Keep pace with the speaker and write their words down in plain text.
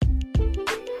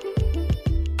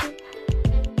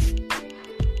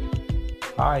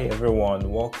Hi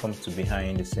everyone, welcome to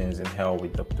Behind the Scenes in Hell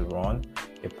with Dr. Ron,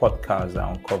 a podcast that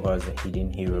uncovers the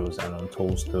hidden heroes and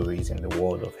untold stories in the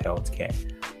world of healthcare.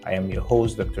 I am your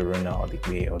host, Dr. Ronald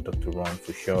Igwe, or Dr. Ron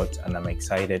for short, and I'm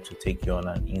excited to take you on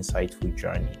an insightful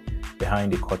journey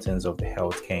behind the curtains of the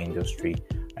healthcare industry.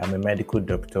 I'm a medical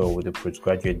doctor with a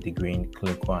postgraduate degree in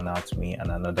clinical anatomy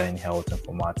and another in health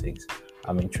informatics.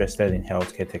 I'm interested in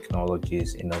healthcare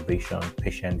technologies, innovation,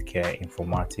 patient care,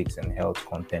 informatics, and health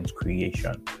content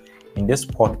creation. In this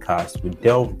podcast, we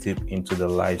delve deep into the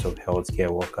lives of healthcare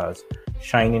workers,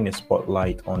 shining a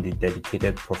spotlight on the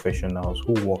dedicated professionals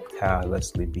who work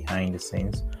tirelessly behind the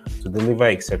scenes to deliver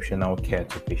exceptional care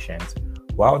to patients.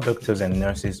 While doctors and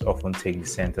nurses often take the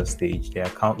center stage, there are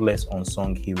countless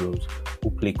unsung heroes who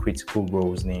play critical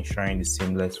roles in ensuring the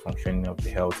seamless functioning of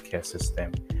the healthcare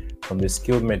system. From the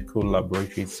skilled medical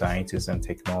laboratory scientists and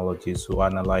technologists who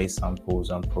analyze samples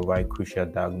and provide crucial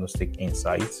diagnostic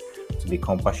insights, to the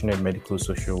compassionate medical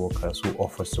social workers who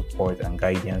offer support and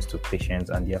guidance to patients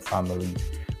and their families,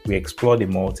 we explore the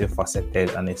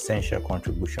multifaceted and essential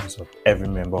contributions of every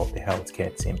member of the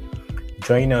healthcare team.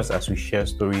 Join us as we share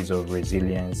stories of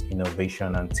resilience,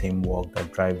 innovation, and teamwork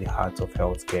that drive the heart of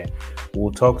healthcare.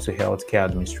 We'll talk to healthcare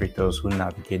administrators who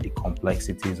navigate the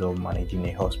complexities of managing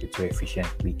a hospital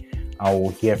efficiently, and we'll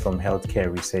hear from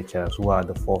healthcare researchers who are at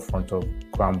the forefront of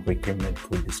groundbreaking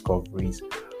medical discoveries.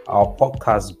 Our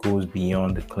podcast goes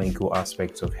beyond the clinical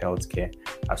aspects of healthcare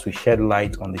as we shed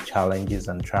light on the challenges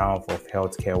and triumph of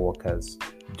healthcare workers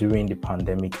during the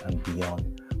pandemic and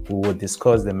beyond. We will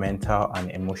discuss the mental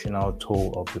and emotional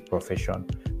toll of the profession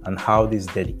and how these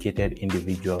dedicated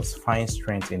individuals find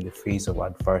strength in the face of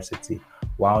adversity,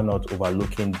 while not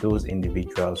overlooking those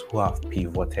individuals who have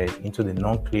pivoted into the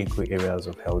non-clinical areas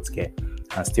of healthcare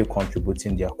and still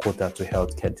contributing their quota to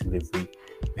healthcare delivery.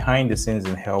 Behind the Scenes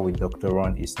in Hell with Dr.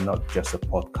 Ron is not just a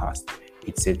podcast.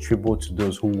 It's a tribute to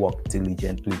those who work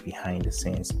diligently behind the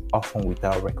scenes, often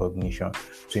without recognition,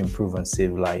 to improve and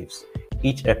save lives.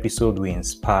 Each episode will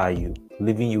inspire you,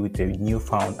 leaving you with a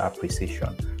newfound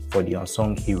appreciation for the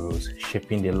unsung heroes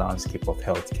shaping the landscape of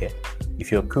healthcare.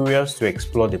 If you're curious to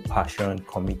explore the passion,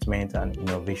 commitment, and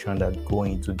innovation that go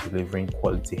into delivering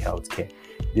quality healthcare,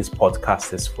 this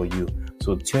podcast is for you.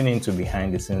 So tune in to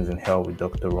Behind the Scenes in Hell with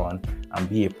Dr. Ron and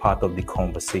be a part of the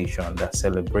conversation that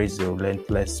celebrates the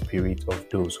relentless spirit of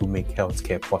those who make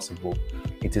healthcare possible.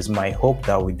 It is my hope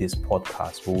that with this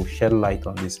podcast, we will shed light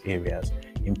on these areas,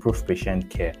 improve patient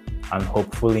care, and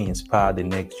hopefully inspire the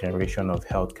next generation of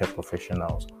healthcare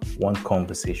professionals, one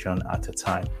conversation at a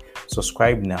time.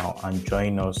 Subscribe now and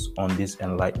join us on this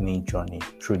enlightening journey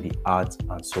through the art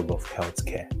and soul of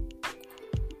healthcare.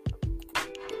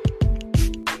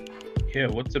 Yeah,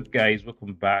 what's up, guys?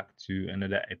 Welcome back to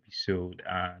another episode.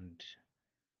 And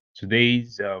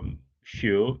today's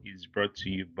show is brought to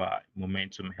you by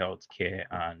Momentum Healthcare,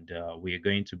 and we are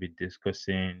going to be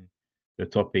discussing the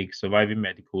topic surviving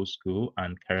medical school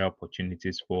and career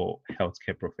opportunities for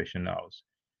healthcare professionals.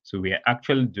 So we are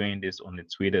actually doing this on the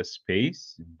Twitter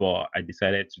space, but I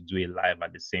decided to do it live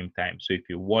at the same time. So if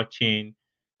you're watching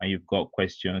and you've got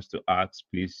questions to ask,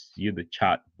 please use the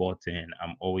chat button.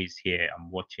 I'm always here,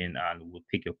 I'm watching, and we'll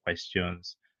take your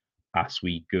questions as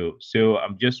we go. So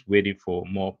I'm just waiting for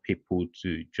more people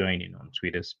to join in on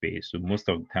Twitter space. So most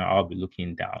of the time I'll be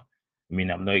looking down. I mean,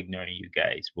 I'm not ignoring you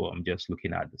guys, but I'm just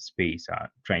looking at the space and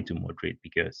trying to moderate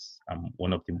because I'm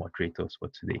one of the moderators for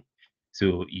today.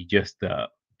 So you just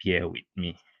bear with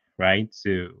me, right?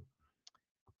 So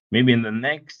maybe in the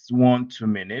next 1-2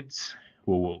 minutes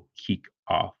we will kick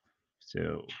off.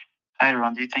 So Hi,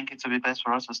 Ron. Do you think it would be best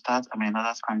for us to start? I mean,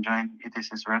 others can join if this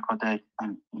is recorded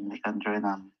and they can join.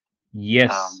 And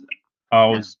yes, I yeah.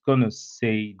 was gonna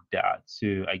say that.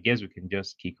 So I guess we can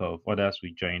just kick off. Others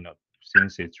will join up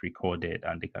since it's recorded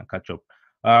and they can catch up.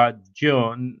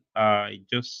 John, I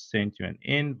just sent you an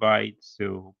invite,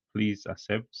 so please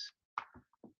accept.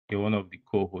 You're one of the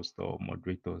co-hosts or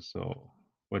moderators, so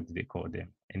what do they call them?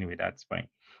 Anyway, that's fine.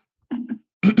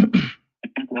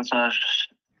 That's our,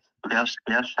 we have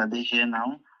Shadi here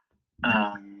now.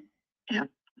 Yep.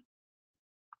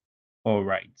 All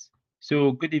right.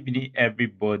 So good evening,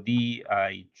 everybody.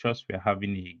 I trust we're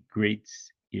having a great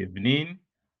evening.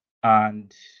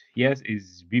 And yes,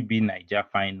 it's BB Niger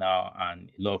final and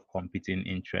a lot of competing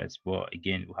interests. But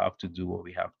again, we have to do what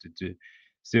we have to do.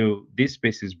 So this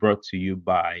space is brought to you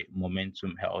by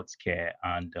Momentum Healthcare,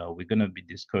 and we're going to be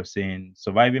discussing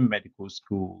surviving medical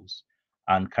schools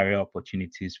and career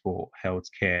opportunities for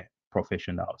healthcare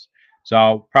professionals. So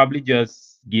I'll probably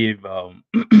just give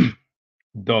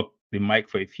Doc the mic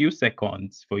for a few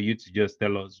seconds for you to just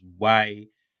tell us why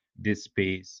this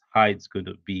space, how it's going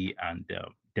to be, and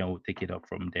then we'll take it up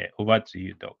from there. Over to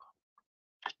you, Doc.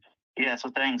 Yeah, so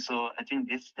thanks. So I think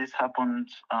this happened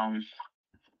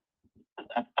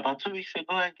about 2 weeks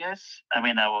ago, I guess. I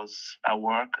mean, I was at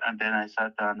work and then I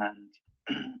sat down and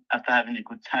after having a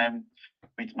good time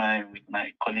with my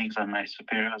colleagues and my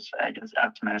superiors, I just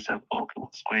asked myself, okay,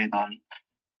 what's going on?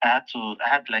 I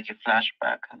had like a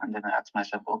flashback, and then I asked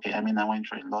myself, okay, I mean, I went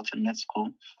through a lot in med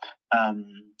school, um,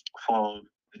 for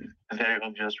very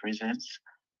obvious reasons.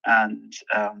 And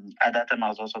at that time, I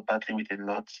was also battling with a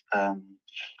lot.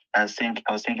 I was thinking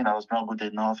I was not good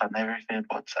enough and everything,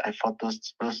 but I fought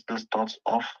those thoughts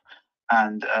off.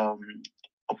 And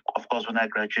of course, when I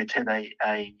graduated,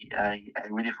 I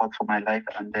really fought for my life,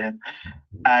 and then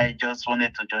I just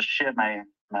wanted to just share my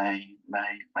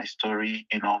story,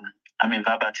 I mean,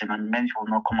 verbatim, and many people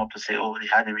will not come up to say, oh, they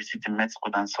had a receipt in med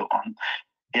school and so on.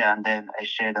 Yeah, and then I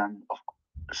shared, and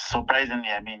surprisingly,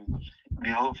 I mean,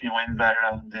 the whole thing went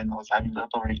viral, and then I was having a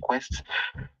lot of requests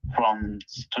from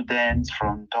students,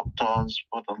 from doctors,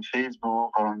 both on Facebook,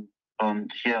 on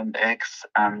here on X,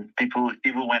 and people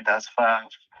even went as far as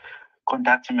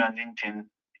contacting me on LinkedIn,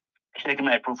 checking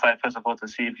my profile first of all to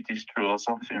see if it is true or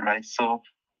something, right? So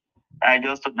I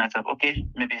just told myself, okay,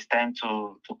 maybe it's time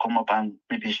to come up and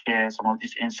maybe share some of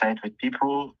this insight with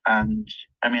people. And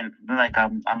I mean, not like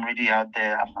I'm really out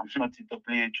there. I'm not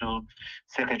the WHO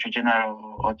Secretary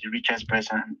General or the richest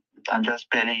person. I'm just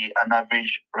barely an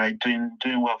average, right? Doing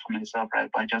well for myself, right?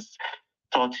 But I just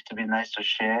thought it would be nice to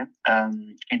share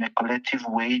in a collective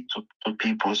way to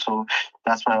people. So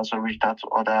that's why I also reached out to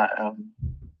other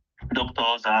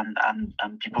doctors and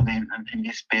people in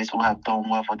this space who have done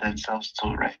well for themselves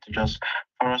too, right? To just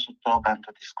for us to talk and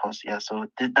to discuss. Yeah, so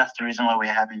that's the reason why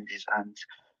we're having this, and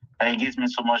it gives me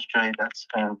so much joy that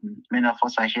many of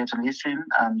us are here to listen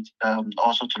and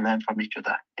also to learn from each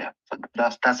other. Yeah, so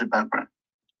that's the background.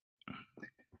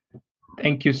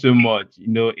 Thank you so much.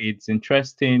 It's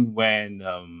interesting when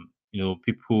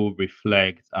people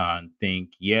reflect and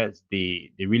think, yes,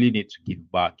 they really need to give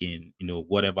back in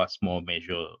whatever small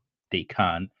measure they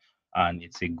can, and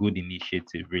it's a good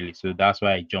initiative, really. So that's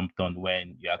why I jumped on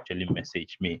when you actually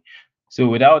messaged me. So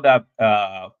without that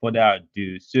further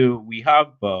ado, so we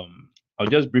have I'll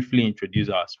just briefly introduce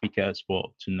our speakers for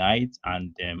tonight,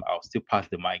 and I'll still pass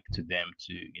the mic to them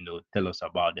to tell us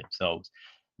about themselves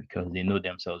because they know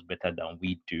themselves better than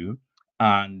we do.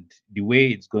 And the way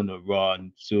it's going to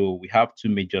run, so we have two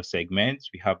major segments.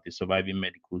 We have the surviving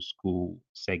medical school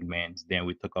segment. Then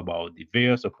we talk about the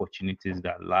various opportunities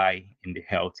that lie in the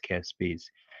healthcare space,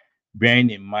 bearing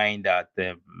in mind that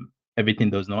everything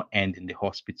does not end in the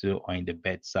hospital or in the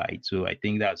bedside. So I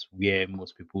think that's where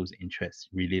most people's interests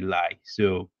really lie.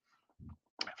 So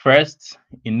first,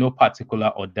 in no particular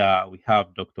order, we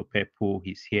have Dr. Pepo.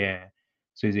 He's here.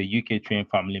 So he's a UK trained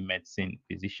family medicine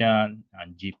physician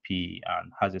and GP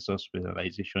and has a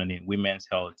subspecialization in women's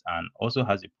health and also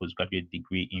has a postgraduate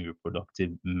degree in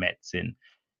reproductive medicine.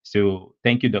 So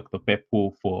thank you, Dr.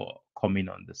 Pepo, for coming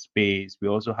on the space. We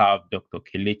also have Dr.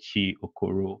 Kelechi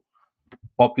Okoro,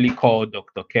 popularly called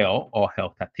Dr. Kel or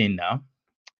Health Athena.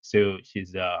 So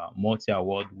she's a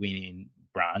multi-award winning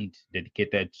brand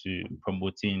dedicated to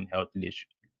promoting health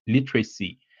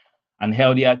literacy and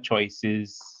healthier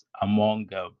choices among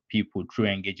people through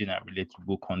engaging and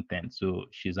relatable content. So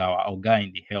she's our Oga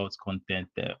in the health content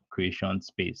creation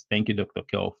space. Thank you, Dr.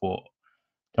 Kel, for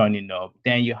turning up.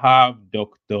 Then you have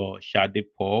Dr. Shade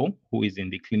Paul, who is in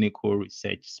the clinical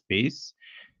research space.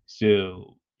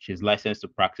 So she's licensed to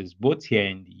practice both here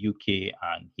in the UK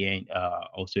and here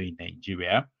also in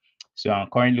Nigeria. So I'm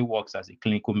currently works as a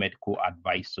clinical medical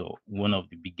advisor, one of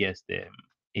the biggest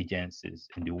agencies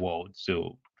in the world.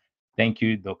 So thank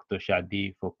you, Dr.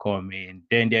 Shadi, for coming.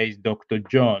 Then there is Dr.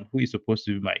 John, who is supposed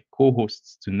to be my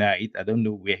co-host tonight. I don't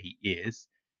know where he is.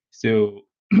 So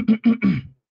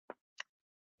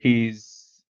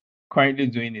he's currently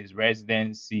doing his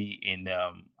residency in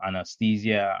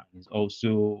anesthesia. He's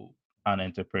also an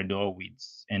entrepreneur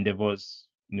with endeavors,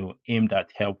 aimed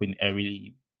at helping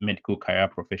early medical career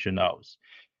professionals,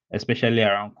 especially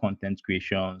around content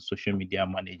creation, social media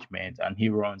management, and he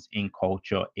runs In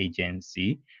Culture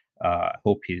Agency. I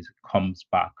hope he comes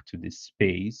back to this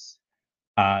space.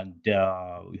 And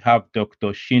we have Dr.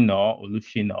 Shino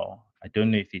Olushino. I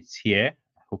don't know if it's here.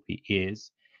 I hope he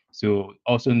is. So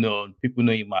also known, people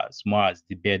know him as more as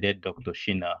the bearded Dr.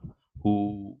 Shina,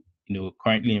 who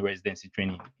currently in residency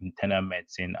training in internal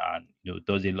medicine and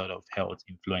does a lot of health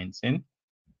influencing.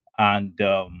 And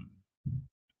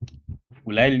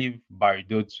will I leave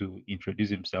Barido to introduce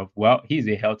himself? Well, he's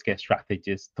a healthcare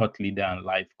strategist, thought leader, and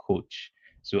life coach.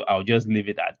 So I'll just leave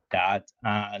it at that.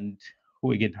 And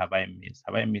who again have I missed?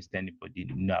 Have I missed anybody?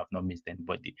 No, I've not missed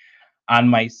anybody. And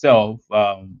myself,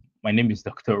 my name is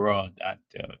Dr. Rod, and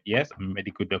yes, I'm a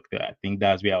medical doctor. I think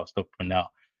that's where I'll stop for now.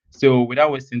 So,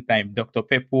 without wasting time, Dr.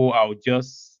 Peppo, I'll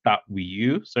just start with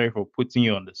you. Sorry for putting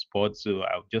you on the spot. So,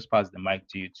 I'll just pass the mic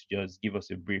to you to just give us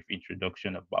a brief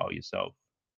introduction about yourself.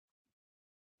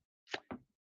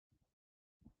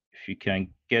 If you can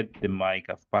get the mic,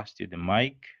 I've passed you the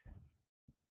mic.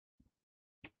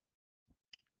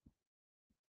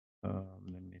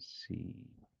 Let me see.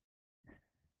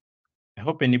 I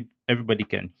hope everybody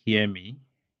can hear me.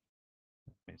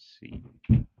 Let me see.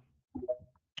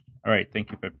 All right, thank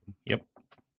you, Peppo. Yep.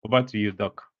 Over to you,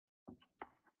 Doc.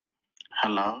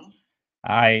 Hello.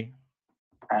 Hi.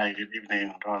 Hi, good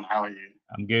evening, Ron. How are you?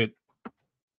 I'm good.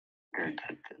 Good.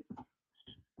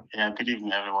 Yeah, good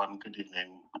evening, everyone. Good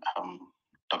evening,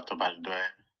 Dr.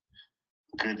 Baldoe.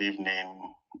 Good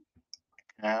evening,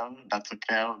 Dr.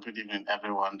 Kel. Good evening,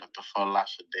 everyone. Dr.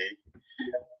 Folashade.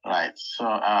 Right. So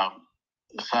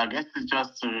I guess it's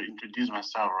just to introduce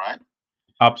myself, right?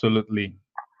 Absolutely.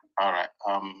 All right.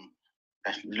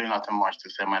 There's really nothing much to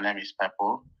say. My name is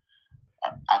Peppo.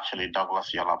 Actually,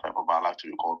 Douglas Yola Peppo, but I like to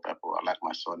be called Peppo. I like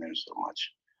my surname so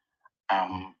much.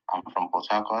 I'm from Port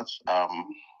Harcourt.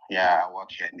 I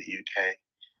work here in the UK.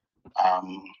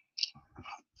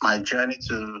 My journey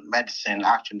to medicine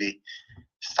actually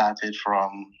started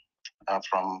from I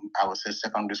would say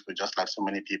secondary school, just like so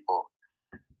many people.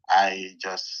 I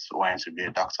just wanted to be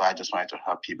a doctor. I just wanted to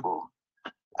help people.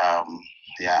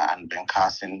 And Ben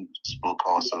Carson's book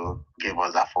also gave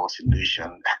us that false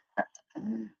illusion.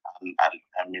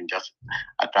 and just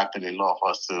attracted a lot of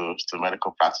us to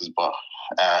medical practice, but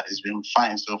it's been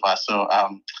fine so far. So I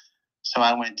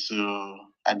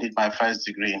did my first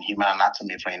degree in human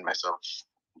anatomy from University of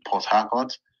Port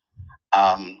Harcourt.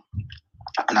 And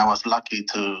I was lucky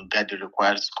to get the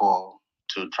required score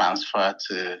to transfer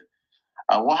to.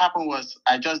 What happened was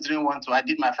I just didn't want to. I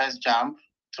did my first jump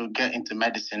to get into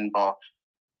medicine, but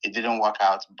it didn't work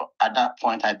out. But at that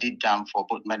point, I did jump for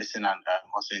both medicine and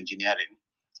also engineering.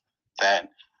 Then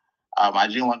I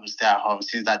didn't want to stay at home.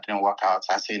 Since that didn't work out,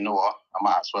 I said, no, I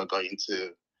might as well go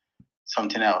into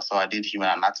something else. So I did human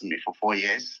anatomy for 4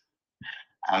 years.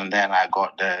 And then I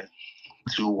got the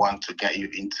 2-1 to get you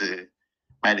into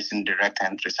medicine direct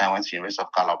entry. So I went to University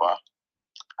of Calabar.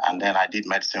 And then I did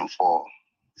medicine for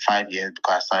 5 years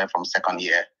because I started from second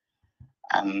year.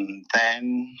 And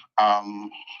then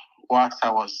whilst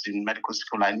I was in medical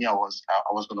school, I knew I was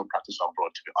going to practice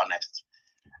abroad, to be honest.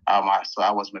 So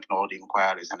I was making all the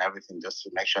inquiries and everything just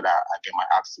to make sure that I get my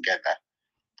acts together.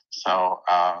 So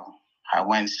I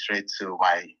went straight to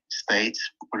my state,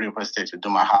 River State, to do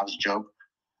my house job.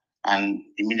 And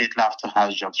immediately after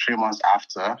house job, 3 months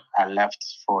after, I left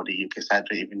for the UK side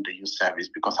to even the youth service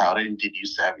because I already did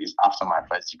youth service after my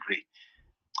first degree.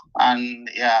 And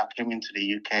I came into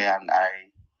the UK and I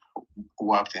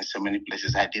worked in so many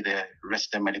places. I did a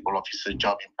resident medical officer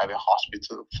job in private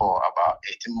hospital for about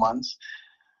 18 months.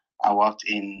 I worked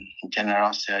in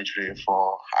general surgery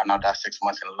for another 6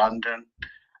 months in London.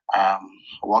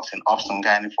 Worked in Obs and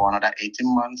Gynae for another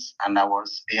 18 months, and I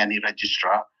was A&E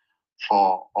registrar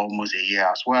for almost a year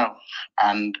as well.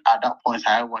 And at that point,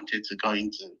 I wanted to go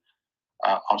into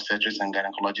obstetrics and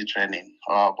gynecology training.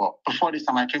 But before this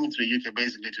time, I came into the UK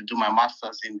basically to do my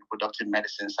master's in reproductive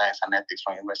medicine, science and ethics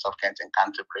from University of Kent in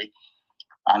Canterbury.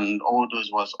 And all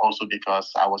those was also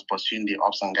because I was pursuing the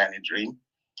Obs and Gynae dream.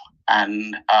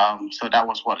 And so that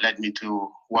was what led me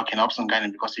to work in Obs and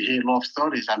Gynae, because you hear a lot of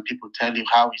stories and people tell you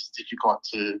how it's difficult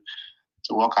to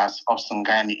work as Obs and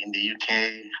Gynae in the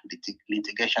UK,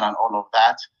 litigation and all of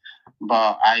that.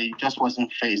 But I just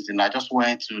wasn't phased, and I just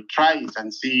wanted to try it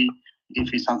and see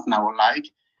if it's something I would like,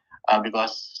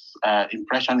 because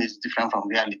impression is different from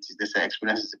reality. They say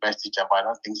experience is the best teacher, but I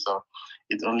don't think so.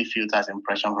 It only filters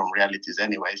impression from realities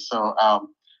anyway. So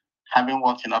having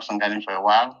worked in Obs and Gynae for a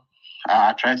while,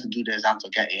 I tried to do the exam to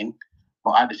get in,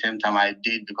 but at the same time I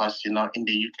did, because in the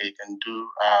UK you can do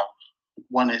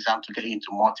one exam to get into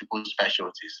multiple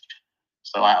specialties.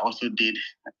 So I also did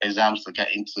exams to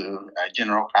get into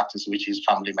general practice, which is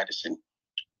family medicine.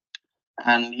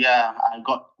 And I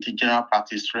got the general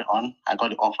practice straight on. I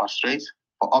got the offer straight.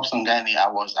 For Obs and Gynae,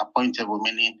 I was appointable,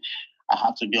 meaning I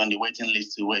had to be on the waiting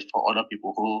list to wait for other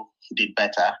people who did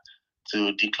better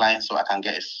to decline so I can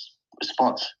get a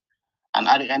spot. And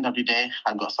at the end of the day,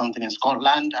 I got something in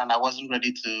Scotland, and I wasn't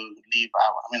ready to leave.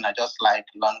 I just like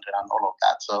London and all of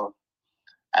that. So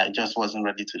I just wasn't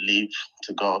ready to leave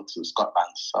to go to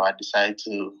Scotland. So I decided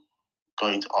to go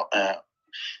into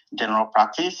general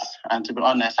practice. And to be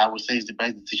honest, I would say it's the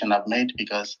best decision I've made,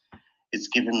 because it's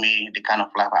given me the kind of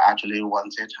life I actually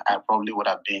wanted. I probably would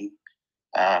have been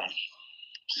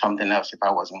something else if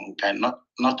I wasn't there.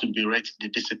 Not to berate the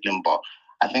discipline, but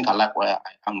I think I like where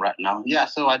I am right now. Yeah,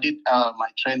 so I did my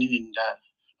training in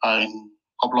a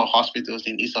couple of hospitals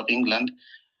in East of England.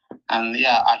 And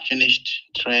yeah, I finished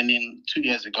training 2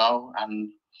 years ago,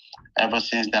 and ever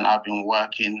since then, I've been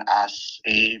working as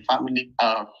a family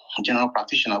general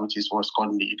practitioner, which is what's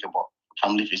called in the UK, but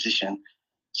family physician.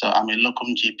 So I'm a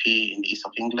locum GP in the East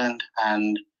of England,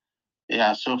 and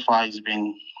yeah, so far it's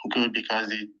been good because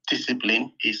the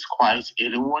discipline is quite a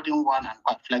rewarding one and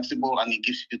quite flexible, and it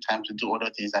gives you time to do other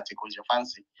things that tickles your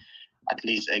fancy. At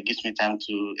least it gives me time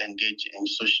to engage in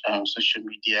social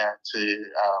media to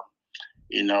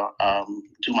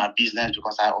do my business,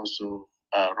 because I also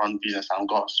run business and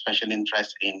got special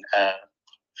interest in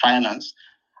finance,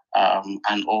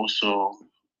 and also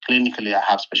clinically I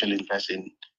have special interest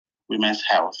in women's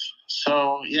health.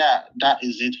 So yeah, that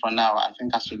is it for now. I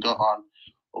think as we go on,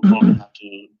 we'll probably have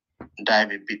to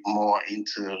dive a bit more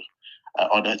into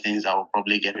other things that will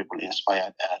probably get people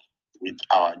inspired with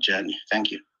our journey.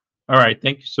 Thank you. All right,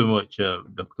 thank you so much,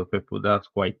 Dr. Peppo. That's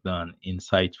quite an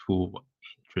insightful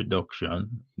introduction.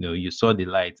 You saw the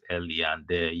light early and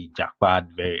you jackpot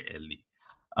very early.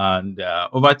 And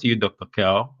over to you, Dr.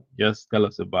 Kel. Just tell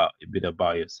us about a bit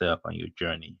about yourself and your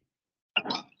journey.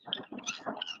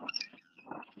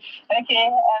 Okay,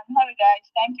 hello guys.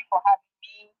 Thank you for having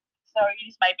me. Sorry,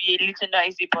 this might be a little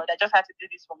noisy, but I just had to do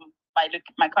this from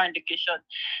my current location.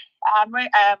 I'm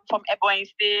from Ebonyi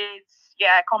State.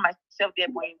 Yeah, I call myself the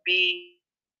Ebonyi Bay.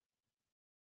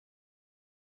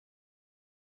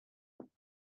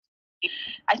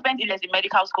 I spent 2 years in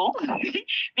medical school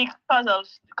because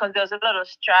there was a lot of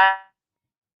strike.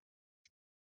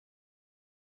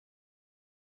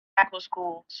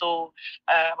 School. So,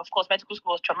 of course, medical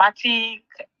school was traumatic.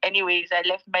 Anyways, I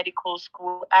left medical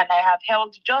school and I have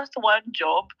held just one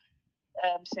job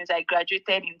since I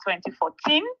graduated in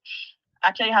 2014.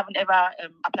 Actually, haven't ever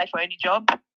applied for any job,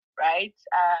 right?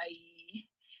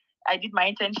 I did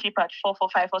my internship at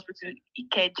 445 Hospital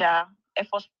Ikeja, Air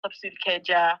Force Hospital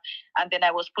Ikeja, and then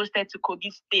I was posted to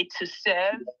Kogi State to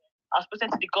serve. I was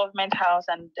posted to the government house,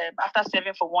 and after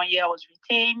serving for 1 year, I was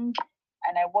retained,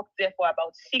 and I worked there for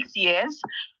about 6 years.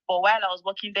 But while I was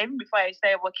working there, even before I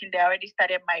started working there, I already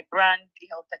started my brand, The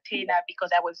Health Attainer,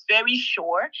 because I was very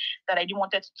sure that I didn't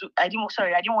want to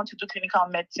do clinical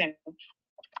medicine.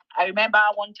 I remember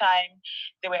one time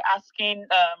they were asking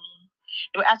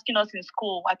us in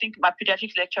school, I think my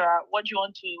pediatrics lecturer, what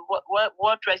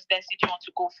residency do you want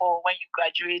to go for when you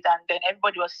graduate? And then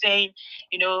everybody was saying,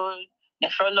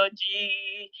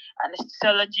 nephrology,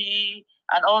 anesthesiology,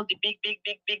 and all the big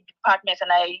departments.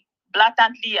 And I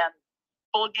blatantly and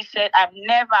boldly said, I'm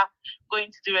never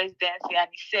going to do residency. And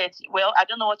he said, well, I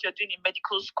don't know what you're doing in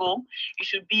medical school. You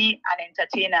should be an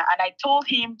entertainer. And I told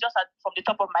him from the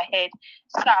top of my head,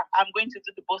 sir, I'm going to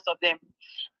do the both of them.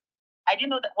 I didn't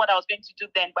know what I was going to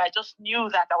do then, but I just knew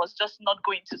that I was just not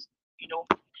going to,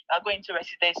 go into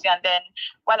residency. And then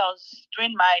while I was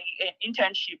doing my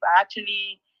internship, I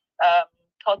actually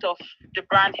thought of the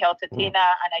brand Health Attainer,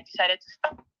 and I decided to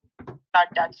start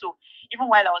that. So even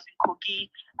while I was in Kogi,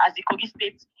 as the Kogi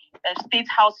State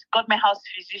government house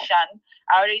physician,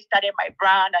 I already started my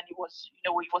brand, and it was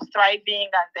thriving.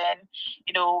 And then,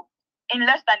 in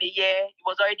less than a year, it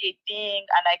was already a thing,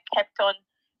 and I kept on,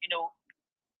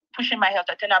 pushing my Health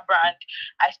Attainer brand.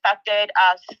 I started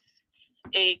as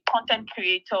a content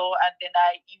creator, and then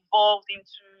I evolved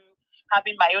into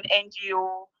having my own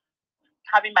NGO,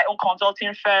 having my own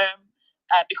consulting firm,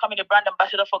 becoming a brand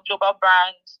ambassador for global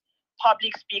brands,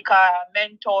 public speaker,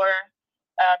 mentor,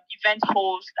 event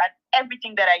host, and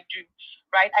everything that I do,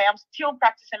 right? I am still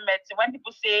practicing medicine. When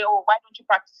people say, oh, why don't you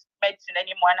practice medicine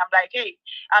anymore? And I'm like, hey,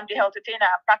 I'm the health attainer.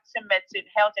 I'm practicing medicine.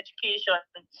 Health education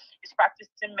is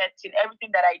practicing medicine. Everything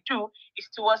that I do is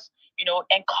towards,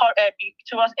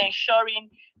 towards ensuring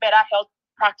better health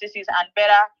practices and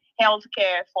better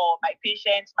healthcare for my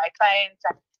patients, my clients,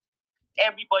 and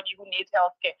everybody who needs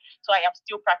healthcare. So I am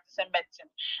still practicing medicine.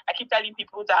 I keep telling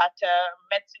people that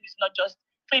medicine is not just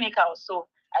clinical.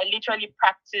 So I literally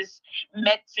practice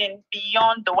medicine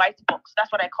beyond the white box.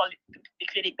 That's what I call it, the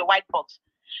clinic, the white box.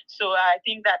 So I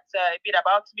think that's a bit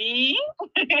about me,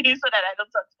 so that I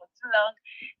don't talk for too long,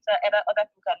 so other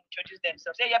people can introduce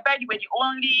themselves. Yeah, by the way, the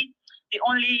only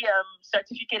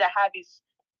certificate I have is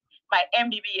my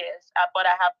MBBS, but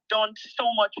I have done so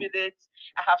much with it.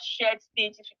 I have shared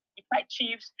stages with my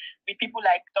chiefs, with people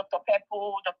like Dr.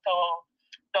 Peppo,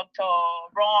 Dr.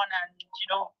 Ron, and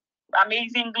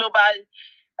amazing global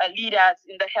leaders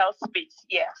in the health space.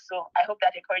 Yeah, so I hope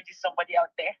that encourages somebody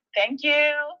out there. Thank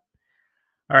you.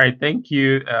 All right, thank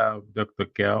you, Dr.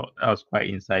 Kel. That was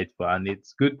quite insightful, and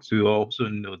it's good to also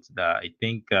note that I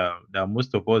think that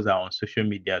most of us are on social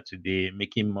media today,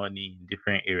 making money in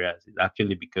different areas. It's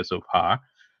actually because of her.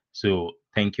 So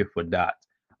thank you for that.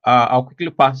 I'll quickly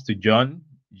pass to John.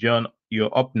 John,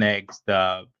 you're up next.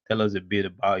 Tell us a bit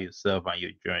about yourself and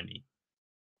your journey.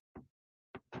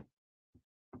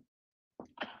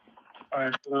 All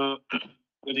right, so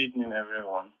good evening,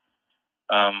 everyone.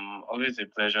 Always a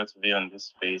pleasure to be on this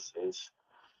spaces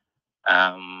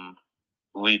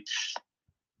with,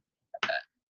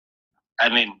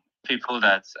 people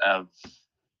that I've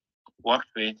worked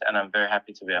with, and I'm very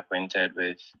happy to be acquainted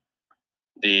with.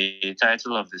 The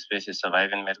title of the space is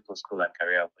Surviving Medical School and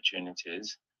Career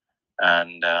Opportunities.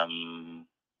 And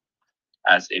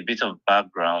as a bit of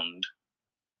background,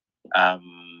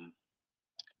 um,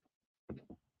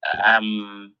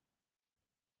 I'm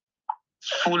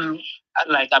full,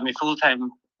 I'm a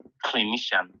full-time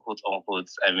clinician, quote unquote.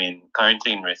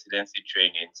 Currently in residency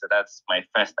training, so that's my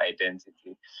first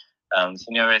identity.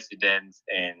 Senior resident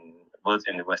in both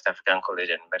in the West African College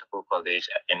and Medical College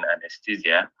in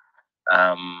anesthesia.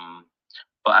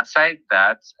 But aside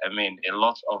that, a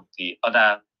lot of the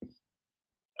other,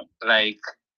 like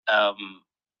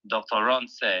Dr. Ron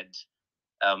said,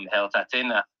 Health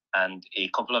Athena, and a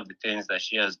couple of the things that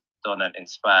she has done and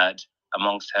inspired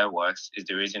amongst her works is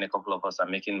the reason a couple of us are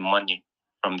making money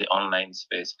from the online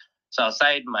space. So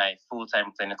outside my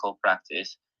full-time clinical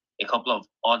practice, a couple of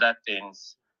other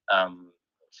things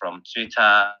from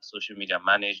Twitter, social media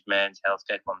management,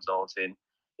 healthcare consulting.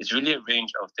 It's really a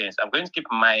range of things. I'm going to keep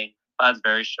my part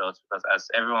very short because, as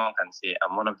everyone can see,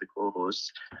 I'm one of the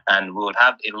co-hosts, and we'll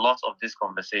have a lot of these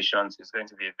conversations. It's going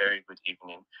to be a very good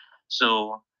evening.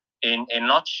 So, in a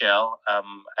nutshell,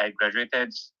 I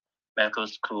graduated medical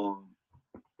school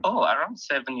around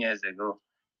 7 years ago.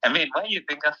 When you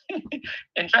think of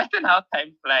interesting how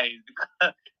time flies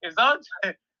because it's not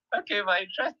okay, but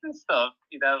interesting stuff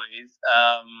either ways.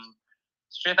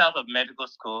 Straight out of medical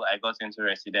school, I got into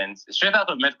residence. Straight out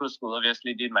of medical school,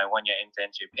 obviously did my 1 year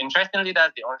internship. Interestingly,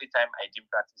 that's the only time I did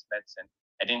practice medicine.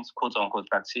 I didn't quote unquote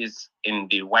practice in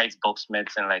the white box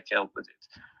medicine like Kel put it.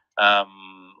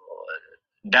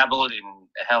 Dabbled in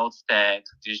health tech,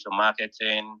 digital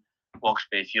marketing, worked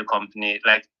for a few companies,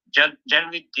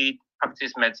 generally did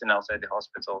practice medicine outside the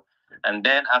hospital. And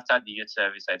then after the youth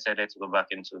service, I decided to go back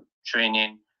into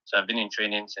training. So I've been in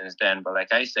training since then. But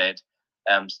like I said,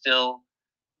 I'm still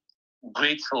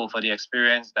grateful for the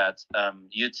experience that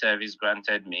youth service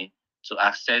granted me to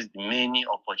access the many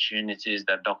opportunities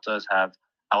that doctors have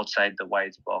outside the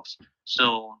white box.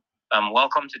 So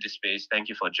welcome to the space. Thank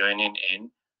you for joining in.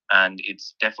 And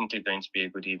it's definitely going to be a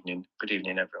good evening. Good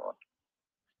evening, everyone.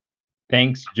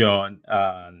 Thanks, John,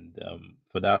 and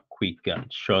for that quick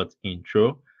and short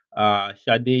intro.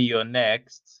 Shade, you're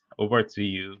next. Over to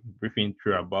you. Brief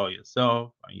intro about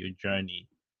yourself and your journey.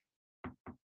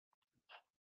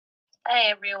 Hi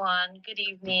everyone, good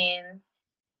evening.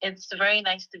 It's very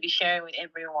nice to be sharing with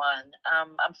everyone.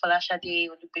 I'm Falashade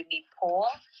Olubemi Paul.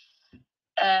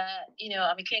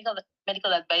 I'm a clinical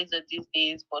medical advisor these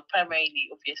days, but primarily,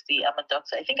 obviously, I'm a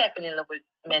doctor. I think I fell in love with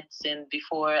medicine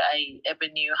before I ever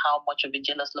knew how much of a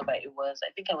jealous lover it was.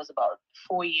 I think I was about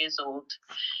 4 years old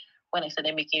when I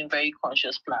started making very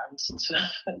conscious plans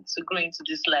to grow into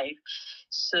this life.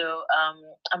 So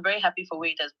I'm very happy for where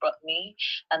it has brought me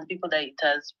and the people that it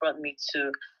has brought me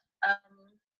to.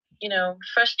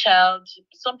 First child,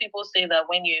 some people say that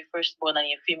when you're firstborn and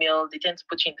you're female, they tend to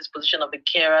put you in this position of a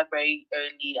carer very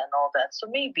early and all that. So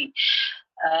maybe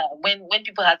when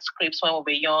people had scripts when we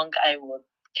were young, I would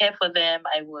care for them.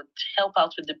 I would help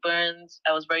out with the burns.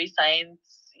 I was very science,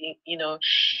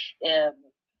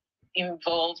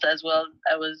 involved as well.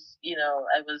 I was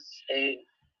a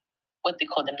what they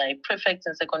call them now, prefect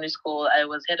in secondary school. I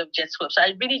was head of jet club. So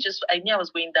I knew I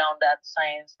was going down that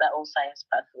old science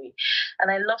pathway. And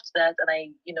I loved that. And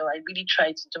I really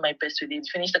tried to do my best with it.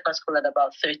 Finished secondary school at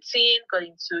about 13, got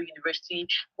into university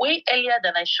way earlier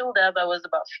than I should have. I was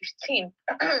about 15.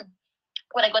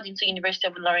 When I got into University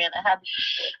of Lorient,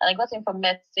 I got in for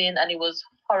medicine, and it was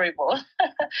horrible.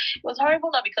 It was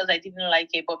horrible not because I didn't like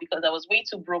it, but because I was way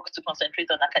too broke to concentrate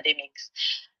on academics.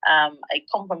 I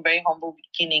come from very humble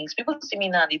beginnings. People see me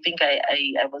now, they think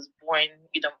I was born,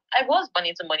 I was born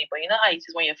into money, but you know how it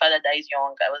is when your father dies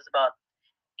young. I was about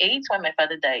 8 when my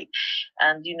father died,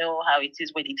 and you know how it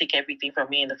is when they take everything from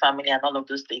me in the family and all of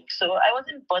those things. So I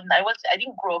wasn't born. I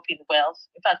didn't grow up in wealth.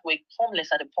 In fact, we're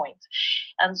homeless at a point,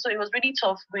 and so it was really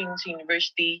tough going to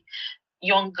university.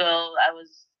 Young girl, I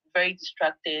was very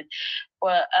distracted,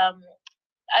 but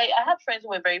I had friends who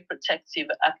were very protective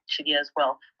actually as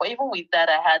well. But even with that,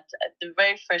 I had the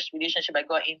very first relationship I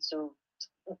got into,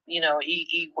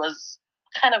 he was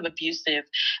kind of abusive,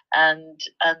 and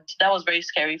that was very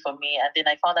scary for me. And then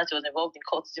I found out he was involved in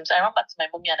cultism, so I ran back to my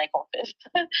mommy and I confessed.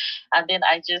 And then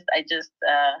I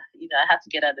had to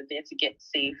get out of there to get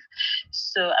safe.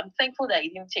 So I'm thankful that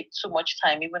it didn't take too much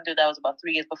time, even though that was about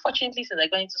 3 years. But fortunately, since I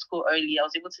got into school early, I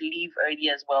was able to leave early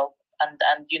as well, and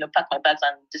pack my bags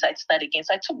and decide to start again.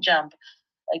 So I took jump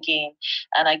again,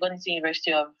 and I got into the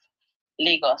University of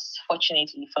Lagos,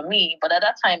 fortunately for me. But at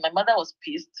that time, my mother was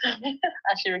pissed and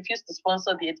she refused to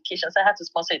sponsor the education, so I had to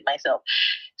sponsor it myself.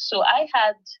 So I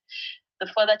had the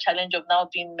further challenge of now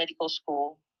doing medical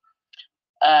school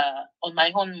on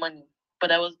my own money.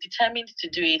 But I was determined to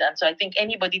do it. And so I think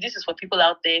this is for people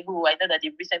out there who I know that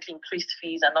they've recently increased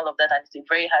fees and all of that, and it's a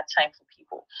very hard time for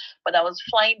people. But I was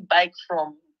flying bike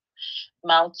from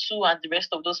Mile 2 and the rest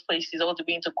of those places, all the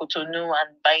way into Cotonou,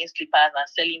 and buying slippers and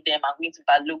selling them, and going to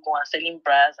Balogun and selling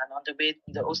bras, and on the way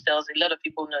in the hostels. A lot of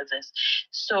people know this.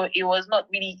 So it was not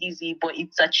really easy, but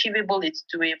it's achievable, it's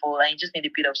doable, and you just need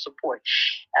a bit of support.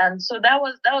 And so that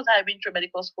was how I went through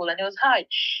medical school, and it was hard.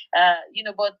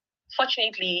 But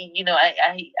fortunately,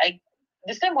 I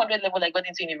the same 100 level I got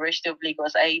into University of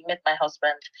Lagos, I met my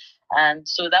husband. And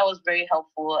so that was very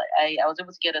helpful. I was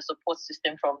able to get a support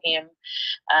system from him.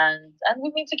 And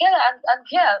we've been together. And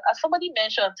yeah, as somebody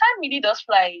mentioned, time really does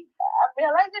fly. I'm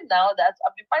realizing now that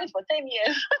I've been married for 10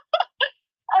 years.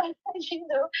 and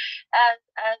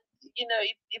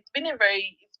it's been a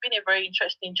very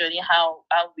interesting journey, how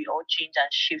we all change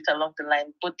and shift along the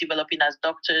line, both developing as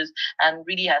doctors and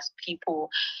really as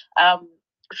people.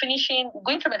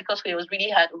 Going through medical school, it was really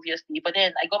hard, obviously. But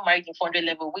then I got married in 400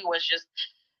 level.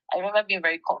 I remember being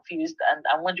very confused and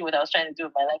wondering what I was trying to do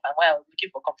with my life and why I was looking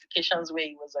for complications where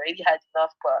it was already hard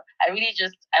enough. But I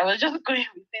was just going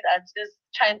with it and just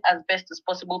trying as best as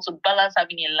possible to balance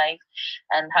having a life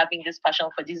and having this passion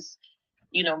for this,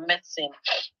 medicine.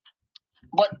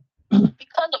 But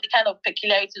because of the kind of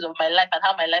peculiarities of my life and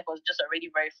how my life was just already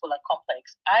very full and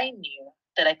complex, I knew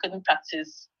that I couldn't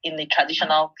practice in a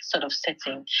traditional sort of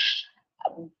setting.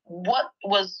 What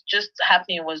was just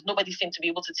happening was nobody seemed to be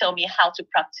able to tell me how to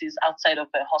practice outside of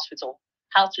a hospital,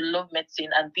 how to love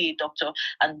medicine and be a doctor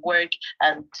and work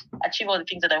and achieve all the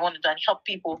things that I want to do and help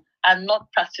people and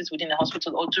not practice within a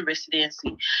hospital or do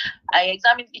residency. I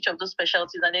examined each of those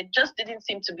specialties and it just didn't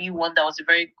seem to be one that was a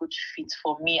very good fit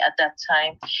for me at that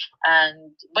time.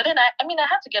 But then I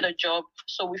had to get a job.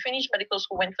 So we finished medical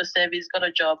school, went for service, got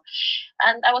a job.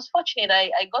 And I was fortunate.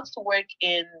 I got to work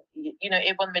in,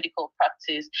 Avon Medical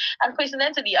Practice. And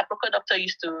coincidentally, a Aproko doctor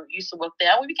used to work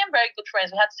there. And we became very good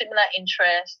friends. We had similar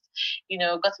interests,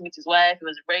 got to meet his wife. It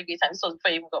was a very great time. This was before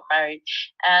he even got married.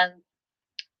 And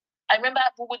I remember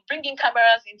we would bring in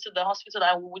cameras into the hospital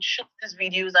and we would shoot these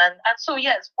videos. And so,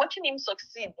 yes, watching him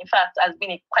succeed, in fact, has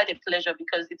been quite a pleasure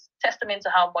because it's testament to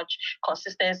how much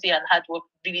consistency and hard work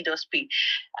really does pay.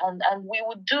 And we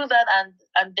would do that.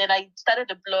 And then I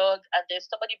started a blog, and then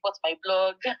somebody bought my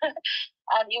blog.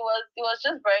 And it was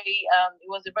just it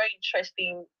was a very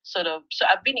interesting so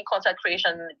I've been in content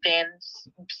creation then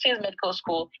since medical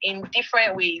school in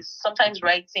different ways, sometimes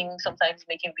writing, sometimes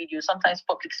making videos, sometimes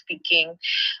public speaking,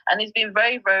 and it's been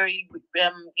very, very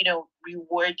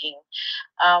rewarding.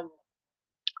 And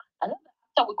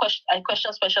after I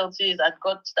questioned specialties and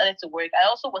started to work, I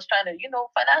also was trying to,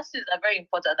 finances are very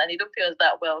important and they don't pay us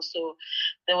that well. So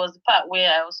there was the part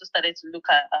where I also started to look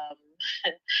at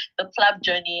the PLAB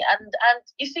journey. And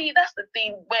you see, that's the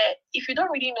thing where if you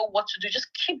don't really know what to do, just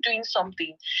keep doing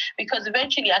something. Because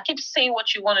eventually I keep saying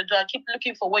what you want to do. I keep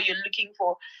looking for what you're looking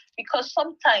for. Because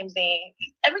sometimes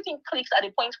everything clicks at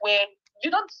a point where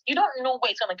you don't know where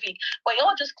it's going to click. But it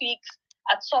all just clicks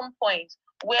at some point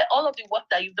where all of the work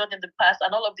that you've done in the past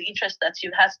and all of the interests that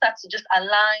you've had start to just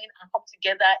align and come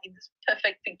together in this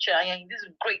perfect picture, and you're in this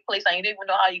great place and you don't even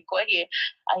know how you got here,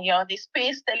 and you're on this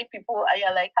space telling people, and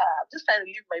you're like, I'm just trying to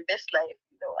live my best life,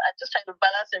 I'm just trying to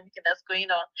balance everything that's going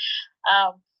on.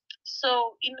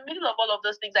 So in the middle of all of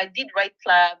those things, I did write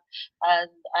PLAB,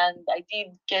 and I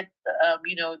did get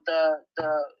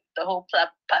the whole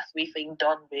pathway thing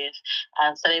done with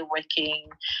and started working.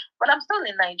 But I'm still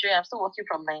in Nigeria. I'm still working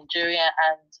from Nigeria.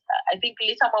 And I think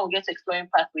later when we get to exploring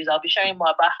pathways, I'll be sharing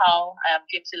more about how I am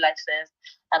PMC licensed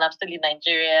and I'm still in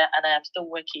Nigeria and I am still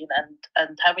working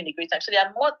and having a great time. So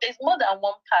there's more than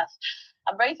one path.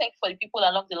 I'm very thankful for the people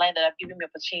along the line that have given me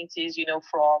opportunities,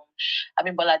 from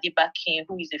Bolade Bakin,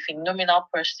 who is a phenomenal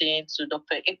person, to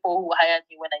Dr. Epo, who hired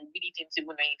me when I really didn't even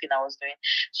know anything I was doing.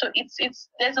 So it's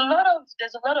there's a lot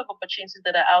of opportunities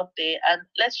that are out there, and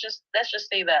let's just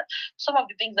say that some of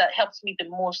the things that helped me the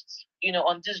most,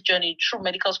 on this journey through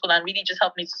medical school and really just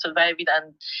helped me to survive it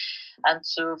and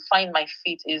to find my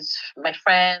feet is my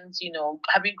friends,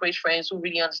 having great friends who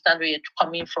really understand where you're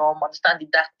coming from, understand the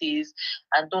dark days,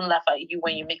 and don't laugh at you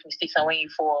when you make mistakes and when you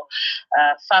fall.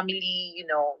 Family,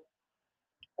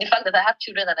 the fact that I have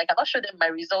children and I cannot show them my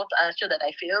results and show that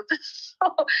I failed.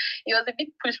 So it was a big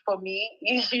push for me,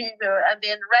 and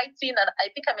then writing, and I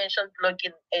think I mentioned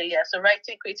blogging earlier. So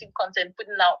writing, creating content,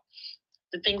 putting out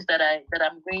the things that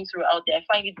I'm going through out there. I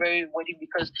find it very rewarding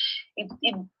because it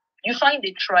you find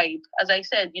a tribe. As I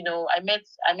said, I met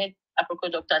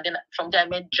Aproko Doctor, and then from there I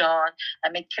met John, I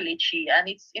met Kelechi, and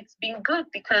it's been good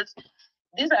because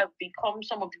these have become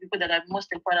some of the people that are most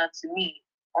important to me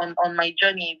on my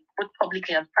journey, both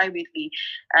publicly and privately.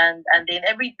 And then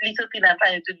every little thing I'm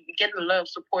trying to do, you get a lot of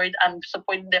support. I'm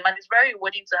supporting them, and it's very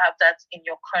rewarding to have that in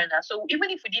your corner. So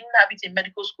even if you didn't have it in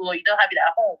medical school or you don't have it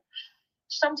at home,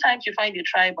 sometimes you find your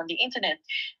tribe on the internet,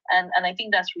 and I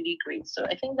think that's really great. So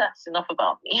I think that's enough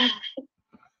about me.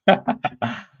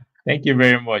 Thank you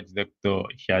very much, Dr.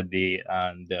 Shade.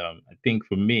 And I think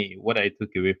for me, what I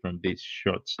took away from this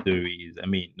short story is,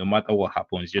 no matter what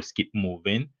happens, just keep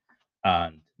moving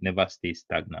and never stay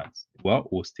stagnant. Well,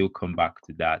 we'll still come back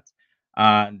to that.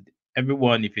 And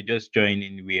everyone, if you're just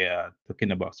joining, we are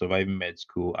talking about surviving med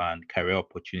school and career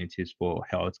opportunities for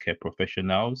healthcare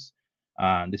professionals.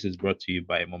 And this is brought to you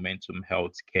by Momentum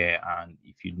Healthcare. And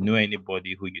if you know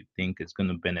anybody who you think is going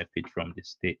to benefit from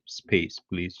this space,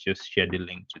 please just share the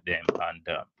link to them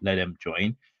and let them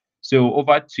join. So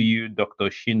over to you, Dr.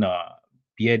 Shina,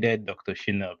 bearded Dr.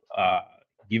 Shina.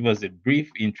 Give us a brief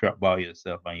intro about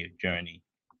yourself and your journey.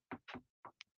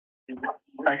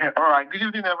 Okay, all right. Good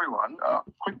evening, everyone.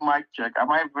 Quick mic check.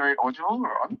 Am I very audible,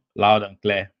 Ron? Loud and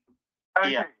clear.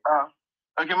 Okay. Yeah.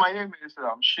 Okay. My name is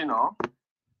Shino.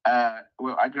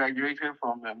 Well, I graduated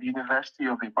from the University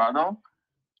of Ibadan.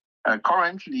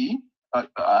 Currently,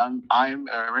 I'm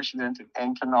a resident in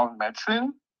internal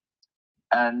medicine,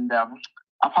 and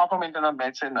apart from internal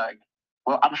medicine,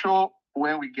 I'm sure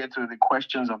when we get to the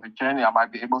questions of the journey, I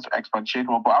might be able to expatiate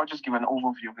more, but I'll just give an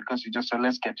overview because you just said,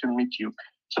 let's get to meet you.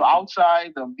 So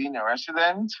outside of being a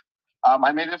resident,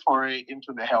 I made a foray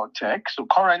into the health tech. So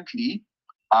currently,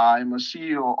 I'm a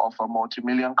CEO of a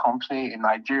multi-million company in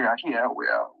Nigeria here,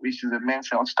 which is a men's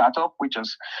health startup, which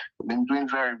has been doing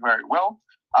very, very well.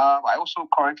 I also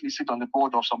currently sit on the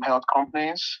board of some health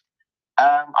companies.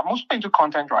 I'm also into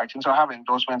content writing, so I have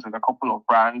endorsements with a couple of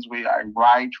brands where I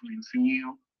write,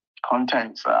 review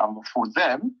content for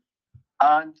them.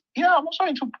 And yeah, I'm also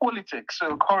into politics.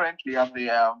 So currently, I'm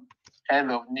the head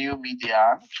of new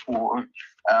media for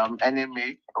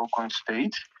NMA Ogun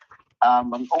State.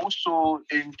 I'm also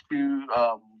into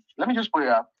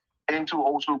into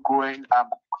also growing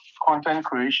content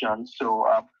creation. So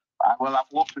I've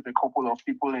worked with a couple of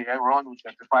people here. Ron, who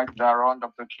testified to that, Ron,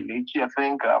 Dr. Kilechi, I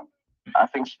think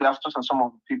that's just some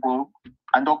of the people,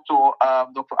 and Dr.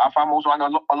 Afam also, and a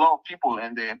lot of people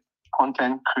in the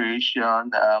content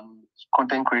creation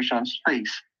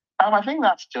space. I think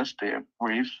that's just a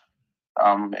brief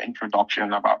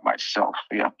introduction about myself.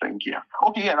 Yeah, thank you.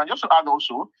 Okay, and I just to add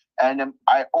also, and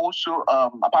I also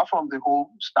apart from the whole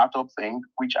startup thing,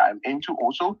 which I'm into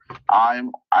also, I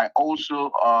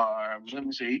also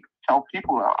help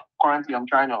people. Currently, I'm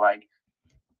trying to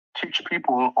teach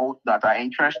people that are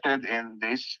interested in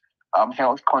this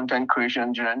health content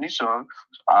creation journey. So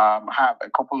have a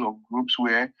couple of groups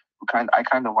where I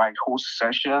host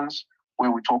sessions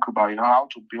where we talk about how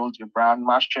to build your brand,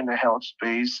 mastering the health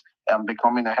space, and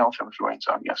becoming a health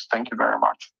influencer. Yes, thank you very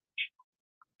much.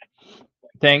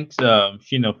 Thanks,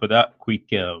 Shino, for that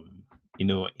quick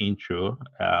intro.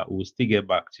 We'll still get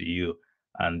back to you.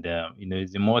 And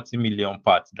it's the multi-million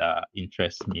part that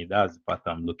interests me. That's the part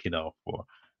I'm looking out for.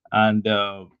 And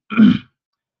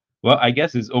well, I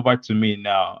guess it's over to me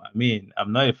now.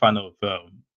 I'm not a fan of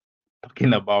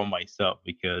talking about myself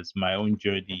because my own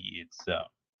journey,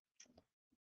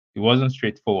 it wasn't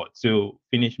straightforward. So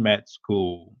finished med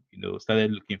school,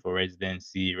 started looking for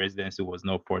residency. Residency was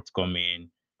not forthcoming.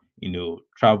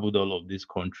 Traveled all of this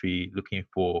country looking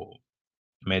for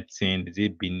medicine. Is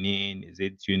it Benin? Is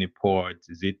it Uniport?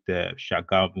 Is it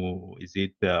Shagamu? Is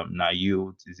it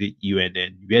Nayut? Is it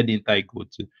UNN? Where didn't I go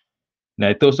to? And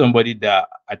I told somebody that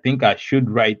I think I should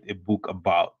write a book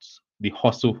about the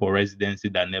hustle for residency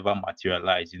that never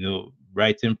materialized.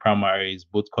 Writing primaries,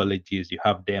 both colleges, you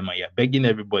have them and you're begging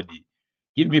everybody.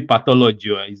 give me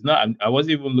pathology. It's not. I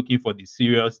wasn't even looking for the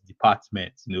serious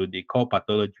department. They call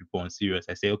pathology people on serious.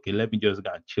 I say, okay, let me just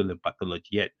go and chill in pathology.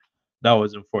 Yet that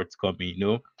wasn't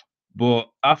forthcoming. But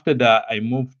after that, I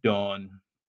moved on.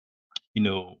 You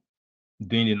know,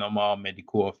 doing the normal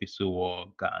medical officer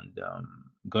work and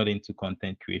got into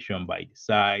content creation by the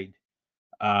side.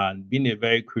 And being a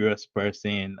very curious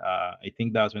person, I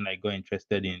think that's when I got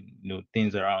interested in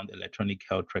things around electronic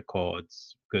health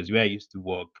records. Because where I used to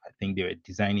work, I think they were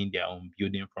designing their own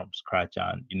building from scratch,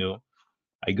 and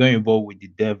I got involved with the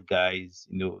dev guys.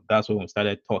 That's when we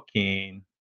started talking.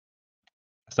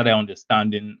 I started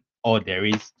understanding all there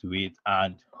is to it,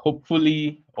 and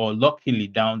hopefully or luckily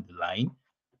down the line,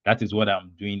 that is what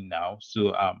I'm doing now.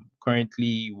 So I'm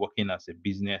currently working as a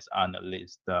business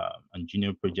analyst and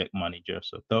junior project manager,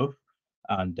 sort of,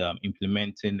 and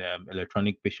implementing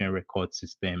electronic patient record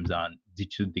systems and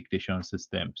digital dictation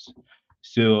systems.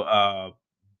 So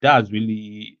that's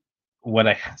really what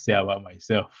I can say about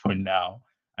myself for now,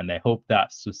 and I hope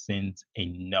that's succinct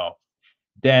enough.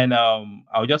 Then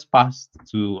I'll just pass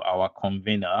to our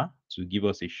convener to give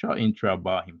us a short intro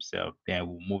about himself. Then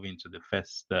we'll move into the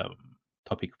first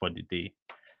topic for the day.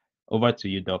 Over to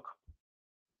you, Doc.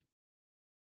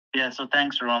 Yeah, so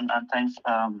thanks, Ron, and thanks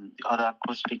the other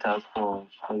co-speakers for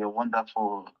your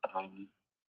wonderful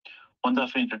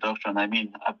introduction. I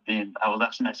mean, I was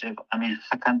asking myself, I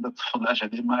can't look for that. I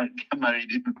didn't get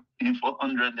married in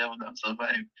 400 level and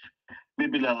survive.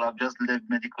 Maybe I'll have just left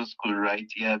medical school right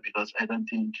here because I don't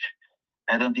think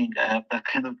I have that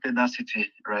kind of tenacity,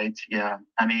 right? Yeah,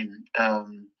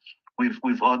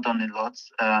 we've all done a lot,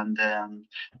 and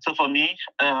so for me,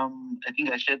 I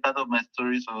think I shared part of my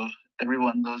story, so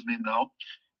everyone knows me now.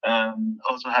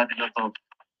 Also had a lot of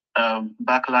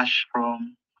backlash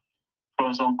from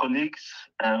some colleagues.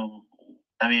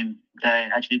 They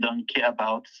actually don't care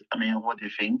about, what they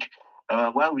think.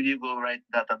 Why will you go write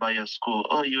that about your school?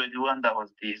 Oh, you were the one that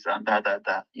was this and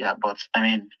that. Yeah, but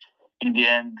in the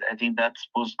end, I think that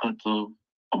post got to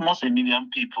almost 1 million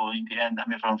people in the end.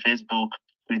 From Facebook,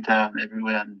 Twitter, and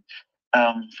everywhere.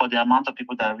 And for the amount of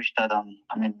people that reached out,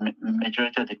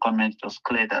 majority of the comments was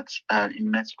clear that in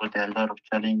med school there are a lot of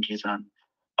challenges, and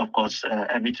of course,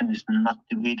 everything is not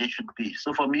the way they should be.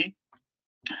 So for me,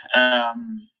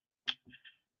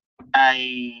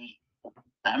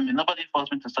 nobody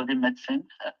forced me to study medicine.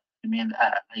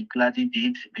 I gladly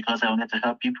did because I wanted to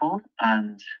help people.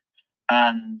 And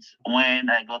when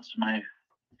I got to my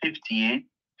 5th year,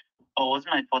 or was it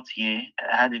my 4th year,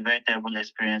 I had a very terrible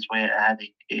experience where I had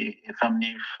a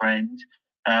family friend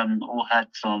who had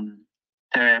some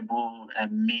terrible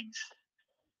mid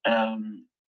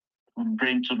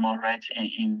brain tumor, right,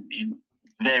 in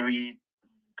very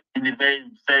in a very,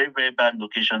 very, very bad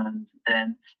location. And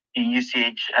then in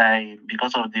UCH,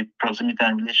 because of the proximity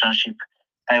and relationship,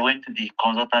 I went to the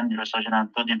consultant neurosurgeon and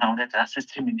told him I wanted to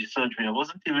assist him in the surgery. I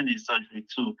wasn't even in surgery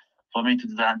too for me to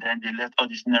do that. And then they left all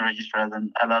these neuroregistrars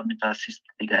and allowed me to assist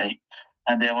the guy.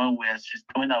 And then when I was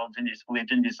doing this, we were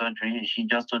doing the surgery, he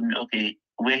just told me, okay,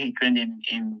 where he trained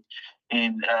in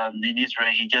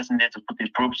Israel, he just needed to put a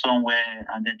probe somewhere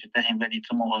and then to tell him where the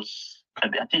tumor was. I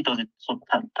think it was a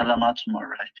thalama tumor,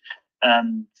 right?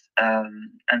 And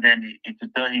then it to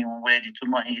tell him where the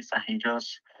tumor is, and he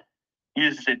just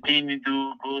uses a pin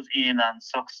needle, goes in and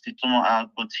sucks the tumor out.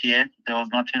 But here there was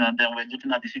nothing, and then we're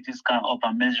looking at the CT scan up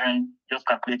and measuring, just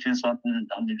calculating something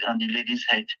on the lady's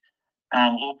head.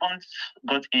 Opened,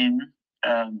 got in,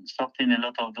 sucked in a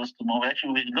lot of those tumors.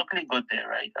 Actually, we luckily got there,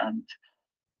 right? And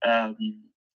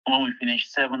when we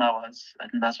finished 7 hours, I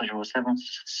think that's what it was, 7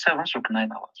 stroke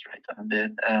 9 hours, right? And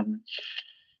then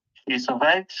he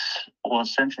survived,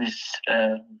 was sent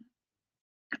to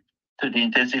the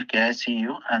intensive care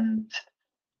ICU, and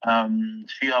a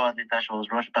few hours later she was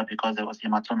rushed back because there was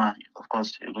hematoma. Of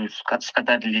course, we've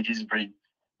scattered the lady's brain.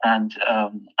 And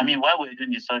while we were doing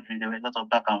the surgery, there were a lot of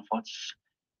back and forth.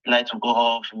 Light will go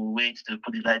off, we'll wait to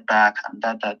put the light back, and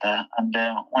that. And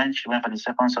then when she went for the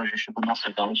second surgery, she could not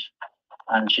survive,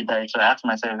 and she died. So I asked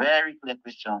myself a very clear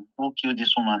question: who killed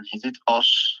this woman? Is it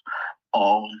us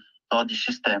or the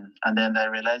system? And then I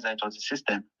realized that it was the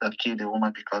system that killed the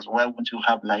woman, because why wouldn't you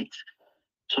have light?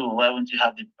 So why wouldn't you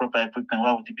have the proper equipment?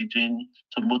 Why would you be doing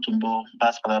tumbo,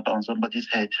 basket on somebody's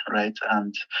head, right?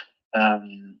 And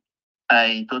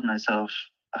I told myself,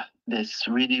 there's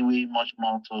really way much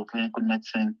more to clinical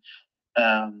medicine.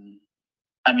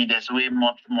 There's way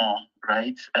much more,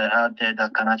 right, out there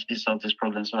that can actually solve this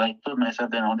problem. So I told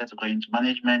myself then I wanted to go into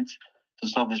management to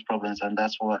solve these problems, and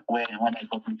that's when I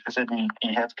got interested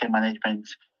in healthcare management.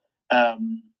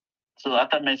 So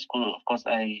after med school, of course,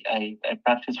 I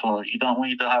practice for you don't when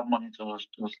you don't have money to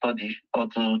study or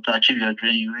to achieve your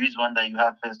dream, you use one that you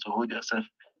have first to hold yourself.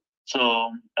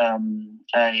 So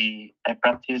I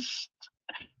practiced,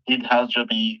 did house job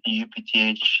in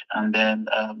UPTH, and then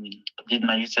did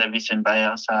my youth service in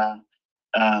Bayelsa.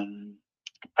 Um,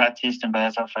 Practiced in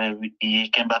Bayelsa for a year,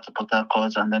 came back to Port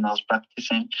Harcourt, and then I was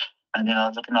practicing, and then I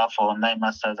was looking out for online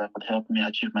masters that could help me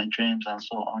achieve my dreams and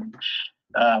so on.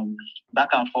 Um,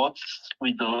 Back and forth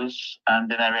with those, and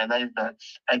then I realized that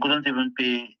I couldn't even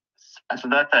pay at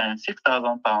that time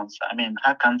 £6,000. I mean,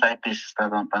 how can't I pay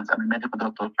 £6,000? I'm a medical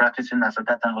doctor practicing as at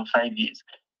that time for 5 years,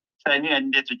 so I knew I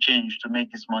needed to change to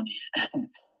make this money,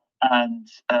 and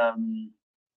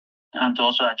and to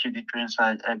also achieve the dreams.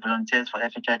 I volunteered for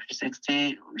FHI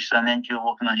 360, which is an NGO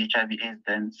working on HIV/AIDS.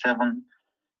 Then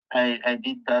I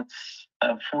did that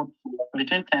full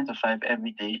between 10 to 5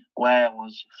 every day, while I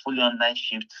was fully on night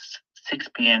shifts, 6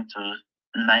 p.m. to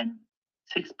 9,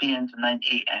 6 p.m. to 9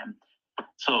 a.m.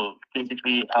 So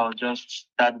basically, I was just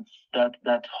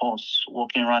that horse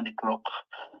walking around the clock,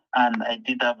 and I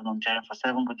did that volunteering for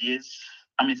 7 good years.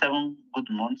 I mean, 7 good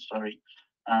months. Sorry.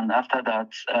 And after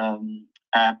that,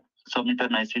 I submitted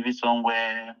my CV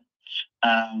somewhere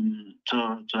to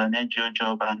an NGO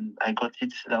job, and I got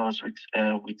it. That was with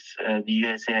the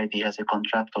USAID as a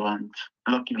contractor, and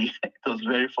luckily it was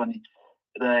very funny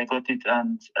that I got it,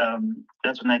 and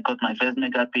that's when I got my first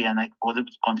mega pay, and I was able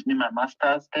to continue my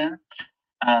masters then,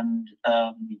 and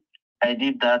I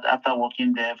did that after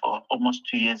working there for almost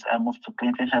 2 years. I moved to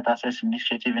Clinton Health Access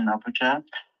Initiative in Abuja.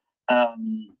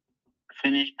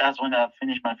 Finished. That's when I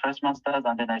finished my first masters,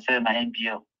 and then I started my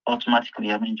MBA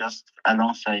automatically. I mean, just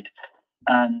alongside.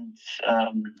 And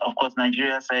of course,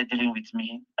 Nigeria started dealing with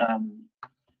me.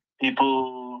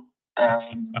 People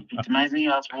victimizing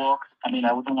you at work. I mean,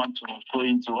 I wouldn't want to go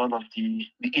into all of the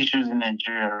issues in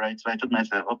Nigeria, right? So I told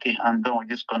myself, okay, I'm done with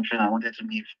this country, and I wanted to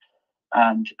leave.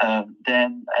 And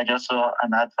then I just saw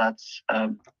an advert.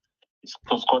 It's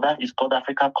called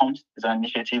Africa Comes. It's an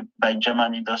initiative by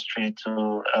German industry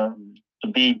to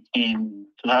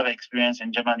have experience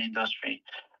in German industry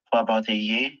for about a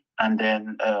year, and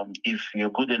then if you're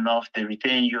good enough, they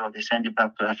retain you or they send you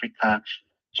back to Africa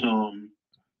to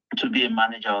to be a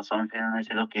manager or something. And I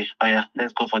said, okay, oh yeah,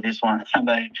 let's go for this one. And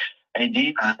I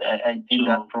did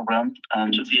that program,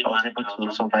 and I was able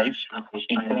to survive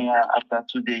in Kenya after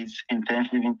 2 days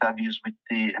intensive interviews with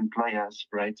the employers,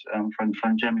 right,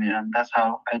 from Germany. And that's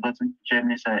how I got into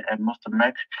Germany. So I moved to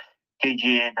Merck,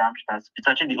 KGA, Darmstadt. It's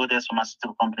actually the oldest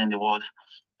pharmaceutical company in the world.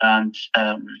 And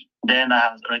then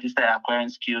I already started acquiring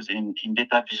skills in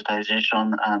data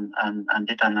visualization and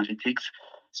data analytics.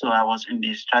 So I was in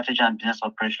the strategy and business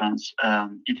operations,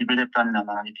 integrated planning and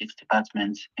analytics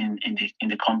department in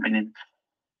the company.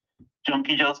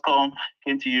 Junkie just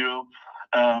came to Europe.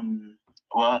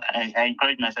 Well, I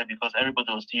encouraged myself because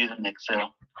everybody was still using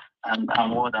Excel and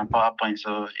Word and PowerPoint.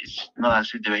 So it's not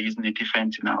as if they were using a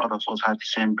different thing. All of us had the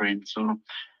same brain. So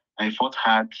I fought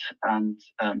hard, and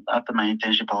after my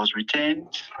internship, I was retained.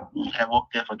 I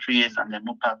worked there for 3 years, and then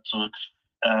moved back to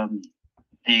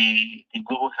the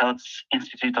Global Health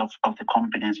Institute of the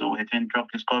company. So we're doing drug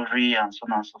discovery and so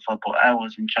on and so forth. But I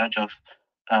was in charge of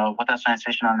water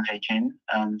sanitation and hygiene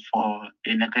for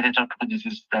a neglected tropical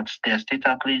disease that they are still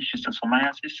tackling,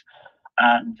 schistosomiasis.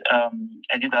 And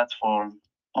I did that for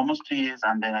almost 2 years,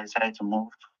 and then I decided to move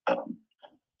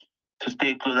to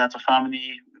stay closer to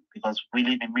family because we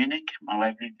live in Munich. My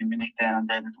wife lived in Munich then, and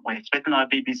then we're expecting our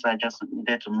baby, so I just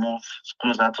needed to move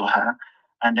closer to her.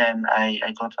 And then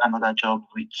I got another job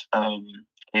with a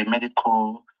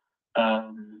medical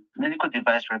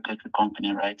device regulatory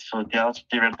company, right? So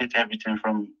they regulate everything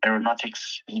from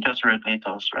aeronautics, just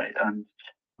regulators, right? And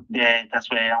that's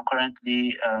where I'm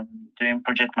currently doing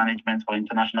project management for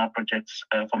international projects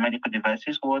for medical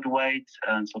devices worldwide,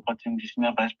 and supporting the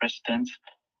senior vice president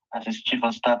as his chief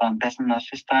of staff and personal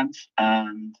assistant.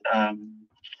 And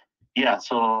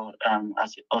so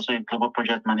as also a global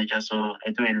project manager, so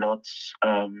I do a lot,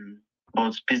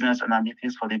 both business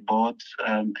analytics for the board.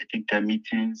 I take their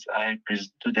meetings, I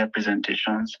do their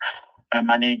presentations. I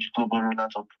manage global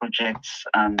rollout of projects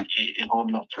and a whole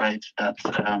lot, right, that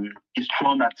is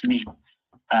thrown at me.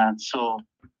 And so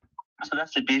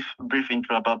that's a brief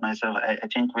intro about myself. I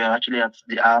think we are actually at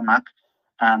the hour mark,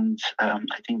 and I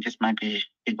think this might be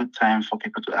a good time for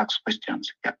people to ask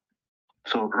questions. Yeah.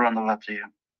 So run over to you.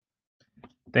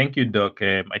 Thank you, Doc.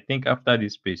 I think after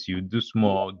this space, you do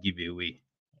small giveaway.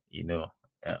 Giveaway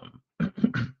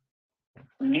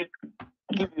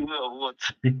of what?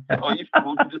 Or if you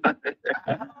will do that.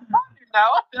 now.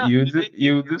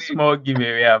 You do small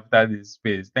giveaway after this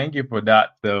space. Thank you for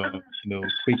that,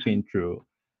 quick intro.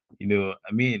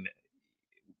 I mean,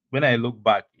 when I look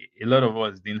back, a lot of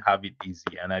us didn't have it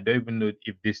easy, and I don't even know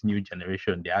if this new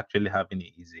generation they're actually having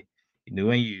it easy.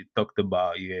 When you talked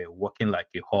about you're working like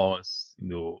a horse,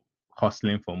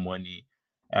 hustling for money,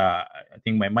 I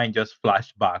think my mind just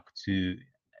flashed back to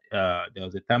there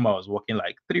was a time I was working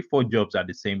like 3, 4 jobs at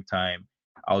the same time.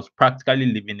 I was practically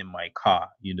living in my car.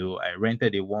 I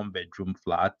rented a 1 bedroom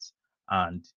flat,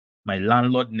 and my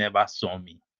landlord never saw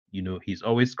me. He's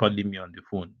always calling me on the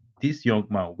phone. This young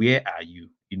man, where are you?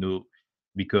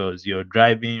 Because you're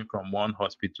driving from one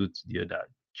hospital to the other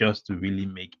just to really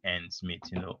make ends meet.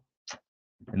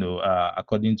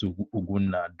 According to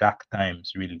Uguna, dark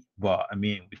times really. But I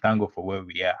mean, we thank God for where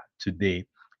we are today.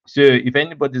 So if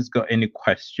anybody's got any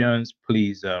questions,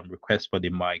 please request for the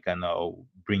mic and I'll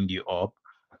bring you up.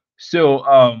 So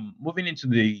moving into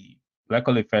the like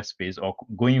call it first phase or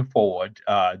going forward,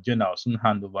 John, I'll soon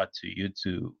hand over to you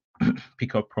to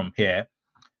pick up from here.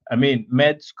 I mean,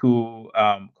 med school,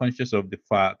 conscious of the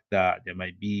fact that there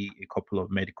might be a couple of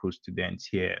medical students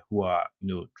here who are,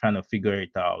 trying to figure it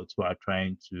out, who are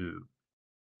trying to,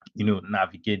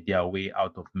 navigate their way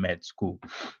out of med school,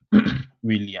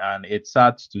 really. And it's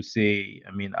sad to say,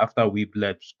 I mean, after we've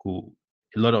left school,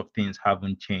 a lot of things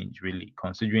haven't changed, really,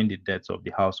 considering the deaths of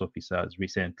the house officers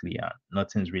recently, and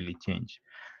nothing's really changed.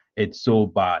 It's so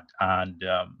bad. And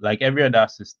like every other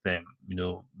system,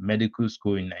 medical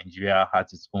school in Nigeria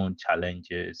has its own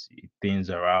challenges, things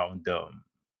around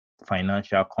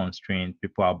financial constraints.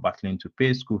 People are battling to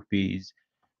pay school fees.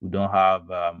 We don't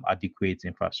have adequate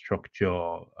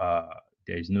infrastructure.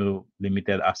 There is no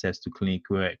limited access to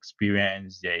clinical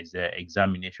experience. There is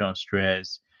examination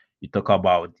stress. You talk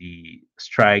about the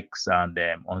strikes and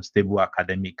unstable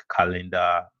academic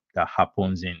calendar that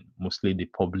happens in mostly the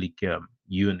public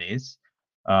unis,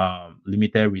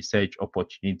 limited research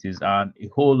opportunities, and a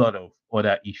whole lot of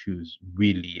other issues,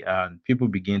 really. And people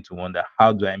begin to wonder,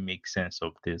 how do I make sense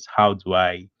of this? How do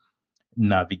I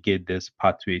navigate this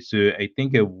pathway? So I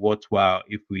think it worthwhile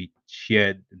if we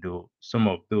shared some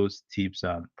of those tips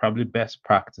and probably best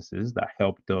practices that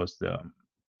helped us,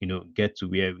 get to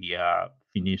where we are,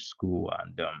 finish school,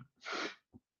 and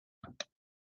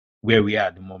where we are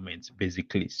at the moment,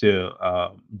 basically. So,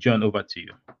 John, over to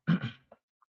you.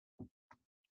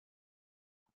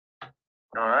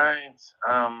 All right.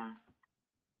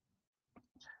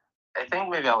 I think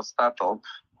maybe I'll start up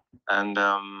and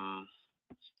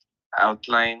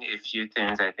outline a few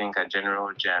things I think are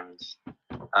general gems.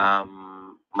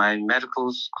 My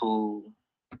medical school,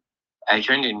 I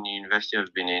joined in the University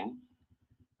of Benin.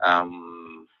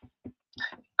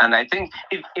 And I think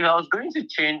if I was going to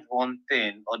change one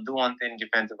thing or do one thing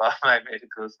different about my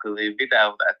medical school, it'd be that I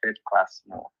would attend class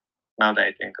more, now that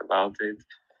I think about it.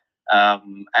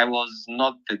 I was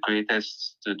not the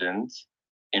greatest student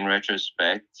in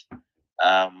retrospect.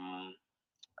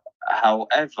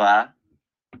 However,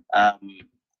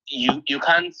 you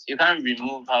can't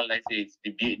remove how, let's say, it's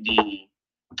the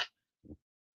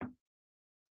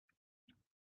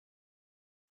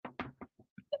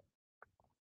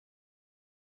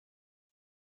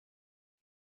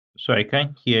So I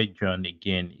can't hear John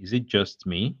again. Is it just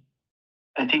me?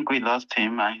 I think we lost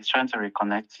him and he's trying to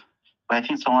reconnect. But I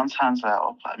think someone's hands are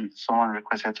up. I mean, someone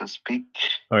requested to speak.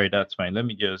 All right, that's fine. Let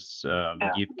me just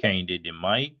give Kehinde the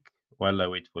mic while I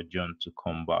wait for John to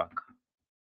come back.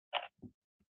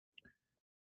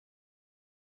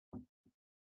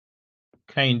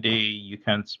 Kehinde, you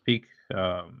can speak,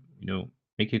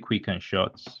 make it quick and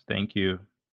short. Thank you.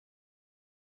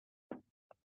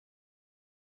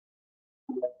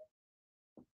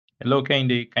 Hello,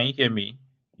 Kehinde, can you hear me?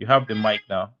 You have the mic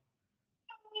now.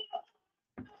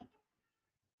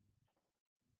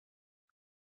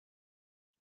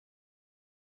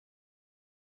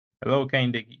 Hello,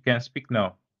 Kehinde, you can speak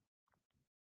now.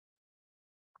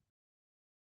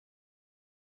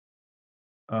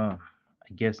 I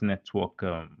guess network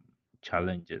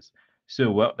challenges. So,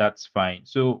 well, that's fine.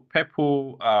 So,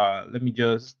 Pepo, let me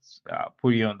just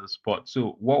put you on the spot.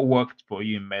 So, what worked for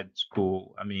you in med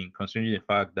school? I mean, considering the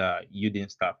fact that you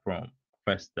didn't start from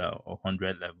first or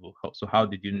 100 level, so how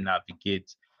did you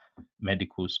navigate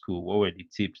medical school? What were the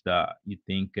tips that you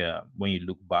think, when you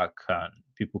look back,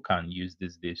 people can use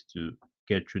these days to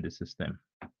get through the system?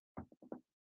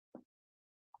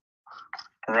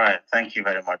 Right. Thank you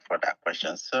very much for that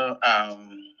question. So,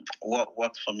 what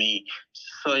worked for me?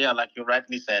 So, yeah, like you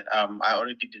rightly said, I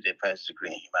already did a first degree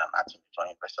in human anatomy from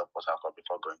University of Port Harcourt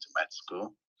before going to med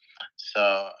school.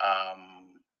 So,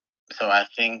 so I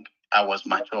think I was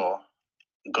mature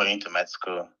going to med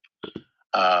school.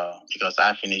 because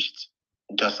I finished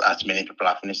just as many people.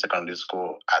 I finished secondary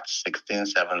school at 16,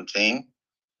 17,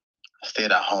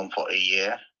 stayed at home for a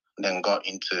year, then got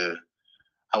into,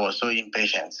 I was so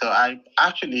impatient. So I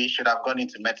actually should have gone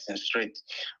into medicine straight.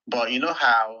 But you know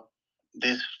how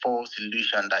this false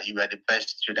illusion that you were the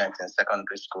best student in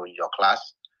secondary school in your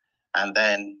class, and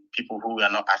then people who were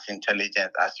not as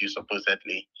intelligent as you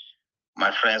supposedly,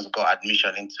 my friends got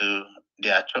admission into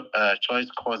their choice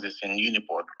courses in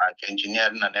Uniport, like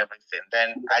engineering and everything.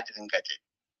 Then I didn't get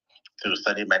it to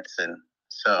study medicine.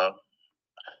 So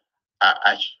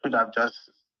I should have just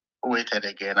waited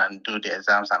again and do the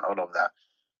exams and all of that.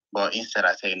 But instead,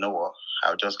 I say, you know what,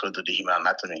 I'll just go to the human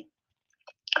anatomy.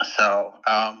 So,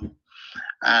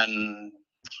 and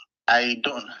I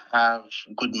don't have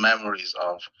good memories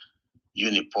of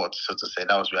Uniport, so to say.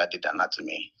 That was where I did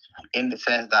anatomy, in the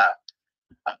sense that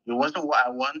it wasn't what I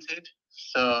wanted.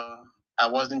 So I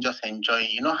wasn't just enjoying.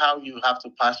 You know how you have to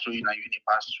pass through uni,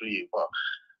 pass through you, but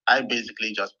I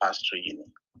basically just passed through uni.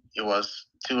 It was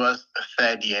towards the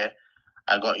third year,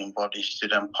 I got involved in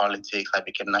student politics. I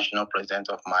became national president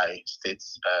of my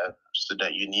state's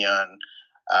student union,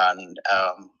 and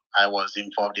I was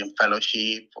involved in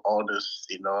fellowship, all those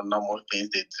normal things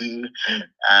they do,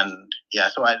 and yeah.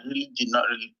 So I did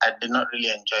not really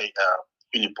enjoy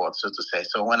Uniport, so to say.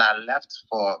 So when I left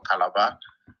for Calabar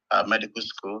medical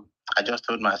school, I just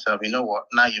told myself, you know what?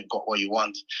 Now you've got what you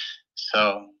want,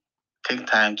 so take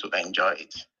time to enjoy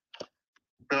it.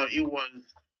 So it was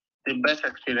the best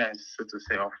experience, so to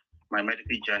say, of my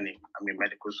medical journey.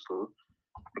 Medical school,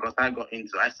 because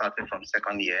I started from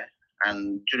second year,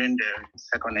 and during the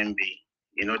second MB,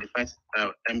 the first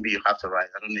MB you have to write,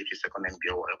 I don't know if it's second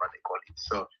MB or whatever they call it.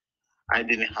 So I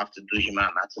didn't have to do human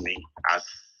anatomy as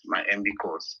my MB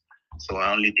course. So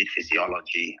I only did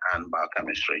physiology and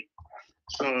biochemistry.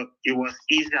 So it was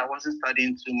easy. I wasn't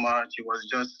studying too much. It was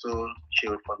just so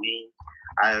chill for me.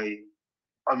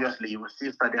 Obviously, you will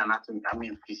still study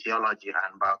anatomy, physiology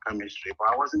and biochemistry,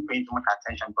 but I wasn't paying too much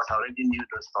attention because I already knew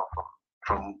those stuff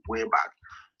from way back.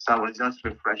 So I was just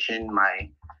refreshing my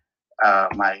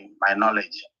my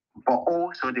knowledge. But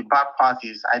also the bad part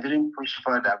is I didn't push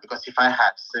further, because if I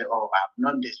had said, oh, I've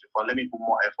known this before, let me put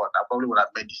more effort, I probably would have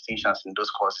made distinctions in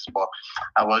those courses. But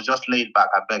I was just laid back.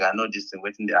 I beg, I know this thing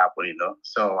waiting the apple,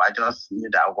 So I just knew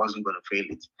that I wasn't going to fail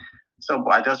it. So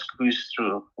I just cruised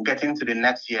through. Getting to the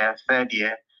next year, third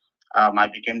year, I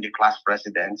became the class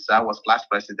president. So I was class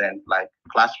president, like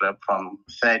class rep from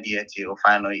third year till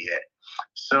final year.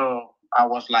 So I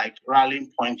was like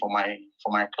rallying point for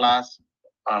my class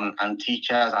and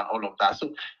teachers and all of that.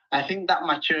 So I think that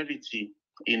maturity,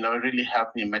 really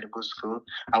helped me in medical school.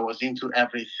 I was into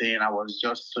everything. I was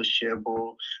just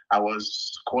sociable. I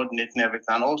was coordinating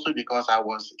everything. And also because I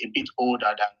was a bit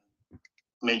older than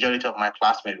majority of my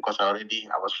classmates, because I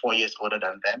was 4 years older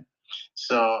than them.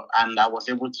 So, and I was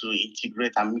able to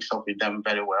integrate and mix up with them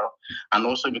very well. And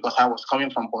also because I was coming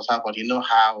from Port Harcourt,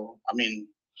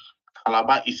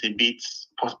 Calabar is a bit,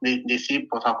 they see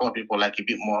Port Harcourt people like a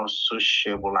bit more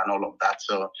sociable and all of that.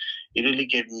 So it really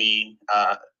gave me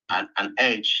an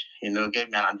edge, gave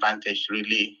me an advantage to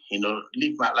really,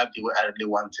 live my life the way I really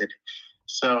wanted.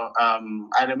 So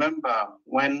I remember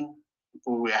when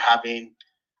we were having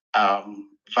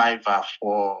Viva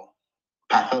for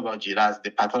pathology, that's the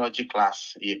pathology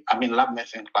class, lab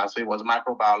medicine class, so it was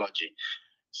microbiology.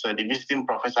 So the visiting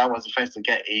professor was the first to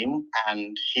get in,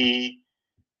 and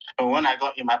so when I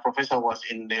got in, my professor was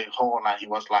in the hall and he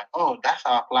was like, oh, that's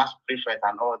our class prefect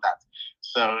and all that.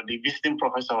 So the visiting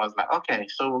professor was like, okay,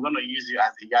 so we're going to use you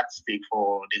as a yardstick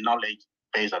for the knowledge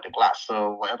base of the class.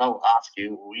 So whatever we ask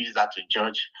you, we use that to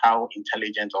judge how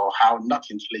intelligent or how not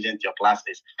intelligent your class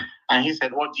is. And he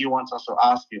said, what do you want us to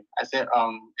ask you? I said,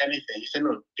 anything. He said,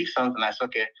 no, pick something. I said,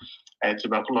 okay,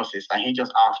 tuberculosis. And he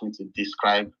just asked me to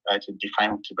define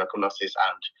tuberculosis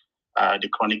and the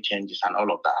chronic changes and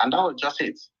all of that. And that was just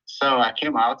it. So I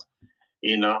came out,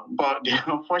 but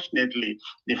unfortunately,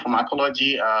 the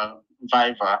pharmacology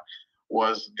Viva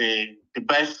was the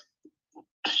best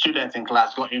student in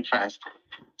class got in first.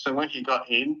 So when he got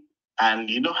in, and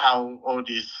you know how all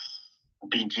these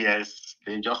BGS,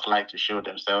 they just like to show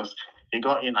themselves. He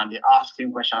got in and they asked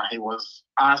him questions. He was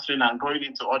answering and going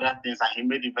into other things, and he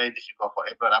made it very difficult for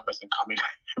every other person coming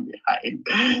behind.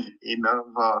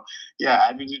 But yeah,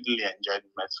 I really enjoyed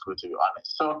med school, to be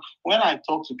honest. So when I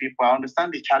talk to people, I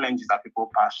understand the challenges that people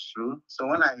pass through. So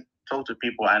when I talk to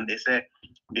people and they say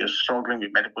they're struggling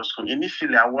with medical school,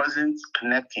 initially I wasn't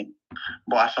connecting.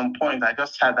 But at some point, I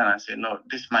just sat down and said, no,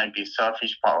 this might be a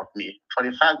selfish part of me. For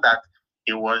the fact that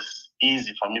it was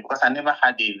easy for me, because I never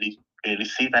had a a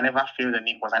receipt. I never failed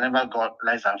any course. I never got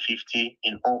less than 50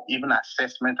 in all, even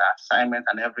assessment, assignment,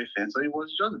 and everything. So it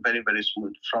was just very, very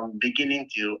smooth from beginning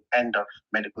till end of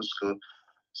medical school.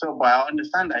 So, but I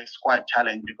understand that it's quite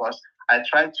challenging because I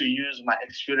tried to use my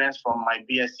experience from my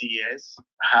BSc years,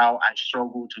 how I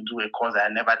struggled to do a course I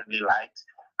never really liked.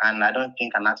 And I don't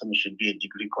think anatomy should be a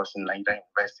degree course in Nigerian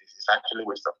universities. It's actually a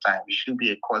waste of time. It should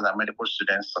be a course that medical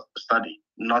students study,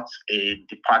 not a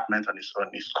department on its own.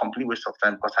 It's a complete waste of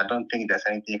time because I don't think there's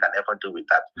anything you can ever do with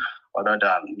that other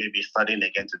than maybe studying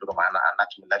again to become an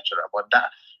anatomy lecturer. But that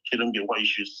shouldn't be what you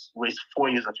should waste 4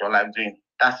 years of your life doing.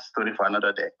 That's a story for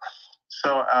another day.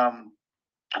 So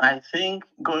I think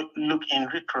look in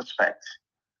retrospect,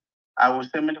 I would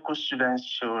say medical students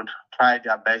should try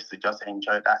their best to just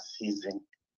enjoy that season.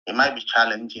 It might be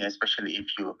challenging, especially if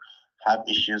you have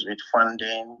issues with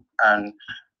funding. And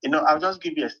I'll just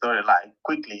give you a story like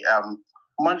quickly.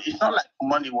 Money. It's not like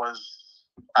money was.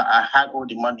 I had all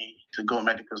the money to go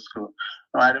medical school.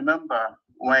 No, I remember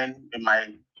when in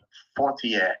my fourth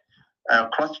year,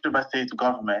 Cross River State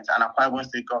government and Akwa Ibom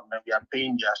State government, we are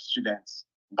paying their students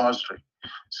bursary.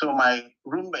 So my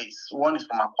roommates, one is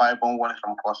from Akwa Ibom, one is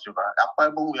from Cross River.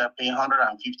 Akwa Ibom, we are paying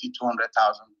 150,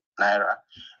 200,000 naira.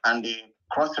 And the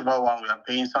Cross River one, we are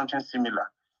paying something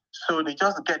similar. So they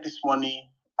just get this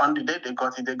money. On the day they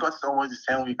got it almost the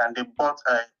same week, and they bought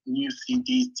new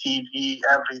CDs, TV,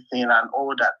 everything, and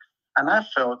all that. And I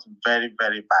felt very,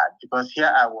 very bad because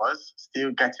here I was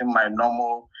still getting my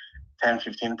normal 10,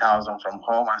 15,000 from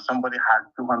home, and somebody had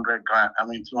 200 grand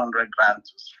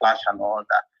to splash and all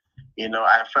that.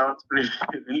 I felt really,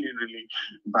 really, really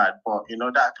bad. But,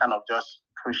 that kind of just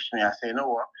pushed me. I say,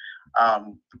 what?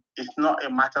 It's not a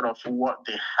matter of what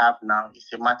they have now.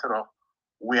 It's a matter of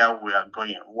where we are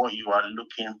going, what you are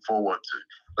looking forward to.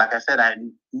 Like I said, I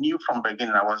knew from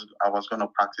beginning I was going to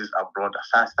practice abroad.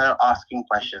 So I started asking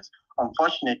questions.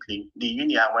 Unfortunately, the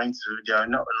uni I went to, there are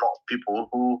not a lot of people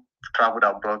who traveled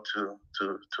abroad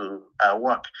to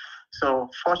work. So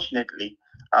fortunately,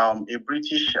 a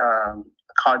British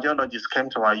cardiologist came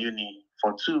to our uni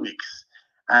for 2 weeks.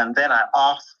 And then I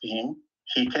asked him,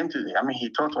 he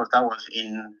taught us, that was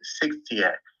in 6th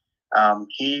year.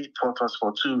 He taught us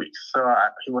for 2 weeks. So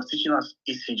he was teaching us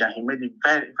ECG, and he made it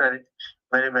very, very,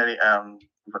 very, very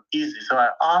easy. So I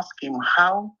asked him,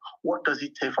 what does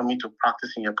it take for me to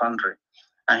practice in your country?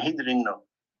 And he didn't know.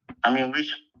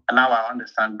 Which now I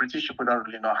understand. British people don't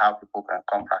really know how people can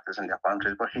come practice in their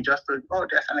countries. But he just told,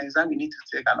 there's an exam you need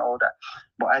to take and all that.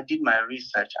 But I did my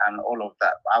research and all of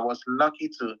that. I was lucky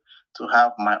to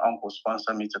have my uncle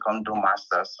sponsor me to come do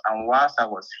masters. And whilst I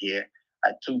was here,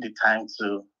 I took the time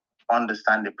to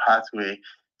understand the pathway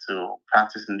to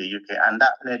practice in the UK. And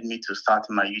that led me to start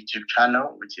my YouTube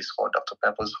channel, which is called Dr.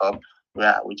 Pepper's Hub,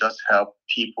 where we just help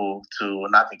people to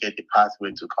navigate the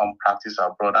pathway to come practice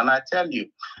abroad. And I tell you,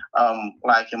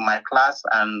 like in my class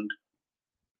and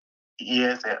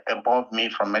years above me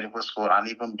from medical school and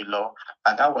even below,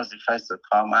 and I was the first to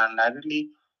come. And I really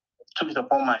took it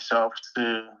upon myself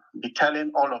to be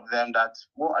telling all of them that,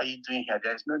 what are you doing here?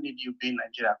 There's no need you being in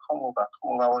Nigeria. Come over.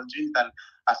 I was doing that.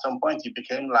 At some point, it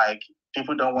became like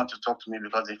people don't want to talk to me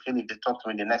because they feel if they talk to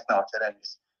me, the next thing I'll tell them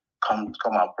is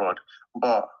come abroad.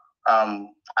 But I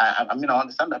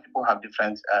understand that people have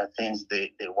different things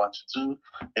they want to do.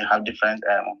 They have different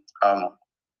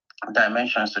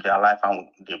dimensions to their life, and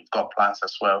they've got plans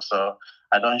as well. So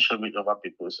I don't shove it over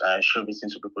shove it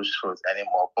into people's throats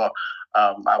anymore. But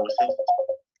I would say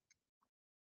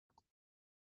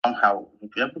somehow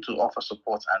be able to offer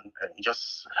support and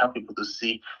just help people to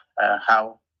see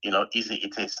how easy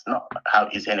it is. Not how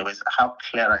easy, anyways. How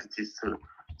clearer it is to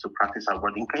practice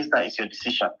abroad, in case that is your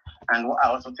decision. And what I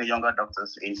also tell younger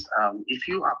doctors is, if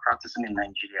you are practicing in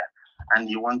Nigeria and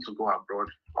you want to go abroad,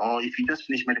 or if you just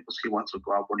finish medical school, you want to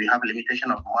go abroad, you have a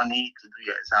limitation of money to do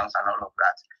your exams and all of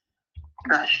that.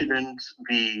 That shouldn't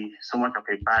be so much of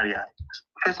a barrier.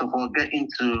 First of all, get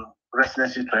into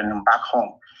residency training back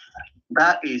home.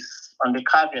 That is on the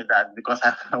caveat that, because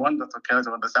I want Dr. Kelly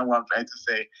to understand what I'm trying to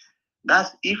say,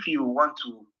 that's if you want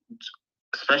to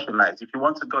specialize, if you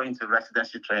want to go into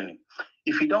residency training.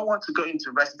 If you don't want to go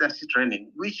into residency training,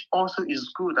 which also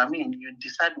is good, you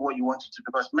decide what you want to do,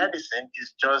 because medicine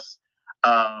is just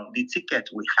the ticket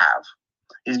we have.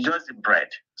 It's just the bread.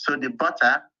 So the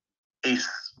butter is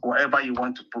whatever you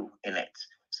want to put in it.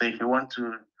 So if you want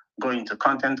to go into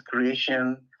content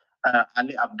creation,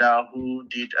 Ali Abdal, who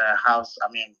did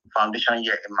foundation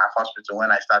year in my hospital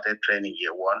when I started training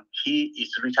year one, he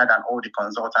is richer than all the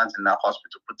consultants in our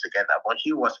hospital put together. But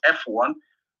he was F1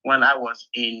 when I was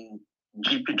in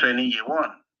GP training year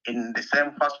one in the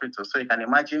same hospital. So you can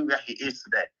imagine where he is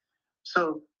today.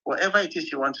 So Whatever it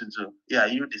is you want to do, yeah,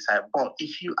 you decide. But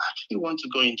if you actually want to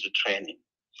go into training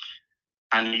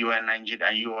and you are in Nigeria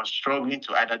and you are struggling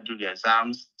to either do the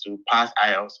exams to pass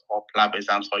IELTS or PLAB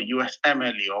exams or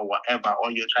USMLE or whatever,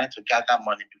 or you're trying to gather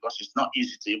money because it's not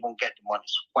easy to even get the money,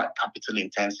 it's quite capital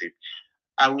intensive.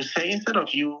 I would say instead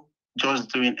of you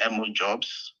just doing MO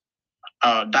jobs,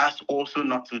 that's also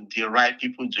not to deride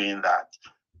people doing that.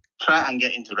 Try and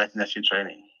get into residency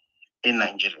training in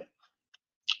Nigeria,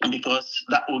 because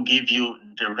that will give you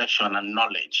direction and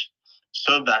knowledge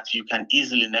so that you can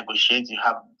easily negotiate. You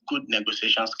have good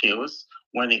negotiation skills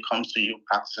when it comes to you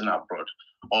practicing abroad.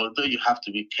 Although you have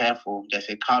to be careful, there's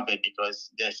a caveat because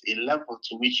there's a level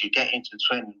to which you get into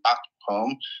training back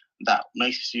home that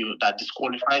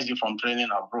disqualifies you from training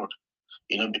abroad,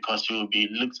 because you will be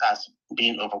looked as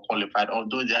being overqualified,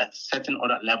 although there are certain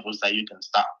other levels that you can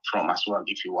start from as well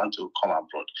if you want to come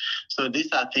abroad. So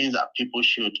these are things that people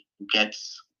should get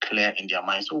clear in their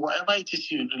mind. So whatever it is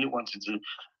you really want to do,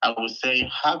 I would say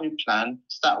have a plan,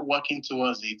 start working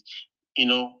towards it,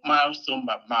 milestone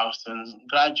by milestone,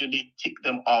 gradually tick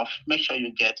them off, make sure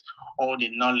you get all the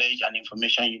knowledge and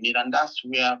information you need. And that's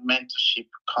where mentorship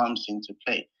comes into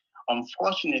play.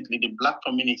 Unfortunately, the Black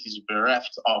community is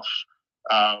bereft of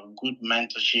good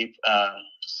mentorship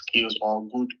skills or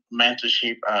good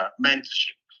mentorship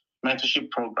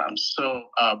programs. So,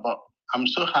 but I'm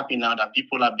so happy now that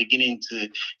people are beginning to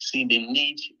see the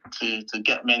need to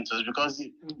get mentors, because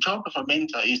the job of a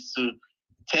mentor is to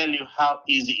tell you how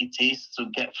easy it is to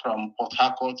get from Port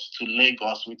Harcourt to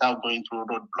Lagos without going through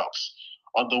roadblocks.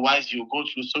 Otherwise, you go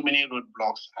through so many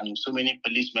roadblocks and so many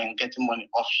policemen getting money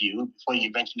off you before you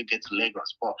eventually get to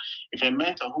Lagos. But if a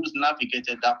mentor who's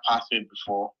navigated that pathway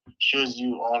before shows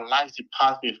you or lights the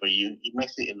pathway for you, it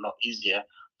makes it a lot easier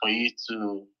for you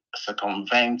to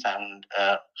circumvent and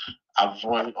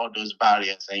avoid all those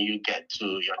barriers, and you get to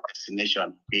your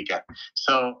destination quicker.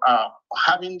 So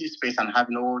having this space and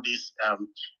having all these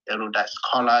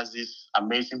scholars, these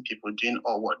amazing people doing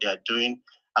all what they're doing,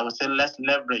 I would say let's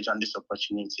leverage on this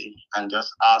opportunity and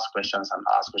just ask questions and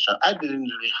ask questions. I didn't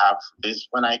really have this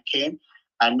when I came.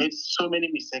 I made so many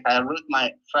mistakes. I wrote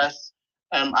my first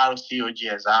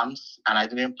MRCOG exams and I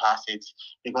didn't pass it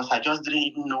because I just didn't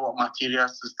even know what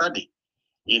materials to study.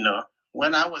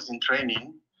 When I was in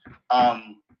training,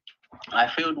 I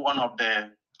failed one of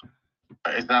the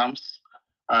exams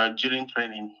during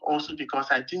training, also because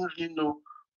I didn't really know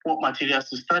what materials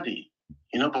to study.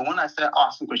 But when I started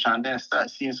asking questions and then started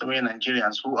seeing so many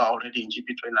Nigerians who are already in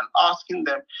GP training and asking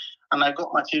them, and I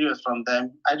got materials from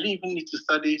them, I didn't even need to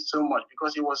study so much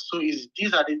because it was so easy.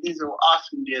 These are the things they were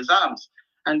asking the exams.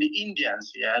 And the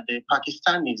Indians, the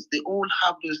Pakistanis, they all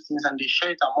have those things and they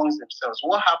share it amongst themselves.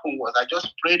 What happened was I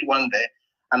just prayed one day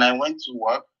and I went to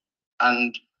work,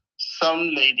 and some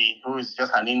lady who is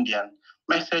just an Indian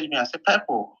messaged me and said,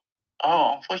 Peppo,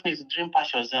 unfortunately, it's dream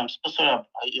pass your exams. So sorry about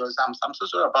your exams. I'm so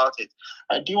sorry about it.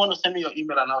 Do you want to send me your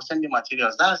email and I'll send you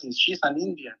materials? That's it. She's an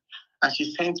Indian. And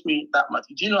she sent me that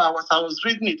material. Do you know, I was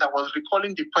reading it. I was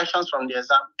recalling the questions from the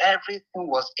exam. Everything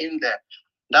was in there.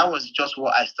 That was just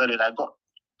what I studied. I got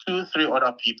 2-3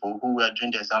 other people who were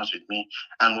doing the exams with me,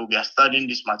 and we were studying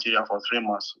this material for 3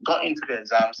 months. Got into the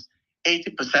exams,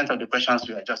 80% of the questions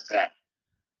were just there.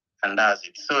 And that's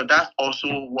it. So that's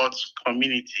also what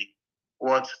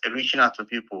reaching out to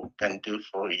people can do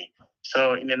for you.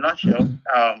 So in a nutshell,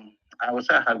 I would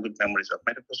say I have good memories of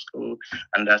medical school,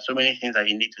 and there are so many things that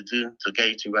you need to do to get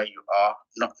you to where you are,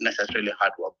 not necessarily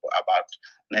hard work, but about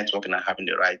networking and having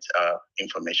the right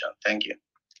information. Thank you.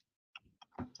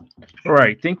 All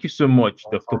right, thank you so much,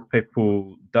 Dr.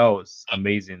 Peppo. That was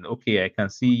amazing. Okay, I can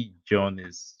see John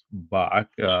is back.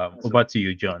 Over to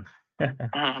you, John.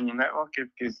 Network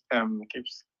keeps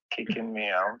kicking me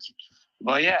out.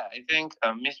 But yeah, I think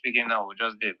me speaking now will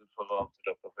just be a good follow-up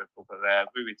to Dr. Peppo, because I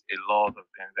agree with a lot of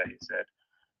things that he said.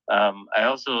 I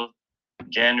also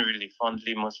generally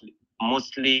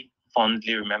mostly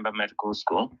fondly remember medical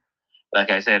school. Like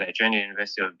I said, I trained at the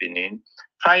University of Benin.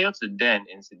 Prior to then,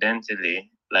 incidentally,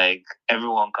 like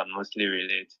everyone can mostly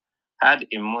relate, had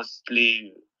a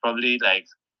mostly probably like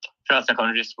throughout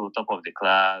secondary school, top of the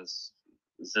class,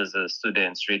 as a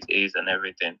student, straight A's and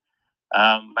everything.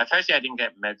 My first year, I didn't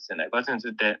get medicine. I got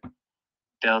into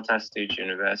Delta State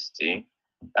University,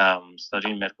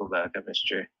 studying medical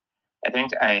biochemistry. I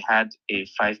think I had a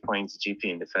 5 points GP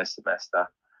in the first semester.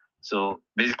 So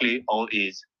basically all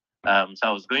A's. So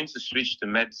I was going to switch to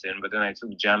medicine, but then I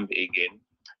took JAMB again.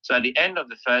 So at the end of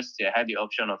the first year, I had the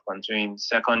option of continuing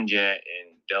second year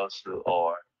in Delta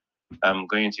or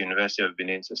going to University of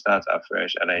Benin to start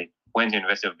afresh. And I went to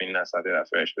University of Benin and started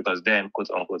afresh because then,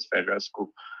 quote unquote, federal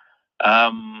school.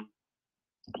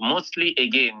 mostly,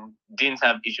 again, didn't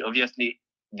have issue. Obviously,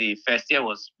 the first year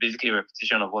was basically a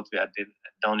repetition of what we had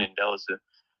done in there also.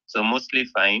 So mostly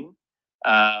fine.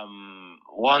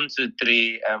 1, 2,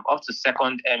 3, up to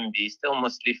second MB, still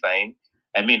mostly fine.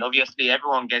 I mean, obviously,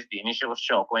 everyone gets the initial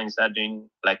shock when you start doing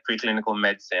like preclinical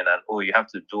medicine, and oh, you have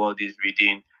to do all this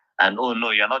reading, and oh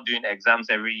no, you're not doing exams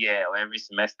every year or every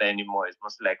semester anymore. It's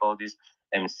mostly like all these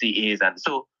CAs, and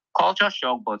so culture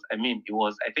shock. But I mean,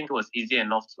 I think it was easy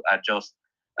enough to adjust.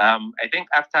 I think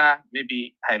after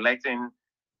maybe highlighting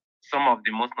some of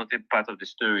the most notable parts of the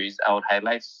stories, I would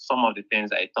highlight some of the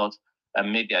things I thought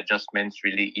made the adjustments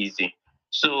really easy.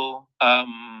 So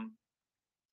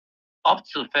up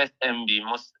to first MB,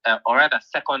 or rather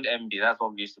second MB, that's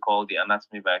what we used to call the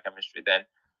anatomy biochemistry then.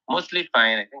 Mostly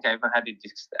fine. I think I even had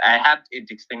a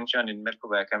distinction in medical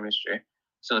biochemistry,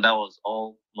 so that was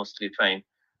all mostly fine.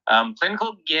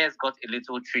 Clinical gears got a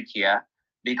little trickier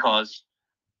because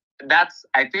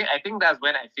I think that's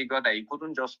when I figured that you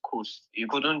couldn't just coast. You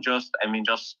couldn't just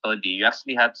just study. You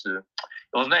actually had to.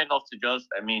 It was not enough to just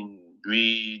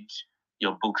read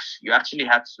your books. You actually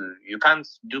had to. You can't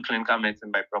do clinical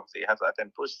medicine by proxy. You had to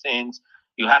attend postings.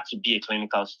 You had to be a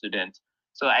clinical student.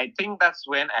 So I think that's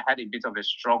when I had a bit of a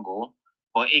struggle.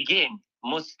 But again,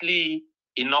 mostly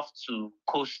enough to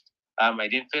coast. I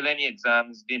didn't fail any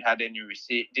exams. Didn't have any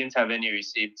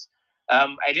receipts.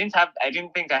 I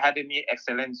didn't think I had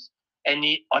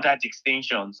any other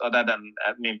distinctions other than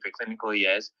preclinical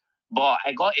years, but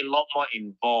I got a lot more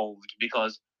involved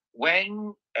because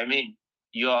when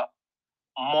you're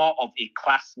more of a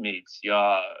classmate,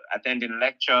 you're attending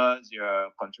lectures, you're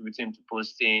contributing to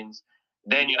postings,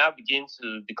 then you now begin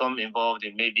to become involved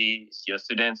in maybe your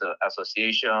students'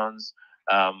 associations,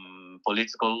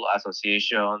 political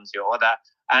associations, your other,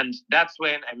 and that's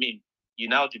when you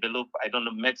now develop,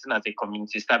 medicine as a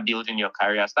community, start building your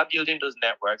career, start building those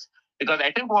networks. Because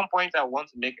I think one point I want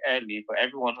to make early for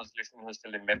everyone who's listening who's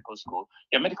still in medical school,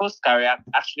 your medical career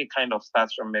actually kind of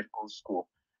starts from medical school.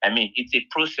 It's a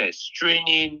process,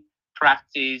 training,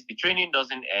 practice. The training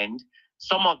doesn't end.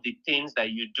 Some of the things that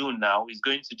you do now is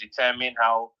going to determine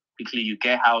how quickly you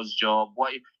get house job.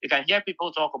 What you can hear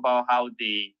people talk about how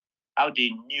they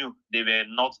knew they were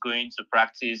not going to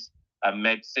practice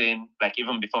medicine, like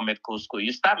even before medical school.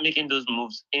 You start making those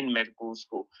moves in medical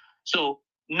school. So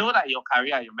know that your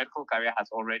medical career has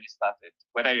already started,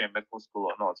 whether you're in medical school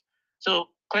or not. So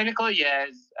clinical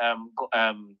years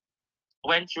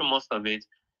went through most of it.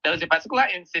 There was a particular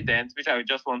incident which I would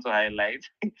just want to highlight.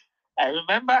 I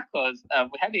remember because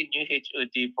we had a new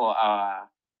HOD for our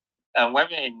when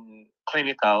we were in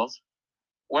clinicals,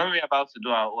 when we were about to do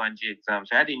our O&G exams.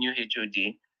 We had a new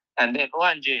HOD, and then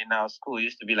O&G in our school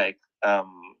used to be like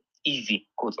easy,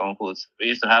 quote unquote. We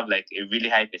used to have like a really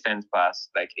high percent pass,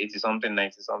 like 80 something,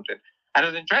 90 something. And it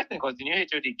was interesting because the new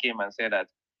HOD came and said that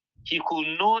he could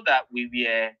know that we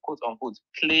were, quote unquote,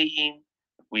 playing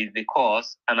with the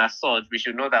course, and as such, we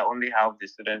should know that only half the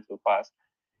students will pass.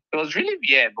 It was really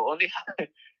weird, but only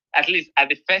at least at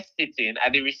the first sitting,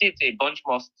 at the receipt, a bunch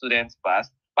more students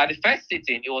passed. But the first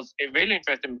sitting, it was really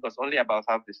interesting because only about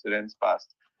half the students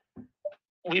passed.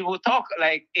 We will talk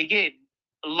again,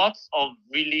 lots of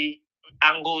really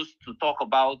angles to talk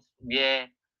about where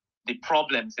the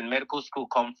problems in medical school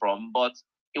come from, but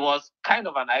it was kind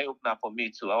of an eye-opener for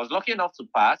me too. I was lucky enough to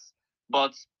pass,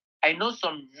 but I know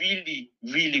some really,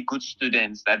 really good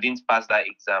students that didn't pass that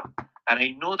exam. And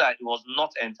I know that it was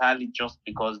not entirely just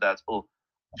because that, for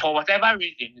whatever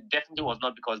reason, it definitely was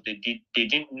not because they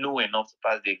didn't know enough to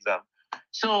pass the exam.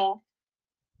 So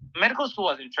medical school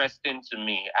was interesting to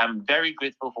me. I'm very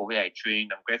grateful for where I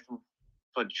trained. I'm grateful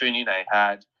for the training I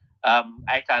had.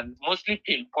 I can mostly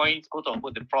pinpoint, quote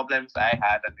unquote, the problems I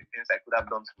had and the things I could have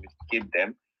done to mitigate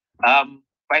them.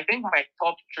 But I think my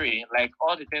top three, like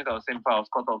all the things I was saying, I was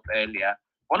cut off earlier.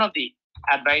 One of the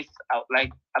advice,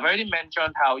 I've already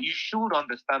mentioned how you should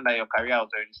understand that your career has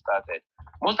already started.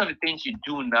 Most of the things you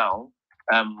do now,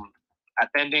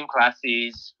 attending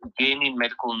classes, gaining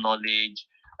medical knowledge,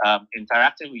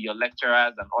 interacting with your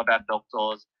lecturers and other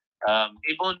doctors,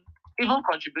 even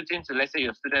contributing to, let's say,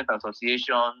 your student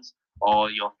associations or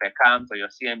your FECAMs or your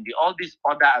CMD, all these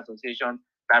other associations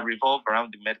that revolve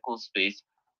around the medical space,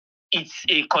 it's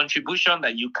a contribution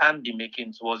that you can be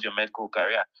making towards your medical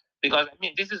career. Because,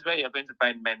 this is where you're going to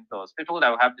find mentors, people that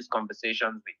will have these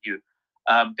conversations with you,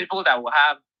 people that will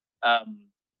have,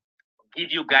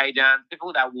 give you guidance,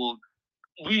 people that will,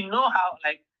 we know how,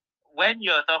 when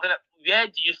you're talking, where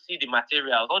do you see the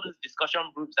materials, all those discussion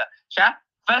groups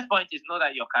first point is know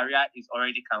that your career is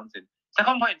already counting.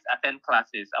 Second point is attend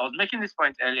classes. I was making this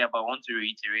point earlier, but I want to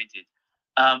reiterate it.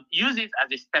 use it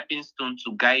as a stepping stone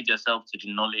to guide yourself to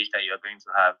the knowledge that you're going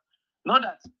to have. Know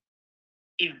that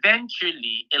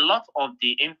eventually a lot of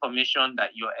the information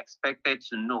that you're expected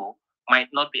to know might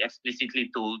not be explicitly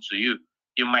told to you.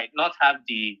 You might not have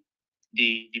the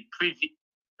privilege.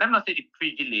 Let me not say the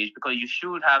privilege, because you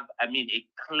should have, a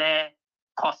clear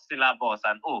course syllabus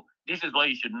and this is what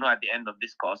you should know at the end of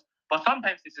this course. But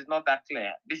sometimes this is not that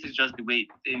clear. This is just the way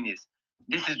the thing is.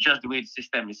 This is just the way the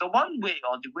system is. So one way,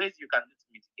 or the ways you can do to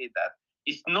mitigate that,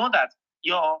 is know that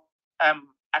your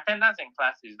attendance in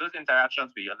classes, those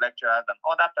interactions with your lecturers and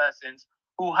other persons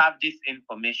who have this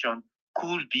information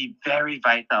could be very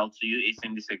vital to you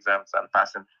acing these exams and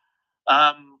passing.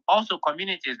 Also,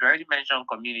 communities, we already mentioned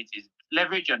communities.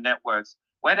 Leverage your networks,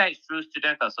 whether it's through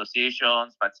student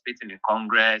associations, participating in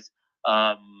Congress,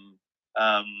 how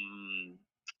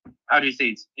do you say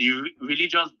it?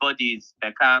 Religious bodies,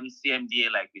 BECAM,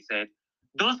 CMDA, like we said.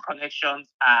 Those connections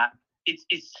are,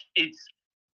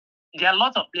 there are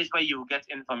lots of places where you will get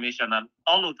information, and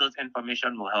all of those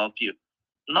information will help you.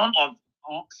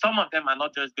 Some of them are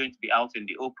not just going to be out in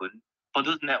the open, but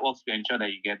those networks will ensure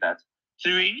that you get that.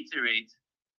 To reiterate,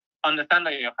 understand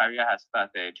that your career has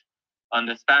started.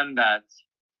 Understand that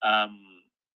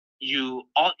you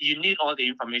need all the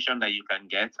information that you can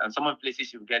get, and some of the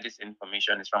places you get this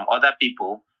information is from other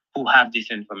people who have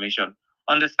this information.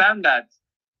 Understand that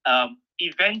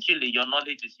eventually your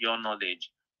knowledge is your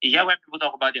knowledge. You hear when people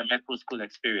talk about their medical school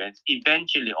experience,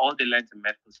 eventually all they learn in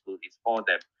medical school is for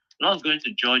them. No one's going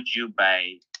to judge you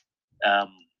by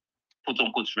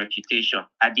quote-unquote reputation.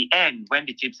 At the end, when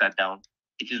the chips are down,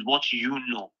 it is what you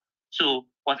know. So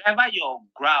whatever your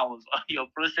grounds or your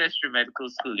process through medical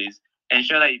school is,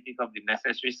 ensure that you pick up the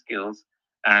necessary skills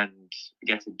and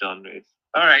get it done with.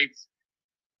 All right.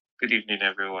 Good evening,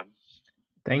 everyone.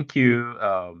 Thank you,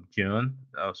 June.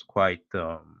 That was quite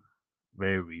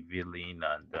very revealing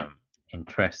and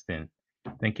interesting.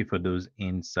 Thank you for those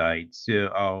insights.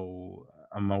 So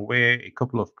I'm aware a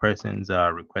couple of persons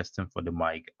are requesting for the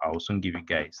mic. I'll soon give you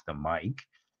guys the mic.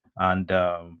 And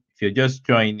if you're just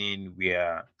joining, we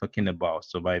are talking about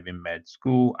surviving med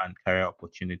school and career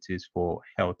opportunities for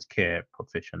healthcare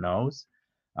professionals.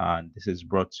 And this is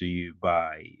brought to you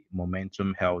by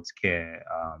Momentum Healthcare.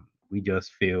 We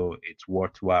just feel it's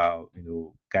worthwhile,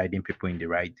 guiding people in the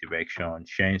right direction,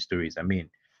 sharing stories.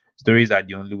 Stories are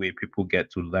the only way people get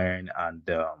to learn, and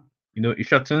it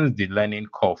shortens the learning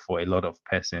curve for a lot of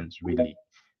persons, really.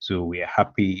 So we are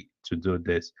happy to do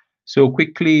this. So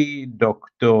quickly,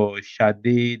 Dr.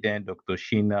 Shade, then Dr.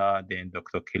 Sheena, then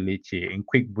Dr. Kelechi, in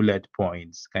quick bullet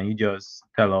points, can you just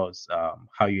tell us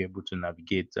how you're able to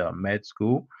navigate med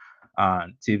school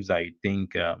and tips that you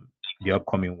think the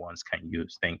upcoming ones can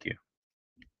use? Thank you.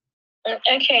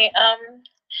 Okay. I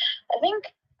think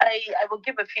I will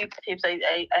give a few tips.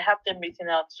 I have them written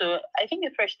out. So I think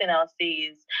the first thing I'll say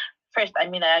is, first, I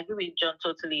agree with John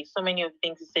totally. So many of the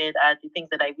things he said are the things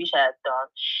that I wish I had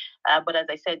done. But as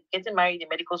I said, getting married in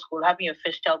medical school, having your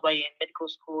first child while you're in medical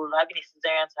school, having a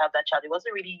cesarean to have that child, it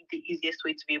wasn't really the easiest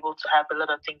way to be able to have a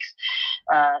lot of things,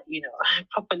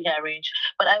 properly arranged.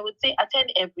 But I would say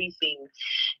attend everything.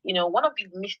 One of the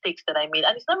mistakes that I made,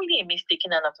 and it's not really a mistake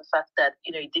in and of the fact that,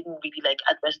 it didn't really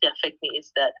adversely affect me,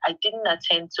 is that I didn't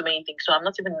attend so many things. So I'm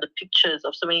not even in the pictures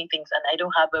of so many things, and I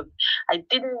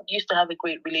didn't used to have a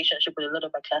great relationship with a lot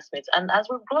of my classmates. And as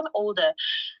we've grown older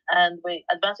and we're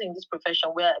advancing in this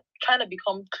profession, we're trying to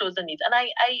become closer knit. And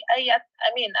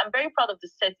I'm very proud of the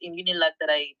set in Unilag that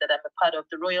I'm a part of,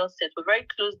 the Royal set. We're very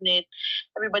close knit.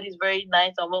 Everybody's very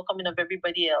nice and welcoming of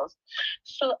everybody else.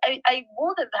 So I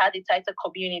would have had a tighter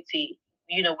community,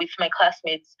 with my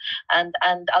classmates, and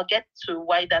I'll get to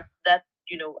why that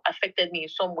affected me in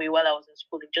some way while I was in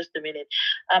school in just a minute.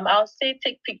 I'll say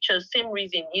take pictures, same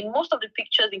reason. In most of the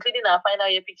pictures, including our final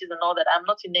year pictures and all that, I'm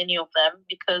not in any of them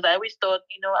because I always thought,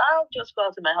 I'll just go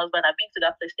out with my husband. I've been to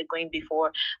that place they're going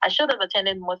before. I should have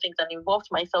attended more things and involved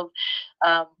myself,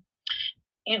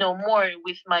 more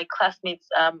with my classmates.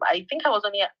 I think I was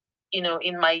only,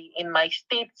 in my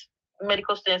state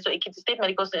medical students, so Ekiti State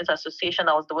Medical Students Association,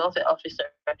 I was the welfare officer,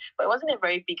 but it wasn't a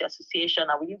very big association,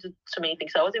 and we didn't do so many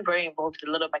things. So I wasn't very involved with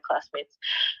a lot of my classmates,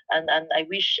 and I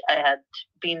wish I had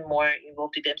been more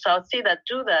involved with them. So I would say that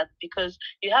do that because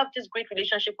you have this great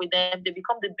relationship with them. They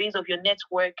become the base of your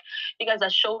network. You guys are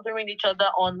shouldering each other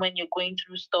on when you're going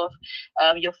through stuff.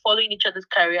 You're following each other's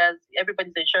careers.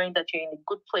 Everybody's ensuring that you're in a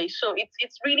good place. So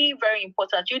it's really very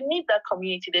important. You need that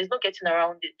community. There's no getting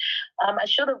around it. I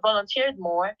should have volunteered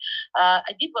more.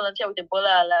 I did volunteer with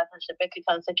Ebola Alert and Shepeki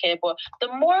Cancer Care, but the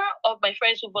more of my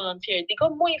friends who volunteered, they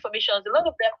got more information. A lot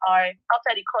of them are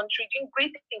outside the country doing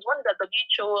great things. One is at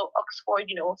WHO,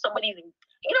 Oxford, somebody's in,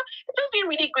 they're just doing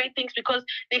really great things because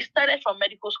they started from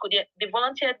medical school. They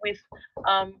volunteered with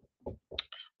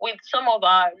some of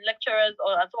our lecturers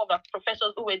or some of our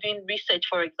professors who were doing research,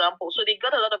 for example. So they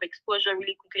got a lot of exposure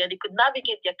really quickly and they could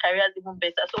navigate their careers even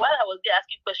better. So while I was there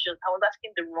asking questions, I was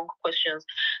asking the wrong questions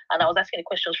and I was asking the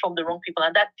questions from the wrong people.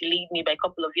 And that delayed me by a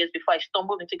couple of years before I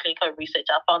stumbled into clinical research.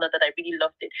 I found out that I really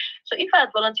loved it. So if I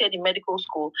had volunteered in medical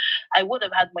school, I would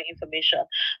have had more information.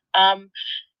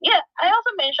 Yeah, I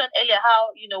also mentioned earlier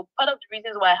how, part of the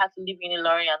reasons why I had to leave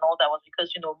Uniloring and all that was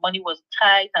because, money was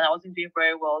tight and I wasn't doing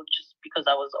very well just because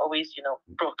I was always,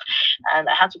 broke. And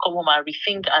I had to come home and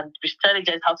rethink and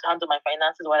re-strategize how to handle my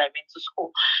finances while I went to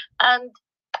school. And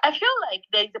I feel like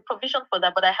there is a provision for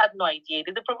that, but I had no idea.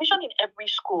 There's a provision in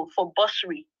every school for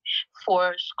bursary,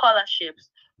 for scholarships,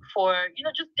 for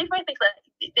just different things.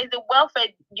 Like there's a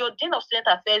welfare. Your dean of student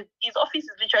affairs, his office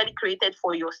is literally created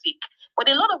for your sake. But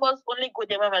a lot of us only go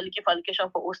there when we're looking for allocation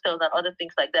for hostels and other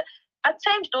things like that. At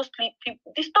times, those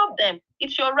people disturb them.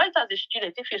 It's your right as a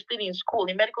student, if you're still in school,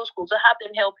 in medical school, to have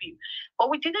them help you. But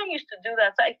we didn't used to do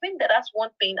that. So I think that's one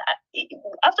thing.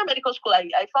 After medical school,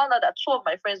 I found out that two of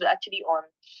my friends were actually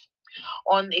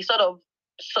on a sort of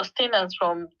sustenance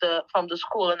from the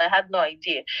school, and I had no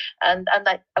idea. And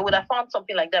I would have found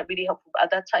something like that really helpful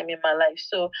at that time in my life.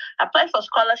 So apply for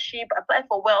scholarship, apply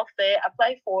for welfare,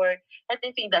 apply for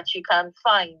anything that you can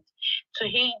find to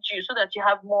aid you so that you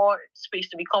have more space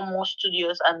to become more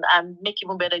studious and make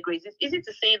even better grades. It's easy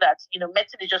to say that,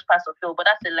 medicine is just pass or fail, but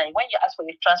that's the lie. When you ask for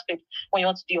your transcript, when you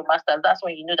want to do your master's, that's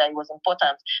when you know that it was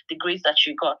important, the grades that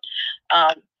you got.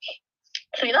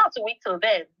 So you don't have to wait till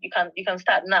then. You can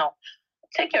start now.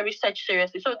 Take your research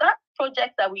seriously. So that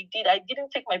project that we did, I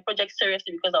didn't take my project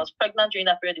seriously because I was pregnant during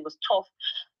that period. It was tough.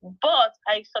 But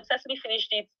I successfully finished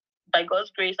it by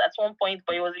God's grace at one point,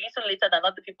 but it was a little later than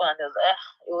other people, and it was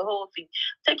a whole thing.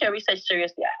 Take your research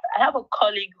seriously. I have a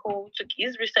colleague who took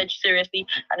his research seriously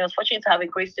and he was fortunate to have a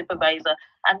great supervisor.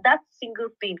 And that single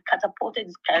thing catapulted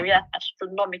his career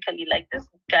astronomically. Like this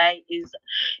guy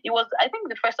I think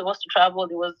the first of us to travel.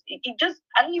 And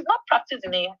he's not practiced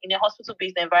in a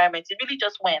hospital-based environment. It really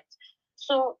just went.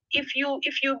 So if you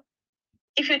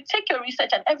take your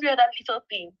research and every other little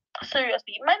thing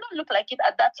seriously, it might not look like it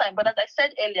at that time, but as I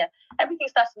said earlier, everything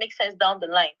starts to make sense down the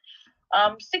line.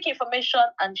 Seek information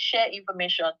and share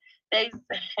information.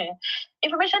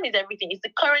 Information is everything. It's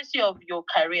the currency of your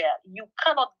career. You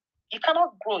cannot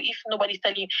grow if nobody's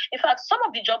telling you. In fact, some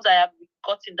of the jobs I have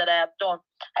gotten that I have done,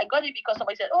 I got it because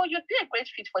somebody said, "Oh, you'd be a great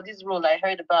fit for this role I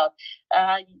heard about.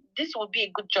 This would be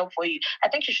a good job for you. I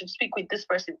think you should speak with this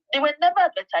person." They were never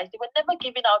advertised. They were never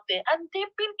given out there. And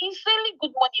they've been insanely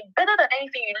good money, better than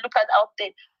anything you look at out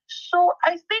there. So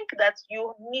I think that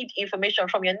you need information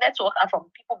from your network and from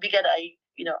people bigger than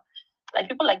you, like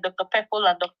people like Dr. Pepple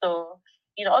and Dr.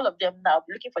 All of them now,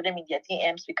 looking for them in their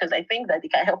DMs because I think that they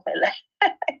can help my life.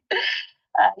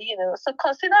 So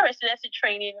consider residency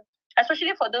training,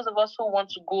 especially for those of us who want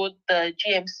to go the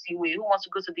GMC way, who wants to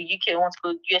go to the UK, who wants to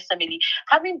go to USMLE.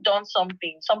 Having done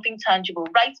something tangible,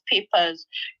 write papers,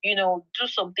 do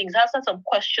some things, answer some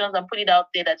questions and put it out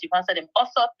there that you've answered them,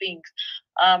 author things,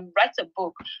 write a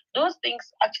book. Those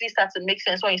things actually start to make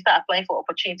sense when you start applying for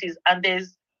opportunities and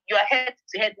you are head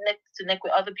to head, neck to neck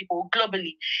with other people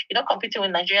globally. You're not competing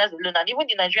with Nigerians alone. And even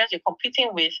the Nigerians you're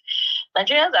competing with,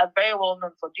 Nigerians are very well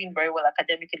known for doing very well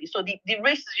academically. So the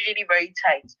race is really very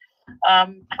tight.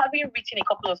 Having written a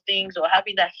couple of things or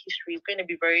having that history is going to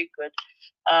be very good.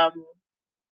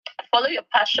 Follow your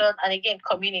passion and again,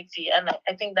 community. And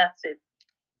I think that's it.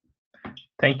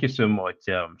 Thank you so much,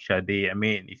 Shade. I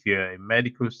mean, if you're a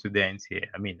medical student here,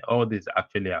 I mean, all this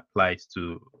actually applies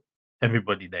to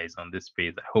everybody that is on this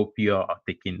space. I hope you are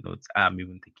taking notes. I'm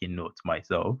even taking notes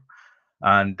myself.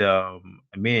 And I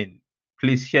mean,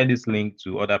 please share this link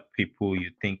to other people you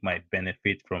think might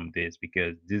benefit from this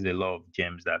because there's a lot of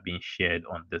gems that are being shared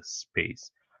on this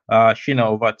space. Sheena,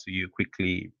 over to you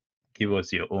quickly. Give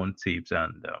us your own tips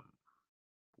and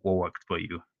what worked for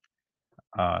you.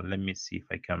 Let me see if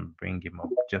I can bring him up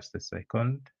just a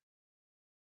second.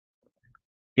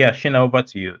 Yeah, Sheena, over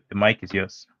to you. The mic is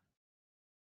yours.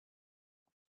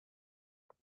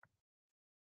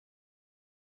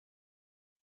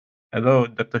 Hello,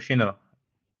 Dr. Shino.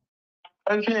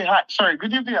 Okay, hi. Sorry,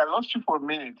 good evening. I lost you for a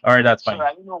minute. All right, that's fine. So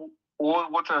I don't know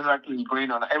what exactly is going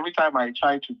on. Every time I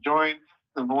try to join,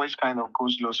 The voice kind of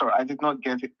goes low. Sorry, I did not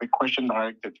get the question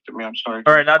directed to me. I'm sorry.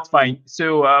 All right, that's fine.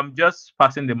 So just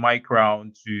passing the mic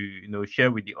round to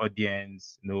share with the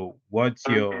audience, what's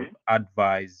your Okay.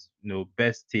 advice,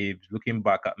 best tips looking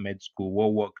back at med school,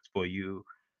 what worked for you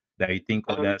that you think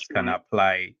others can Okay.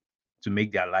 apply to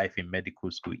make their life in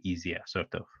medical school easier,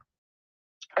 sort of.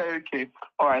 Okay.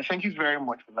 All right. Thank you very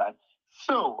much for that.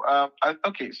 So,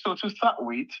 okay. So to start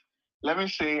with, let me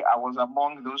say I was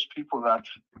among those people that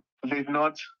did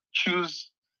not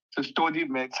choose to study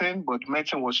medicine, but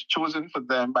medicine was chosen for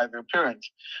them by their parents.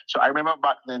 So I remember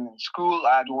back then in school,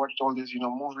 I had watched all these,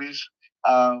 movies.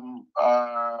 Um,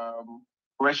 um,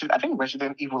 I think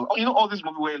Resident Evil. All these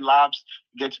movies where labs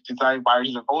get to design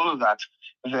viruses and all of that.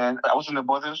 Then I was in a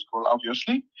boarding school,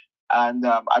 obviously, and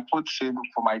I put in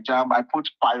for my jam. I put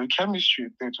biochemistry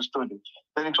there to study.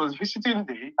 Then it was visiting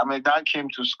day, and my dad came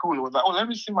to school. He was like, "Oh, let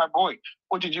me see my boy.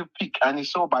 What did you pick?" And he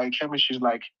saw biochemistry. He's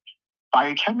like,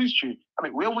 biochemistry. I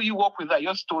mean, where will you work with that?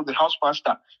 Just told the house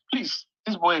pastor, please,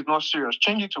 this boy is not serious.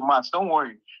 Change it to maths. Don't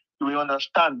worry. You will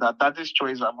understand that is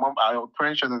choice. Our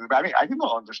parents. I mean, I did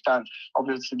not understand.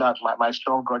 Obviously, that my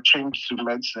stuff got changed to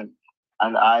medicine,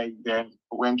 and I then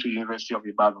went to University of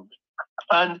Ibadan.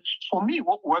 And for me,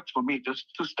 what worked for me just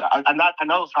to start, and that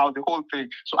was how the whole thing.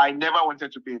 So I never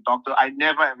wanted to be a doctor. I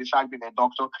never envisioned being a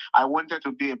doctor. I wanted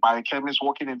to be a biochemist,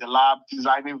 working in the lab,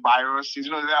 designing viruses.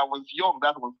 I was young.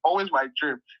 That was always my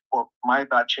dream. But my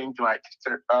dad changed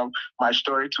my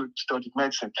story to study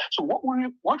medicine. So what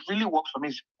really worked for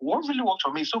me?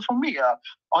 So for me,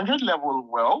 100 level,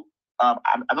 well, I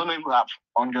don't know if we have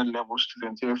 100 level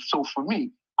students here. So for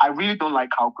me, I really don't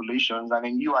like calculations, and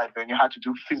in UI then you had to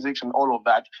do physics and all of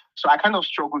that. So I kind of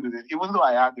struggled with it, even though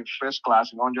I had the first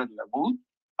class in 100 level.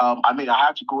 I mean, I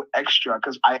had to go extra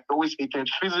because I always hated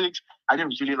physics. I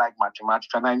didn't really like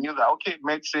mathematics, and I knew that okay,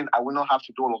 medicine, I will not have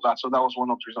to do all of that. So that was one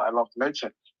of the reasons I loved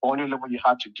medicine. But 100 level, you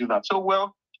had to do that. So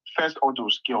well, first order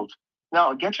skilled.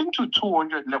 Now getting to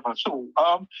 200 level. So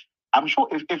I'm sure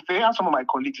if they are some of my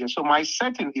colleagues here. So my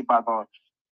set in Ibadan,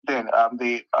 then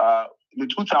the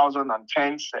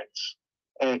 2010 sets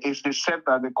is the set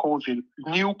that they call the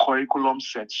new curriculum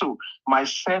set. So my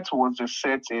set was the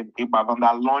set in Ibadan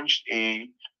that launched a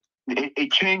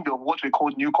change of what we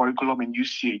call new curriculum in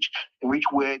UCH, in which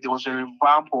where there was a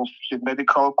revamp of the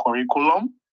medical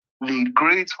curriculum. The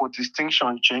grades for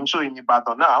distinction changed. So in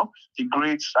Ibadan now, the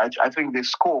grades, I think the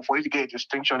score for you to get a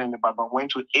distinction in Ibadan went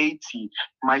to 80.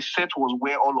 My set was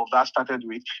where all of that started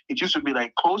with. It used to be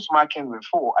like closed marking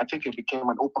before. I think it became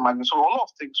an open marking. So a lot of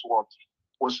things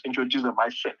was introduced in my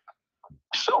set.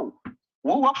 So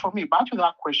what worked for me, back to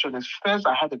that question, is first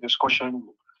I had a discussion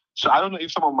group. So I don't know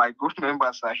if some of my group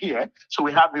members are here. So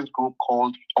we have this group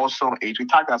called Awesome 8. We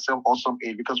tagged ourselves Awesome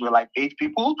 8 because we're like 8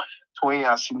 people. Twain,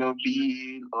 Asino,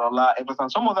 B, Lola, Everton,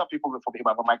 some other people from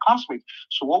Ibadan, my classmates.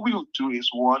 So what we will do is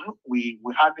one, we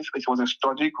had this, it was a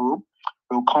study group.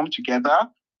 We'll come together.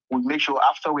 We'll make sure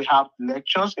after we have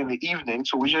lectures in the evening,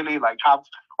 so we usually like have,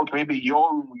 okay, maybe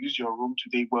your room, we use your room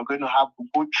today. We're going to have to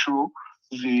go through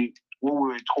what we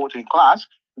were taught in class.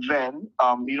 Then,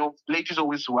 ladies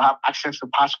always will have access to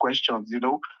past questions, we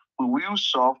will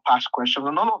solve past questions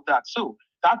and all of that. So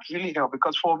that really helped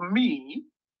because for me,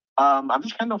 I'm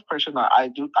this kind of person that I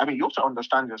do. I mean, you have to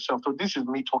understand yourself. So this is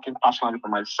me talking personally for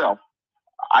myself.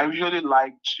 I usually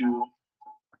like to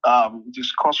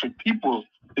discuss with people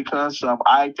because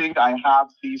I think I have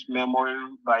these memory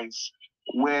rights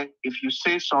where if you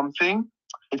say something,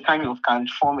 it kind of can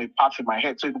form a part in my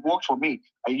head. So it worked for me.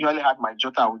 I usually had my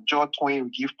jot. I would jot, Twain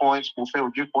would give points, Buffet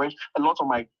would give points. A lot of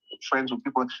my friends would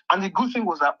give points. And the good thing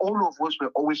was that all of us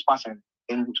were always passing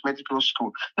in medical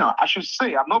school. Now, I should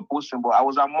say, I'm not boasting, but I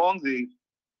was among the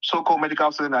so-called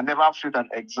medical student. I never failed an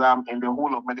exam in the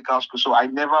whole of medical school. So I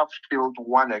never failed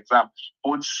one exam.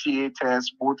 Both CA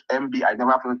tests, both MB, I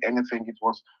never failed anything. It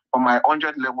was from my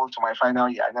 100 level to my final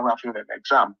year, I never failed an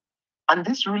exam. And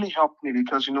this really helped me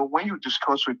because, when you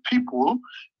discuss with people,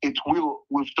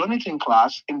 we've done it in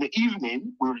class. In the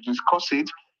evening, we'll discuss it.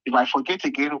 If I forget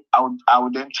again, I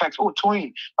would then text, oh,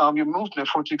 Tony, you moved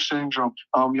nephrotic syndrome.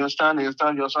 You understand?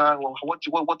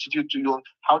 Well, what did you do?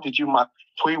 How did you mark?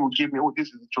 Tony will give me, oh, this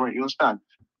is the joy. You understand?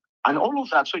 And all of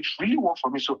that. So it really worked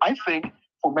for me. So I think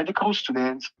for medical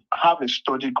students, have a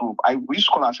study group. We used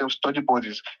to call ourselves study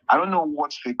bodies. I don't know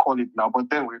what they call it now,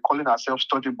 but then we're calling ourselves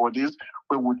study bodies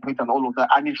where we meet and all of that.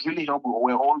 And it really helped.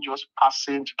 We're all just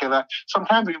passing together.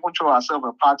 Sometimes we even throw ourselves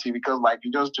a party because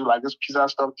we just do this pizza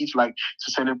stuff, each to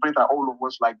celebrate that all of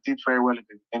us did very well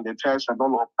in the test and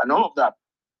all of that.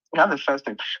 That's the first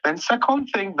thing. Then second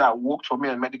thing that worked for me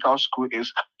in medical school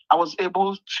is I was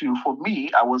able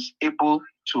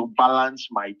to balance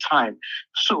my time.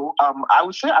 So I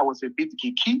would say I was a bit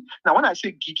geeky. Now, when I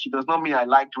say geeky, does not mean I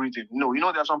like reading. No,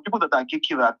 there are some people that are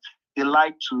geeky that they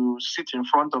like to sit in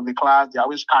front of the class. They're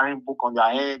always carrying book on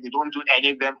their head. They don't do any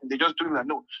of them. They just doing that.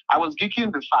 No, I was geeky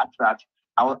in the fact that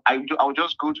I would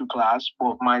just go to class,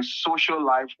 but my social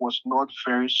life was not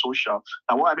very social.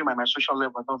 Now, what I mean by my social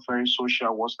life was not very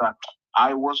social was that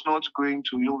I was not going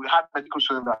to, we had medical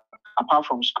students that, apart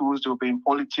from schools, they'll be in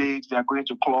politics, they're going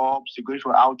to clubs, they're going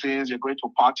to outings, they're going to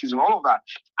parties and all of that.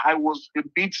 I was a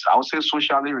bit, I would say,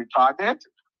 socially retarded.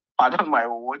 Pardon my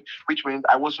word, which means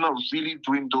I was not really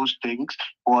doing those things,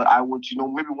 but I would,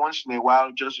 maybe once in a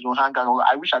while just, hang out.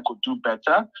 I wish I could do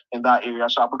better in that area.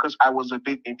 So because I was a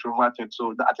bit introverted,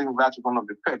 so I think that's one of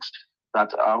the perks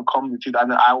that come with it.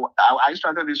 And I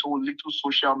started this whole little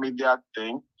social media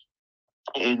thing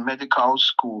in medical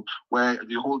school, where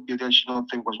the whole leadership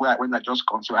thing was where when I just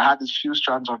got, so I had these few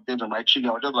strands of beard on my chin.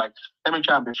 I was just like, let me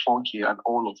try and be funky and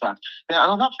all of that. Then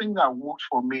another thing that worked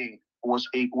for me was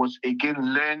again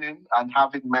learning and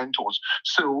having mentors.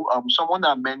 So someone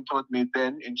that mentored me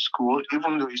then in school,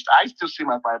 even though I still see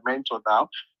my mentor now.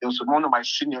 There was one of my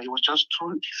senior. It was just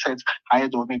true. He said, "Hi,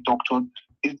 doctor."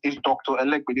 Is Dr.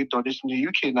 Elegbede this in the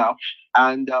UK now,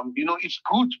 and it's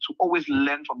good to always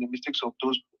learn from the mistakes of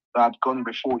those that had gone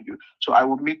before you. So I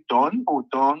would meet Don, or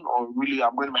really,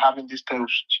 I'm going to be having these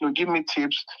tips, give me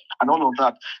tips and all of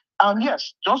that. And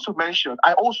yes, just to mention,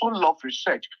 I also love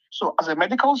research. So as a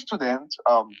medical student,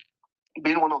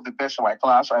 being one of the best in my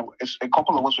class, a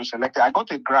couple of us were selected. I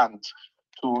got a grant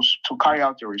to carry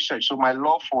out the research. So my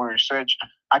love for research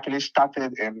actually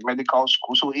started in medical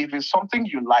school. So if it's something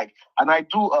you like, and I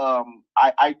do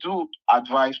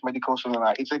advise medical students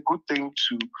that it's a good thing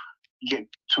to get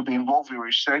to be involved with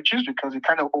researches because it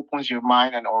kind of opens your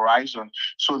mind and horizon.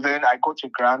 So then I got a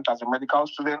grant as a medical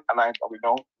student, and I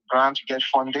grant to get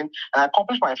funding, and I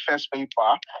published my first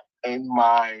paper in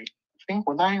my, I think,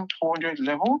 was I in 400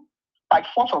 level, like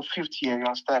fourth or fifth year. You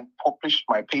understand? Published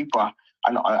my paper,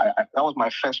 and that was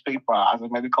my first paper as a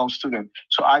medical student.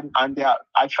 So I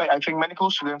think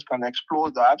medical students can explore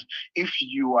that. If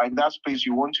you are in that space,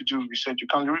 you want to do research, you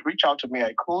can reach out to me.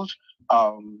 I could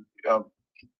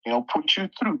put you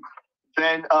through.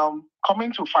 Then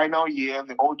coming to final year,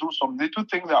 they all do some little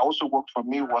things that also worked for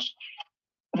me was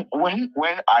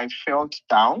when I felt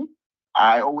down,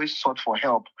 I always sought for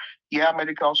help. Yeah,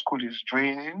 medical school is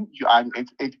draining you, and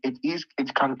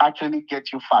it can actually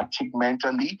get you fatigued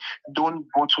mentally. Don't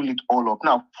bottle it all up.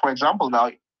 Now, for example,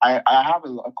 I have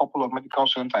a couple of medical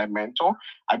students I mentor.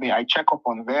 I check up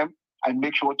on them. I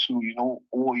make sure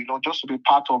to, just to be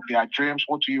part of their dreams.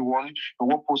 What do you want?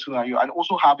 What person are you? And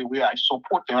also have a way I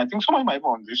support them. I think somebody might be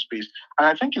on this space. And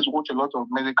I think it's what a lot of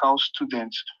medical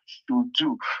students should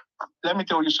do. Let me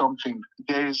tell you something.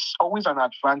 There is always an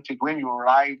advantage when you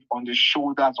ride on the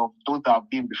shoulders of those that have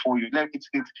been before you.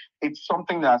 It's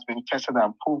something that has been tested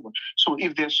and proven. So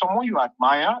if there's someone you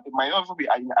admire, it might not even be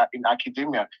in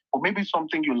academia, or maybe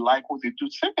something you like what they do,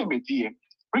 send them a DM,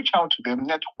 reach out to them,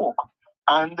 network.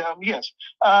 And yes,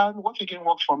 what again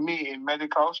worked for me in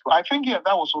medical school? I think, that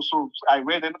was also, I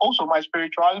read, and also my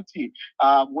spirituality.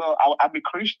 I'm a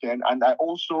Christian, and I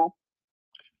also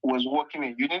was working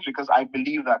in units because I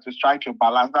believe that to strike a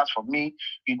balance, that's for me,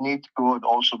 you need God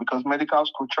also, because medical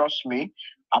school, trust me,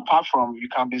 apart from you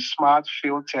can be smart,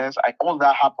 fail tests, all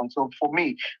that happens. So for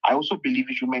me, I also believe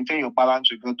you should maintain your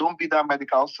balance with God. Don't be that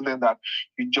medical student that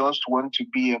you just want to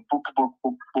be a book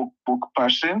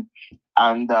person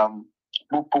and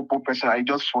book person. I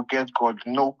just forget God.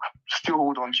 No, still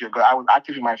hold on to your God. I was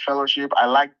active in my fellowship. I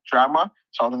like drama.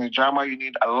 So I was in the drama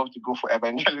unit. I love to go for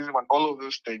evangelism and all of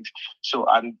those things. So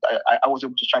and I was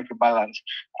able to strike a balance.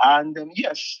 And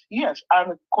yes.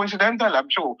 And coincidentally, I'm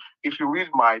sure if you read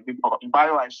the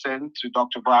bio I sent to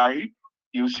Dr. Bai,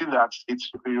 you'll see that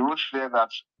it's wrote there that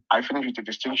I finished with a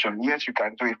distinction. Yes, you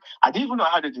can do it. I didn't even know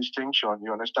I had a distinction,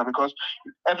 you understand? Because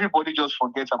everybody just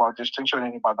forgets about distinction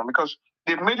in Ibadan because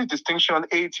they made a distinction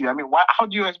 80. How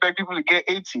do you expect people to get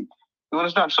 80? You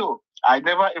understand? So I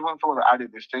never even thought I had a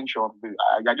distinction.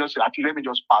 I just said, actually, let me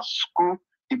just pass. Screw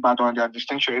Ibadan and their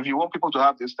distinction. If you want people to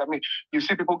have this, you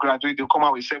see people graduate, they'll come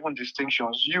out with 7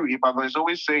 distinctions. Ibadan is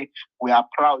always saying, we are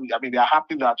proud. They are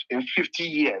happy that in 50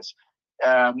 years,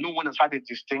 no one has had a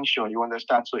distinction, you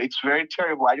understand? So it's very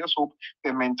terrible. I just hope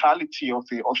the mentality of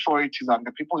the authorities and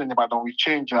the people in Ibadan will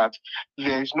change that.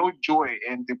 There is no joy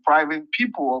in depriving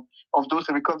people of those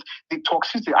things because the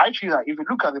toxicity, I feel that if you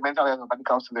look at the mental health of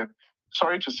medical students,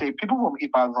 sorry to say, people from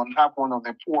Ibadan have one of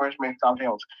the poorest mental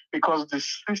health because the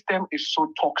system is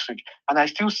so toxic. And I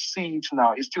still see it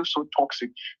now. It's still so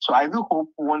toxic. So I do hope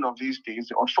one of these days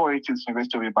the authorities,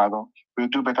 University of Ibadan, will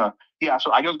do better. Yeah,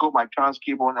 so I just got my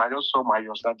transcript on. I just saw my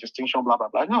distinction, blah, blah,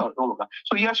 blah. No, all of that.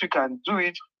 So yes, you can do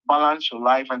it, balance your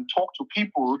life, and talk to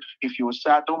people. If you're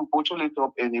sad, don't bottle it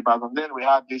up in Ibadan. Then we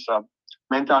had this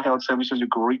mental health services you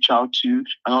could reach out to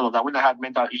and all of that. When I had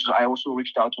mental issues, I also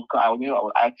reached out to. I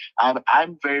knew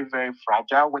I'm very, very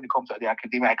fragile when it comes to the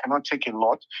academia. I cannot take a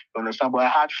lot, you understand? But I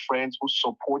had friends who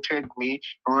supported me,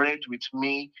 read with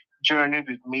me, journeyed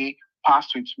with me,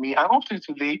 passed with me, and up to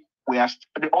today, we are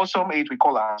the awesome age we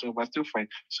call ourselves. We're still friends.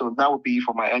 So that would be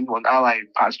for my end on how I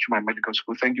passed through my medical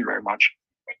school. Thank you very much.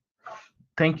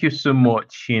 Thank you so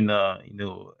much.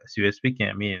 As you were speaking,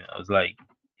 I mean, I was like,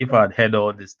 if I had heard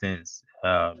all these things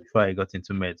before I got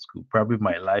into med school, probably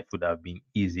my life would have been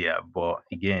easier. But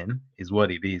again, is what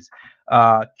it is.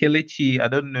 Kelechi, I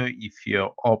don't know if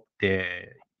you're up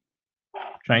there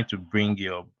trying to bring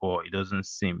you up, but it doesn't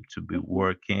seem to be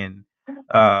working.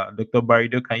 Dr.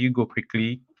 Barido, can you go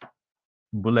quickly?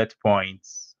 Bullet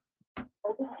points.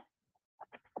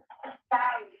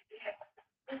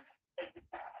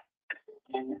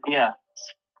 Yeah.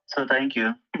 So thank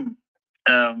you.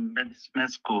 Med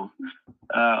school.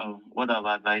 What I've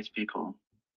advised people.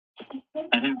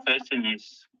 I think first thing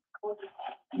is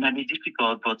it might be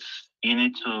difficult, but you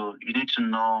need to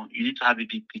know, you need to have a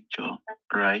big picture,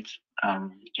 right?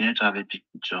 You need to have a big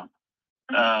picture.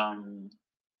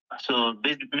 So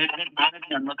basically, maybe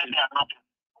I'm not.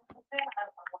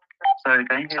 Sorry,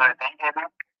 can you hear me?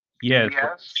 Yes,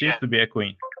 seems to be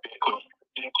echoing.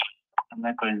 I'm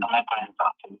echoing.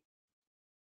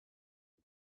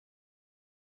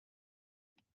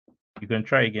 You can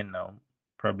try again now.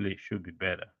 Probably should be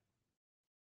better.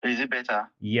 Is it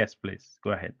better? Yes, please.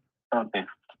 Go ahead. Okay,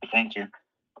 thank you.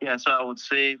 Yeah, so I would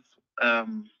say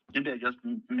maybe I just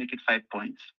make it 5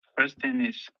 points. First thing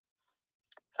is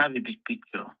have a big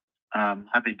picture.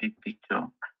 Have a big picture.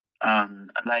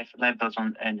 Life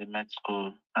doesn't end in med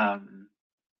school. I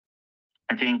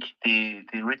think the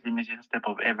rate limiting step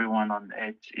of everyone on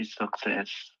earth is success.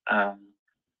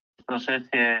 Success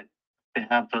here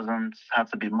doesn't have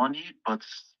to be money, but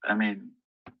I mean,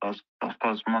 of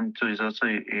course, money too is also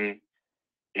an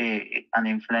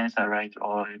influencer, right,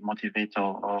 or a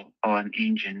motivator or an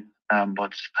engine.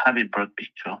 But have a broad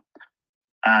picture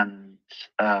and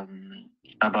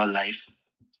about life.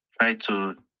 Try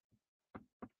to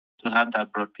have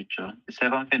that broad picture. The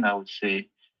second thing I would say,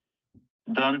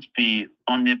 don't be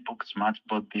only book smart,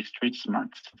 but be street smart.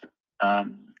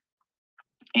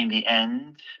 In the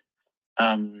end,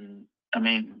 I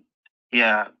mean,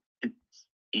 yeah,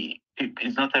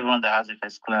 it's not everyone that has a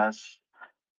first class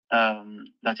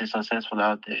that is successful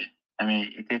out there. I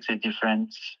mean, it takes a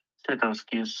different set of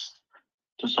skills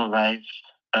to survive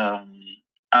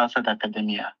outside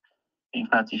academia. In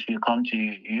fact, if you come to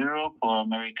Europe or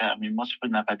America, I mean, most people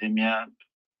in academia,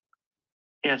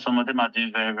 yeah, some of them are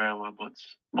doing very, very well, but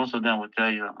most of them will tell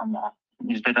you,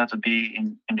 it's better to be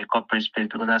in the corporate space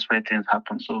because that's where things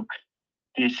happen. So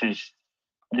these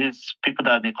people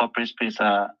that are in the corporate space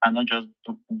are not just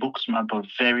book smart, but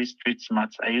very street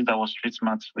smart. I use that word street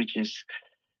smart, which is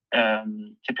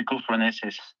typical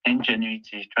phronesis,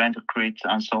 ingenuity, trying to create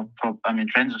and solve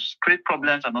trying to create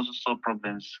problems and also solve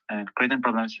problems. And creating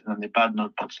problems is on the bad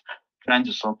note, but trying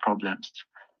to solve problems.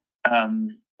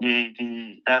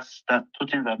 That's two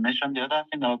things I've mentioned. The other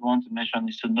thing I would want to mention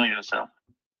is to know yourself.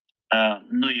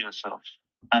 Know yourself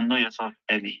and know yourself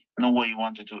early. Know what you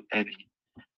want to do early.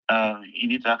 You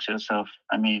need to ask yourself,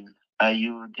 I mean, are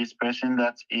you this person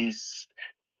that is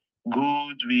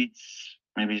good with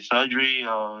maybe surgery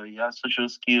or you have social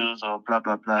skills or blah,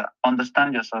 blah, blah?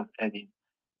 Understand yourself early.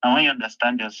 And when you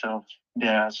understand yourself,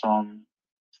 there are some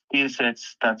skill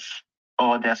sets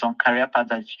or there are some career paths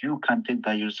that you can take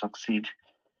that you succeed.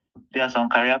 There are some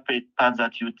career paths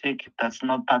that you take that's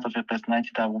not part of your personality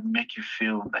that will make you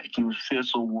feel like you feel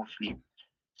so woefully.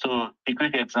 So a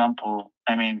quick example,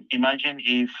 I mean, imagine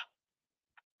if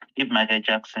Michael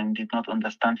Jackson did not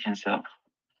understand himself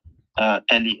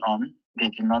early on, they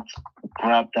did not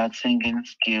grab that singing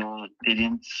skill, they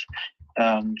didn't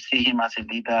see him as a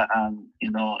leader and,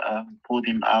 pulled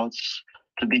him out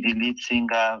to be the lead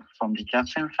singer from the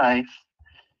Jackson 5.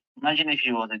 Imagine if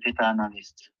he was a data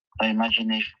analyst, or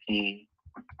imagine if he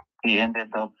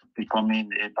ended up becoming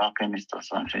a biochemist or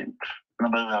something.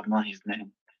 Nobody would have known his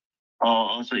name. Or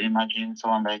also imagine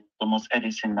someone like Thomas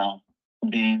Edison now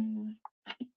being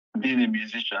a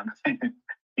musician.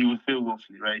 You will feel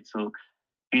woefully, right? So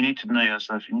you need to know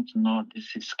yourself. You need to know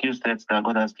these skill sets that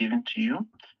God has given to you.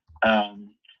 And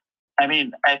I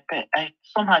mean, I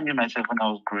somehow knew myself when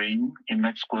I was growing in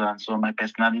med school, and so my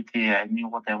personality, I knew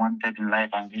what I wanted in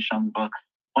life and vision. But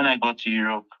when I got to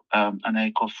Europe, and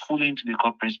I got fully into the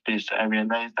corporate space, I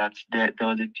realized that there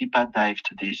was a deeper dive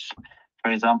to this.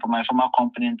 For example, my former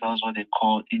company does what they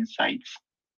call insights,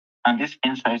 and this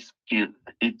insight skill,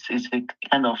 it's a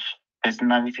kind of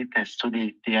personality test. So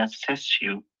they assess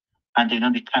you, and they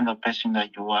know the kind of person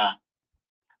that you are,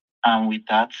 and with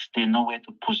that, they know where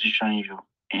to position you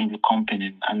in the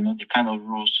company and know the kind of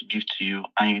roles to give to you.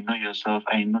 And you know yourself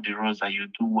and you know the roles that you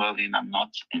do well in and not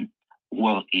in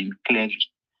well in clearly.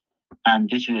 And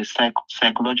this is a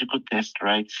psychological test,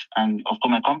 right? And of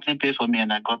course, my company paid for me,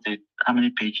 and I got a how many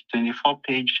page?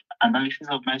 24-page analysis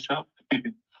of myself.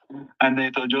 And then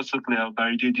it was just so clear,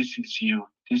 Barry, this is you.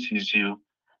 This is you.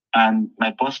 And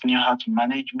my boss knew how to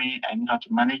manage me. I knew how to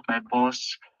manage my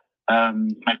boss.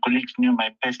 My colleagues knew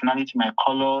my personality, my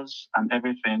colors, and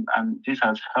everything. And this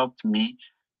has helped me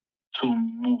to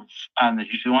move. And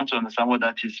if you want to understand what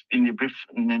that is, in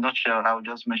a nutshell, I'll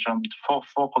just mention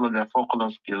four colors. There are four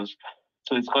color skills.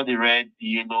 So it's called the red, the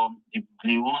yellow, the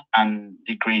blue, and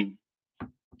the green.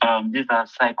 These are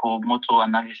psychomotor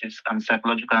analysis and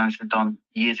psychological analysis done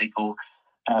years ago.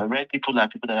 Red people are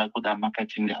people that are good at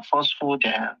marketing. They are forceful. They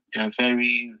are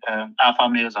very alpha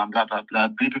males and blah blah blah.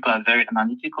 Blue people are very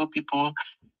analytical people.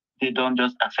 They don't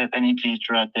just accept anything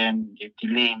through at them. They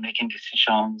delay in making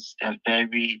decisions.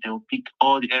 They'll pick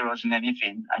all the errors in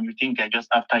anything, and you think they're just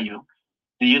after you.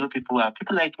 The yellow people are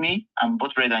people like me. I'm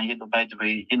both red and yellow, by the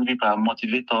way. Yellow people are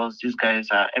motivators. These guys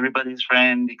are everybody's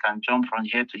friend. They can jump from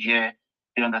here to here.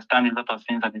 They understand a lot of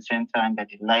things at the same time. That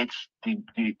the life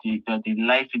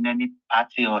in any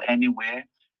party or anywhere.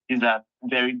 These are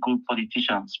very good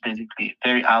politicians, basically.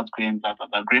 Very outgoing, blah, blah,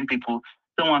 blah. Green people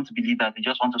don't want to believe that. They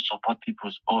just want to support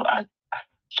people's or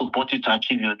support you to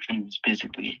achieve your dreams,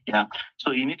 basically. Yeah.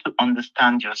 So you need to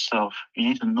understand yourself. You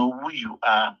need to know who you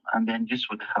are, and then this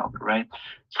would help, right?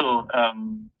 So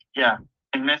yeah,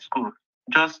 in med school,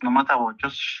 just no matter what,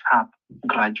 just sharp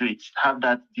graduates, have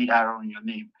that DR on your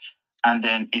name, and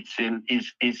then it's the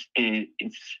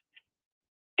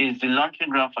launching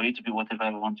ground for you to be whatever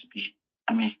you want to be.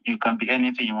 I mean, you can be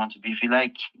anything you want to be. If you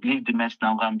like, leave the mess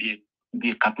now, go and be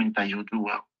a carpenter, you do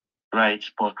well, right?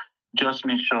 But just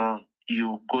make sure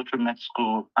you go through med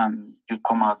school and you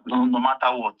come out, no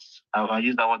matter what. I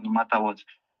use that word, no matter what.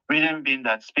 Reason being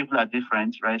that people are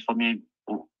different, right? For me,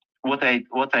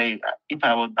 if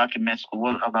I was back in med school,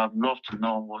 what I would love to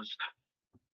know was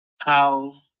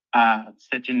how are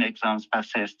certain exams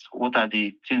assessed? What are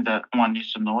the things that one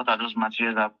needs to know? What are those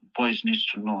materials that boys need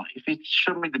to know? If it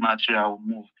showed me the material, I will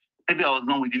move. Maybe I was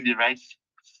not within the right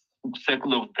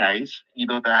circle of guys,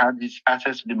 that had this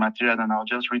access to the material, and I was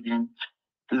just reading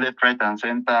left, right, and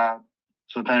center.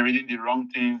 So then reading the wrong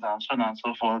things and so on and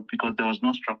so forth because there was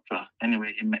no structure.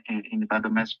 Anyway, in the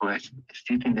Badome school, I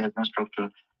still think there's no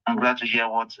structure. I'm glad to hear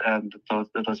what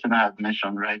Dr. Sina had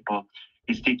mentioned, right? But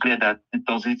it's still clear that the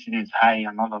toxicity is high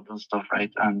and all of those stuff,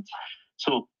 right? And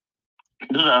so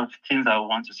those are things I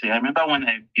want to say. I remember when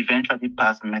I eventually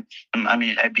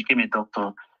I became a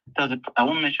doctor. I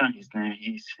won't mention his name.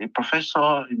 He's a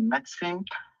professor in medicine.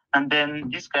 And then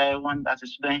this guy, as a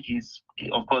student,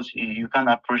 of course, you can't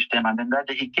approach them. And then that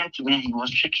day he came to me, he was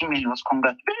shaking me, he was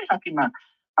congratulating, very happy man.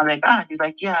 I'm like, he's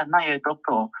like, yeah, now you're a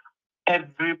doctor.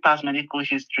 Every past medical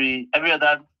history, every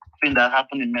other thing that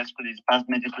happened in med school is past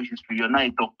medical history. You're not a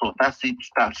doctor. That's it,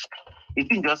 starts. It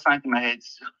didn't just sank in my head.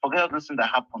 Forget all those things that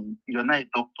happened. You're not a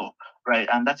doctor, right?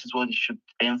 And that is what you should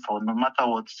aim for, no matter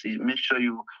what. See, make sure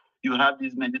you have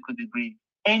this medical degree.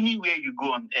 Anywhere you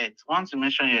go on earth, once you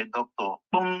mention you're a doctor,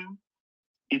 boom,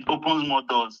 it opens more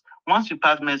doors. Once you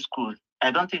pass med school, I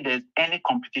don't think there's any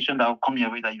competition that will come your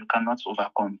way that you cannot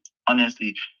overcome.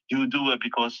 Honestly, you do it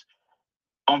because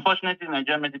unfortunately, the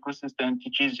Nigerian medical system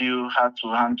teaches you how to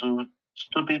handle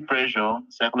stupid pressure,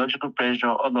 psychological pressure,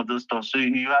 all of those stuff. So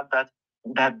you have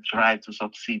that drive to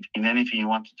succeed in anything you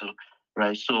want to do,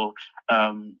 right? So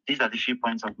these are the few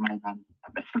points of mine, and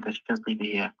I think I should just leave it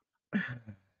here.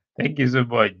 Thank you so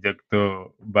much, Dr.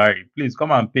 Barry. Please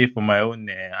come and pay for my own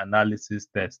analysis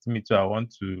test. Me too. I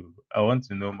want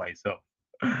to know myself.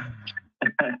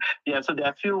 Yeah, so there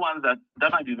are a few ones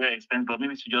that might be very expensive, but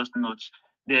maybe to just note.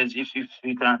 There's if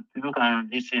you can people can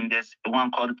listen. There's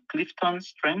one called Clifton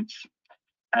Strengths.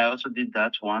 I also did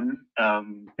that one.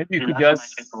 Maybe you could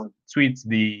just tweet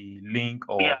the link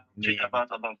or tweet about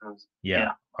those.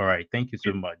 Yeah. All right. Thank you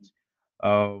so much.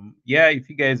 If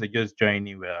you guys are just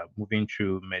joining, we're moving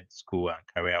through med school and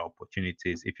career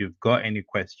opportunities. If you've got any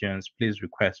questions, please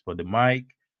request for the mic.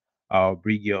 I'll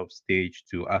bring you up stage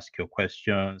to ask your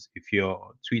questions. If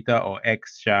you're Twitter or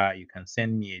X shy, you can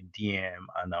send me a DM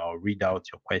and I'll read out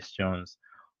your questions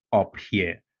up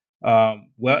here.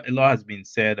 Well, a lot has been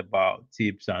said about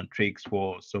tips and tricks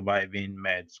for surviving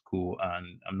med school,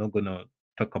 and I'm not going to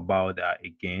talk about that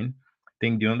again. I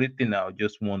think the only thing I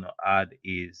just want to add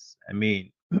is, I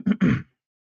mean,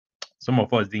 some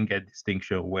of us didn't get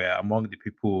distinction where among the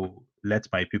people, let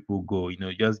my people go,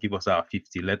 just give us our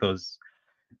 50, let us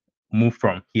move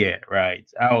from here, right?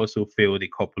 I also failed a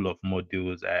couple of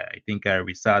modules. I think I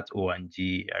resat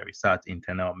O&G, I resat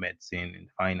internal medicine in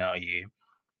final year.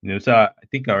 So I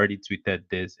think I already tweeted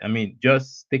this. I mean,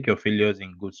 just take your failures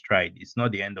in good stride. It's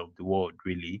not the end of the world,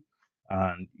 really.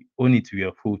 And own it to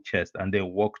your full chest and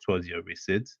then work towards your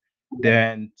receipts.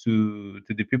 Then to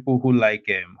the people who like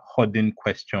hoarding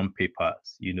question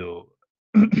papers,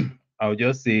 I'll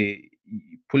just say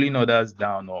pulling others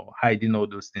down or hiding all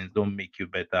those things don't make you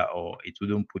better or it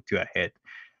wouldn't put you ahead.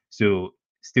 So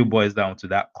still boils down to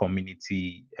that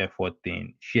community effort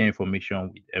thing. Share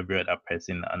information with every other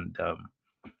person and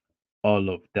all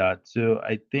of that. So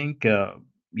I think,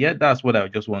 yeah, that's what I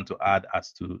just want to add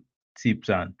as to tips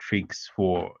and tricks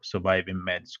for surviving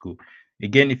med school.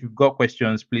 Again, if you've got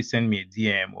questions, please send me a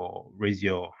DM or raise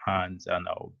your hands and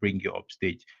I'll bring you up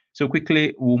stage. So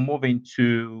quickly, we'll move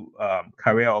into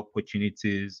career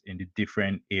opportunities in the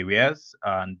different areas.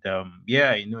 And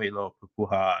yeah, I know a lot of people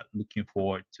are looking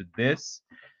forward to this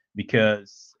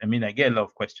because, I mean, I get a lot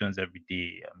of questions every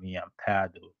day. I mean, I'm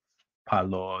tired of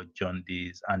pallor,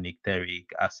 jaundice, anecteric,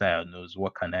 knows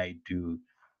what can I do,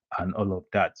 and all of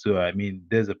that. So, I mean,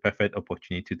 there's a perfect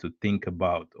opportunity to think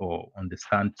about or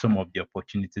understand some of the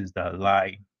opportunities that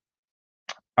lie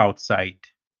outside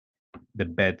the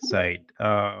bedside.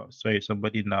 Sorry,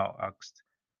 somebody now asked,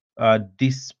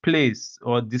 displaced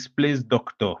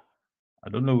doctor. I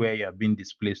don't know where you have been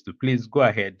displaced to. Please go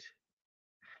ahead.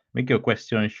 Make your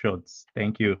question short.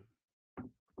 Thank you.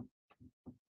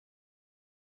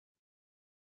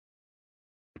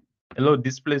 Hello,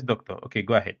 displaced doctor. Okay,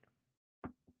 go ahead.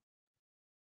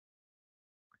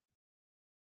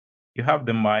 You have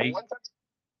the mic.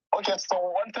 Okay, so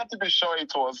wanted to be sure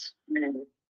it was me.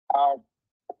 Uh,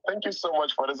 thank you so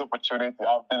much for this opportunity.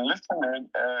 I've been listening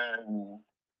and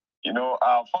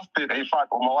first thing, in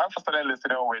fact, my wife started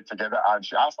listening when we were together and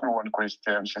she asked me one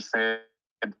question. She said,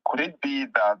 could it be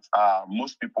that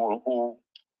most people who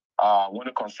want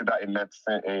to consider in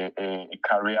medicine a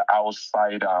career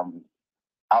outside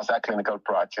clinical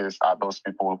practice are those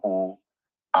people who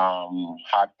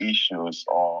had issues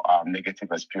or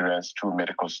negative experience through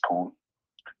medical school?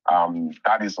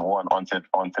 That is one until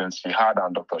she had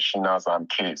Dr. Shina's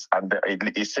case. And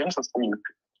it seems as if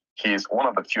he's one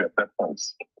of the few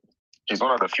exceptions. He's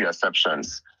one of the few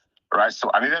exceptions, right?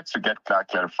 So I needed to get that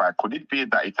clarified. Could it be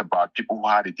that it's about people who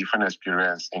had a different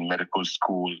experience in medical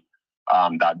school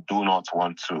that do not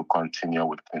want to continue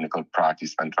with clinical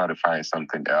practice and try to find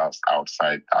something else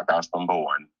outside? That's number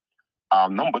one.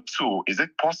 Number two, is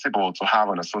it possible to have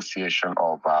an association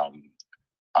of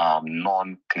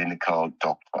non-clinical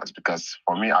doctors? Because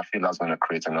for me, I feel that's going to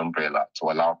create an umbrella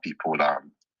to allow people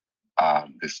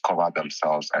discover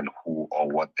themselves and who or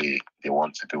what they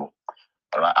want to do.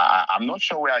 I'm not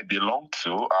sure where I belong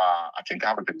to. I think I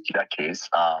have a particular case.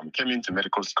 Came into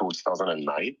medical school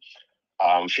 2009.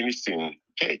 Finished I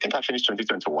think I finished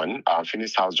 2021.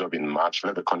 Finished house job in March.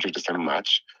 Left the country the same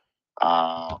March.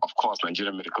 Of course,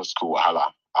 Nigerian medical school,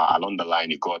 along the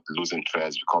line, you got lose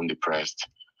interest, become depressed.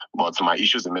 But my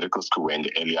issues in medical school were in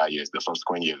the earlier years. The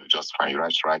subsequent years were just fine. You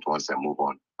write once and move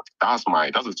on. That's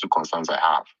the two concerns I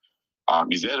have.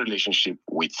 Is there a relationship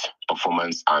with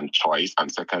performance and choice?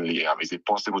 And secondly, is it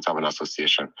possible to have an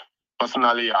association?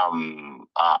 Personally, I'm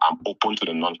open to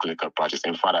the non-clinical practice.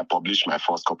 In fact, I published my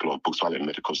first couple of books while in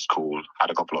medical school, had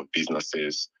a couple of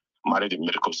businesses, married in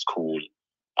medical school.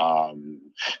 I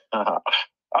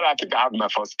think I had my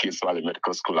first kids while in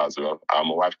medical school as well.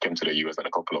 My wife came to the US and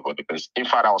a couple of other things. In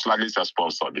fact, I was largely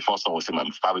self-sponsored. Before someone was in my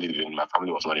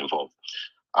family was not involved.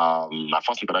 My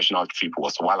first international trip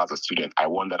was while as a student. I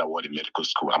won that award in medical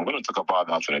school. I'm going to talk about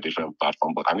that on a different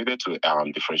platform, but I needed to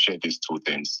differentiate these two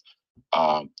things.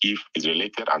 If it's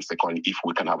related, and secondly, if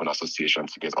we can have an association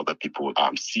to get other people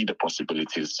see the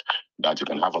possibilities that you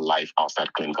can have a life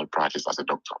outside clinical practice as a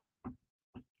doctor.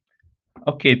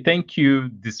 Okay, thank you,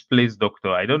 displaced doctor.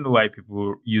 I don't know why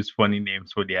people use funny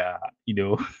names for their,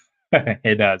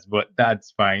 headers, but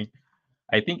that's fine.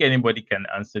 I think anybody can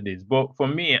answer this. But for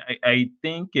me, I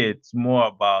think it's more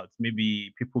about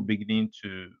maybe people beginning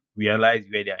to realize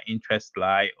where their interests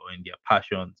lie or in their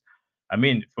passions. I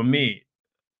mean, for me,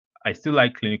 I still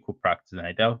like clinical practice. And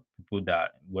I tell people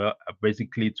that, well, I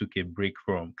basically took a break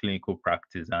from clinical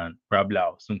practice and probably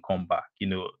I'll soon come back.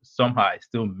 Somehow I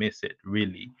still miss it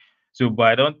really. So, but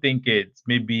I don't think it's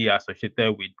maybe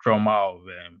associated with trauma of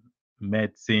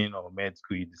medicine or med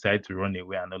school. You decide to run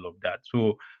away and all of that.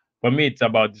 So, for me, it's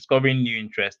about discovering new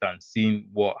interest and seeing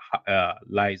what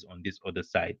lies on this other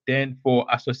side. Then, for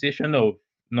association of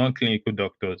non-clinical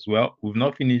doctors, well, we've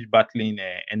not finished battling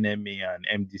NMA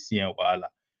and MDC and Wala.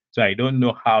 So I don't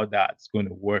know how that's going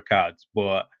to work out.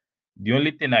 But the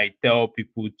only thing I tell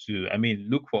people to, I mean,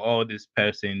 look for all these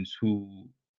persons who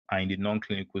are in the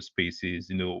non-clinical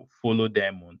spaces, follow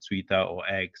them on Twitter or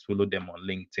X, follow them on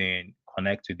LinkedIn,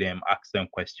 connect to them, ask them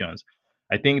questions.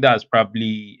 I think that's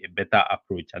probably a better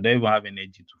approach. I don't even have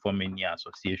energy to form any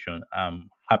association. I'm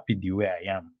happy the way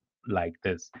I am like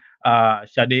this.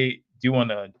 Shade, do you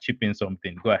want to chip in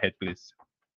something? Go ahead, please.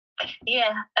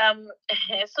 Yeah.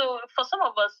 So for some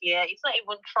of us, yeah, it's not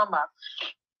even trauma.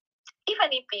 If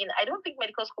anything, I don't think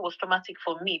medical school was traumatic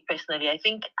for me personally. I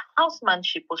think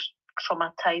housemanship was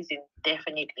traumatizing,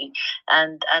 definitely.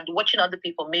 And watching other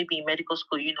people maybe in medical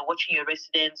school, watching your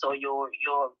residents or your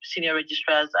senior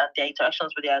registrars and their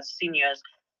interactions with their seniors,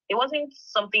 it wasn't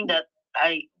something that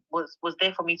I was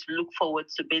there for me to look forward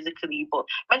to basically. But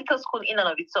medical school in and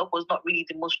of itself was not really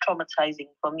the most traumatizing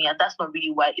for me, and that's not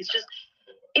really why.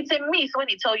 It's a myth when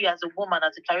they tell you as a woman,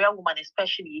 as a career woman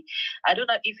especially. I don't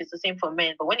know if it's the same for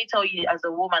men, but when they tell you as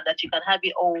a woman that you can have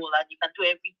it all and you can do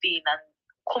everything and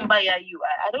kumbaya you,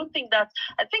 I don't think that.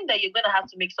 I think that you're going to have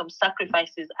to make some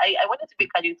sacrifices. I wanted to be a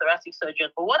cardiothoracic surgeon,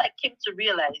 but what I came to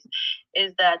realize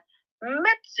is that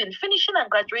medicine, finishing and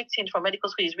graduating from medical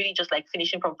school is really just like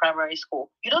finishing from primary school.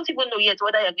 You don't even know yet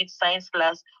whether you're going to science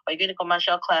class or you're going to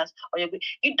commercial class or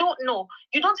you don't know.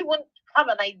 You don't even have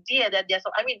an idea that there's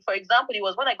some. I mean, for example, it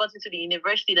was when I got into the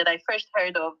university that I first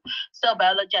heard of cell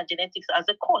biology and genetics as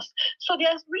a course. So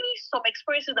there's really some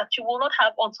experiences that you will not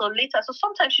have until later. So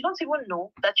sometimes you don't even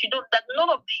know that none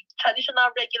of the traditional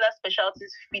regular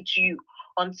specialties fit you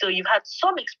until you've had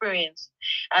some experience,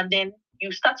 and then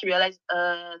you start to realize,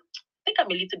 I think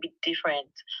I'm a little bit different.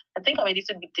 And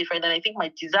I think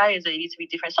my desires are a little bit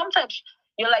different. Sometimes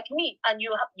you're like me and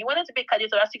you wanted to be a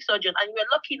cardiothoracic surgeon and you were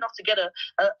lucky enough to get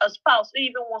a spouse who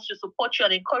even wants to support you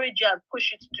and encourage you and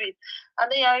push you to do it.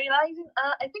 And then you're realizing,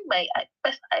 I think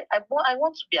I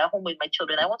want to be at home with my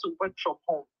children. I want to work from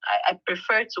home. I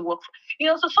prefer to work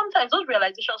so sometimes those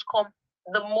realizations come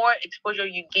the more exposure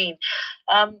you gain.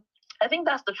 I think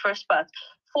that's the first part.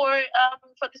 For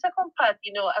the second part,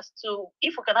 as to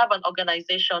if we can have an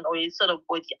organization or a sort of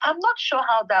body, I'm not sure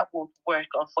how that would work,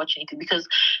 unfortunately, because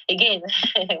again,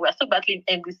 we're still battling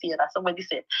MBC, as somebody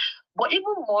said. But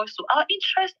even more so, our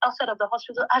interests outside of the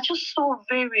hospital are just so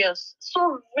various,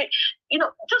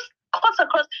 just cuts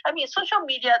across. I mean, social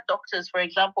media doctors, for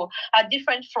example, are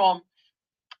different from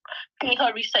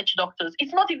clinical research doctors.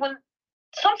 It's not even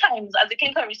sometimes as a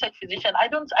clinical research physician, I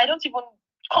don't even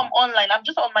come online. I'm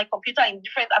just on my computer in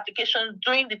different applications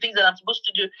doing the things that I'm supposed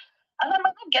to do. And I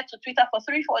might not get to Twitter for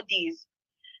 3-4 days.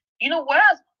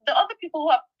 Whereas the other people who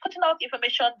are putting out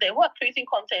information there, who are creating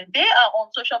content, they are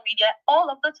on social media all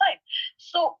of the time.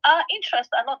 So our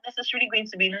interests are not necessarily going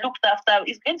to be looked after.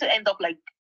 It's going to end up like,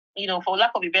 for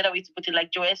lack of a better way to put it,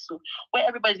 like Joesu, where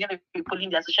everybody's going to be pulling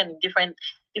their session in different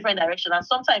directions. And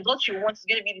sometimes what you want is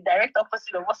going to be the direct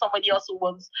opposite of what somebody else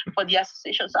wants for the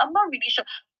association. So I'm not really sure.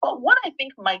 But what I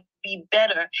think might be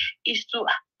better is to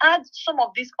add some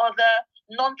of these other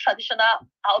non-traditional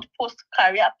outpost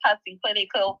career paths in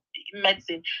clinical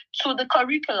medicine to the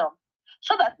curriculum,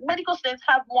 so that medical students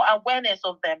have more awareness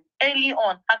of them early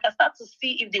on and can start to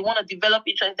see if they want to develop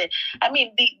interest there. I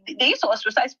mean, they used to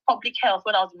ostracize public health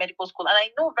when I was in medical school, and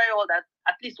I know very well that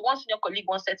at least one senior colleague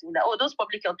once said to me that, those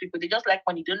public health people, they just like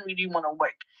money, they don't really want to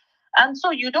work. And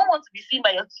so you don't want to be seen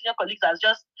by your senior colleagues as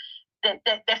just,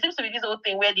 there seems to be this whole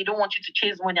thing where they don't want you to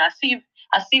chase money, as if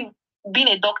being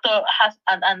a doctor has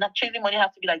and chasing money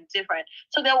has to be like different.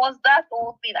 So there was that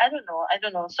whole thing. I don't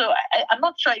know. So I'm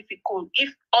not sure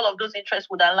if all of those interests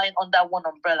would align under one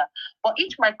umbrella. But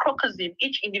each microcosm,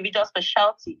 each individual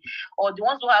specialty, or the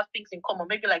ones who have things in common,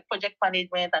 maybe like project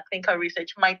management and clinical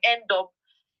research, might end up,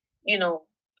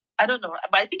 I don't know.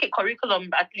 But I think a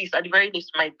curriculum, at least at the very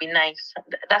least, might be nice.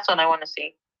 That's what I want to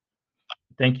say.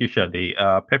 Thank you, Shade.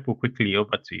 Peppo, quickly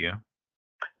over to you.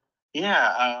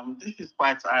 Yeah, this is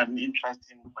quite an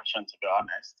interesting question, to be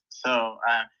honest. So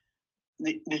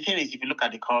the thing is, if you look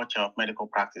at the culture of medical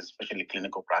practice, especially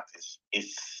clinical practice,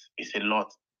 it's a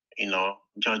lot,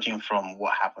 judging from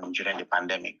what happened during the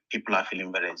pandemic. People are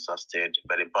feeling very exhausted,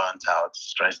 very burnt out,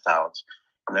 stressed out.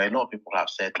 A lot of people have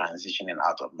said transitioning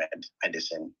out of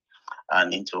medicine.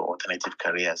 and into alternative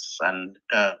careers. And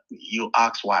you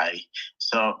ask why.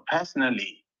 So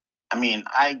personally, I mean,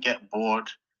 I get bored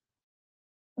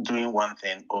doing one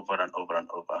thing over and over and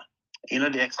over. You know,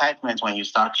 the excitement when you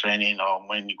start training or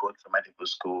when you go to medical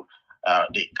school,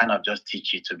 they kind of just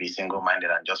teach you to be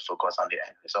single-minded and just focus on the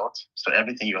end result. So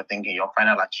everything you're thinking, your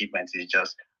final achievement is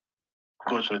just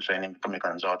go through training, become a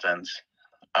consultant.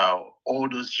 All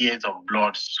those years of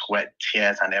blood, sweat,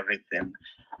 tears, and everything.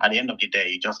 At the end of the day,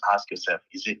 you just ask yourself,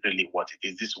 is it really worth it?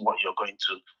 Is this what you're going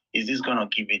to? Is this going to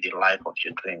give you the life of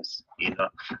your dreams? You know,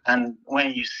 and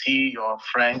when you see your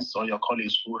friends or your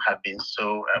colleagues who have been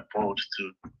so bold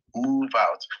to move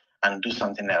out and do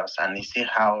something else, and you see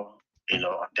how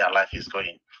their life is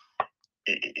going,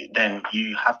 then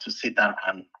you have to sit down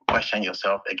and question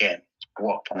yourself again.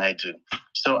 What can I do?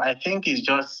 So I think it's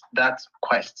just that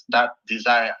quest, that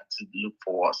desire to look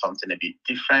for something a bit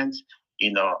different,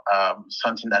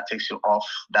 something that takes you off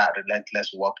that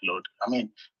relentless workload. I mean,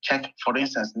 check, for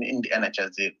instance, in the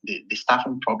NHS, the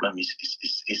staffing problem is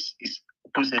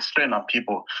puts a strain on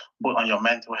people, both on your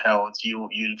mental health. You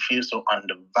feel so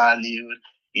undervalued.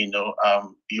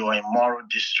 You're in moral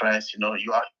distress.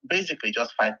 You are basically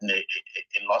just fighting a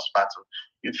lost battle.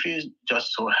 You feel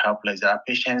just so helpless. There are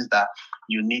patients that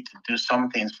you need to do some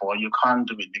things for. You can't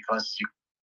do it because you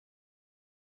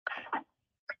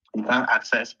can't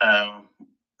access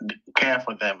care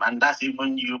for them. And that's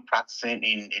even you practicing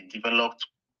in a developed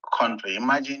country.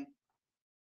 Imagine,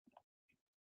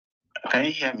 can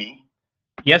you hear me?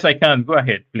 Yes, I can. Go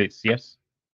ahead, please. Yes.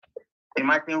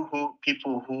 Imagine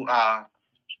people who are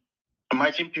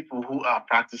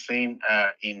practicing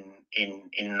in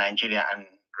Nigeria and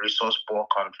resource poor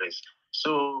countries.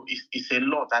 So it's a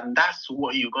lot, and that's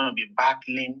what you're going to be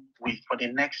battling with for the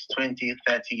next 20,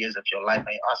 30 years of your life.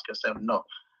 And you ask yourself, no,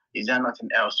 is there nothing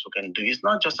else we can do? It's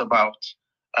not just about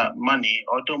money,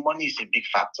 although money is a big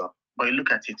factor, but you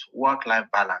look at it, work-life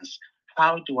balance.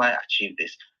 How do I achieve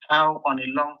this? How, on a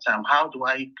long term, how do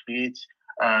I create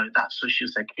that social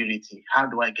security? How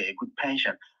do I get a good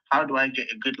pension? How do I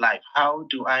get a good life? How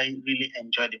do I really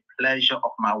enjoy the pleasure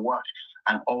of my work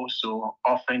and also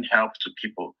offering help to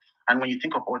people? And when you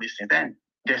think of all these things, then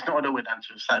there's no other way than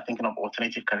to start thinking of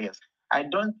alternative careers. I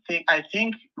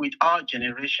think with our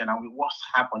generation and with what's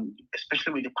happened,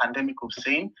 especially with the pandemic we've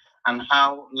seen and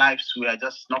how lives were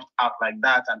just knocked out like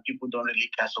that and people don't really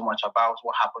care so much about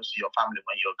what happens to your family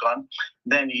when you're gone,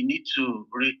 then you need to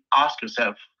ask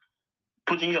yourself,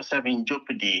 putting yourself in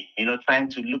jeopardy, trying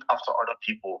to look after other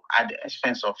people at the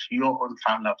expense of your own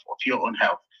family, of your own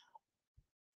health.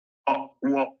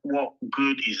 What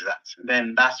good is that?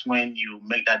 Then that's when you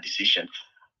make that decision.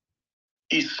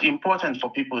 It's important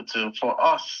for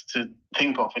us to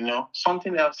think of,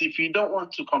 something else. If you don't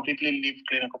want to completely leave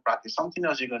clinical practice, something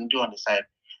else you can do on the side.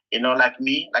 Like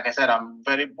me, like I said, I'm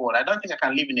very bored. I don't think I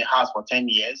can live in a house for 10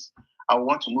 years. I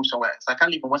want to move somewhere else. I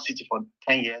can't live in one city for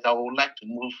 10 years. I would like to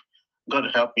move. God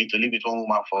help me to live with one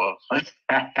woman for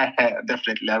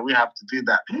definitely. We have to do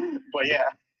that. But yeah.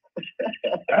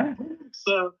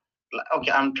 So,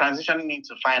 okay, I'm transitioning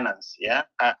into finance. Yeah.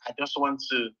 I just want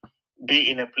to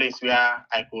be in a place where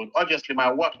I could, obviously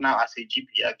my work now as a GP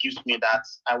gives me that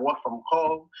I work from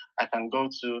home. I can go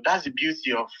to, that's the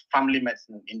beauty of family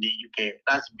medicine in the UK.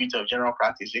 That's the beauty of general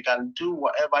practice. You can do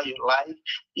whatever you like.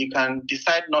 You can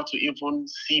decide not to even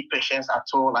see patients at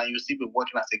all and you still be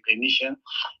working as a clinician.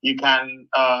 You can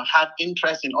have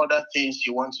interest in other things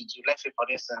you want to do. Let's say,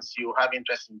 for instance, you have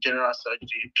interest in general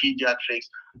surgery, pediatrics,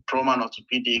 trauma and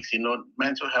orthopedics,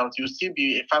 mental health. You still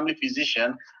be a family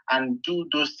physician and do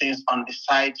those things on the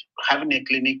side, having a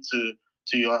clinic to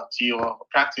your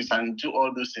practice and do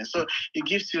all those things. So it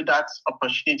gives you that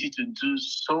opportunity to do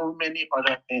so many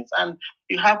other things. And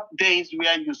you have days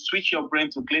where you switch your brain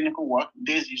to clinical work,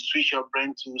 days you switch your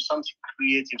brain to something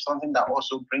creative, something that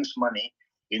also brings money,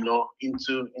 into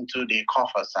the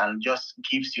coffers and just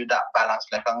gives you that balance.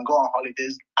 Like, and go on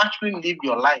holidays, actually live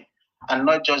your life and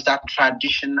not just that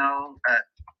traditional,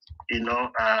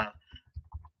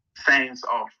 sense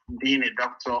of being a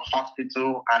doctor,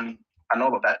 hospital, and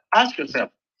all of that. Ask yourself,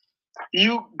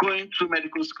 you going through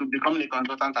medical school, becoming a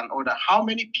consultant and all that, how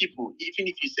many people, even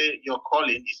if you say your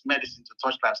calling is medicine to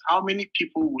touch lives, how many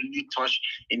people will you touch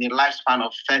in a lifespan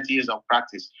of 30 years of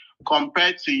practice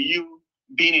compared to you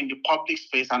being in the public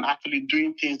space and actually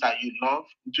doing things that you love,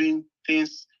 doing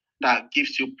things that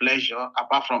gives you pleasure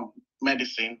apart from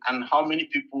medicine, and how many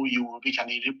people you will reach and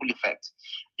a ripple effect?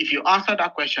 If you answer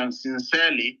that question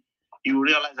sincerely, you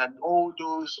realize that all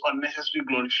those unnecessary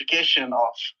glorification of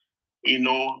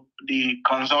the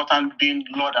consultant being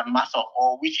Lord and Master of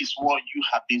all, which is what you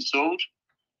have been sold,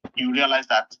 you realize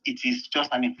that it is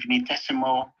just an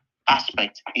infinitesimal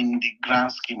aspect in the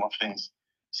grand scheme of things.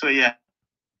 So yeah,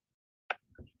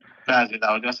 that's it.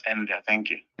 I'll just end there. Thank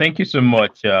you. Thank you so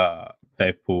much,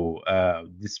 Pepo.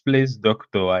 Displaced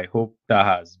doctor. I hope that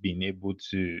has been able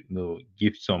to,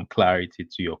 give some clarity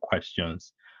to your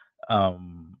questions.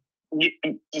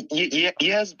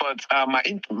 Yes, but on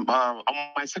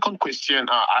my second question,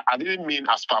 I didn't mean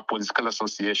as per political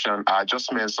association. I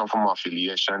just meant some form of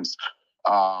affiliations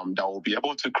that will be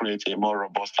able to create a more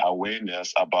robust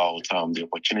awareness about the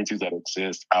opportunities that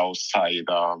exist outside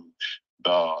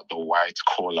the white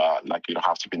collar. Like you don't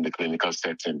have to be in the clinical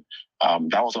setting.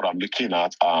 That was what I'm looking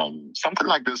at. Something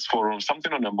like this forum,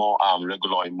 something on a more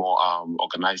regular, and more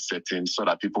organized setting, so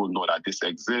that people know that this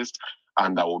exists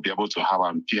and that we'll be able to have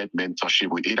peer mentorship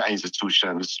with either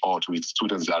institutions or with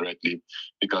students directly.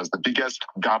 Because the biggest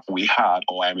gap we had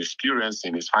or I'm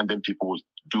experiencing is finding people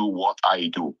do what I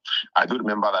do. I do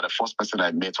remember that the first person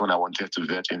I met when I wanted to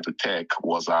vet into tech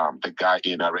was the guy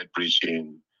in a Red Bridge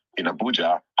in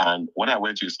Abuja. And when I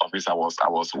went to his office, I was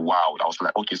wowed. I was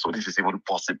like, okay, so this is even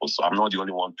possible. So I'm not the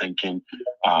only one thinking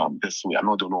this way. I'm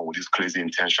not the only one with this crazy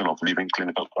intention of leaving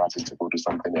clinical practice to go do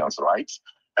something else, right?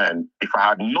 And if I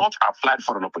had not applied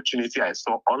for an opportunity I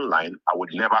saw online, I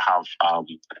would never have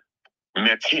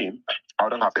met him. I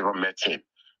wouldn't have ever met him.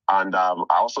 And I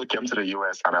also came to the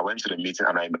US and I went to the meeting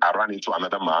and I ran into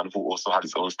another man who also had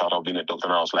his own startup being a doctor.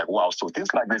 And I was like, wow, so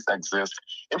things like this exist.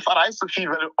 In fact, I used to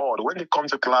feel very odd when they come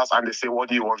to class and they say, what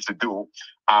do you want to do?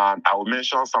 And I will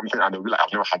mention something and they'll be like,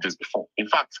 I've never had this before. In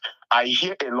fact, I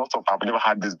hear a lot of I've never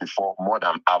had this before more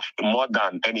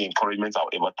than any encouragement I'll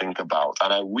ever think about.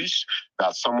 And I wish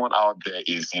that someone out there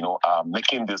is,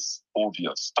 making this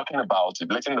obvious, talking about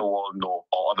it, letting the world know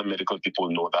or other medical people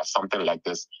know that something like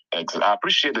this exists. I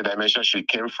appreciate the dimension she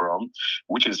came from,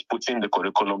 which is putting the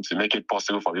curriculum to make it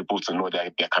possible for people to know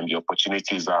that there can be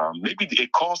opportunities. Maybe a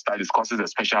course that discusses the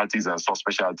specialties and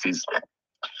subspecialties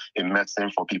in medicine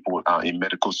for people in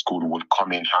medical school would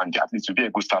come in handy. At least to be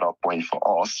a good startup point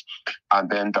for us. And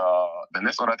then the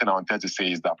next other thing I wanted to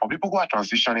say is that for people who are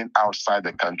transitioning outside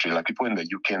the country, like people in the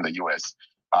UK and the US,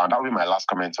 that will be my last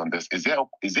comment on this. Is there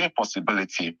a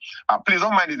possibility? Please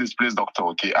don't mind this place, doctor.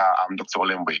 Okay, I'm Dr.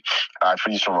 Olembe. I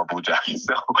finished from Abuja,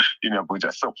 so in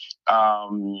Abuja. So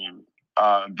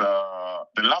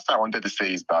the last thing I wanted to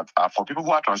say is that for people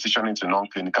who are transitioning to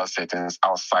non-clinical settings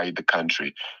outside the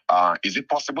country, is it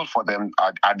possible for them?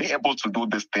 Are they able to do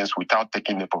these things without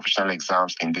taking the professional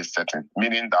exams in this setting?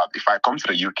 Meaning that if I come to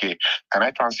the UK, can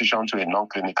I transition to a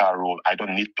non-clinical role? I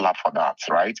don't need PLAB for that,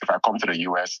 right? If I come to the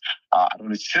US, I don't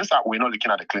know, since we're not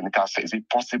looking at the clinical side, is it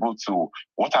possible to?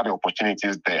 What are the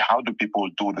opportunities there? How do people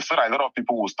do this? So that a lot of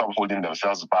people will stop holding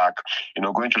themselves back,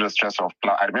 going through the stress of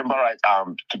PLAB. I remember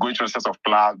going through the stress of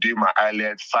PLAB, doing my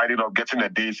IELTS, signing up, getting a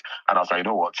date, and I was like, you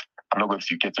know what? I'm not going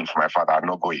to UK for my father. I'm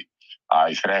not going.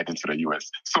 Instead of heading to the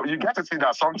US. So you get to see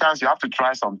that sometimes you have to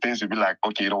try some things. You'll be like,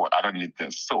 okay, you know what? I don't need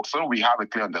this. So we have a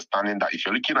clear understanding that if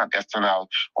you're looking at external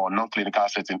or non-clinical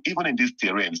setting, even in these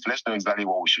terrains, let's know exactly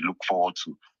what we should look forward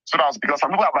to. So that's because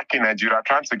some people are back in Nigeria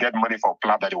trying to get money for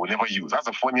PLAB that they will never use. That's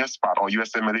the funniest part, or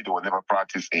USMLE they will never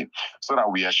practice in. So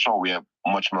that we are sure we are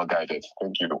much more guided.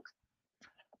 Thank you.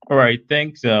 All right,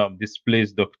 thanks,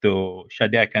 displaced Dr.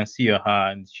 Shade. I can see your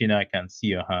hand. Sheena, I can see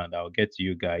your hand. I'll get to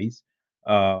you guys.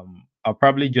 I'll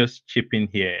probably just chip in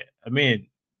here. I mean,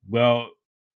 well,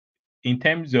 in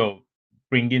terms of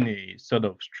bringing a sort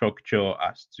of structure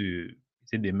as to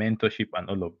say the mentorship and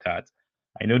all of that,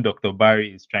 I know Dr.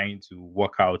 Barry is trying to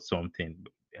work out something.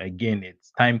 Again,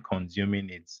 it's time consuming,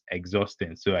 it's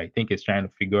exhausting. So I think it's trying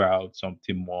to figure out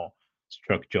something more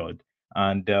structured.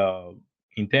 And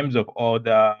in terms of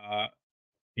other,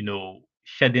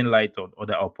 shedding light on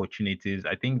other opportunities,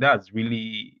 I think that's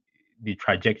really the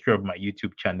trajectory of my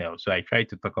YouTube channel. So I try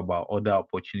to talk about other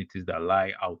opportunities that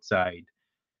lie outside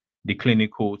the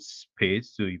clinical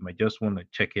space. So you might just want to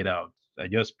check it out. I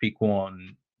just pick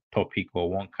one topic or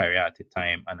one career at a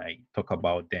time and I talk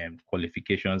about them,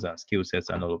 qualifications and skill sets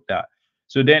and all of that.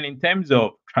 So then in terms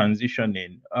of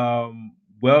transitioning,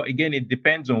 well, again, it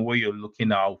depends on what you're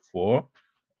looking out for.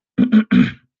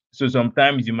 So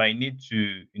sometimes you might need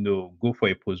to, go for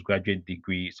a postgraduate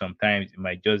degree. Sometimes it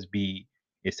might just be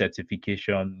a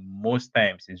certification. Most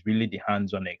times it's really the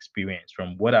hands-on experience.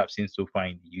 From what I've seen so far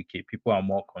in the UK, people are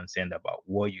more concerned about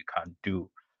what you can do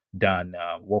than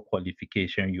what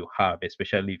qualification you have,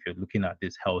 especially if you're looking at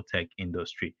this health tech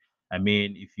industry. I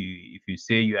mean, if you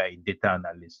say you are a data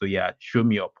analyst, so yeah, show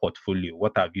me your portfolio.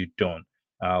 What have you done?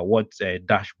 What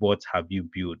dashboards have you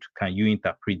built? Can you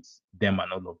interpret them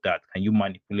and all of that? Can you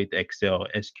manipulate Excel,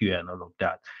 SQL, and all of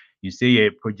that? You say you're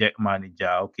a project manager.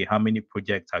 Okay, how many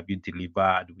projects have you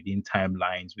delivered within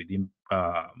timelines, within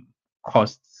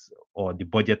costs or the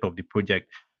budget of the project?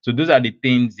 So those are the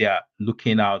things they are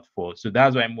looking out for. So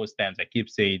that's why most times I keep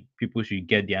saying people should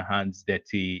get their hands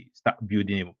dirty, start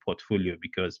building a portfolio,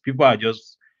 because people are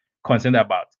just concerned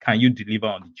about, can you deliver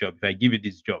on the job? If I give you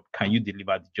this job, can you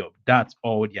deliver the job? That's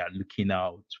all they are looking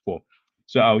out for.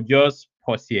 So I'll just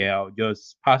pause here. I'll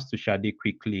just pass to Shade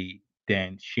quickly.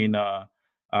 Then Sheena,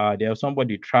 there's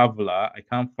somebody, Traveler. I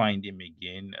can't find him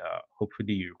again.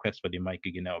 Hopefully you request for the mic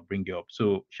again. I'll bring you up.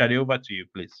 So Shade, over to you,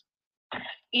 please.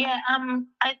 Yeah,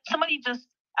 somebody just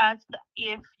asked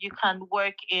if you can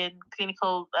work in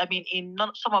clinical, I mean, in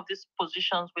some of these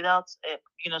positions without,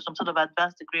 some sort of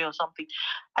advanced degree or something.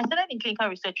 I started in clinical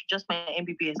research, just my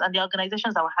MBBS, and the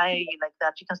organizations that will hire you like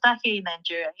that. You can start here in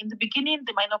Nigeria. In the beginning,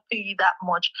 they might not pay you that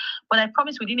much, but I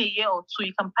promise within a year or two,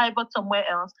 you can pivot somewhere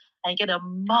else and get a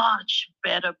much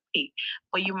better pay.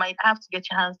 But you might have to get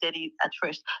your hands dirty at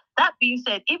first. That being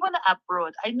said, even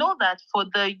abroad, I know that for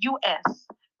the US,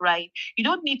 right? You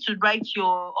don't need to write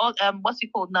your what's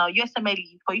it called now,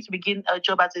 USMLE, for you to begin a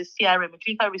job as a CRM, a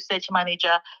clinical research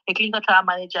manager, a clinical trial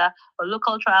manager, a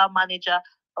local trial manager,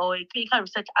 or a clinical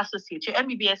research associate. Your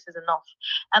MBBS is enough.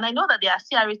 And I know that there are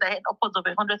CRAs that hit upwards of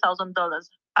 $100,000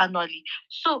 annually.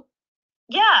 So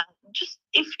yeah, just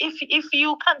if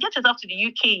you can get yourself to the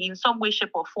UK in some way, shape,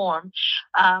 or form,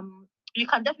 you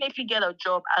can definitely get a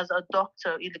job as a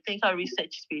doctor in the clinical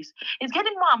research space. It's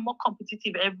getting more and more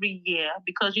competitive every year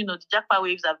because the jackpot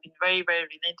waves have been very, very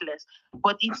relentless.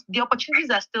 But the opportunities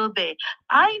are still there.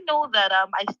 I know that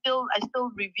I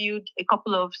still reviewed a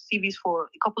couple of CVs for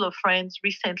a couple of friends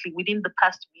recently within the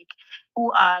past week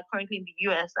who are currently in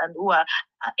the US and who are,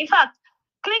 in fact,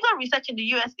 clinical research in the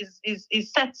US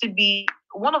is set to be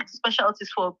one of the specialties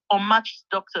for unmatched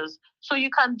doctors. So you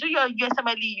can do your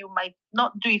USMLE, you might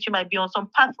not do it, you might be on some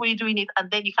pathway doing it, and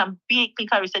then you can be a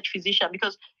clinical research physician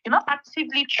because you're not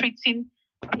actively treating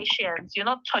patients, you're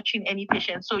not touching any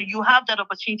patients. So you have that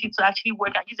opportunity to actually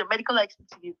work and use your medical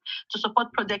expertise to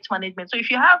support project management. So if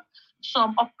you have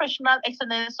some operational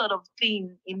excellence sort of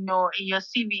thing in your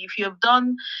CV, if you have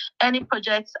done any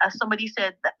projects, as somebody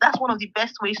said, that's one of the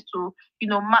best ways to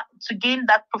to gain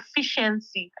that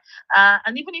proficiency.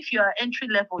 And even if you're entry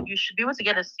level, you should be able to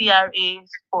get a CRA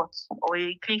spot or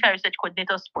a clinical research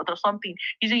coordinator spot or something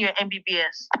using your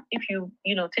MBBS if you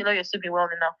tailor your CV well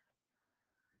enough.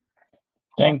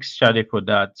 Thanks, Shade, for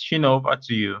that. Sheena, over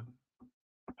to you.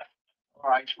 All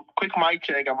right, quick mic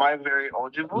check. Am I very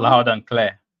audible? Loud and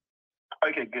clear.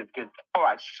 Okay, good. All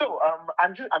right, so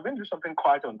I'm going to do something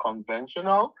quite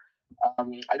unconventional. I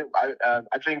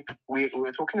think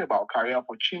we're talking about career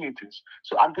opportunities.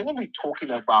 So I'm going to be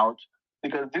talking about,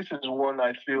 because this is one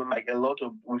I feel like a lot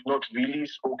of we've not really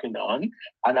spoken on,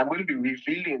 and I'm going to be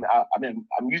revealing.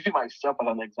 I'm using myself as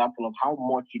an example of how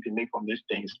much you can make from these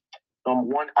things.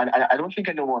 One, I don't think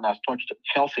anyone has touched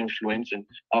health influencing.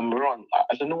 Ron,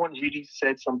 has anyone really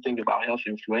said something about health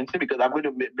influencing? Because I'm going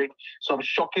to make some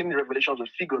shocking revelations with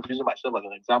figures using myself as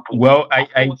an example. Well,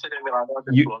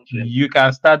 you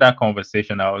can start that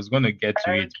conversation. I was going to get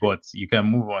to it, but you can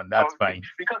move on. That's fine.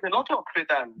 Because a lot of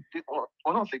it,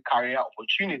 one of the career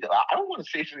opportunity. I don't want to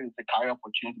say it's a career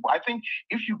opportunity, but I think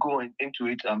if you go into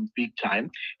it big time,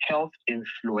 health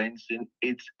influencing,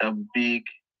 it's a big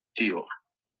deal.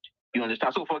 You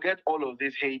understand? So forget all of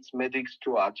these hates medics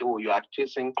to you are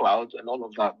chasing clouds and all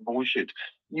of that bullshit.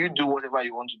 You do whatever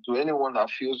you want to do. Anyone that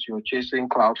feels you're chasing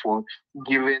cloud for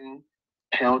giving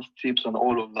health tips and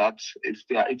all of that,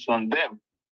 it's on them.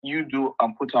 You do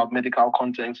and put out medical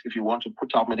content if you want to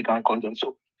put out medical content.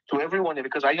 So to everyone,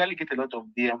 because I usually get a lot of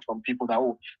DM from people that,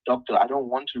 doctor, I don't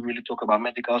want to really talk about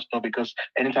medical stuff because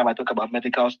anytime I talk about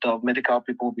medical stuff, medical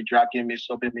people will be dragging me,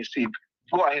 subbing me, see.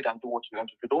 Go ahead and do what you want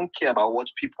to do. Don't care about what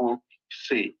people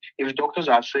say. If doctors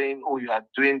are saying, you are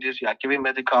doing this, you are giving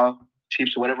medical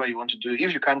tips, whatever you want to do,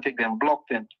 if you can't take them, block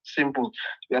them. Simple.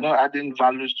 They are not adding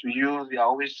values to you. They are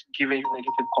always giving you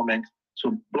negative comments.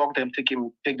 So block them, take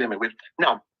them away.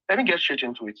 Now, let me get straight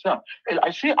into it. Now,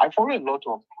 I follow a lot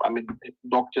of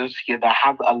doctors here that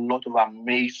have a lot of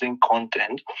amazing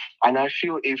content. And I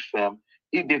feel if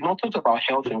they've not talked about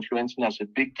health influencing as a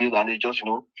big deal and they just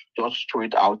throw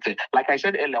it out there. Like I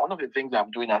said earlier, one of the things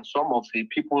I'm doing, and some of the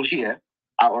people here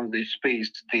are on the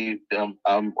space, they on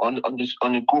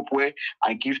a group where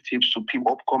I give tips to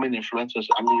people, upcoming influencers.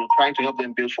 Trying to help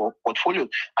them build for portfolios,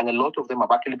 and a lot of them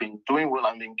have actually been doing well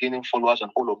and been gaining followers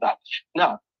and all of that.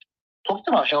 Now,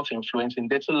 talking about health influencing,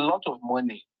 there's a lot of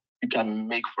money you can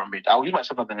make from it. I'll use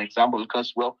myself as an example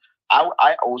because,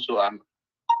 I also am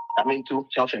I'm into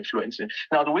health influencing.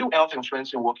 Now, the way health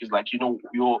influencing work is like,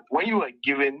 when you are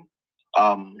given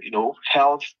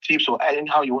health tips or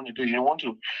anyhow you want to do, you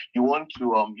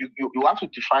have to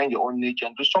define your own niche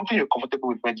and do something you're comfortable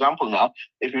with. For example, now,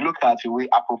 if you look at the way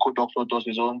Apropos Doctor does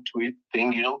his own tweet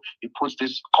thing, he puts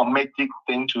this comedic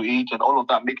thing to it and all of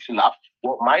that makes you laugh.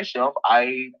 Well, myself,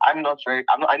 I know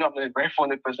I'm not a very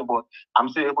funny person, but I'm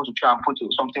still able to try and put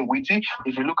something witty.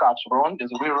 If you look at Ron,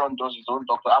 there's a way Ron does his own,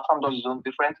 Dr. Afam does his own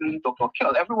differently, Dr.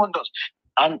 Kell, everyone does.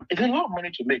 And it's a lot of money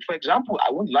to make. For example,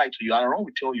 I won't lie to you, and Ron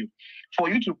will tell you, for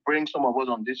you to bring some of us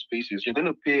on these spaces, you're going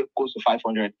to pay close to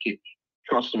 500K.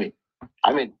 Trust me.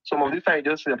 I mean, some of these times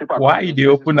you just see that people are... Why do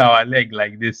you open our leg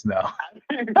like this now?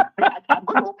 I'm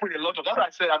going to open a lot of... That's why I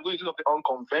said I'm going to do something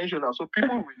unconventional. So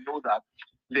people will know that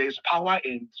there's power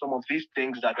in some of these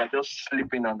things that are just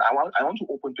slipping on. I want to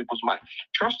open people's mind.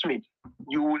 Trust me,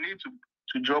 you will need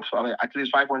to drop at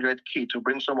least 500K to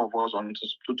bring some of us on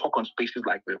to talk on spaces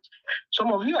like this.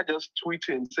 Some of you are just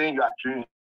tweeting saying you are doing...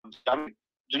 I mean,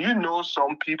 do you know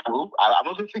some people? I'm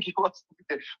not going to think it was...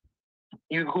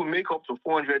 You could make up to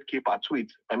 400K per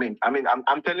tweet.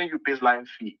 I'm telling you baseline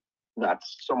fee that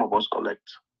some of us collect.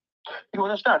 You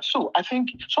understand? So I think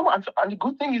and the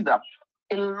good thing is that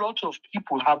a lot of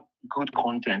people have good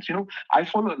content. I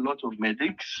follow a lot of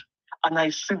medics and I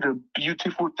see the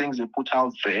beautiful things they put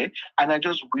out there, and I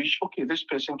just wish, okay, this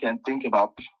person can think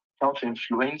about health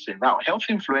influencing. Now, health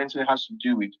influencing has to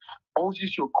do with all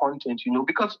this your content,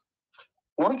 because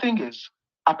one thing is,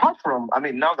 apart from,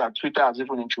 now that Twitter has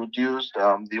even introduced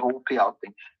the whole payout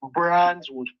thing, brands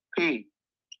would pay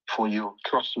for you.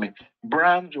 Trust me.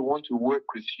 Brands will want to work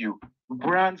with you.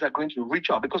 Brands are going to reach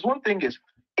out, because one thing is,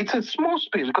 it's a small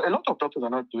space, because a lot of doctors are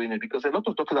not doing it, because a lot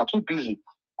of doctors are too busy,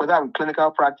 whether with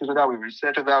clinical practice, whether with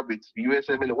research, whether with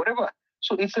USML or whatever.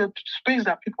 So it's a space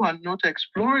that people are not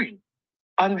exploring.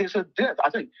 And there's a depth, I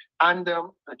think. And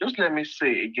just let me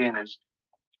say again,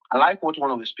 I like what one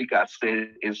of the speakers said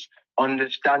is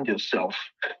understand yourself.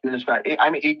 You understand?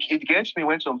 It gets me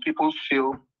when some people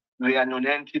feel they are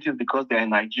non-entities because they're in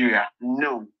Nigeria.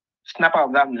 No. Snap out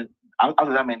of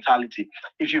that mentality.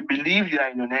 If you believe you are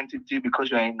a non-entity because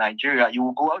you're in Nigeria, you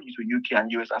will go out into UK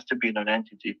and US and still be a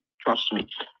non-entity. Trust me.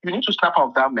 You need to snap out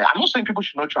of that. I'm not saying people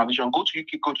should not transition. Go to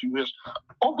UK, go to US.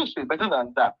 Obviously, better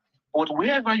than that. But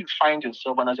wherever you find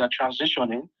yourself and as you're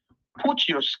transitioning, put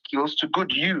your skills to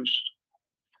good use.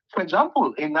 For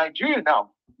example, in Nigeria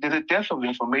now, there's a dearth of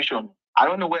information. I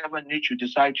don't know whatever niche you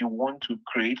decide you want to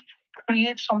create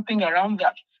something around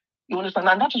that. You understand?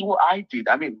 And that is what I did.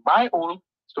 My own...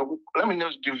 So let me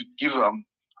just give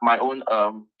my own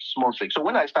small thing. So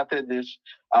when I started this,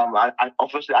 I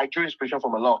obviously I drew inspiration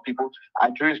from a lot of people.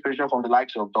 I drew inspiration from the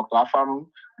likes of Dr. Afam,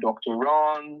 Dr.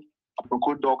 Ron,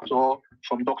 Apropos Doctor,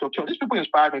 from Dr. Cho. These people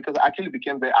inspired me because I actually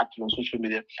became very active on social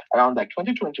media around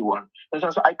 2021. And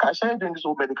so I started doing this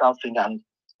whole medical thing, and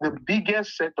the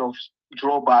biggest set of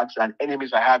drawbacks and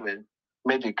enemies I had with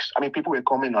medics. People were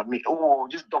coming at me. Oh,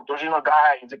 this Dr.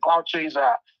 guy is a cloud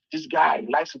chaser. This guy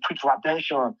likes to tweet for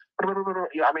attention.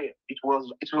 It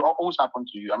will always happen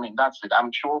to you. That's it.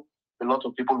 I'm sure a lot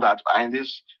of people that are in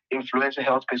this influencer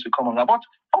health space will come on that. But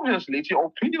obviously, it's your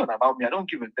opinion about me. I don't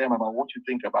give a damn about what you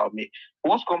think about me.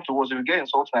 What's come to us, if you get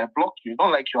insulted, I block you.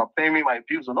 Not like you are paying me my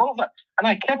bills and all of that. And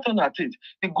I kept on at it.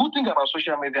 The good thing about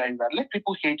social media is that let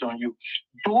people hate on you.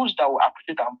 Those that will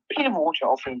appreciate and pay for what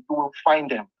you're offering, you will find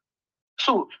them.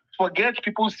 So forget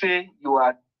people say you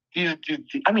are this.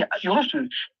 You have to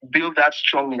build that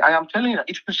strongly. I am telling you,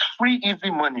 it is free,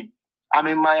 easy money. I'm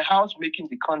in my house making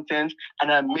the content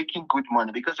and I'm making good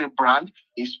money because a brand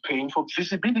is paying for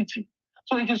visibility.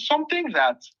 So it is something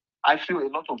that I feel a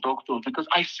lot of doctors, because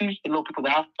I see a lot of people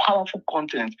that have powerful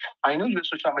content. I know your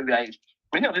social media is,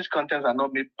 many of these contents are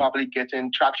not probably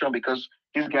getting traction because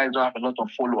these guys don't have a lot of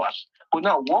followers. But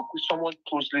now work with someone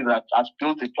closely that has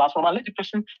built a platform and let the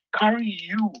person carry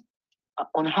you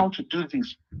on how to do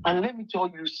this. And let me tell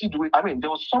you, see the way, there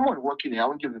was someone working here, I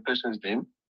won't give the person's name.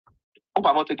 Hope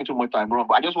I'm not taking too much time, wrong,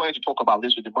 but I just wanted to talk about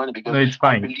this with the money because it's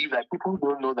fine. I believe that people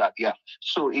don't know that. Yeah.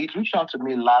 So he reached out to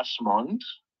me last month.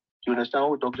 You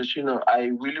understand, Dr. Shino,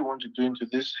 I really want to do into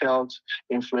this health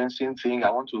influencing thing. I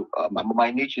want to,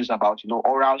 my niche is about,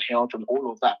 oral health and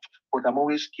all of that. But I'm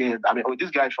always scared.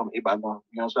 This guy from Ibadan,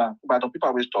 you understand? Ibadan people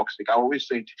are always toxic. I always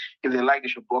say, if they like, they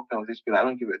should block me on this bill. I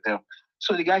don't give a damn.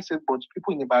 So the guy said, but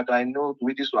people in Ibadan, I know the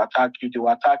way this will attack you, they will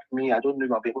attack me. I don't know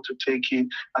if I'll be able to take it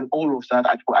and all of that.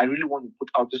 I really want to put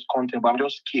out this content, but I'm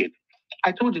just scared.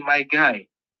 I told him, my guy,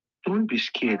 don't be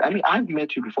scared. I've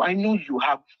met you before. I know you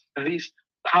have this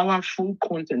powerful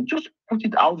content. Just put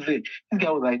it out there. This guy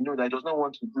was like, no, that does not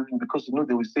want to do it because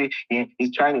they will say, yeah,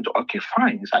 he's trying to. Okay,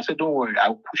 fine. I said, don't worry,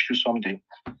 I'll push you someday.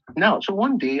 Now, so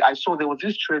one day I saw there was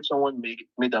this thread someone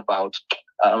made about,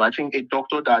 I think a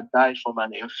doctor that died from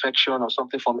an infection or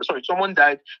something someone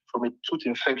died from a tooth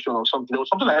infection or something. There was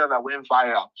something like that went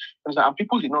viral. And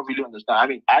people did not really understand. I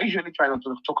mean, I usually try not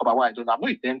to talk about what I don't know. I'm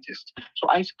not a dentist. So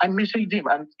I messaged him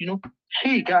and,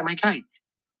 hey, my guy,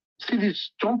 see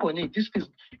this, jump on it. This is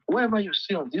wherever you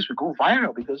see on this will go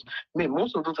viral because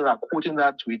most of those that are quoting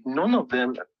that tweet, none of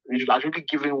them is actually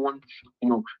giving one,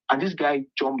 and this guy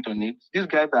jumped on it. This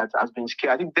guy that has been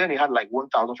scared, I think then he had like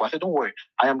 1,000. I said, don't worry,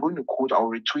 I am going to quote, I'll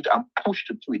retweet and push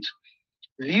the tweet.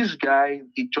 This guy,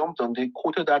 he jumped on it,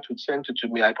 quoted that tweet, sent it to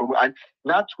me. And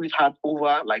that tweet had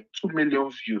over like 2 million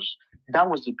views. That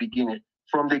was the beginning.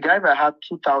 From the guy that had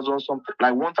 2,000 something,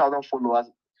 like 1,000 followers,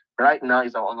 right now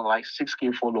is on like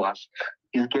 6K followers.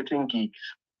 He's getting gigs.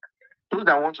 Those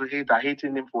that want to hate are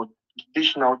hating him for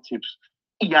additional tips.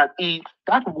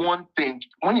 That one thing,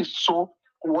 when he saw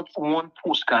what one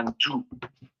post can do,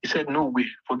 he said, no way,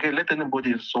 forget, let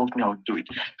anybody insult me, I'll do it.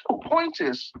 The point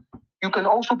is, you can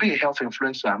also be a health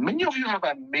influencer. Many of you have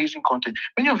amazing content.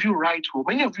 Many of you write well.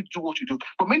 Many of you do what you do.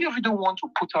 But many of you don't want to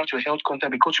put out your health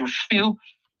content because you feel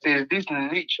there's this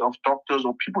niche of doctors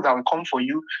or people that will come for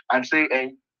you and say,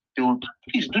 hey, dude,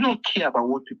 please do not care about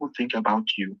what people think about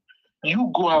you.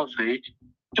 You go out there,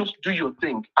 just do your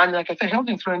thing. And like I said, health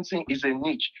influencing is a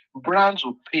niche. Brands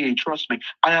will pay, trust me.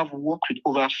 I have worked with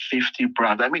over 50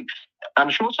 brands. I mean, I'm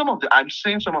seeing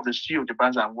some of the CEO of the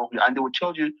brands I work with, and they will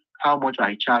tell you how much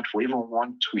I charge for even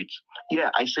one tweet. Yeah,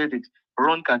 I said it.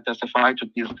 Ron can testify to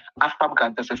this. Afam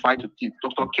can testify to this.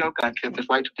 Dr. Kel can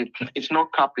testify to this. It's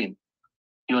not capping.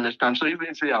 You understand? So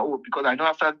even say, because I know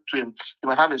after you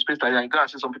might have a space like that, you go and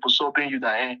see some people sobbing you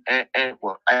that,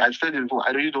 well, I said it before,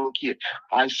 I really don't care.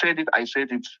 I said it. And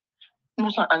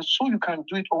so you can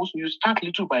do it also. You start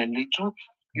little by little.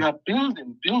 You are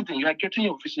building, you are getting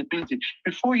your visibility.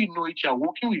 Before you know it, you are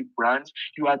working with brands,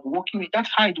 you are working with, that's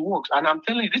how it works. And I'm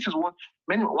telling you, this is why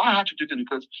I had to do this,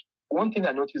 because one thing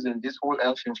I noticed in this whole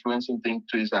health influencing thing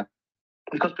too is that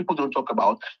because people don't talk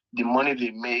about the money they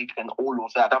make and all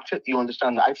of that. You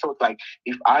understand? I felt like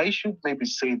if I should maybe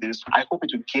say this, I hope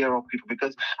it will gear up people,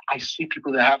 because I see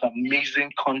people that have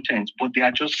amazing content, but they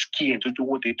are just scared to do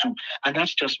what they do. And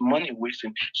that's just money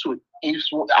wasting. So it's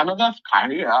another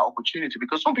career opportunity,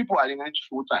 because some people are in it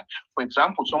full time. For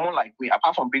example, someone like me,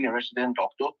 apart from being a resident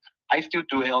doctor, I still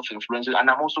do health influences, and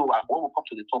I'm also, when we come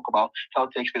to the talk about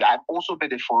health experts, I've also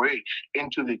made a foray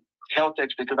into the health tech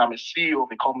because I'm a CEO of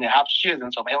a company. I have shares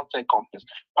in some health tech companies.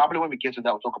 Probably when we get to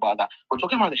that, we'll talk about that. But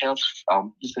talking about the health,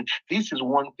 this is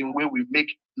one thing where we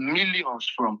make millions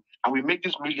from, and we make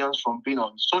these millions from being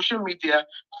on social media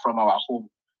from our home.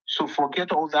 So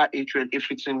forget all that hatred. If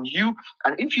it's in you,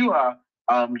 and if you are,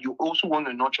 you also want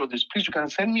to nurture this, please, you can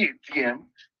send me a DM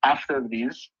after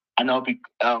this, and I'll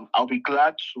be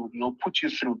glad to put you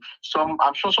through some.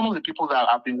 I'm sure some of the people that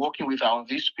I've been working with are on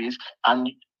this space, and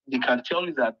they can tell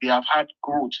you that they have had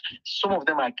growth. Some of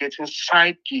them are getting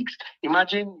side gigs.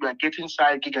 Imagine you are getting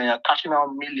side gigs and you're cashing out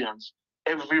millions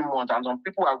every month, and some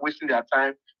people are wasting their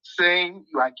time saying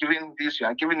you are giving this, you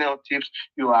are giving out tips,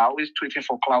 you are always tweeting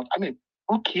for clout. I mean,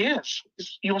 who cares?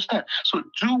 You understand? So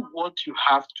do what you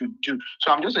have to do.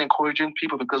 So I'm just encouraging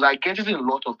people, because I get it a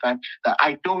lot of time that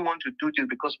I don't want to do this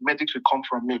because medics will come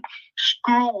from me.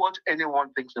 Screw what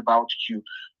anyone thinks about you.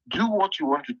 Do what you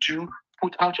want to do.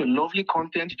 Put out your lovely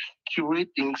content, curate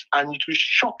things, and it will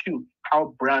shock you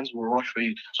how brands will rush for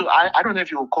you. So I don't know if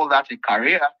you will call that a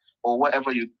career or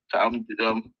whatever you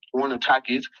want to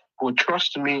target, but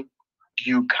trust me,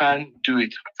 you can do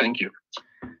it. Thank you.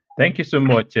 Thank you so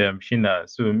much, Shina.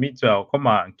 So me too, I'll come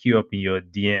out and queue up in your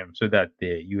DM so that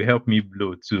you help me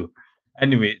blow too.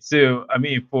 Anyway, so I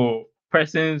mean, for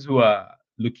persons who are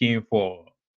looking for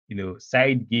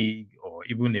side gig or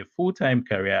even a full-time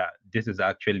career, this is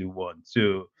actually one.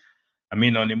 So I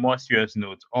mean, on a more serious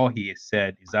note, all he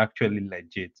said is actually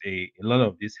legit. A lot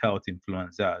of these health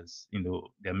influencers,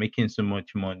 they're making so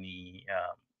much money,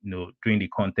 doing the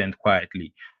content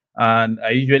quietly. And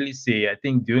I usually say, I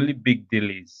think the only big deal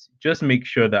is just make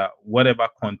sure that whatever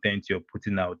content you're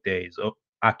putting out there is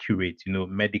accurate,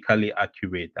 medically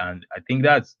accurate. And I think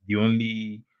that's the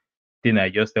only thing I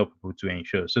just tell people to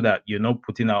ensure, so that you're not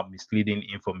putting out misleading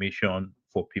information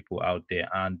for people out there.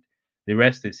 And the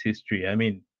rest is history. I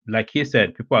mean, like he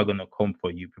said, people are gonna come for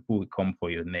you, people will come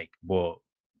for your neck, but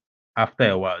after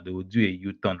a while they will do a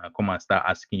U-turn and come and start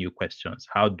asking you questions.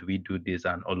 How do we do this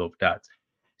and all of that?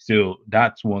 So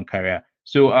that's one career.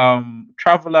 So,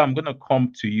 Traveler, I'm gonna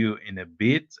come to you in a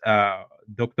bit.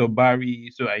 Dr. Barry,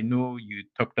 so I know you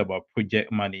talked about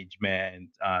project management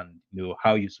and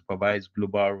how you supervise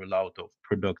global rollout of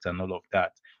products and all of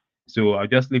that. So I'll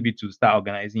just leave you to start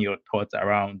organizing your thoughts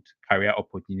around career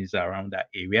opportunities around that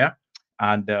area.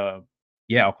 And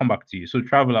yeah, I'll come back to you. So,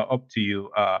 Traveler, up to you.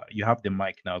 You have the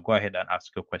mic now. Go ahead and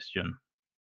ask your question.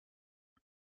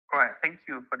 All right, thank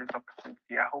you for this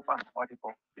opportunity. I hope I'm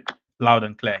audible. Loud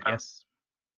and clear, yes.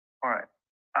 All right.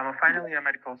 I'm a final year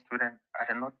medical student at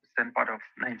the northeastern part of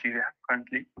Nigeria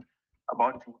currently,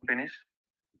 about to finish.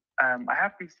 I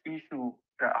have this issue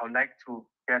that I would like to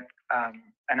get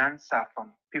an answer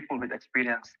from people with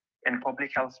experience in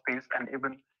public health space and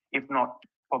even if not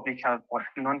public health or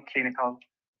non-clinical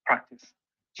practice.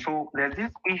 So there's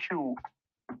this issue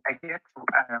I get to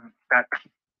that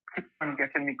keeps on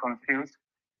getting me confused.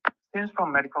 Since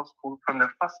from medical school, from the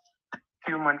first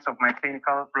few months of my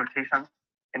clinical rotation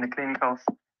in the clinicals,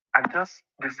 I've just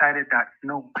decided that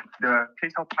no, the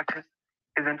clinical practice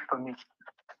isn't for me.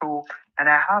 So, and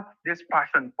I have this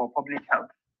passion for public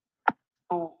health.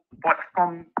 So, but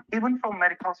even from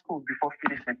medical school before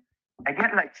finishing, I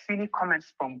get like silly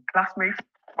comments from classmates,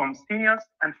 from seniors,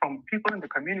 and from people in the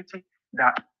community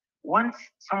that once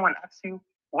someone asks you,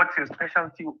 what's your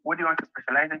specialty? What do you want to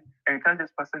specialize in? And you tell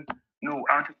this person, no,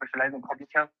 I want to specialize in public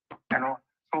health and all.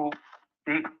 So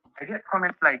I get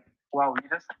comments like, wow, you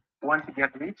just want to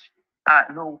get rich?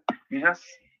 No, you just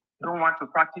don't want to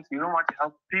practice. You don't want to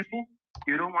help people.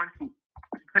 You don't want to.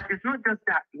 But it's not just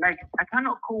that. Like, I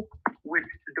cannot cope with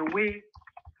the way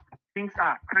things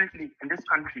are currently in this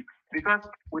country because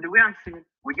with the way I'm seeing,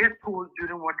 we get told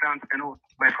during ward rounds and all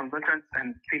by consultants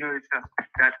and senior research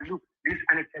that look, this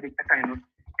anesthetic SINOs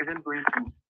isn't going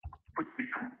to put you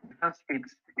through because it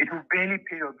will barely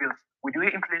pay your bills with the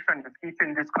way inflation is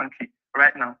hitting this country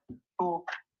right now. So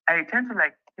I tend to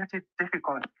like get it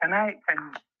difficult.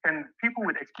 Can people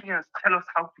with experience tell us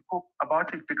how to cope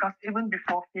about it? Because even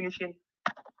before finishing,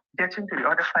 getting to the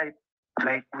other side,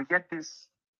 like we get these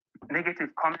negative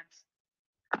comments.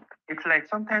 It's like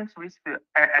sometimes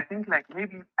I think like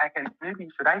maybe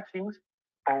should I change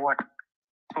or what?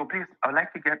 So please, I would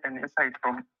like to get an insight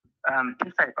on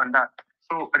that.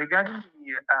 So regarding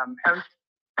the health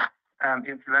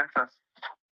influencers,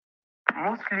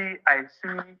 mostly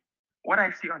what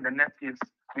I see on the net is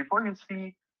before you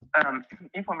see health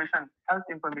information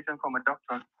from a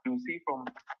doctor, you see from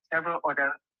several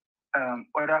other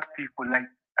people like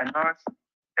a nurse,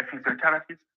 a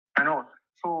physiotherapist, and all.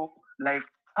 So like,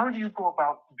 how do you go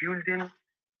about building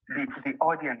the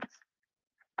audience?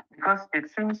 Because it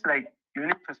seems like you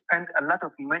need to spend a lot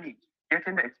of money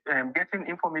getting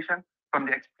information from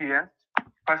the experienced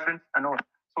persons and all.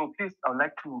 So please, I would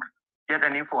like to get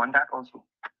an info on that also.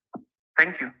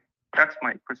 Thank you. That's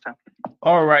my question.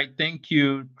 All right. Thank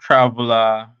you,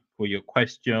 Traveler, for your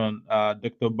question.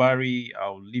 Dr. Barry,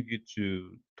 I'll leave you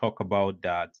to talk about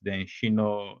that. Then,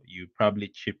 Shino, you probably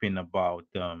chip in about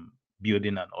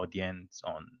building an audience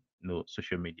on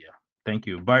social media. Thank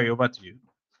you. Barry, over to you.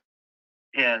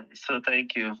 Yeah, so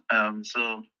thank you.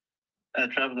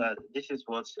 Traveler, this is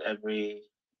what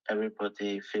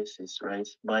everybody faces, right?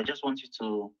 But I just want you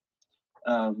to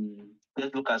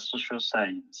let's look at social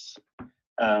science.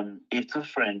 If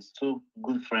two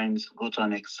good friends go to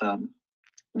an exam,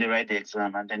 they write the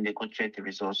exam and then they go check the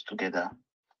results together.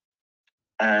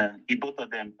 If both of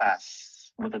them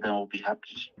pass, both of them will be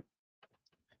happy.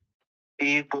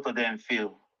 If both of them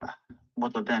fail,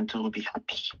 both of them too will be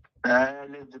happy.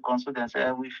 Let's consult and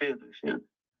say, we failed.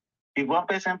 If one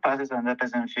person passes and another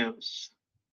person fails,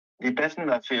 the person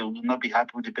that failed will not be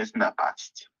happy with the person that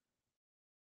passed.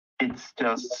 It's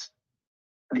just,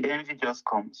 the envy just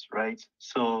comes, right?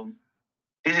 So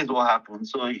this is what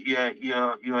happens. So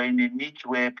you're in a niche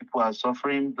where people are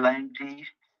suffering blindly.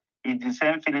 It's the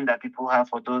same feeling that people have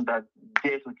for those that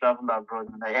dare to travel abroad.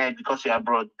 And like, hey, because you're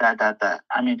abroad, that.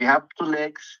 I mean, they have two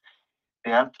legs,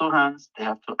 they have two hands, they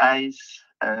have two eyes,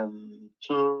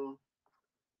 two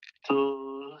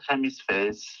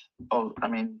hemispheres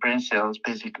brain cells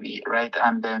basically, right?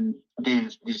 And then they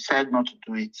decide not to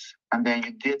do it, and then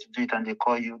you dare to do it, and they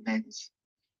call you names.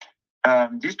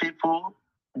 These people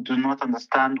do not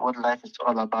understand what life is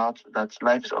all about. That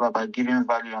life is all about giving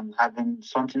value and having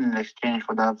something in exchange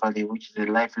for that value, which is a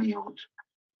livelihood.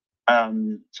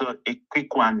 So a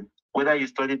quick one: whether you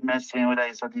studied medicine, whether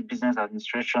you studied business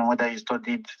administration, whether you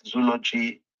studied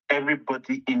zoology,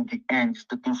 everybody in the end is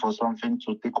looking for something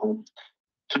to take home,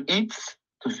 to eat,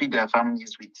 to feed their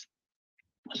families with.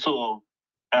 So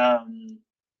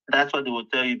that's what they will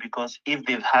tell you, because if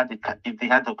they had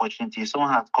the opportunity,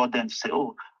 someone had called them to say,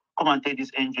 oh, come and take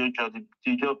this NGO job.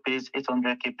 The job pays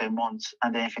 800K per month.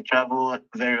 And then if you travel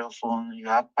very often, you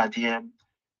have per diem,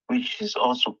 which is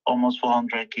also almost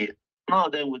 400K. None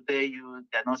of them will tell you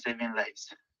they're not saving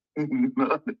lives.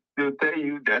 No, they'll tell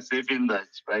you they're saving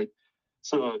lives, right?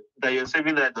 So that you're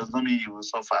saving lives does not mean you will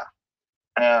suffer.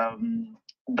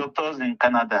 Doctors in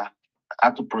Canada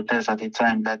had to protest at the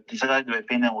time that the salary they were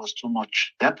paying them was too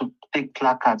much. They had to take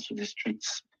placards to the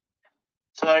streets.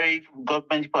 Sorry,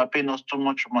 government people are paying us too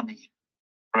much money,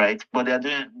 right? But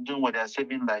they're doing what they're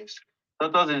saving lives.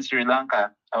 Doctors in Sri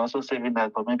Lanka are also saving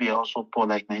lives, but maybe also poor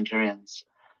like Nigerians.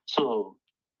 So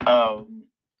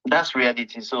that's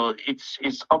reality. So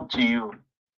it's up to you.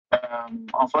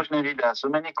 Unfortunately, there are so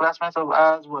many classmates of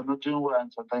ours who are not doing well,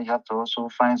 and sometimes you have to also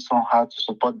find somehow to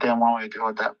support them one way or the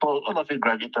other. But all of you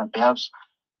graduate, and perhaps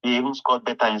you even scored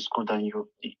better in school than you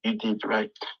did,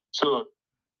 right? So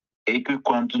a quick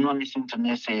one: do not listen to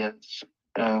naysayers.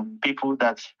 People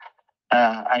that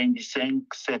are in the same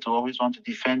set who always want to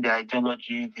defend their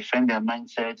ideology, defend their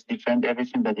mindset, defend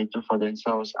everything that they do for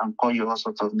themselves, and call you all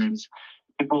sorts of names.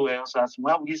 People were also asking,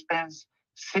 why would you spend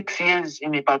 6 years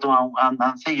in a pattern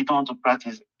and say you don't want to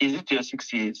practice? Is it your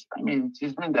 6 years? I mean,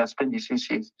 it's me that spent the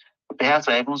 6 years. Perhaps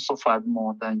I even suffered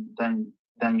more than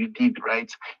you did,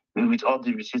 right? With all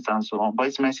the receipts and so on. But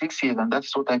it's my 6 years, and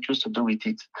that's what I choose to do with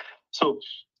it. So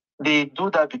they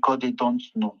do that because they don't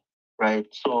know, right?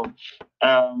 So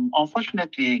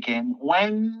unfortunately, again,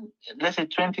 when, let's say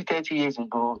 20, 30 years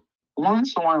ago, when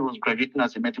someone was graduating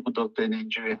as a medical doctor in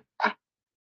Nigeria,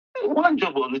 one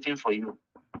job was waiting for you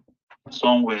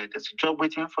somewhere. There's a job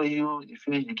waiting for you. You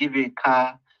finish, they give you a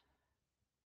car.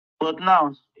 But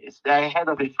now, I heard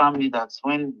of a family that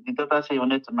when the doctor said you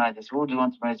wanted to marry, they say, who do you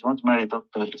want to marry? Do you want to marry a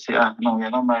doctor? You say, no, we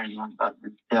are not marrying one.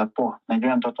 They are poor.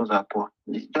 Nigerian doctors are poor.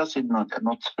 They just said no, they're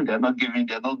not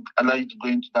allowing you to go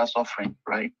into that suffering,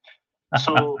 right?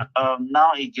 So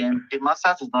now again, the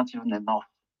master's is not even enough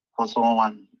for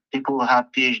someone. People have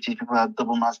PhD, people have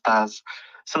double masters.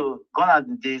 So gone are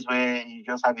the days where you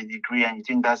just have a degree and you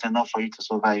think that's enough for you to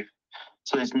survive.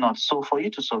 So it's not. So for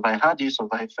you to survive, how do you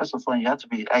survive? First of all, you have to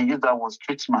be, I use that word,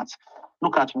 street smart.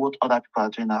 Look at what other people are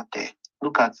doing out there.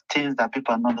 Look at things that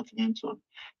people are not looking into.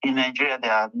 In Nigeria, they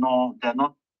are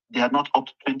not up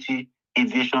to 20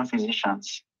 aviation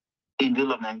physicians in the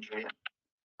whole of Nigeria,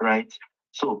 right?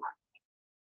 So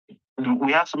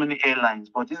we have so many airlines,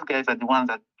 but these guys are the ones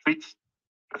that treat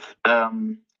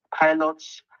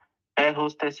pilots, air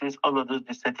hostesses, all of those.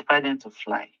 They certify them to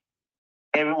fly.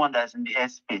 Everyone that's in the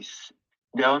airspace.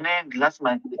 There are only, last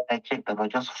month I checked,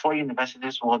 about just 4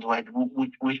 universities worldwide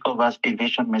which covers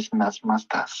aviation medicine as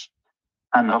masters.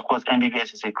 And of course,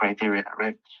 MBBS is a criteria,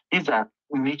 right? These are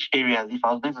niche areas. If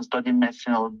I was going to study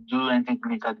medicine or do anything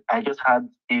clinical, I just had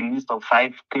a list of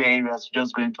 5 clear areas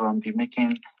just going to be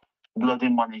making bloody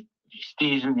money, still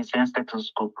using the same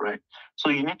stethoscope, right? So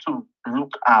you need to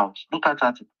look at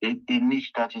a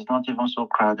niche that is not even so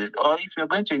crowded. Or if you're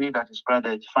going to a niche that is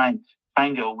crowded, fine,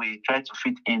 find your way, try to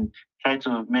fit in, try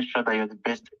to make sure that you're the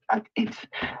best at it.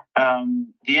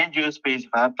 The NGO space, if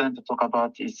I have time to talk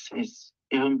about, is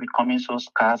even becoming so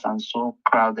scarce and so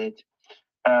crowded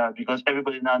because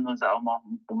everybody now knows that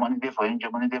money there for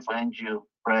NGO,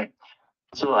 right?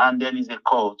 So, and then it's a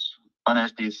cult.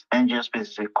 Honestly, NGO space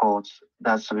is a cult.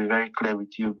 That's to be very clear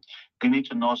with you. You need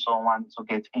to know someone to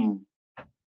get in.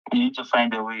 You need to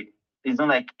find a way. It's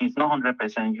not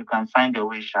 100%. You can find a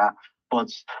way, Sha. But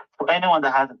for anyone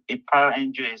that has a prior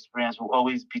NGO experience, will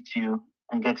always beat you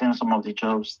in getting some of the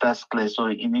jobs. That's clear. So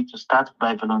you need to start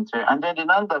by volunteering. And then the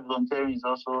fact that volunteering is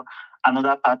also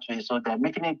another pathway. So they're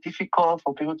making it difficult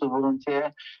for people to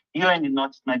volunteer. You're in the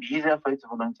north, it might be easier for you to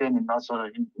volunteer in the north. So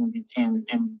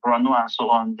in Borno and so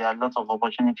on, there are lots of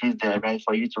opportunities there, right,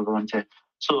 for you to volunteer.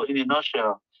 So in a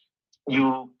nutshell,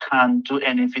 you can do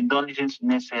anything. Don't listen to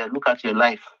naysayers. Look at your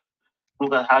life.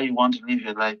 Look at how you want to live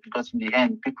your life. Because in the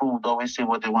end, people would always say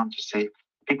what they want to say.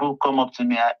 People come up to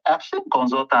me. I've seen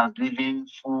consultants living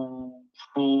full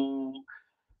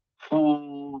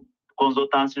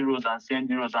consultancy roles and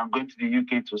CND roles and going to the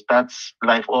UK to start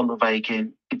life all over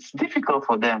again. It's difficult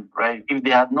for them, right? If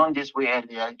they had known this way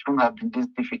earlier, it wouldn't have been this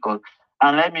difficult.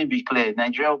 And let me be clear,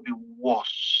 Nigeria will be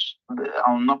worse.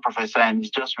 I'm not prophesying, it's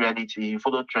just reality. You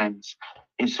follow trends.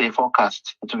 It's a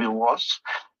forecast. It will be worse.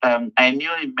 I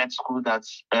knew in med school that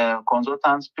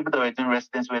consultants, people that were doing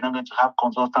residence, were not going to have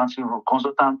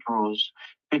consultant roles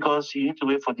because you need to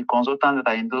wait for the consultants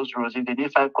that are in those roles. If they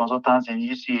need 5 consultants in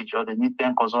UCH or they need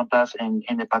 10 consultants in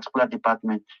a particular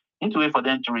department, you need to wait for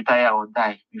them to retire or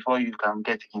die before you can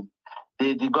get in.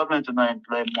 The government will not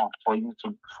employ more for you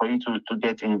to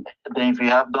get in. Then if you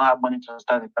don't have money to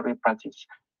start a private practice,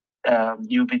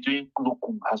 you'll be doing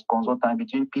locum as consultant,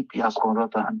 between PP as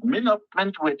consultant. Many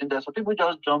people were doing that. So people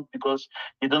just jump because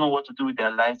they don't know what to do with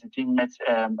their lives. They think I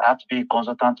have to be a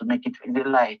consultant to make it. It's a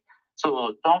lie.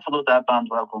 So don't follow that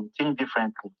bandwagon. Think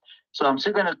differently. So I'm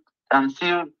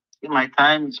still my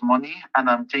time is money, and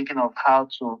I'm thinking of how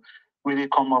to really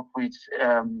come up with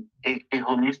a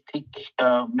holistic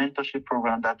mentorship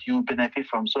program that you benefit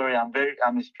from. Sorry, I'm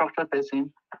a structured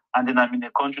person, and then I'm in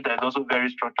a country that is also very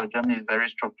structured. Germany is very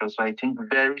structured, so I think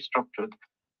very structured.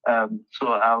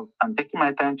 So I'm taking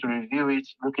my time to review it,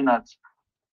 looking at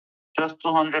just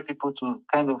 200 people to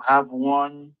kind of have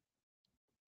one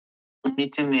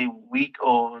meeting a week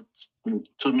or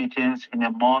 2 meetings in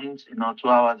a month, 2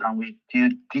 hours, and we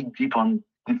dig deep on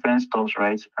different stuff,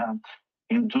 right?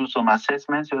 You do some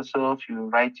assessments yourself, you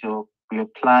write your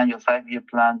plan, your 5-year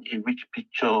plan, a rich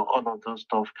picture, all of those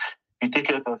stuff. You take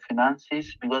care of your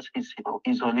finances because it's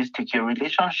holistic. Your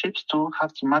relationships too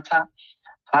have to matter.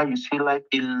 How you see life,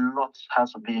 a lot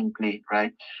has to be in play,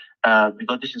 right?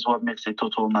 Because this is what makes a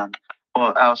total man.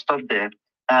 Well, I'll stop there.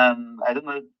 I don't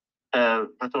know,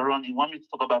 Dr. Ron, you want me to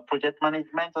talk about project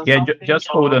management or something? Just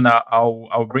hold on.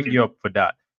 I'll bring you up for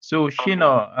that. So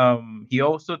Shina, he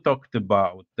also talked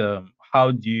about how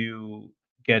do you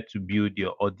get to build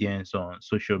your audience on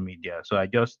social media. So I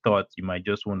just thought you might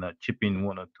just want to chip in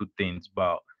 1 or 2 things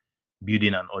about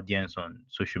building an audience on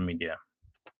social media.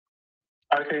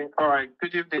 Okay, all right.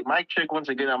 Good evening. Mic check once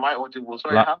again. Am I audible?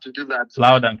 Sorry, I have to do that.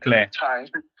 Loud and clear. Time.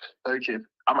 Okay.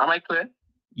 Am I clear?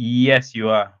 Yes, you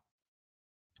are.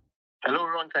 Hello,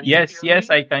 Ron. Can you hear me? Yes,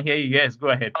 I can hear you. Yes, go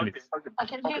ahead, please. Okay. I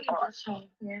can hear you. That's fine.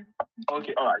 Yeah.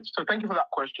 Okay, all right. So thank you for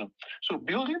that question. So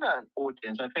building an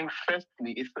audience, I think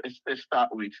firstly, let's start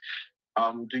with,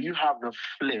 do you have the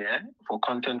flair for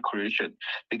content creation?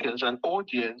 Because an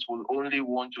audience will only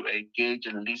want to engage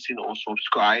and listen or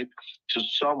subscribe to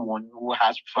someone who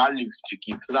has value to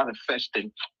give. So that's the first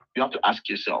thing you have to ask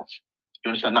yourself. You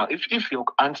understand? Now, if your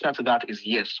answer to that is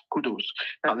yes, kudos.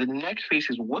 Now, the next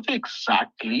phase is, what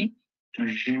exactly do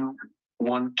you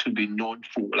want to be known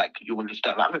for? Like, you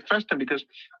understand? That's the first thing, because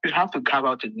you have to carve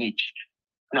out a niche.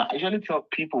 Now, I usually tell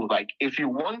people, like, if you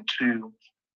want to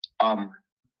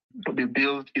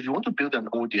build an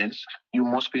audience, you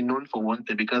must be known for one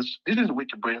thing, because this is the way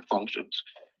the brain functions.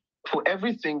 For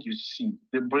everything you see,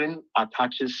 the brain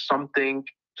attaches something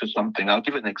to something. I'll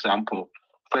give an example.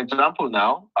 For example,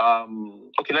 now,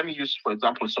 let me use, for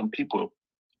example, some people.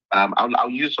 I'll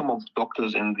use some of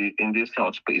doctors in this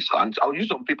health space, and I'll use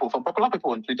some people, from popular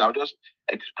people on Twitter. I'll just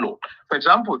explore. For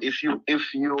example, if you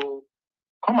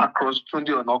come across Tunde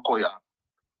Onokoya,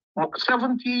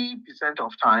 70%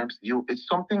 of times, it's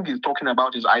something he's talking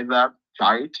about is either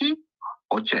charity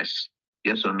or chess.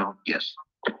 Yes or no? Yes.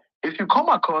 If you come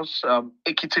across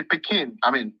Ekiti Pekin,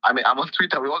 I'm on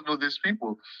Twitter. We all know these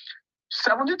people.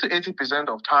 70 to 80%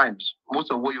 of times, most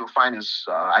of what you'll find is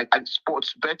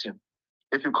sports betting.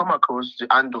 If you come across the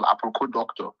handle Aproko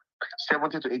Doctor,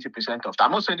 70 to 80% of time,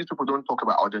 I'm not saying these people don't talk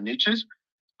about other niches,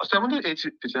 but 70 to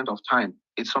 80% of time,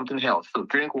 it's something health. So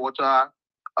drink water,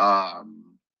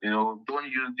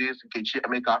 don't use this,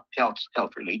 make up health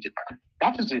related.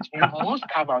 That is it. You must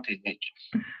carve out a niche.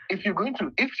 If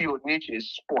your niche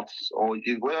is sports, or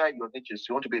whether your niche is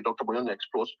you want to be a doctor but you want to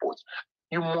explore sports,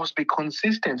 you must be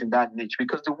consistent in that niche,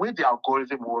 because the way the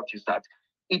algorithm works is that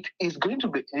it is going to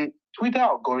be, the Twitter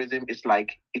algorithm is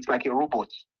like a robot.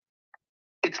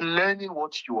 It's learning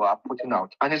what you are putting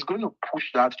out, and it's going to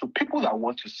push that to people that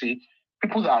want to see,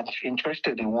 people that are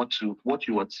interested in what you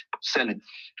are selling.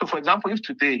 So, for example, if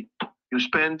today you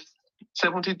spend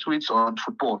 70 tweets on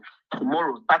football,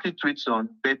 tomorrow 30 tweets on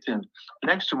betting,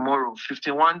 next tomorrow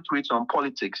 51 tweets on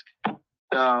politics,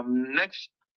 next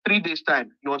 3 days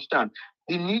time, you understand?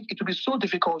 It will be so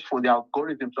difficult for the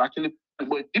algorithm to actually,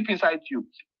 deep inside you,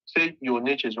 say your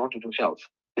nature is want to do health.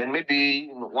 Then maybe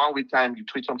 1 week time you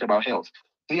tweet something about health.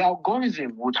 The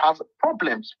algorithm would have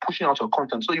problems pushing out your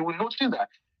content. So you will notice that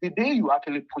the day you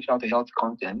actually push out the health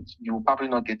content, you will probably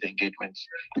not get the engagements,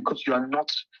 because you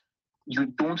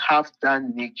don't have that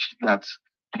niche that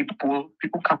people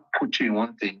can put you in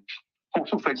one thing.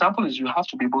 So for example, is you have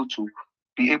to be able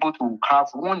to have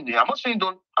one day. I'm not saying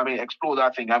don't explore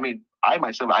that thing. I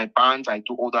myself, I band, I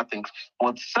do all that things.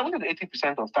 But 70 to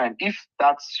 80% of time, if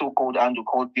that so-called handle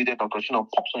called dated or pops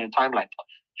on your timeline,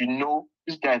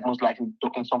 this guy is most likely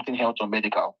talking something health or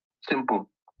medical. Simple.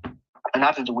 And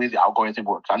that is the way the algorithm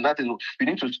works. And that is, you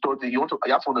need to study, you have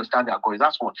to understand the algorithm.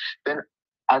 That's one. Then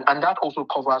and that also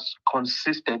covers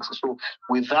consistency. So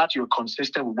with that, you're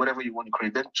consistent with whatever you want to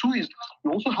create. Then 2 is,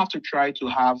 you also have to try to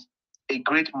have a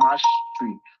great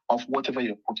mastery of whatever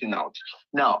you're putting out.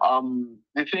 Now,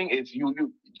 the thing is,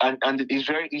 and it's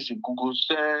very easy, Google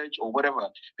search or whatever.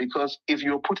 Because if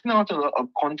you're putting out a lot of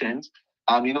content,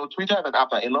 Twitter is an app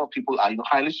that a lot of people are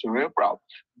highly cerebral.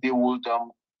 They would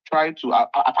try to,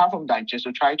 apart from digest,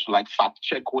 to try to like fact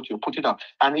check what you're putting out.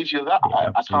 And if you're that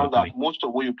account that most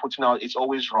of what you're putting out is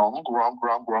always wrong,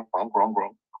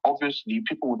 obviously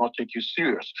people will not take you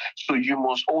serious. So you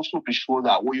must also be sure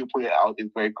that what you put out is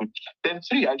very good. Then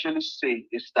three, I actually say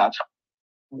is that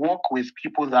work with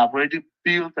people that have already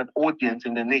built an audience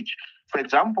in the niche. For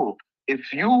example,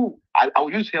 if you, I'll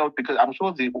use health because I'm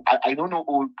sure I don't know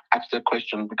who asked the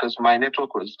question because my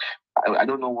network was, I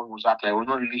don't know what was that like. I was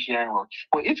not really hearing well.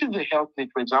 But if it's a health niche,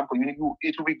 for example,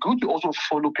 it will be good to also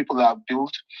follow people that have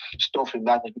built stuff in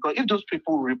that niche. Because if those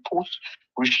people repost,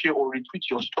 reshare, or retweet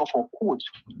your stuff or quote,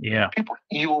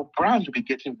 your brand will be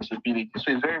getting visibility.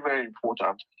 So it's very, very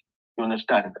important. You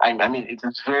understand? I mean, it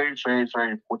is very, very,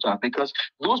 very important because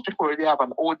those people already have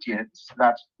an audience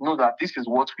that know that this is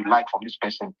what we like from this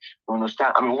person. You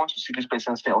understand? I mean, we want to see this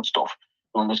person sell stuff.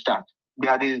 You understand? They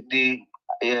are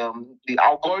the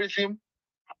algorithm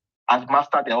has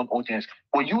mastered their own audience.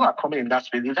 But you are coming in that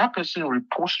space. If that person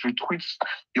reposts, retweets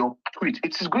your tweet,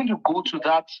 it is going to go to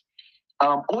that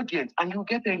audience and you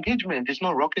get the engagement. It's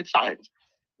not rocket science.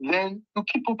 Then you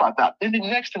keep up at that. Then the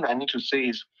next thing I need to say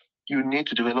is you need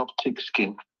to develop thick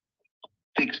skin.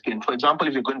 Thick skin. For example,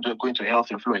 if you're going to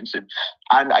health influencing,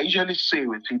 and I usually say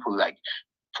with people like,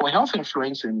 for health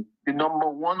influencing, the number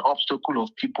one obstacle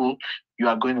of people you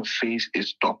are going to face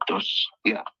is doctors.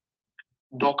 Yeah.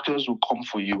 Doctors will come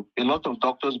for you. A lot of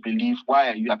doctors believe, why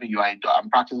are you, I'm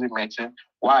practicing medicine.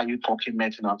 Why are you talking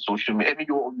medicine on social media? I mean,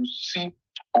 you see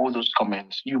all those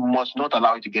comments. You must not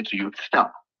allow it to get to you.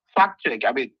 Now, fact check.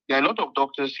 I mean, there are a lot of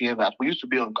doctors here that I used to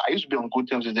be on good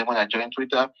terms with them when I joined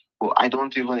Twitter, but I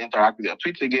don't even interact with their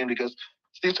tweets again because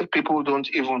these people don't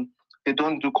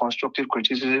do constructive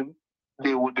criticism.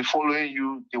 They will be following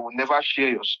you. They will never share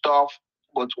your stuff.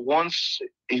 But once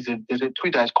there's a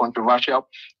tweet that is controversial,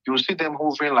 you'll see them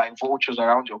hovering like vultures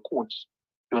around your quotes.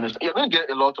 You understand? You're going to get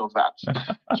a lot of that.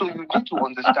 So you need to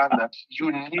understand that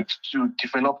you need to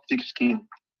develop thick skin.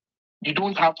 You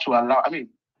don't have to allow,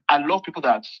 I love people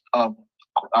that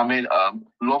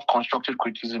love constructive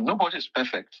criticism. Nobody is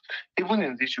perfect. Even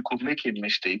in this, you could make a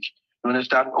mistake. You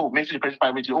understand? Oh, message the person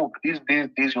privately. Oh, this,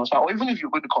 you know. Or even if you're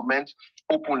going to comment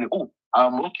openly,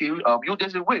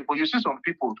 there's a way. But you see some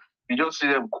people, you just see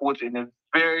them quote in a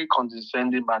very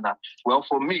condescending manner. Well,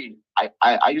 for me,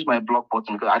 I use my block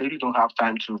button because I really don't have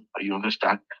time to, you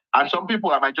understand? And some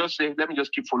people, I might just say, let me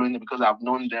just keep following them because I've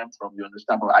known them from, you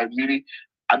understand? But I'm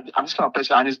this kind of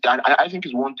person, and I think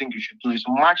it's one thing you should do is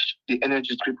match the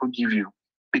energies people give you.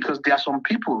 Because there are some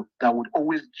people that would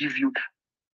always give you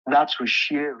that to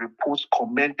share, repost,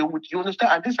 comment. You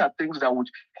understand? And these are things that would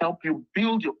help you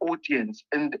build your audience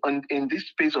in this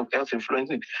space of health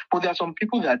influencing. But there are some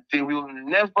people that they will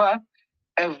never,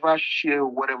 ever share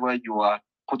whatever you are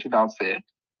putting out there.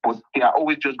 But they are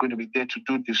always just going to be there to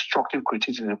do destructive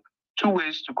criticism. Two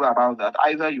ways to go about that.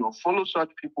 Either you follow such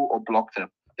people or block them.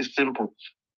 It's simple.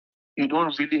 You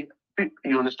don't really,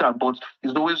 you understand, but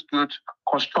it's always good.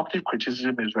 Constructive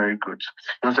criticism is very good.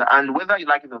 You understand? And whether you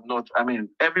like it or not,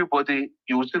 everybody,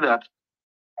 you will see that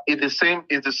it's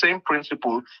the same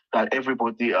principle that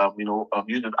everybody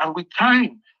uses. And with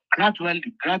time, gradually,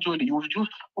 you will just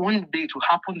one day to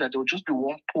happen that there will just be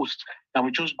one post that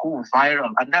will just go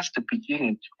viral, and that's the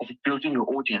beginning of building your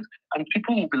audience. And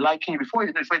people will be liking you before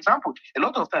you know. For example, a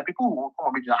lot of time people will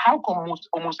come and be like, how come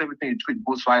almost everything you tweet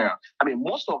goes viral?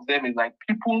 Most of them is like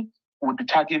people would be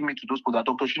tagging me to those people that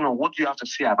Dr. Shino, what do you have to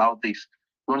say about this?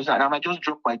 You understand? And I might just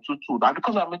drop my two. And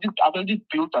because I've already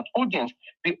built that audience,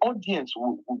 the audience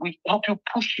will help you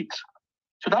push it.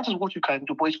 So that is what you can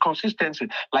do, but it's consistency.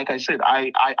 Like I said,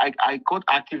 I got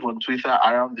active on Twitter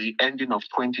around the ending of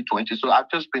 2020. So I've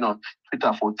just been on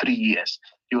Twitter for 3 years.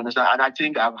 You understand? And I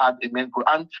think I've had immense growth.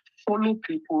 And follow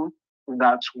people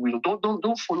that will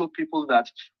don't follow people that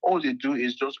all they do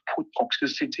is just put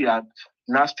toxicity and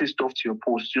nasty stuff to your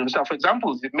post. You understand? For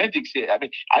example, the medics here.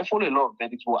 I follow a lot of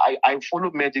medics, but I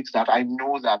follow medics that I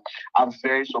know that are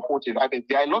very supportive.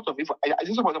 There are a lot of people. I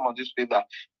see some of them on this page that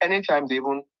anytime they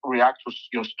even react to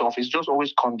your stuff, it's just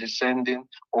always condescending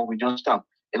or we just a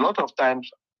lot of times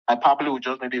I probably would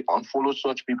just maybe unfollow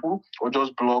such people or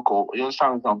just block or you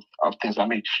understand some of things.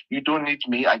 You don't need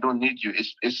me, I don't need you.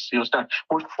 It's you understand.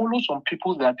 But follow some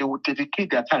people that they would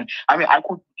dedicate their time. I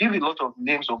could give a lot of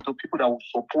names of the people that will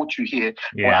support you here.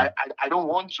 Yeah. But I don't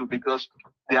want to because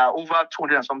there are over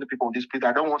 200 and something people on this page.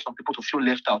 I don't want some people to feel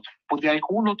left out. But there are a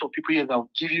whole lot of people here that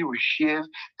will give you shares.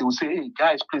 They will say, hey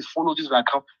guys, please follow this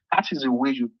account. That is the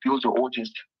way you build your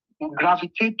audience.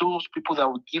 gravitate those people that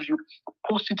will give you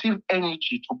positive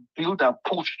energy to build and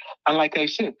push. And like I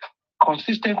said,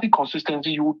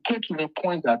 consistency, you will get to the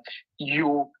point that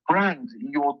your brand,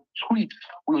 your tweet,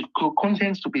 your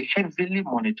content to be heavily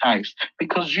monetized.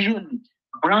 Because usually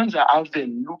brands are out there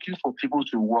looking for people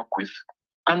to work with.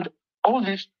 And all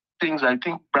these things I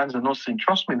think brands are not seeing.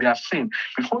 Trust me, they are seeing.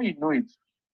 Before you know it,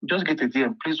 just get a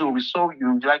DM. Please, we saw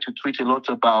you like to tweet a lot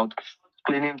about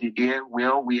cleaning the air.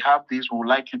 Well, we have this. We would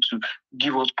like you to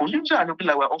give us positions. And they'll be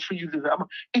like, we're offering you this.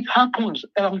 It happens.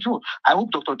 And I'm sure. I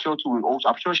hope Dr. Kyoto will also.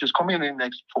 I'm sure she's coming in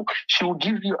next fall. She will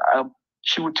give you.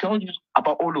 She will tell you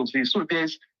about all of this. So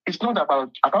it's not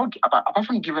about apart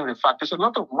from giving the fact. There's a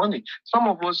lot of money. Some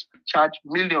of us charge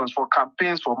millions for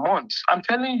campaigns for months. I'm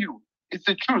telling you, it's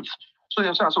the truth.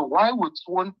 So why would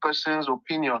one person's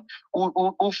opinion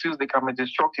who feels they can be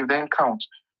destructive then count?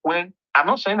 When I'm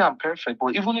not saying I'm perfect,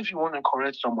 but even if you want to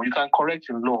correct someone, you can correct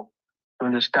in love. You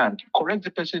understand? Correct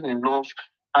the person in love,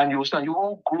 and you understand. You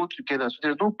all grow together. So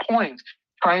there's no point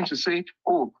trying to say,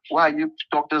 "Oh, why are you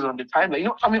doctors on the timeline?"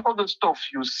 All the stuff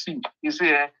you see. You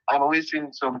say, "I'm always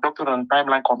seeing some doctors on the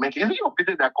timeline commenting." Is it your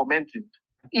people that are commenting?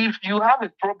 If you have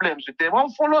a problems with them,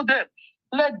 unfollow them.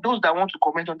 Let those that want to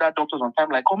comment on that doctors on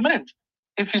timeline comment.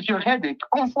 If it's your headache,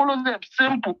 unfollow them.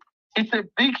 Simple. It's a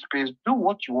big space. Do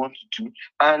what you want to do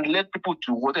and let people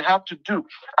do what they have to do.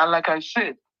 And like I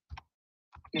said,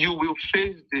 you will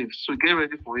face this. So get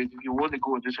ready for it. If you want to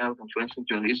go on this health influencing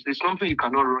journey, it's something you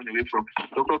cannot run away from.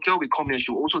 Dr. Kel will come here.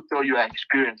 She will also tell you her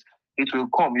experience. It will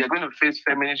come. You're going to face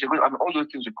feminists. All those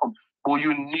things will come. But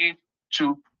you need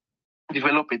to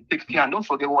develop a thick skin. And don't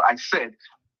forget what I said.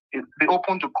 Be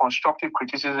open to constructive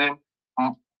criticism.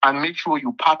 And make sure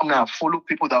you partner, follow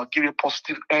people that will give you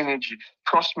positive energy.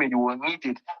 Trust me, you will need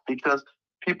it because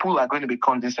people are going to be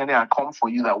condescending and come for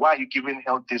you. That why are you giving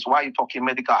health this? Why are you talking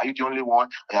medical? Are you the only one?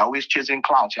 You're always chasing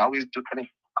clouds. You're always doing.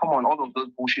 Come on, all of those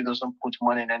bullshit doesn't put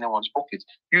money in anyone's pocket.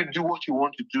 You do what you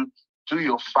want to do. Do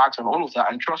your facts and all of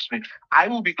that. And trust me, I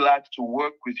will be glad to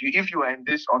work with you if you are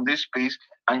on this space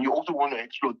and you also want to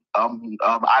explode.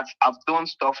 I've done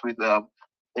stuff with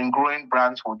in growing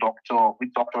brands with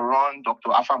Dr. Ron, Dr.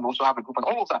 Afam, we also have a group and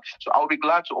all of that. So I'll be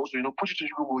glad to also, push it to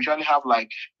you. We usually have like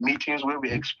meetings where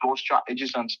we explore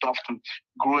strategies and stuff to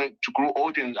grow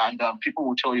audience, and people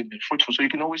will tell you the fruitful. So you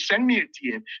can always send me a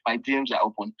DM. My DMs are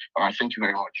open. All right, thank you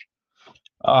very much.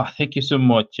 Thank you so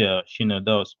much, Shina.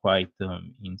 That was quite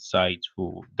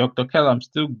insightful. Dr. Kell, I'm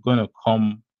still gonna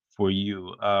come for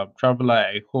you. Traveler,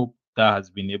 I hope that has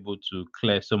been able to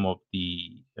clear some of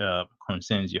the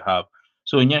concerns you have.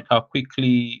 So, Nyeka,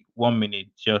 quickly, 1 minute,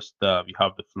 just you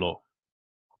have the floor.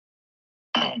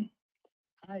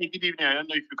 Hi, good evening. I don't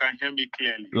know if you can hear me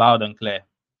clearly. Loud and clear.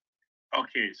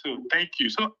 Okay, so thank you.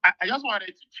 So I just wanted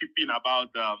to chip in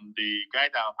about the guy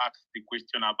that asked the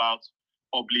question about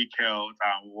public health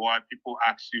and why people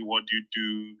ask you, what do you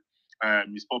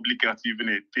do? Is public health even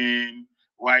a thing?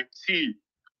 Why? See,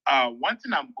 one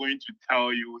thing I'm going to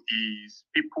tell you is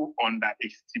people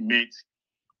underestimate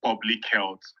public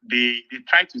health. They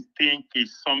try to think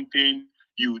it's something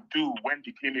you do when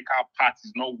the clinical part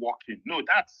is not working. No,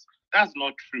 that's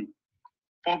not true.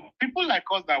 For people like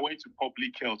us that went to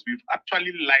public health, we've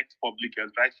actually liked public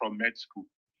health right from med school,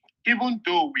 even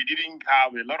though we didn't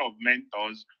have a lot of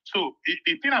mentors. So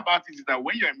the thing about it is that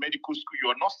when you're in medical school,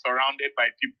 you're not surrounded by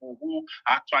people who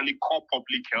actually call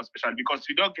public health special, because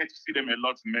you don't get to see them a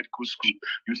lot in medical school.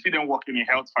 You see them working in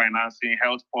health financing,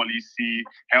 health policy,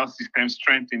 health system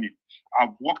strengthening.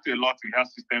 I've worked a lot in health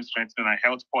system strengthening and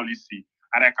health policy.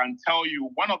 And I can tell you,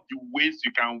 one of the ways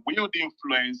you can wield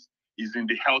influence is in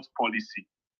the health policy.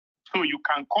 So you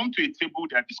can come to a table,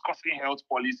 they're discussing health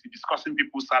policy, discussing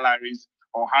people's salaries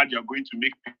or how they're going to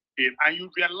make pay, and you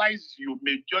realize you're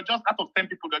just out of 10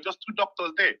 people, there are just 2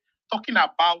 doctors there talking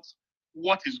about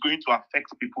what is going to affect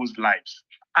people's lives.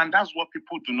 And that's what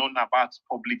people do not know about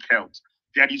public health.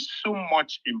 There is so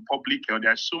much in public health,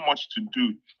 there's so much to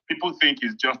do. People think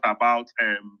it's just about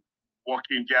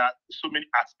working. There are so many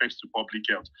aspects to public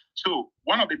health. So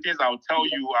one of the things I'll tell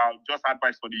you, I'll just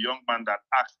advise for the young man that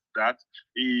asked that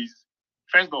is,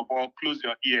 first of all, close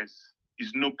your ears.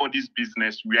 It's nobody's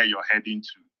business where you're heading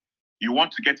to. You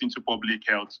want to get into public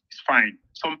health, it's fine.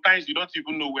 Sometimes you don't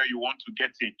even know where you want to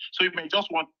get in. So you may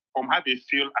just want to have a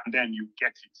feel and then you get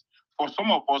it. For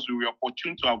some of us, we were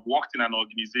opportune to have worked in an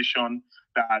organization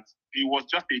that it was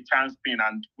just a chance thing,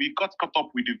 and we got caught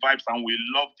up with the vibes and we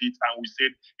loved it, and we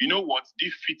said, you know what,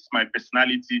 this fits my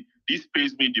personality, this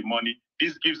pays me the money,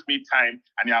 this gives me time,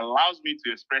 and it allows me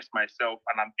to express myself,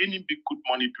 and I'm earning big good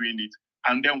money doing it.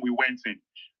 And then we went in.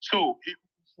 So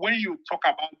when you talk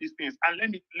about these things,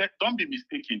 and don't be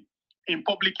mistaken, in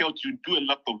public health, you do a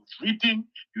lot of reading,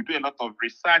 you do a lot of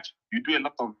research, you do a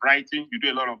lot of writing, you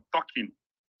do a lot of talking.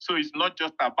 So it's not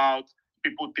just about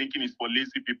people thinking it's for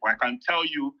lazy people. I can tell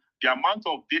you the amount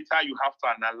of data you have to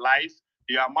analyze,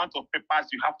 the amount of papers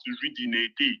you have to read in a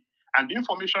day, and the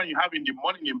information you have in the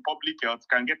morning in public health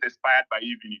can get expired by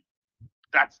evening.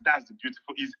 That's the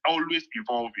beautiful. It's always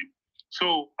evolving.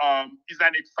 So it's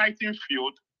an exciting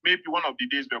field. Maybe one of the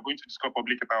days we are going to discuss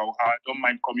public health. I don't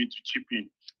mind coming to chip in,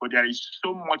 but there is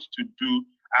so much to do,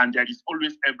 and there is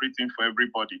always everything for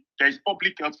everybody. There is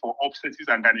public health for obstetrics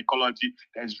and gynecology.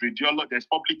 There's radiology. There's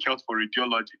public health for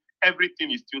radiology. Everything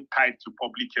is still tied to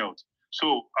public health.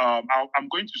 So I'm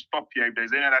going to stop here. If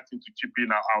there's any other thing to chip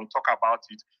in, I'll talk about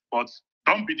it. But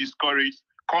don't be discouraged.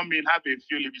 Come in, have a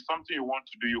feel. If it's something you want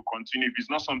to do, you continue. If it's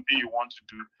not something you want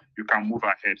to do, you can move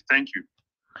ahead. Thank you.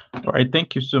 All right,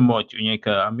 thank you so much,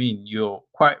 Onyeka. I mean, you're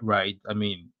quite right. I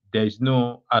mean, there's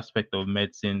no aspect of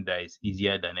medicine that is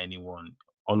easier than anyone.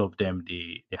 All of them,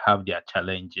 they have their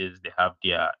challenges, they have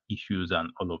their issues, and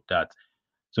all of that.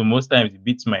 So most times it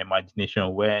beats my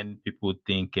imagination when people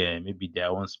think maybe their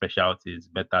own specialty is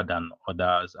better than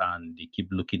others, and they keep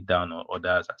looking down on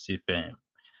others as if they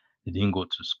didn't go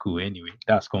to school. Anyway,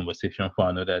 that's conversation for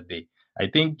another day. I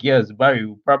think yes, Barry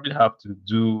will probably have to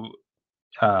do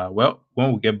well,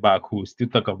 when we get back, we'll still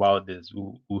talk about this.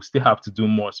 We'll still have to do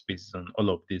more spaces on all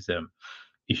of these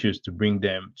issues to bring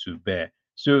them to bear.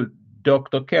 So,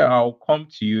 Dr. Kerr, I'll come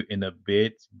to you in a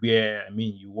bit. Where I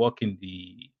mean, you work in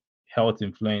the health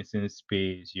influencing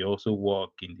space. You also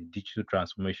work in the digital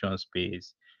transformation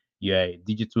space. You're a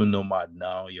digital nomad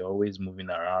now. You're always moving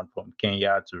around from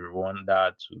Kenya to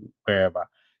Rwanda to wherever.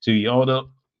 So you also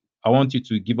I want you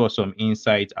to give us some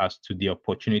insight as to the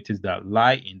opportunities that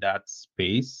lie in that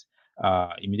space.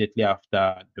 Immediately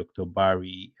after Dr.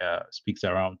 Barry speaks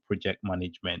around project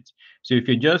management. So, if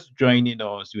you're just joining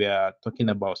us, we are talking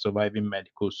about surviving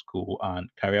medical school and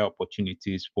career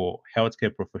opportunities for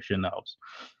healthcare professionals,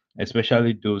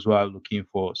 especially those who are looking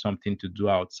for something to do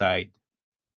outside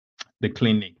the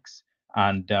clinics.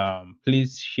 And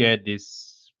please share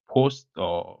this post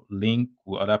or link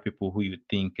with other people who you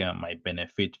think might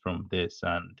benefit from this.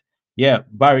 And yeah,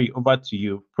 Barry, over to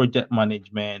you. Project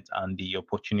management and the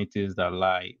opportunities that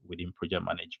lie within project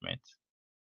management.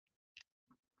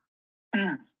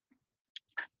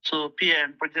 So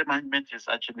PM project management is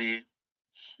actually,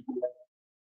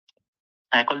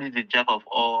 I call it the jack of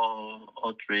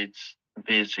all trades,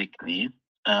 basically.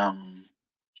 So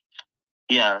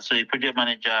a project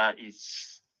manager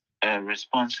is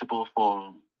responsible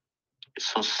for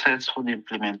successful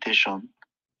implementation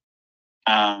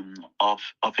of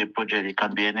a project. It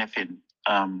can be anything.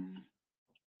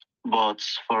 But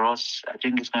for us, I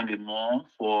think it's going to be more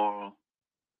for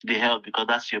the health, because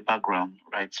that's your background,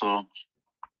 right? So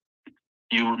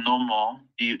you know more,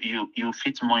 you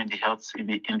fit more in the health in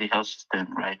the health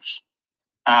system, right?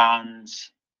 And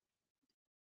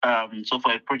so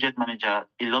for a project manager,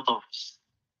 a lot of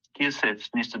skill sets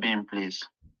needs to be in place.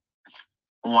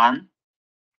 One,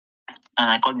 and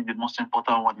I call it the most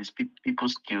important one, is people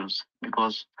skills,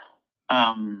 because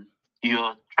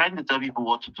you're trying to tell people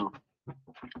what to do,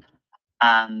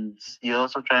 and you're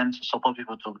also trying to support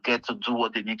people to get to do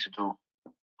what they need to do.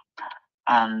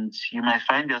 And you might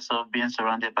find yourself being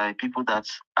surrounded by people that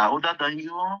are older than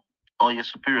you or your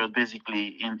superiors,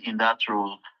 basically, in that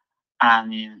role.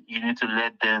 And you need to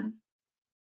let them,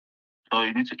 or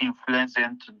you need to influence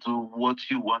them to do what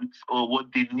you want or what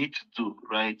they need to do,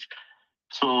 right?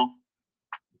 So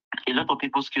a lot of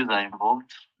people skills are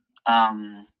involved.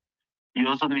 You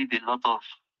also need a lot of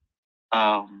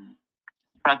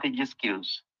strategy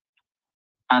skills,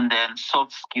 and then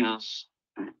soft skills,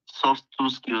 soft tool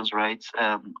skills, right?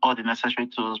 All the necessary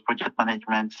tools, project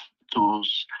management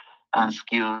tools and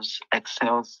skills,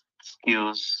 Excel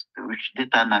skills, which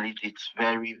data analytics,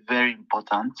 very, very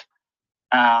important.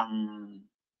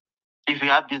 If you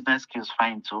have business skills,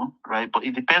 fine too, right? But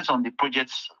it depends on the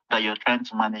projects that you're trying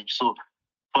to manage. So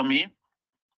for me,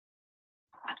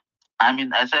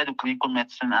 I started clinical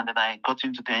medicine, and then I got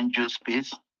into the NGO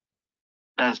space.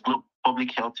 That's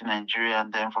public health in Nigeria.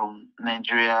 And then from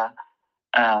Nigeria,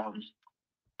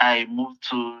 I moved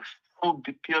to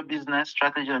pure business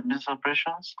strategy and business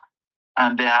operations.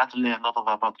 And they had to learn a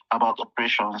lot about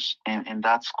operations in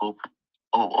that scope.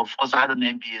 Of course, I had an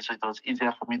MBA, so it was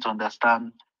easier for me to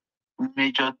understand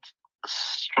major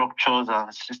structures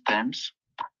and systems.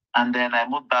 And then I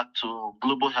moved back to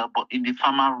global health, but in the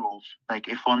pharma role, like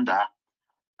a funder,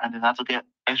 and then I had to get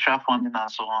extra funding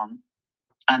and so on.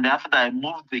 And then after that, I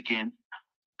moved again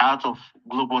out of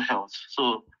global health.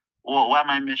 So why am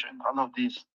I mentioning all of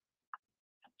this?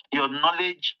 your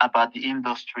knowledge about the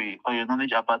industry or your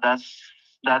knowledge about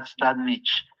that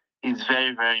niche is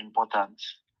very, very important.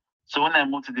 So when I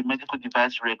moved to the medical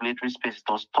device regulatory space,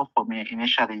 it was tough for me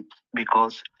initially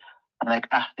because I'm like,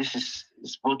 this is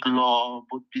it's both law,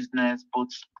 both business, both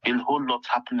a whole lot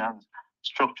happening, and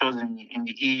structures in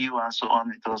the EU and so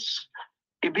on. It was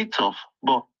a bit tough,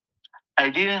 but I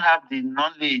didn't have the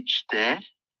knowledge there,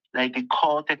 like the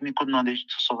core technical knowledge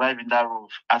to survive in that role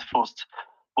at first.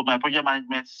 But my project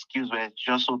management skills were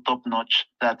just so top notch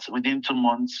that within 2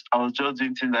 months, I was just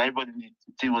doing things that everybody in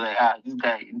the team was like, this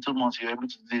guy, in 2 months, you're able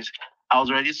to do this. I was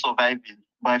already surviving,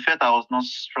 but I felt I was not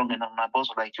strong enough. My boss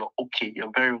was like, you're okay,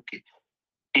 you're very okay.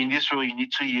 In this role, you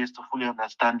need 2 years to fully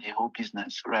understand the whole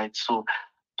business, right? So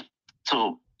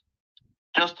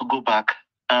just to go back,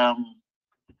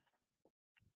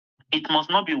 it must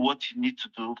not be what you need to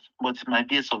do, but it might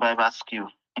be a survival skill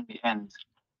in the end.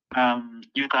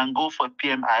 You can go for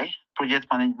PMI, Project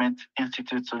Management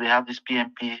Institute, so they have this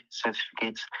PMP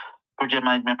certificate, project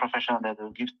management professional that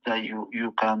will give that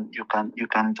you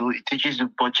can do. It teaches you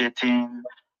budgeting,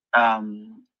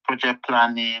 project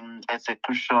planning,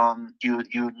 execution. You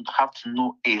have to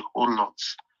know a whole lot.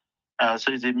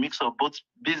 So it's a mix of both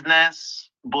business,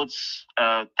 both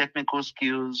technical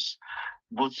skills,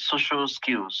 both social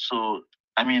skills. So,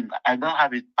 I mean, I don't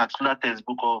have a particular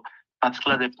textbook or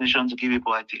particular definition to give you,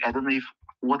 but I don't know if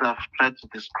what I've tried to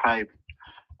describe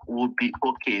would be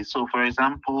okay. So, for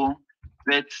example,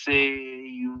 let's say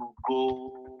you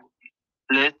go,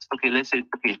 let's say,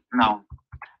 now,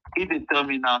 if they tell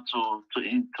me now to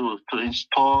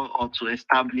install or to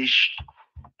establish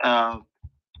a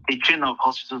chain of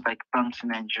hospitals like banks in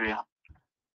Nigeria,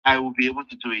 I will be able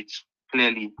to do it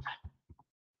clearly.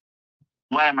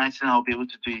 Why am I saying I'll be able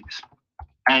to do it?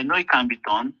 I know it can be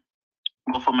done,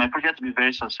 but for my project to be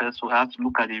very successful, I have to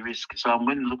look at the risk. So I'm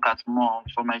going to look at more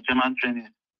for my German training,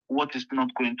 what is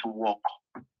not going to work.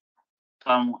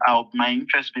 So my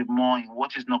interest will be more in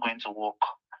what is not going to work.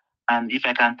 And if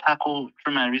I can tackle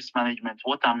through my risk management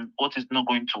what is not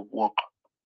going to work,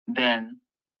 then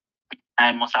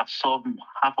I must have solved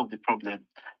half of the problem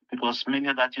because many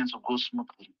other things will go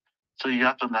smoothly. So you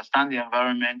have to understand the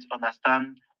environment,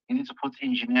 you need to put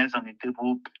engineers on the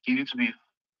table, you need to be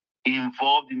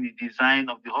involved in the design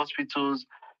of the hospitals.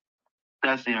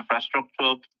 That's the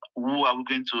infrastructure. Who are we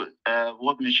going to,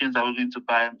 what machines are we going to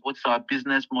buy? What's our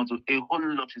business model? A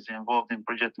whole lot is involved in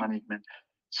project management.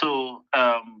 So,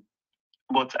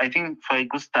 but I think for a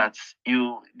good start,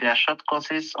 there are short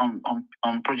courses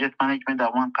on project management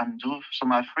that one can do.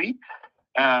 Some are free.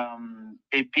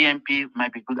 A PMP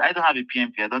might be good. I don't have a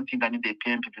PMP. I don't think I need a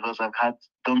PMP because I've had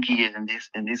donkey years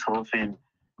in this whole thing.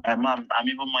 I'm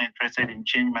even more interested in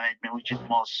change management, which is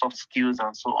more soft skills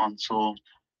and so on. So,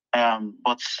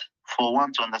 but for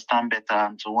one to understand better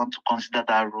and to want to consider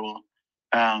that role,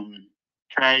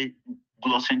 try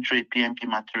glossing through a PMP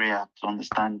material to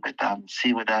understand better and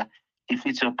see whether it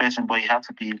fits your person. But you have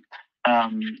to be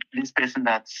this person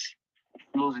that's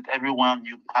close with everyone.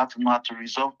 You have to know how to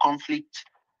resolve conflict.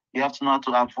 You have to know how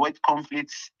to avoid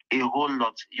conflicts a whole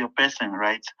lot. Your person,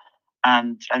 right?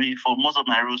 And I mean, for most of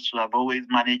my roles too, I've always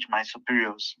managed my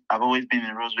superiors. I've always been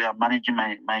in roles where I'm managing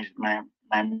my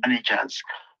managers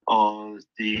or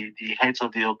the heads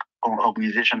of the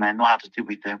organization. I know how to deal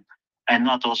with them. I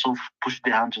know how to also push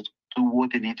them to do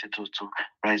what they need to do too,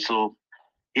 right? So,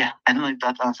 yeah, I don't know if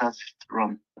that answers it,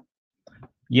 Ron.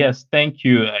 Yes, thank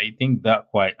you. I think that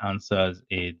quite answers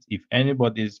it. If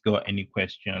anybody's got any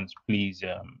questions, please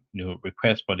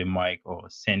request for the mic or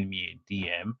send me a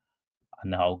DM,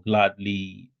 and I'll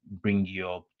gladly bring you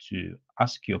up to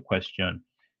ask your question.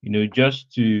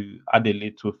 Just to add a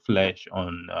little flesh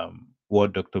on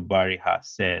what Dr. Barry has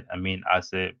said. I mean,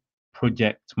 as a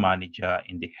project manager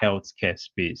in the healthcare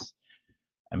space,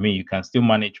 I mean, you can still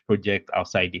manage projects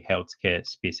outside the healthcare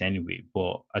space anyway,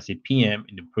 but as a PM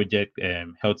in the project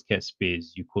healthcare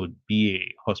space, you could be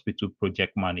a hospital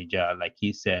project manager. Like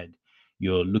he said,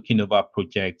 you're looking over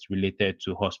projects related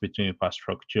to hospital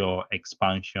infrastructure,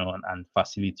 expansion, and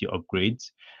facility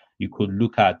upgrades. You could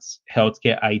look at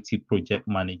healthcare IT project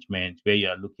management, where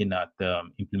you're looking at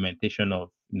implementation of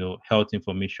health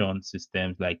information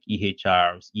systems like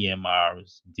EHRs,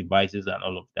 EMRs, devices, and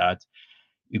all of that.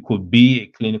 You could be a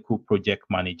clinical project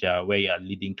manager where you are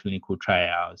leading clinical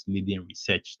trials, leading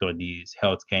research studies,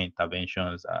 healthcare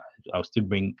interventions. I'll still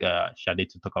bring Shade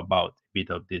to talk about a bit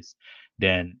of this.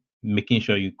 Then making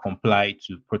sure you comply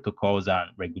to protocols and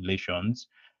regulations.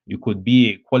 You could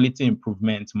be a quality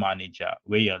improvement manager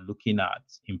where you're looking at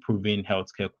improving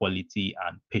healthcare quality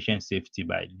and patient safety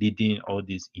by leading all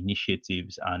these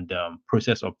initiatives and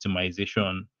process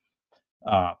optimization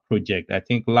project. I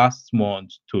think last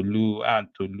month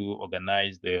Tolu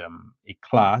organized a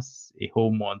class, a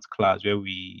whole month class where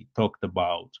we talked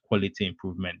about quality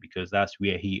improvement because that's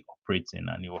where he operates in,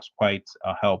 and it was quite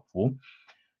helpful.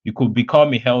 You could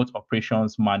become a health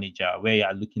operations manager where you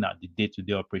are looking at the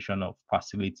day-to-day operation of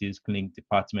facilities, clinic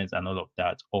departments, and all of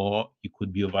that. Or you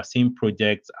could be overseeing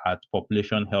projects at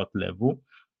population health level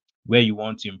where you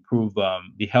want to improve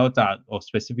the health of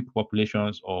specific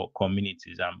populations or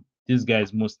communities. These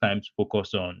guys most times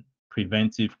focus on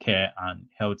preventive care and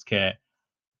healthcare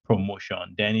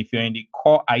promotion. Then if you're in the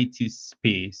core IT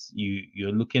space,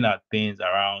 you're looking at things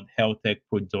around health tech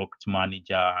product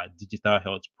manager, digital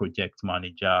health project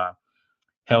manager,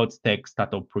 health tech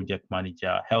startup project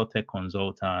manager, health tech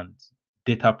consultant,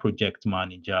 data project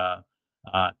manager,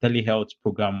 telehealth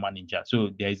program manager. So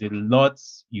there's a lot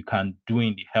you can do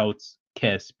in the health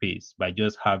care space by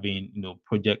just having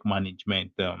project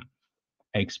management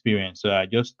experience. So I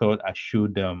just thought I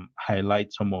should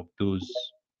highlight some of those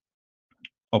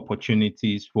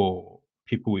opportunities for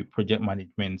people with project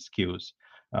management skills.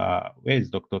 Where is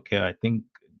Dr. Kerr? I think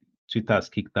Twitter has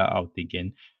kicked that out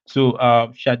again. So,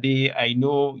 Shade, I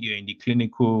know you're in the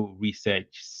clinical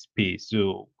research space.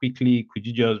 So, quickly, could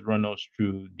you just run us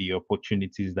through the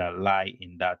opportunities that lie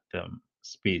in that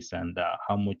space and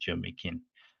how much you're making?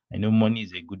 I know money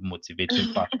is a good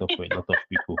motivating factor for a lot of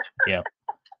people. Yeah.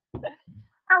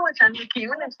 How much I'm making? You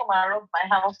want to come and rob my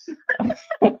house?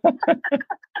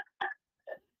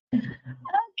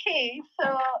 Okay, so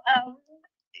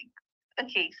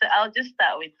I'll just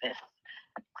start with this.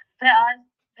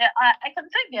 I can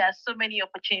say there are so many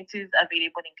opportunities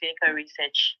available in clinical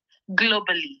research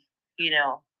globally,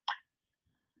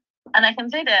 and I can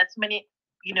say there are so many,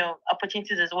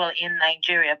 opportunities as well in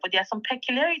Nigeria, but there are some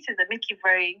peculiarities that make it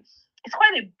it's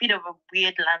quite a bit of a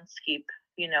weird landscape,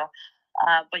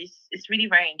 but it's really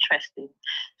very interesting.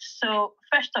 So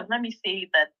first off, let me say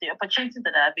that the opportunities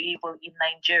that are available in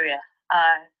Nigeria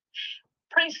are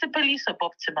principally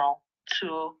suboptimal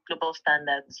to global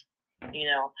standards.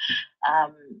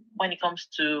 When it comes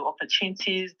to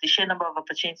opportunities, the sheer number of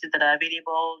opportunities that are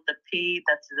available, the pay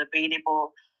that is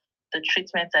available, the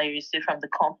treatment that you receive from the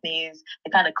companies,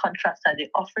 the kind of contracts that they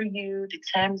offer you, the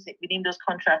terms within those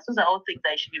contracts, those are all things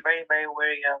that you should be very, very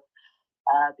wary of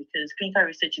because clinical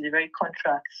research is a very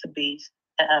contract-based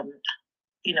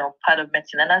part of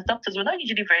medicine. And as doctors, we're not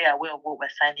usually very aware of what we're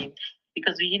signing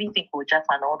because we usually think we'll jump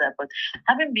and all that. But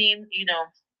having been,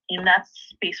 in that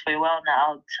space for a while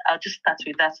now, I'll just start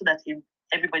with that so that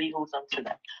everybody holds on to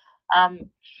that.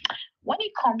 When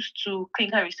it comes to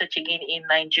clinical research again in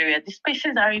Nigeria, the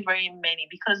spaces aren't very many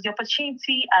because the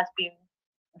opportunity has been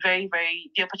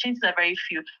the opportunities are very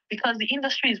few because the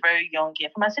industry is very young here.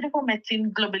 Pharmaceutical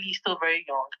medicine globally is still very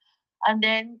young. And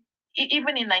then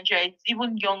even in Nigeria, it's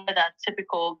even younger than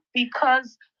typical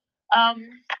because how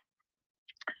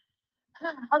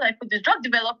do I put this? Drug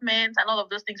development and all of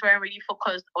those things weren't really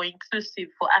focused or inclusive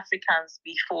for Africans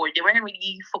before. They weren't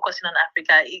really focusing on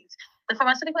Africa. The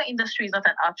pharmaceutical industry is not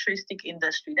an altruistic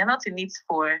industry. They're not in it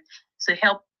to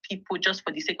help people just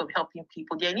for the sake of helping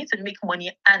people. They need to make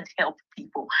money and help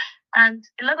people. And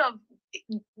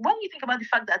when you think about the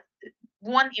fact that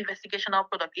one investigational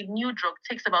product, a new drug,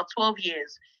 takes about 12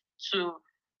 years to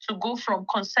go from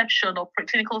conception or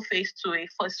preclinical phase to a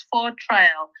phase 4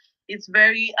 trial, it's a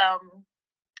very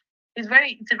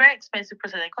expensive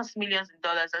process. It costs millions of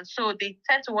dollars, and so they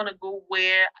tend to want to go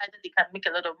where either they can make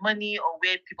a lot of money or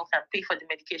where people can pay for the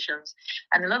medications.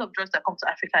 And a lot of drugs that come to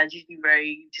Africa are usually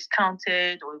very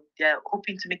discounted, or they're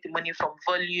hoping to make the money from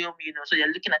volume. So they're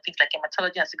looking at things like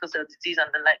hematology and sickle cell disease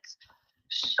and the likes.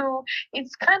 So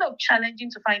it's kind of challenging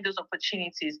to find those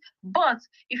opportunities. But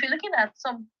if you're looking at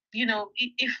some I'm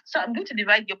going to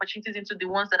divide the opportunities into the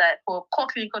ones that are for core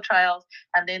clinical trials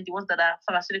and then the ones that are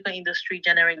pharmaceutical industry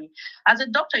generally. As a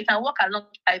doctor, you can work along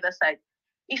either side.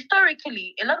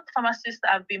 Historically, a lot of pharmacists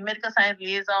have been medical science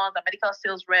liaisons and medical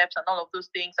sales reps and all of those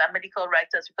things and medical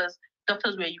writers because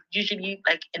doctors were usually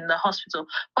like in the hospital.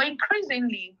 But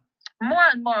increasingly, more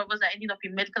and more of us are ending up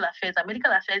in medical affairs, and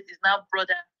medical affairs is now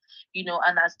broader,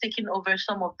 and has taken over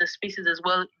some of the spaces as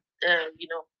well,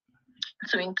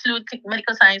 to include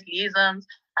medical science liaisons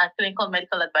and clinical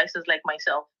medical advisors like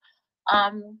myself.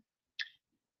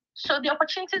 So the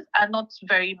opportunities are not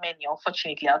very many,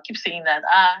 unfortunately. I'll keep saying that.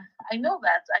 I know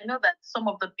that some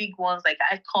of the big ones like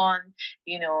Icon,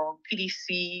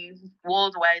 PDC,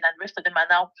 Worldwide, and the rest of them are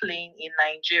now playing in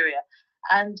Nigeria.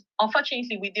 And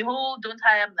unfortunately, with the whole don't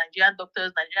hire Nigerian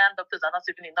doctors are not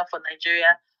even enough for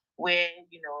Nigeria, where,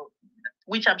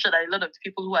 which I'm sure that a lot of the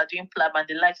people who are doing PLAB and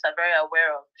the likes are very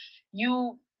aware of.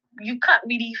 you can't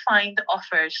really find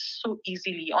offers so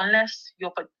easily unless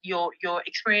your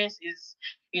experience is,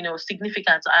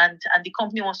 significant, and the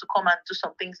company wants to come and do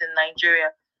some things in Nigeria.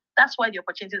 That's why the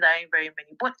opportunities aren't very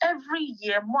many. But every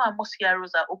year, more and more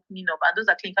CROs are opening up, and those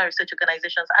are clinical research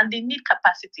organizations, and they need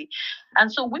capacity.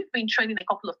 And so we've been training a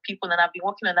couple of people, and I've been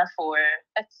working on that for,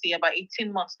 let's say, about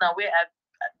 18 months now, where I've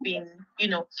been,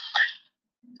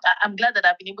 I'm glad that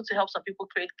I've been able to help some people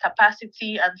create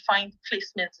capacity and find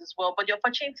placements as well. But the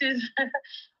opportunities,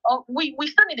 we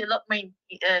still need a lot more,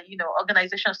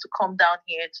 organizations to come down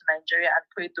here to Nigeria and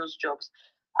create those jobs.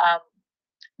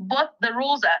 But the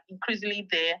roles are increasingly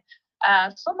there.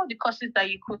 Some of the courses that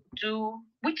you could do,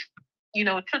 which,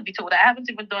 truth be told, I haven't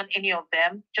even done any of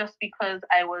them, just because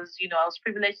I was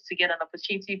privileged to get an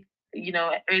opportunity,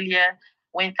 earlier,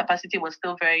 when capacity was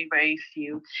still very, very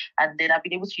few. And then I've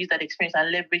been able to use that experience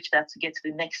and leverage that to get to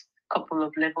the next couple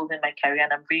of levels in my career.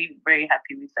 And I'm very, very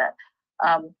happy with that.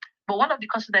 But one of the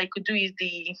courses that I could do is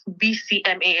the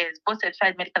BCMAS, Board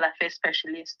Certified Medical Affairs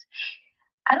Specialist.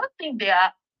 I don't think there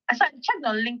are. So I checked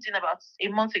on LinkedIn about a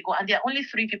month ago, and there are only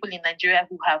 3 people in Nigeria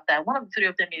who have that. One of the 3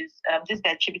 of them is this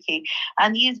guy Chibike,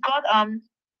 and he's got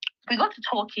we got to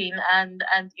talking, and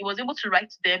he was able to write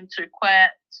to them to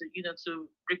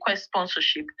request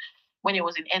sponsorship when he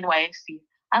was in NYSC.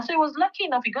 And so he was lucky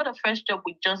enough, he got a first job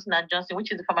with Johnson & Johnson,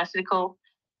 which is the pharmaceutical,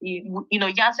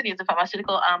 Janssen is the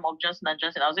pharmaceutical arm of Johnson &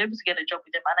 Johnson. I was able to get a job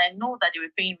with them, and I know that they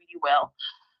were paying really well.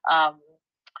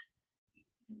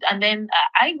 And then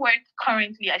I work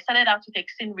currently, I started out with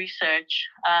Exin Research,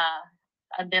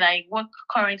 and then I work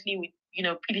currently with,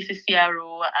 PDC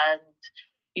CRO and,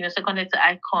 seconded to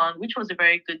Icon, which was a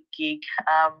very good gig.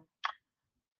 I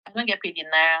don't get paid in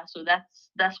Naira, so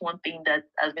that's one thing that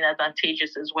has been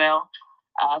advantageous as well.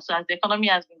 So as the economy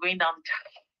has been going down,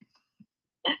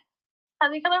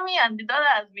 as the economy and the dollar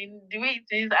has been the way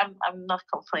it is, I'm not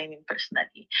complaining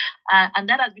personally. And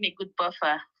that has been a good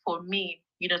buffer for me,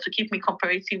 to keep me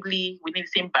comparatively within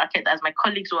the same bracket as my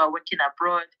colleagues who are working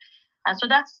abroad. And so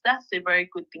that's a very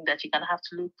good thing that you can have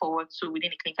to look forward to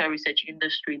within the clinical research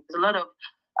industry. There's a lot of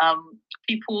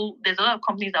there's a lot of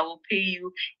companies that will pay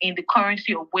you in the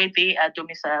currency of where they are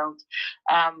domiciled.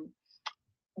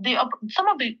 Some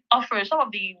of the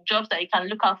jobs that you can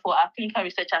look out for are clinical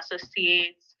research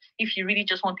associates, if you really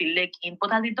just want a leg in.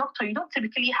 But as a doctor, you don't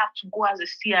typically have to go as a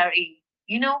CRA,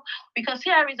 because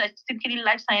CRAs are typically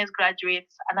life science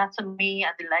graduates, anatomy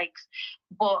and the likes.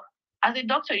 But as a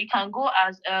doctor, you can go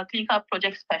as a clinical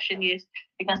project specialist.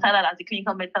 You can start out as a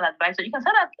clinical medical advisor. You can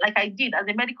start out, like I did, as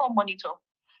a medical monitor,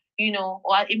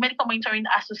 or a medical monitoring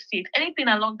associate. Anything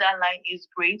along that line is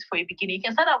great for a beginning. You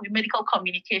can start out with medical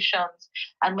communications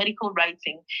and medical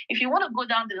writing. If you want to go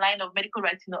down the line of medical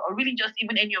writing, or really just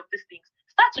even any of these things,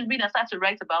 start to read and start to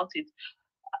write about it.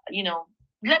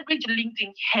 Leverage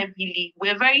LinkedIn heavily.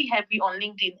 We're very heavy on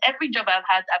LinkedIn. Every job I've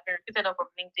had, I've been recruited off of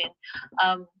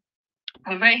LinkedIn.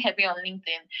 We're very heavy on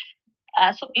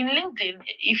LinkedIn. So in LinkedIn,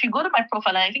 if you go to my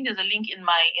profile, and I think there's a link in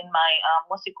my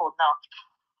what's it called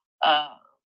now?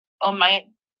 On my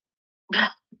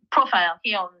profile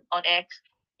here on X,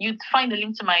 you'd find a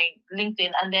link to my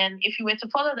LinkedIn. And then if you were to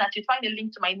follow that, you'd find a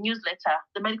link to my newsletter,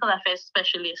 The Medical Affairs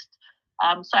Specialist.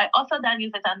 So I authored that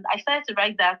newsletter, and I started to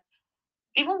write that.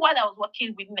 Even while I was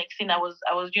working with Nexin,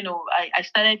 I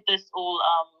started this whole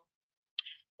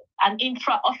an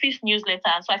intra-office newsletter.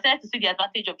 And so I started to see the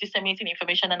advantage of disseminating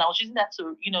information, and I was using that to,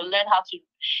 learn how to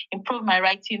improve my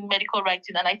writing, medical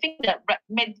writing. And I think that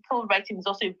medical writing is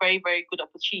also a very, very good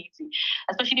opportunity,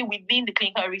 especially within the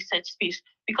clinical research space,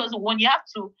 because when you have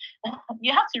to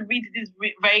read this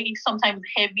very sometimes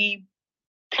heavy,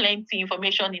 plenty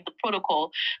information in the protocol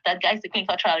that guides the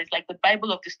clinical trial. It's like the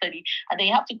Bible of the study, and then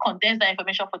you have to condense that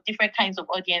information for different kinds of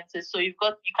audiences. So you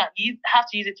have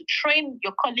to use it to train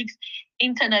your colleagues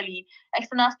internally,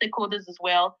 external stakeholders as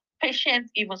well, patients.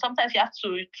 Even sometimes you have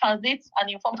to translate an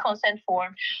informed consent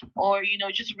form, or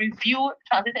just review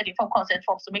translated informed consent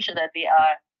forms to make sure that they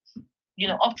are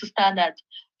up to standard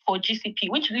for GCP,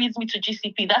 which leads me to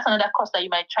GCP. That's another course that you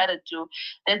might try to do.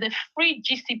 There's a free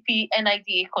GCP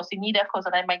NIDA course, a NIDA course,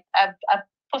 and I've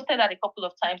posted that a couple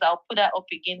of times. I'll put that up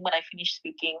again when I finish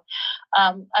speaking.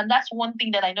 And that's one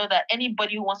thing that I know that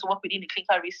anybody who wants to work within the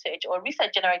clinical research or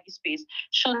research generality space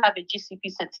should have a GCP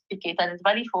certificate, and it's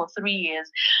valid for 3 years.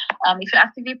 If you're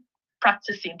actively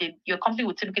practicing, your company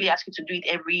will typically ask you to do it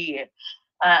every year.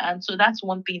 And so that's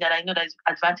one thing that I know that is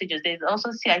advantageous. There's also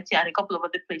CIT and a couple of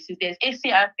other places. There's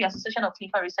ACRP, Association of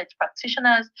Clinical Research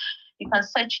Practitioners. You can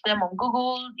search them on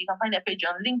Google. You can find their page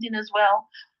on LinkedIn as well.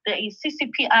 There is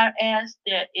CCPRS.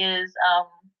 There is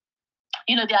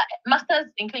there are masters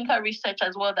in clinical research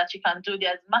as well that you can do.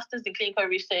 There's masters in clinical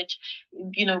research,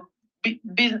 MBAs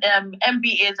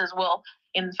as well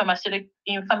in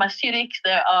pharmaceutics.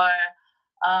 There are,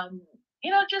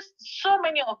 just so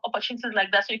many opportunities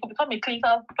like that. So you could become a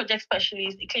clinical project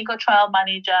specialist, a clinical trial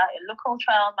manager, a local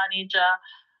trial manager,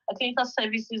 a clinical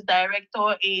services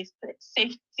director, a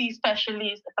safety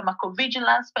specialist, a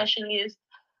pharmacovigilance specialist.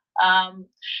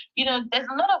 There's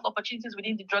a lot of opportunities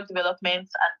within the drug development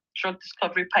and drug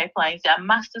discovery pipelines. There are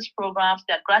master's programs,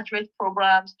 there are graduate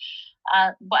programs.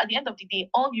 But at the end of the day,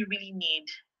 all you really need,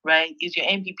 right, is your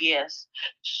MBBS.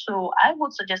 So I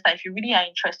would suggest that if you really are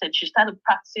interested, you start to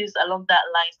practice along that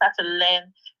line, start to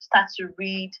learn, start to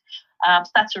read,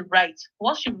 start to write.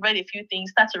 Once you've read a few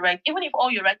things, start to write. Even if all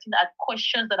you're writing are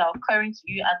questions that are occurring to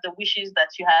you and the wishes that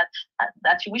you had,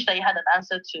 that you wish that you had an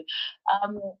answer to.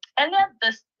 And then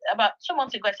about 2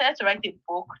 months ago, I started to write a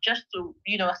book just to,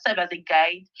 serve as a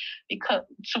guide, because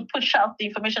to push out the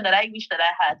information that I wish that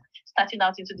I had starting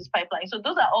out into this pipeline. So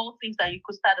those are all things that you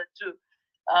could start to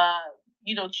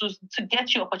do, to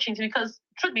get your opportunity. Because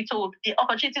truth be told, the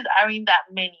opportunities aren't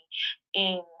that many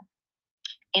in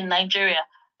Nigeria.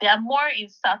 There are more in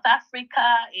South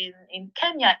Africa, in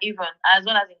Kenya even, as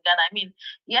well as in Ghana. I mean,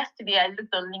 yesterday I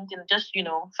looked on LinkedIn just,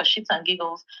 for shits and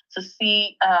giggles to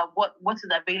see what is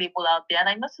available out there. And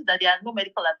I noticed that there are no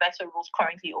medical advisor roles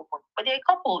currently open. But there are a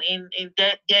couple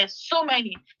there's so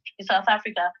many in South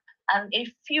Africa and a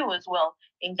few as well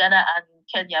in Ghana and in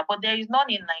Kenya. But there is none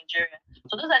in Nigeria.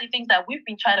 So those are the things that we've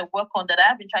been trying to work on, that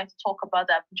I've been trying to talk about,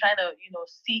 that I've been trying to,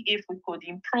 see if we could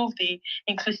improve the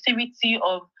inclusivity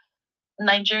of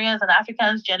Nigerians and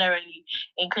Africans generally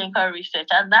in clinical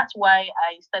research. And that's why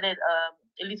I started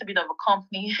a little bit of a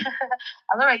company.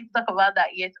 I'm not ready to talk about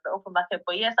that yet in the open market,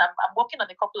 but yes, I'm working on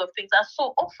a couple of things. And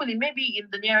so hopefully maybe in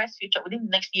the nearest future, within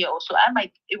the next year or so, I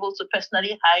might be able to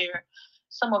personally hire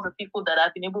some of the people that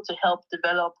I've been able to help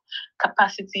develop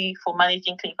capacity for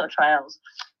managing clinical trials.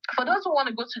 For those who want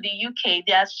to go to the UK,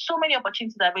 there are so many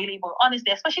opportunities available,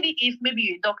 honestly, especially if maybe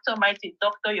you're a doctor, married to a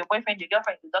doctor, your boyfriend, your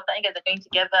girlfriend, your doctor, you guys are going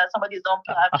together, somebody's on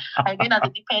plan, and going as a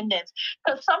dependent.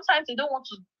 Because sometimes they don't want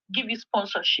to give you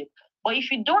sponsorship. But if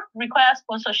you don't require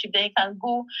sponsorship, then you can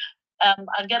go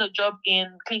and get a job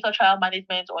in clinical trial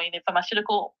management, or in a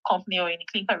pharmaceutical company, or in a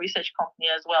clinical research company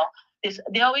as well.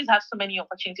 They always have so many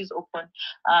opportunities open.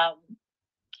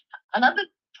 Another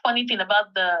funny thing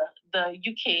about the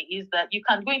UK is that you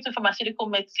can go into pharmaceutical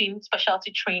medicine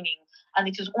specialty training, and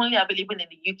it is only available in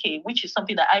the UK, which is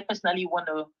something that I personally want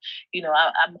to,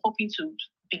 I'm hoping to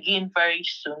begin very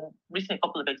soon. Written a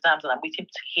couple of exams and I'm waiting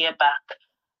to hear back.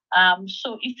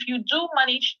 So if you do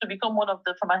manage to become one of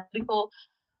the pharmaceutical,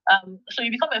 so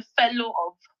you become a fellow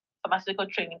of pharmaceutical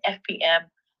training, FPM,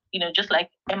 just like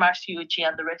MRCOG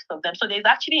and the rest of them. So there's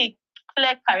actually a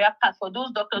clear career path for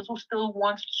those doctors who still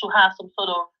want to have some sort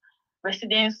of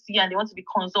residency and they want to be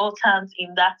consultants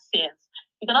in that sense.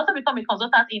 You can also become a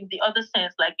consultant in the other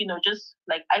sense, like, just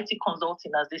like IT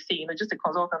consulting, as they say, just a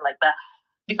consultant like that.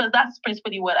 Because that's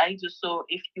principally what I do. So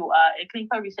if you are a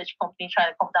clinical research company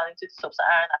trying to come down into the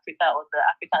sub-Saharan Africa or the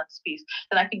African space,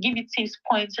 then I can give you tips,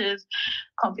 pointers,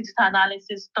 competitor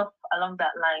analysis, stuff along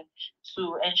that line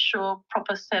to ensure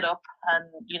proper setup and,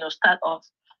 start off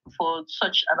for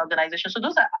such an organization. So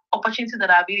those are opportunities that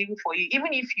are available for you,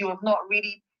 even if you have not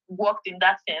really worked in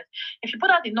that sense. If you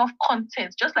put out enough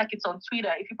content, just like it's on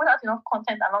Twitter, if you put out enough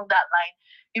content along that line,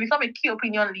 you become a key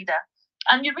opinion leader.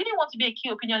 And you really want to be a key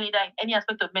opinion leader in any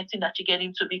aspect of medicine that you get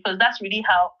into, because that's really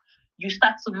how you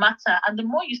start to matter. And the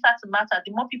more you start to matter,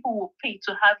 the more people will pay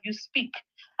to have you speak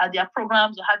at their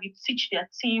programs or have you teach their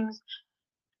teams.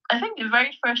 I think the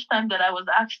very first time that I was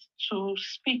asked to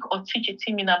speak or teach a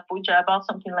team in Abuja about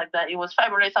something like that, it was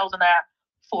 500,000 naira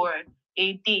for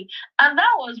a day. And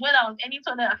that was when I was earning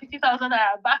 250,000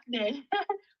 naira back then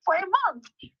for a month.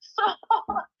 So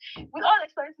with all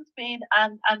expenses paid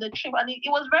and the trip, and it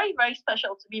was very, very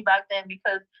special to me back then,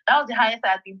 because that was the highest I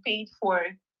had been paid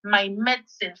for my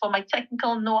medicine, for my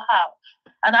technical know-how.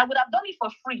 And I would have done it for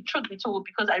free, truth be told,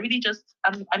 because I really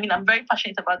I'm very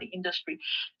passionate about the industry.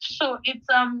 So it's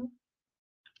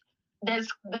there's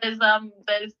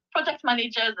project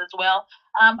managers as well.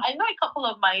 I know a couple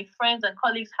of my friends and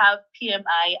colleagues have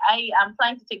PMI. I am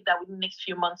planning to take that within the next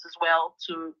few months as well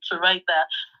to write that.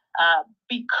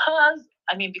 Because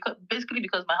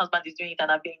my husband is doing it,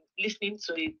 and I've been listening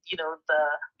to it,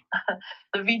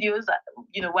 the videos,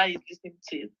 while he's listening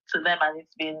to them, and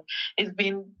it's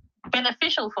been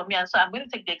beneficial for me, and so I'm going to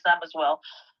take the exam as well.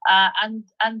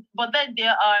 But then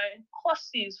there are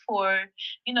courses for,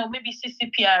 maybe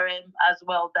CCPRM as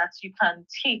well that you can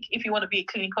take if you want to be a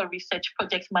clinical research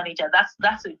project manager.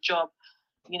 That's a job.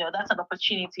 That's an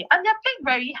opportunity, and they're paid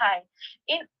very high.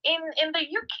 In the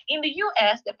UK, in the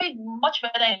US, they're paid much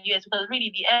better in the US because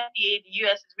really the FDA, the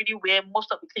US is really where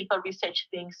most of the clinical research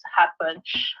things happen,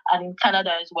 and in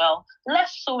Canada as well.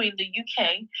 Less so in the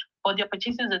UK, but the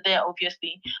opportunities are there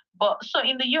obviously. But so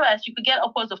in the US, you could get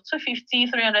upwards of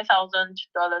 $250,000-$300,000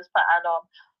 per annum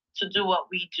to do what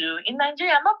we do. In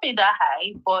Nigeria, I'm not paid that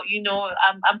high, but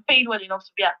I'm paid well enough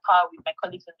to be at par with my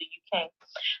colleagues in the UK.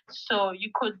 So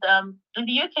you could in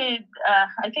the UK,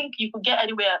 I think you could get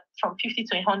anywhere from 50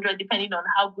 to 100, depending on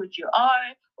how good you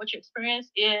are, what your experience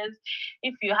is.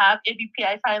 If you have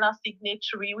ABPI final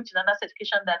signatory, which is another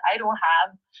certification that I don't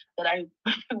have, that I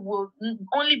will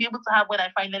only be able to have when I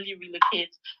finally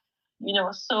relocate.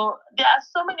 So there are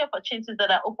so many opportunities that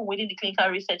are open within the clinical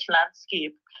research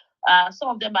landscape. Some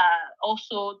of them are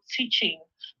also teaching.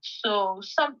 So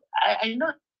I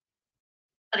know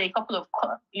a couple of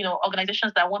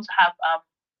organizations that want to have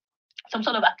some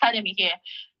sort of academy here,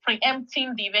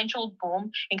 preempting the eventual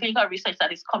boom in clinical research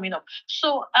that is coming up.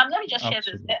 So let me just share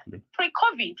this.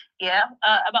 Pre-COVID,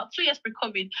 about 2 years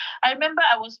pre-COVID, I remember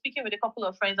I was speaking with a couple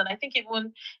of friends, and I think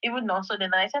even also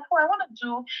then I said, I want to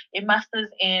do a master's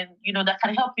in, that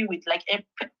can help me with like a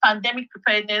pandemic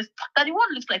preparedness, that the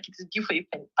world looks like it is due for a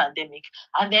pandemic.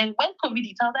 And then when COVID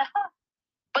hit, I was like,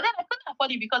 but then I couldn't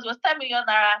afford it because it was 10 million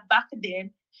naira back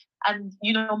then. And,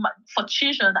 for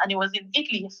tuition, and it was in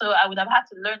Italy. So I would have had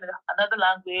to learn another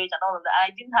language and all of that.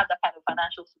 I didn't have that kind of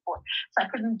financial support. So I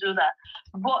couldn't do that.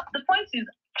 But the point is,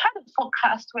 try to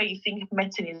forecast where you think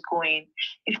medicine is going.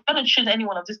 If you're going to choose any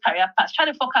one of these career paths, try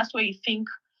to forecast where you think,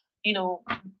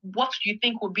 what you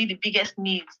think would be the biggest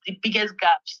needs, the biggest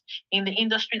gaps in the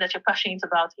industry that you're passionate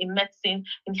about, in medicine,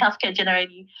 in healthcare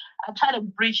generally, and try to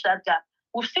bridge that gap.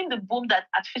 We've seen the boom that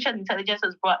artificial intelligence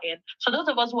has brought in. So those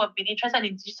of us who have been interested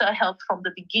in digital health from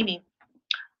the beginning,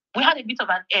 we had a bit of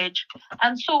an edge.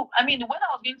 And so, when I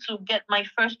was going to get my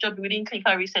first job within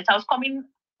clinical research, I was coming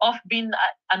off being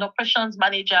an operations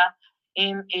manager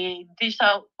in a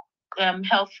digital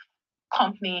health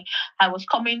company. I was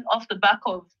coming off the back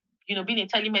of being a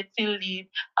telemedicine lead.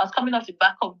 I was coming off the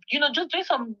back of, just doing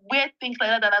some weird things like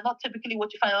that are not typically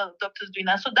what you find a lot of doctors doing.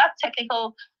 And so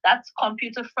that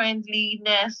computer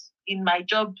friendliness in my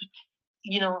job,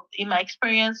 in my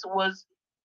experience was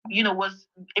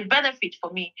a benefit for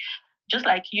me. Just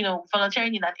like,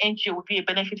 volunteering in an NGO would be a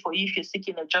benefit for you if you're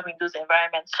seeking a job in those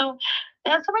environments. So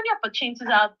there are so many opportunities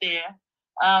out there.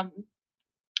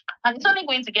 And it's only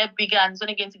going to get bigger and it's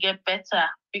only going to get better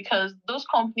because those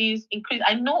companies increase.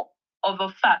 I know of a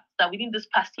fact that within this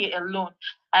past year alone,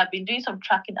 I've been doing some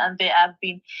tracking and there have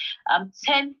been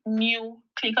 10 new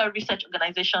clinical research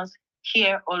organizations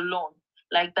here alone,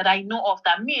 like that I know of,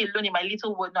 that me alone in my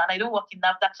little world, and I don't work in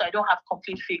NAFDAC, so I don't have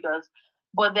complete figures.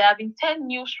 But there have been 10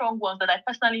 new strong ones that I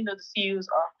personally know the CEOs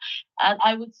of. And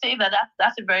I would say that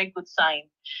that's a very good sign.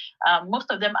 Most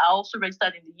of them are also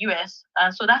registered in the US.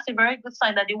 And so that's a very good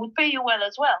sign that they would pay you well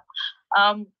as well.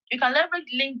 You can leverage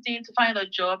LinkedIn to find a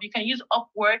job. You can use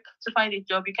Upwork to find a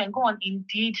job. You can go on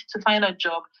Indeed to find a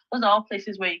job. Those are all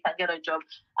places where you can get a job.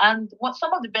 And what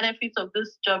some of the benefits of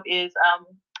this job is,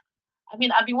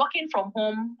 I've been working from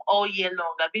home all year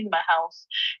long. I've been in my house.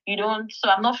 So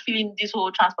I'm not feeling this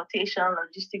whole transportation,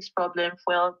 logistics problem,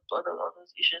 all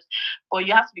those issues. But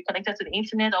you have to be connected to the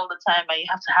internet all the time and you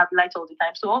have to have light all the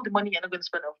time. So all the money you're not going to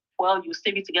spend on, you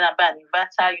save it together and buy an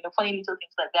inverter, funny little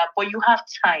things like that. But you have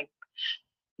time.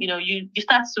 You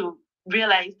start to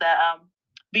realize that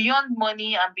beyond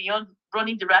money and beyond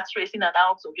running the rat race in and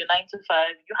out of your 9 to 5,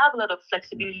 you have a lot of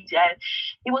flexibility.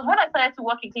 It was when I started to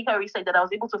work in clinical research that I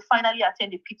was able to finally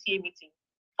attend a PTA meeting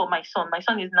for my son. My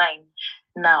son is 9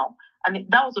 now. And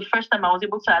that was the first time I was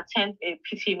able to attend a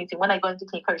PTA meeting. When I got into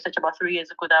clinical research about 3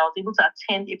 years ago, that I was able to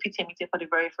attend a PTA meeting for the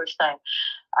very first time.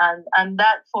 And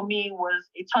that for me was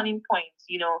a turning point,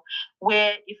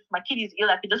 where if my kid is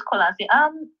ill, I could just call and say,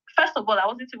 first of all, I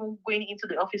wasn't even going into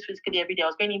the office physically every day. I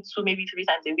was going in 2, maybe 3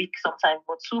 times a week sometimes,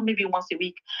 but 2, maybe once a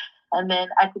week. And then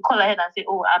I could call ahead and say,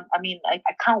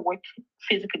 I can't work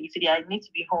physically today. I need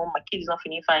to be home. My kid is not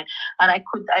feeling fine. And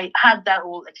I had that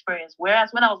whole experience. Whereas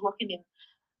when I was working in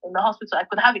the hospital, I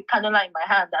could have a cannula in my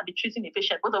hand and be treating a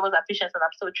patient. Both of us are patients and I'm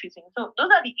still treating. So those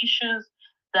are the issues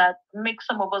that make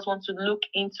some of us want to look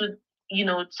into,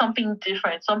 something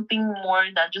different, something more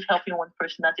than just helping one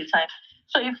person at a time.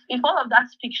 So if all of that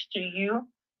speaks to you,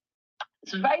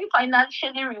 it's very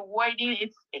financially rewarding.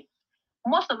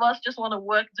 Most of us just want to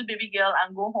work, do baby girl,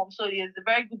 and go home. So there's a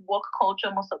very good work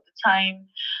culture most of the time.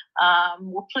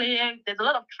 There's a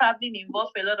lot of traveling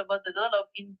involved for a lot of us. There's a lot of,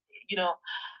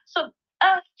 so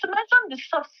To mention the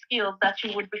soft skills that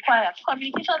you would require,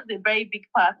 communication is a very big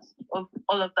part of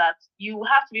all of that. You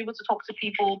have to be able to talk to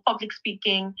people, public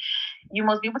speaking. You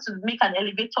must be able to make an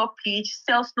elevator pitch,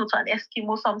 sales note to an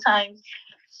Eskimo sometimes.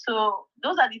 So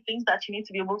those are the things that you need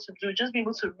to be able to do. Just be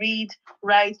able to read,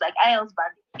 write, like IELTS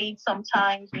band 8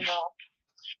 sometimes,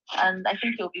 and I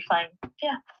think you'll be fine.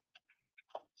 Yeah.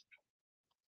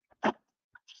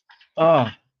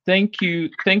 Oh, thank you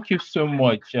so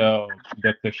much,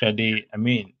 Dr. Shade. I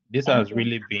mean, this Thank has you.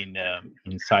 really been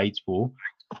insightful,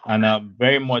 and I'm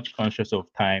very much conscious of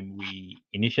time. We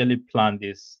initially planned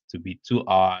this to be 2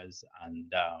 hours,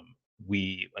 and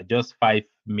we are just 5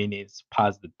 minutes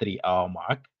past the 3 hour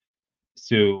mark.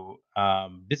 So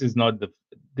this is not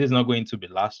going to be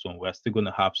last one. We're still going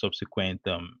to have subsequent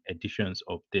editions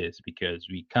of this because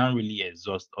we can't really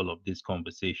exhaust all of these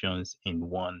conversations in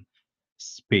one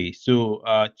space. So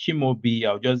Chimobi,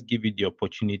 I'll just give you the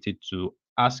opportunity to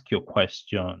ask your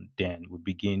question, then we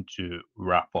begin to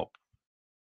wrap up.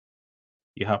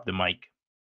 You have the mic.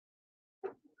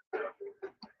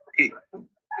 Okay.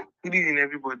 Good evening,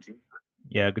 everybody.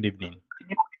 Yeah, good evening.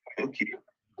 Okay.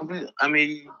 I'm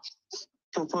a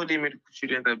total day medical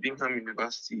student at Bingham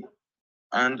University.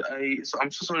 And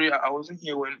I'm so sorry, I wasn't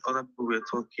here when other people were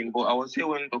talking, but I was here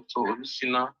when Dr.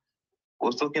 Olusina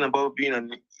was talking about being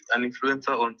an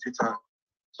influencer on Twitter.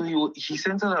 So he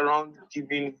centered around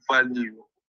giving value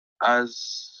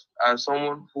as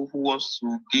someone who wants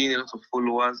to gain a lot of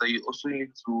followers, that you also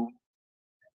need to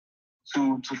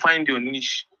find your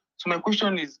niche. So my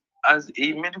question is, as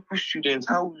a medical student,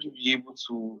 how will you be able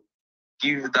to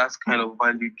give that kind of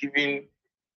value,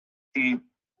 the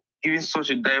giving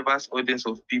such a diverse audience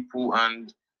of people,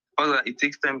 and that it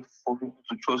takes time for people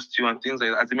to trust you and things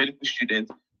like that as a medical student?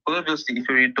 But obviously, if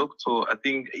you're a doctor, I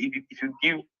think if you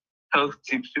give health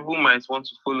tips, people might want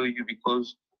to follow you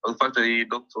because of the fact that you're a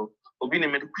doctor. But being a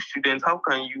medical student, how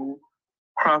can you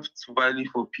craft value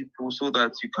for people so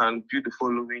that you can build a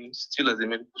following still as a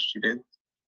medical student?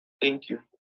 Thank you.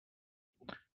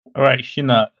 All right,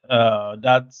 Shina,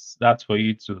 that's for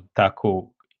you to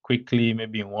tackle quickly,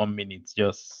 maybe in 1 minute.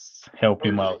 Just help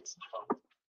him out.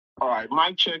 All right,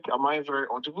 mic check. Am I very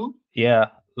audible? Yeah,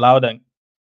 loud and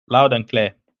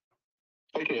clear.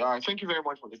 Okay, all right. Thank you very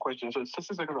much for the question. So,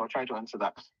 just a second, I'll try to answer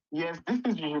that. Yes, this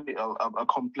is usually a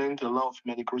complaint a lot of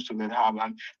medical students have.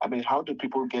 And I mean, how do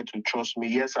people get to trust me?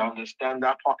 Yes, I understand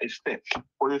that part is there.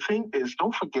 But the thing is,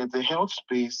 don't forget the health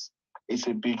space is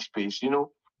a big space.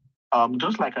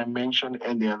 Just like I mentioned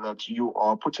earlier, that you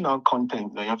are putting out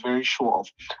content that you're very sure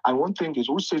of. And one thing is,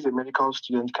 who says a medical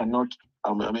student cannot,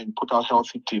 put out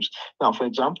healthy tips? Now, for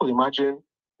example, imagine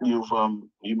you've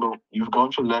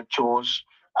gone to lectures,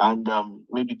 and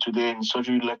maybe today in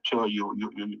surgery lecture you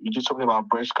did something about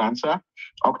breast cancer.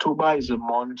 October is a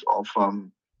month of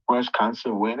breast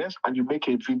cancer awareness, and you make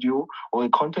a video or a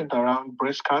content around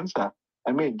breast cancer.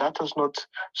 I mean, that does not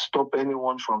stop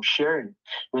anyone from sharing.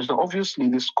 Because obviously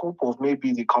the scope of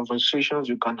maybe the conversations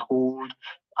you can hold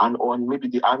and on maybe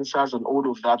the answers and all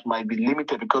of that might be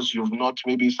limited because you've not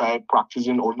maybe started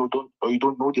practicing or you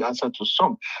don't know the answer to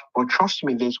some. But trust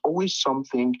me, there's always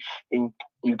something in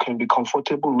you can be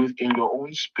comfortable with in your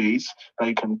own space that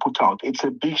you can put out. It's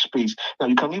a big space. Now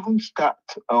you can even start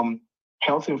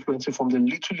health influencing from the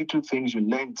little things you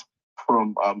learned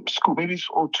from school. Maybe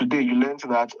today you learned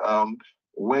that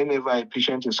whenever a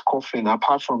patient is coughing,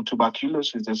 apart from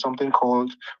tuberculosis, there's something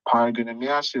called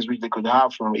paragangliomyces, which they could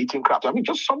have from eating crabs. I mean,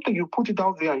 just something you put it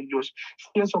out there and you just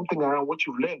share something around what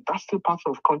you've learned. That's still part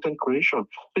of content creation.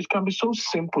 It can be so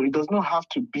simple. It does not have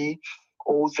to be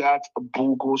all that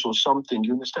bogus or something.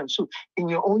 You understand? So in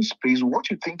your own space, what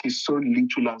you think is so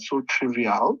little and so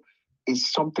trivial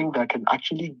is something that can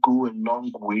actually go a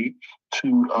long way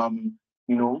to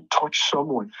touch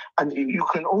someone. And you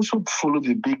can also follow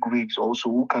the big rigs also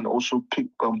who can also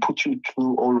put you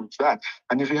through all of that.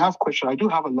 And if you have questions, I do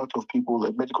have a lot of people,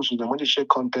 like medical students, when they share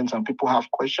content and people have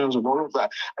questions and all of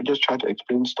that, I just try to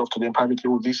explain stuff to them privately.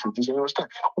 Oh, this is this, and understand.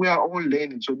 We are all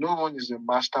learning, so no one is a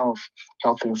master of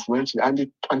health influence. And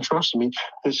trust me,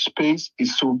 the space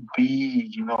is so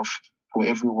big enough for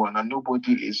everyone, and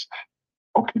nobody is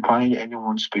occupying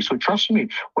anyone's space. So trust me,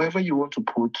 whatever you want to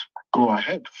put, go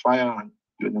ahead, fire on.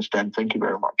 You understand? Thank you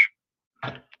very much.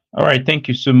 All right, thank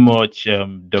you so much,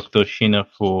 Dr. Shina,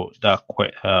 for that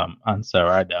answer.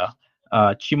 Rather,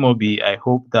 Chimobi, I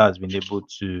hope that has been able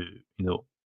to,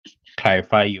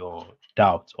 clarify your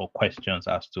doubts or questions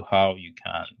as to how you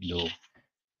can,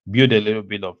 build a little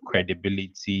bit of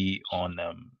credibility on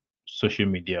social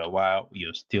media while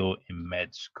you're still in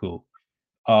med school.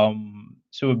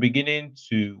 So we're beginning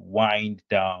to wind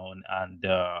down, and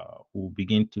we'll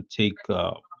begin to take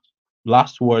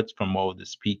last words from all the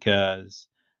speakers.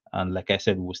 And like I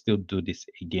said, we'll still do this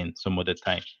again some other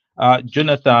time.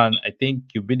 Jonathan, I think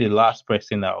you'll be the last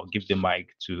person I'll give the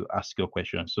mic to ask your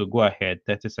question. So go ahead,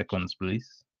 30 seconds,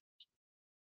 please.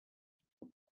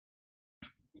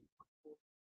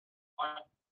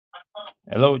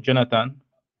 Hello, Jonathan.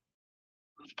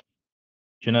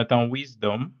 Jonathan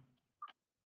Wisdom.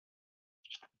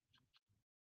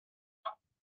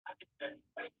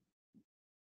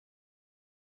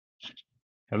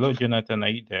 Hello, Jonathan. Are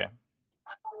you there?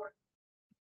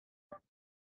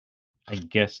 I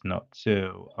guess not.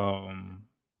 So,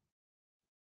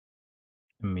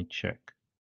 let me check.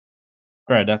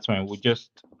 All right, that's fine. We'll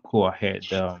just go ahead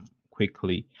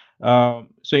quickly. So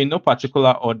in no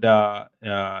particular order,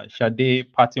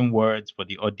 Sade, parting words for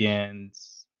the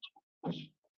audience.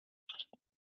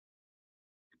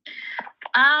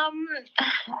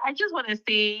 I just want to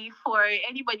say for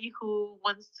anybody who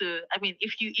wants to, I mean,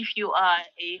 if you are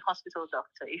a hospital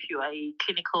doctor, if you are a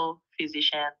clinical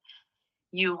physician,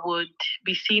 you would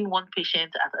be seeing one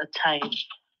patient at a time.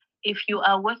 If you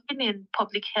are working in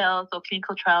public health or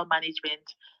clinical trial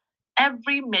management,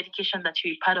 every medication that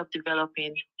you're part of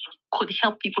developing could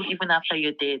help people even after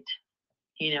you're dead,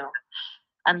 you know.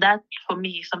 And that for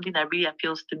me is something that really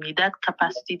appeals to me, that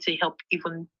capacity to help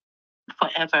even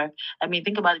forever. I mean,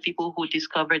 think about the people who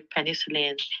discovered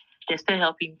penicillin. They're still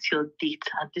helping till date.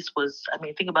 And this was, I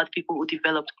mean, think about the people who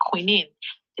developed quinine.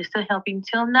 They're still helping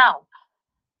till now.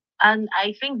 And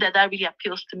I think that that really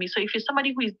appeals to me. So if you're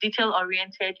somebody who is detail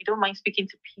oriented, you don't mind speaking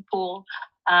to people,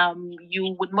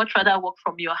 you would much rather work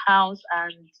from your house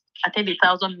and attend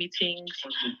 1,000 meetings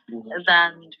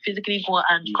than physically go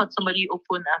and cut somebody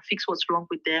open and fix what's wrong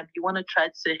with them. You want to try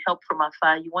to help from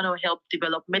afar. You want to help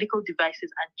develop medical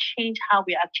devices and change how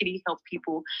we actually help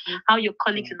people, how your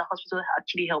colleagues in the hospital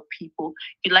actually help people.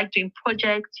 You like doing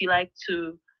projects. You like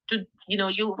to do,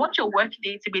 you want your work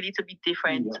day to be a little bit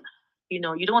different. You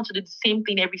don't want to do the same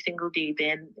thing every single day.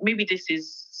 Then maybe this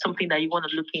is something that you want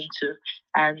to look into.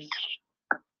 And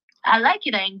I like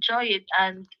it. I enjoy it.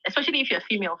 And especially if you're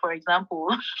female, for example,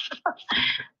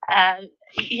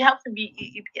 it helps me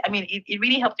be, it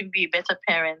really helped me be a better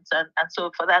parent. And so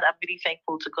for that, I'm really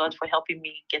thankful to God for helping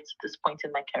me get to this point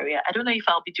in my career. I don't know if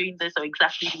I'll be doing this or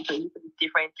exactly this or a little bit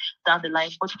different down the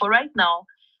line. But for right now,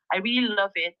 I really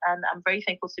love it. And I'm very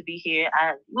thankful to be here.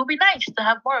 And it will be nice to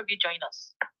have more of you join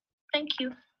us. Thank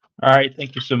you. All right,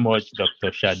 thank you so much,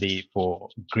 Dr. Sade, for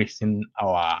gracing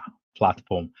our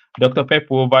platform. Dr. Pep,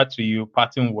 over to you.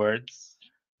 Parting words.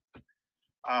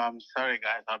 Sorry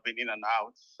guys, I've been in and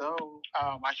out. So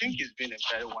I think it's been a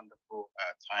very wonderful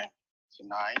time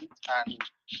tonight. And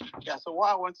yeah, so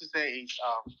what I want to say is,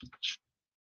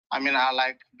 I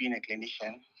like being a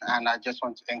clinician, and I just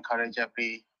want to encourage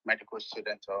every medical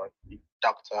student or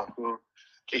doctor who,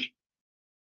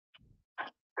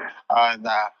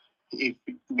 that if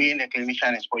being a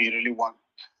clinician is what you really want,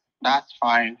 that's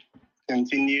fine.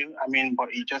 Continue.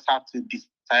 But you just have to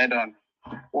decide on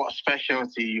what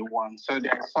specialty you want. So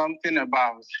there's something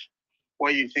about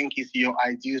what you think is your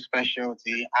ideal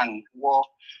specialty and what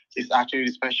is actually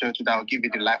the specialty that will give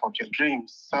you the life of your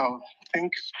dreams. So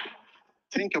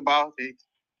think about it,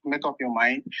 make up your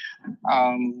mind.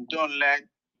 Don't let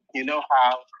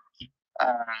how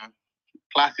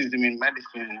classism in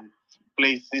medicine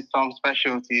places some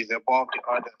specialties above the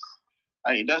others.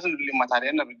 It doesn't really matter. At the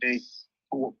end of the day, it's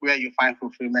where you find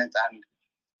fulfillment, and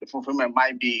the fulfillment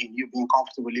might be in you being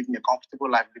comfortable, living a comfortable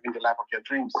life, living the life of your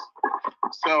dreams.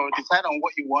 So decide on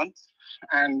what you want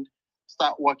and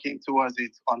start working towards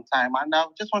it on time. And I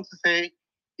just want to say,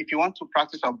 if you want to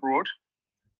practice abroad,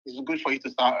 it's good for you to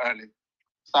start early.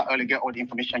 Start early, get all the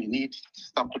information you need,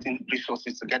 start putting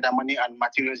resources together, money and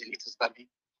materials you need to study.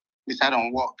 Decide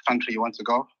on what country you want to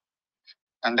go,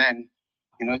 and then,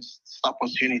 just start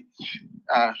pursuing it.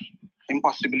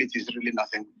 Impossibility is really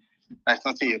nothing. There's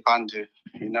nothing you can't do.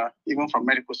 Even from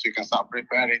medical school, you can start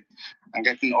preparing and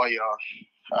getting all your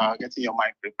getting your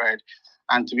mind prepared.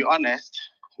 And to be honest,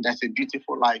 there's a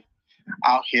beautiful life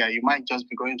out here. You might just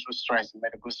be going through stress in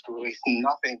medical school. It's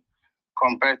nothing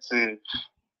compared to.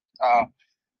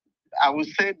 I would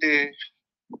say the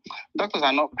doctors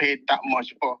are not paid that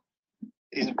much, but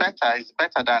it's better. It's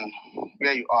better than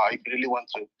where you are if you really want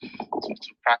to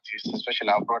practice, especially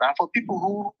abroad. And for people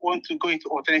who want to go into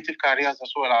alternative careers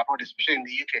as well abroad, especially in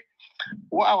the UK,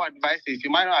 what our advice is, you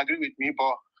might not agree with me,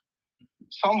 but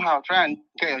somehow try and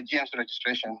get your GMC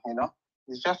registration.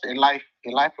 It's just a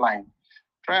lifeline.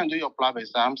 Try and do your PLAB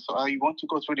exams. So you want to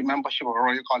go through the membership of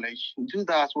Royal College, do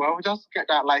that as well. Just get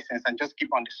that license and just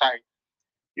keep on the side.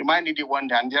 You might need it one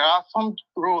day. And there are some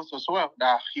roles as well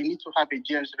that you need to have a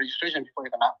GMC registration before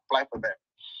you can apply for them.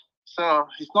 So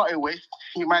it's not a waste.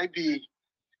 You might be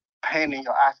pain in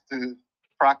your ass to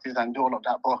practice and do all of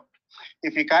that, but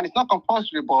if you can, it's not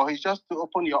compulsory, but it's just to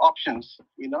open your options,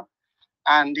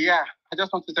 And yeah, I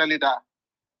just want to tell you that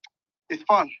it's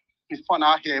fun. It's fun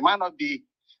out here. It might not be,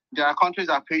 there are countries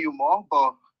that pay you more,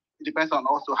 but it depends on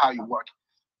also how you work.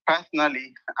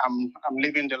 Personally, I'm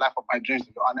living the life of my dreams,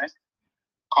 to be honest.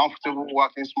 Comfortable,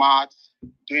 working smart,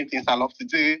 doing things I love to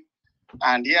do.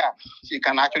 And yeah, you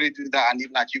can actually do that and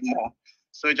even achieve more.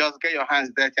 So just get your hands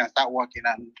dirty and start working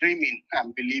and dreaming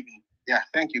and believing. Yeah,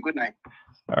 thank you. Good night.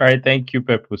 All right, thank you,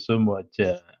 Pepper, so much.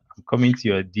 I'm coming to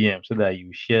your DM so that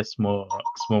you share small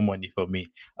money for me.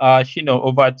 Shino,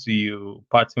 over to you.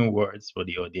 Parting words for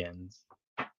the audience.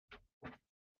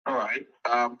 All right.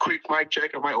 Quick mic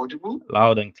check. Am I audible?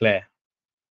 Loud and clear.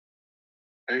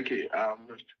 Okay.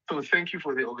 So thank you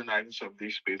for the organizers of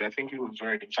this space. I think it was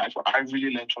very insightful. I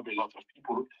really learned from a lot of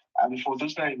people. And for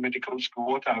those that are in medical school,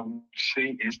 what I would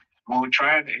say is, well,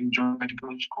 try and enjoy medical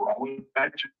school. I would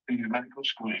like to say medical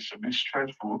school is a bit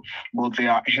stressful, but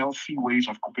there are healthy ways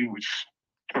of coping with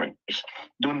stress.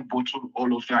 Don't bottle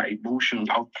all of that emotions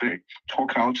out there.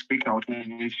 Talk out, speak out when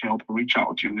you need help, reach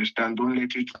out. You understand? Don't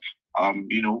let it,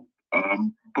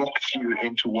 box you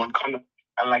into one corner.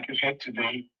 And like you said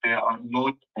today, there are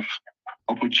lots of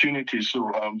opportunities.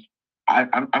 So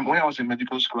I'm when I was in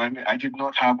medical school, I did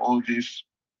not have all this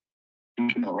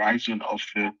horizon of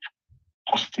the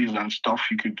courses and stuff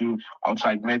you could do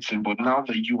outside medicine. But now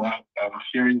that you are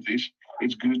hearing this,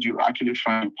 it's good you actually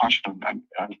find a passion.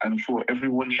 And for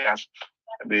everyone here has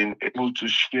been able to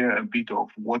share a bit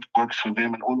of what works for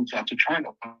them and all of that to try and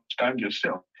understand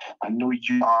yourself and know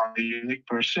you are a unique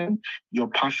person, your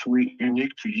pathway is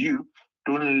unique to you.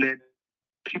 Don't let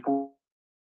people,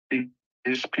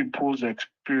 it's people's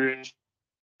experience,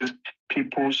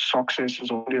 people's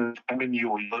successes or determine you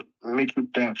or make you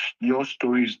them. Your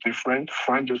story is different.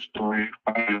 Find your story,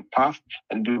 find your path,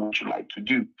 and do what you like to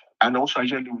do. And also, I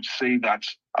generally would say that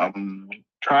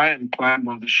try and climb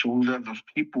on the shoulders of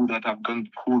people that have gone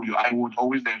before you. I would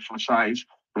always emphasize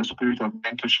the spirit of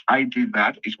mentorship. I did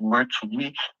that. It worked for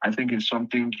me. I think it's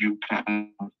something you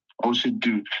can also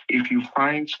do. If you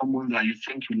find someone that you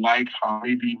think you like,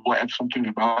 maybe what something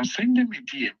about, send them a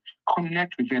DM.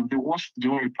 Connect with them. The worst they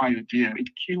don't reply your DM. It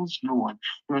kills no one.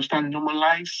 You understand?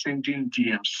 Normalize sending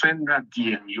DM. Send that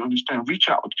DM. You understand? Reach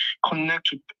out. Connect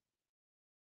with them.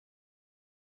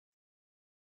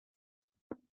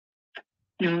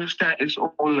 You understand? It's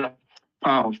all a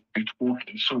part of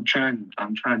networking. So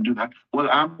I'm trying to do that. Well,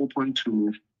 I'm open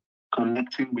to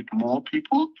connecting with more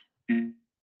people.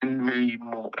 Very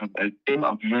more.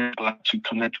 I'm very glad to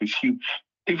connect with you.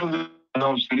 Even though I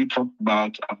was really talking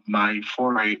about my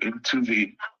foray into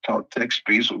the health tech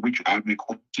space, which I'm a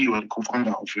co-CEO and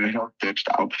co-founder of your health tech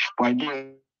startup. But I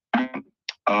do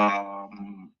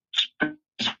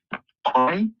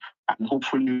and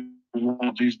hopefully one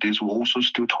of these days we'll also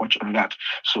still touch on that.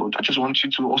 So I just want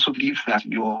you to also believe that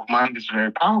your mind is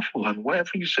very powerful and whatever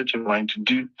you set your mind to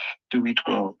do it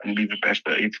well and be the best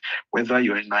at it. Whether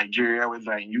you're in Nigeria,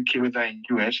 whether in UK, whether in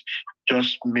US,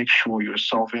 just make sure you're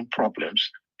solving problems.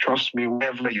 Trust me,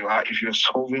 wherever you are, if you're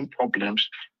solving problems,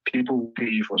 people will pay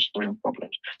you for solving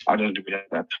problems. I'll just leave it at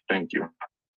that. Thank you.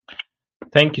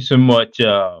 Thank you so much,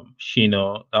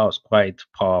 Shino. That was quite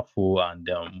powerful and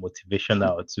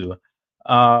motivational too.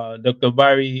 Dr.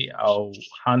 Barry, I'll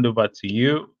hand over to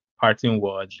you. Parting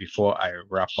words before I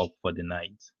wrap up for the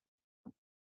night.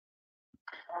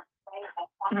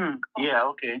 Yeah,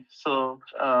 okay. So,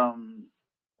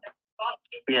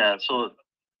 yeah, so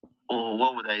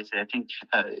what would I say? I think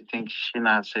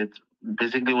Sheena said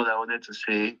basically what I wanted to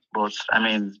say, but I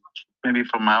mean, maybe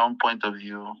from my own point of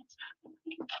view,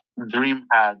 dream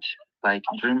hard,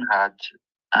 dream hard,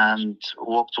 and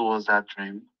work towards that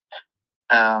dream.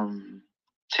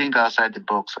 Think outside the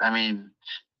box. I mean,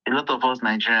 a lot of us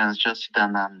Nigerians just sit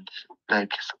down and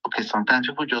okay, sometimes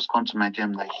people just come to my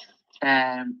DM like,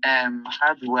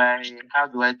 how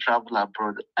do I travel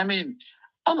abroad? I mean,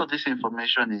 all of this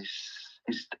information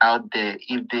is out there.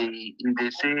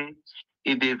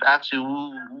 If they've asked you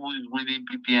who is winning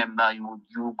BPM now,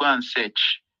 you go and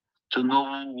search to know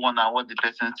who won and what the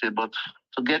person said. But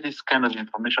to get this kind of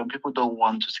information, people don't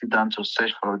want to sit down to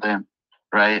search for them,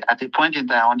 right? At a point in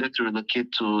time, I wanted to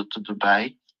relocate to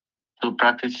Dubai to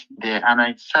practice there, and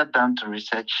I sat down to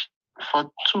research for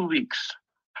 2 weeks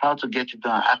how to get it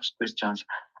done, ask questions.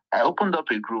 I opened up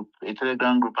a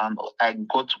Telegram group, and I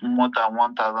got more than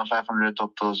 1,500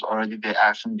 doctors already there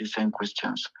asking the same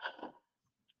questions.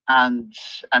 And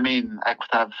I mean, I could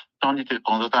have turned it to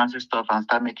consultancy stuff and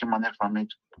start making money from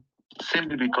it,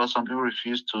 simply because some people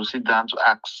refuse to sit down to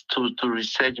ask, to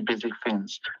research basic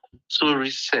things. So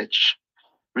research.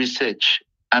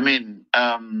 I mean,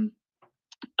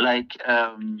 like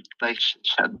Dr.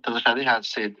 Shadi has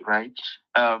said, right?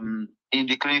 In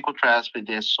the clinical trial space,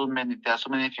 there are so many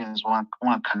things one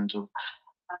can do.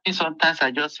 And sometimes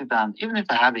I just sit down, even if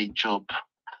I have a job,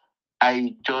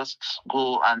 I just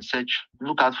go and search,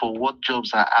 look out for what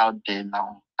jobs are out there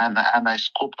now, and I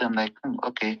scope them like,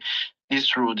 okay,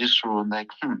 this role, like,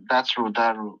 that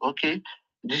role, okay,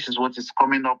 this is what is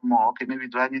coming up more. Okay, maybe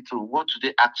do I need to? What do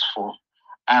they ask for?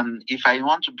 And if I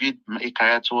want to build a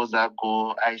career towards that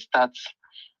goal, I start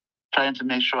trying to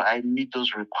make sure I meet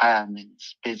those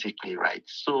requirements, basically, right?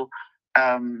 So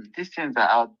these things are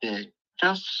out there.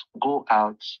 Just go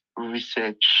out,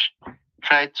 research,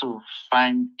 try to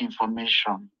find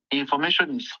information.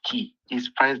 Information is key, is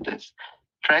priceless.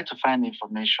 Try to find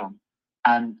information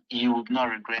and you would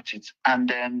not regret it. And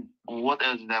then what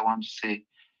else did I want to say?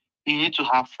 You need to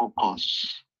have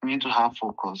focus. You need to have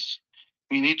focus.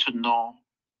 You need to know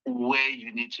where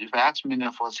you need to. If I ask many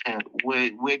of us here, where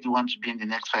do you want to be in the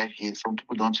next 5 years? Some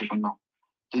people don't even know.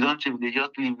 They don't even, they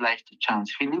just live life to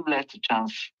chance. If you live life to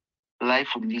chance, life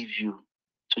will leave you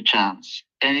to chance.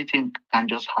 Anything can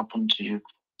just happen to you.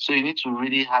 So you need to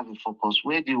really have a focus.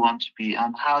 Where do you want to be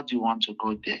and how do you want to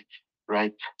go there?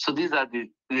 Right. So these are the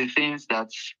things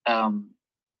that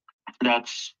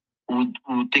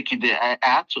would take you there. I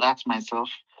had to ask myself,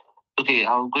 okay,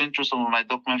 I was going through some of my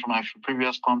documents from my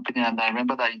previous company, and I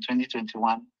remember that in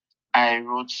 2021, I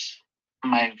wrote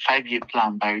my 5 year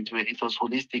plan by it. It was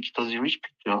holistic, it was a rich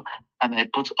picture, and I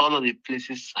put all of the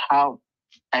places how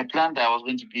I planned that I was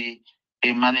going to be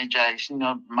a manager, a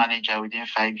senior manager within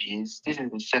 5 years. This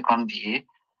is the second year,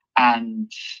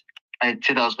 and I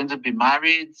said I was going to be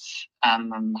married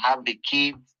and have a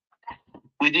kid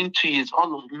within 2 years.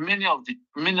 Many of the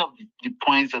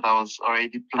points that I was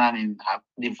already planning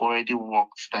they've already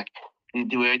worked. Like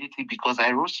they were already because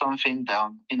I wrote something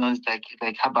down. It's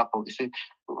like Habakkuk. He said,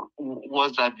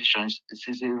 "What's that vision?" It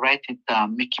says, "Write it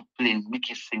down, make it plain, make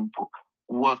it simple.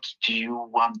 What do you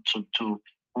want to do?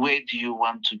 Where do you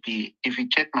want to be?" If you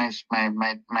check my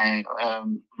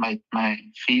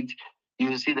feed, you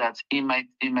will see that in my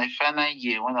final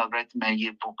year, when I was writing my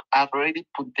yearbook, I've already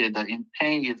put there that in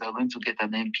 10 years I'm going to get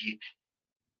an MBA.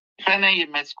 Final year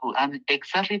med school, and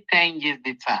exactly 10 years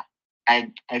later,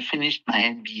 I finished my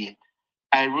MBA.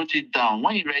 I wrote it down.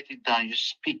 When you write it down, you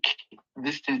speak.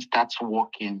 This thing starts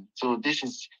working. So this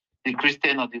is the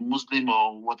Christian or the Muslim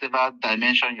or whatever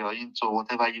dimension you're into,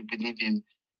 whatever you believe in.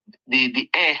 The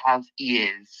air has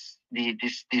ears.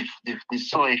 The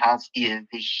soil has ears.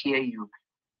 They hear you.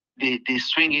 They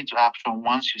swing into action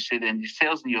once you say them. The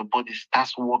cells in your body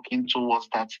starts working towards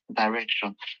that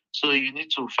direction. So you need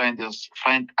to find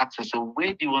access. So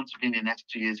where do you want to be in the next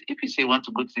 2 years? If you say you want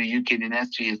to go to the UK in the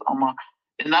next 2 years,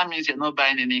 then that means you're not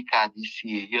buying any car this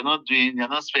year. You're not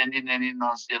spending any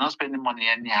nonsense. You're not spending money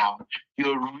anyhow.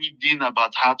 You're reading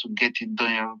about how to get it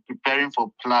done. You're preparing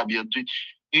for PLAB.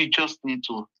 You just need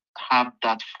to have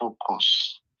that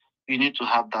focus. You need to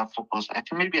have that focus. I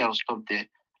think maybe I'll stop there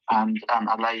and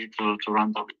allow you to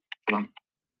run the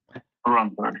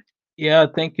run. Yeah,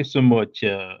 thank you so much,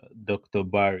 Dr.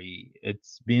 Barry.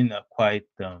 It's been a quite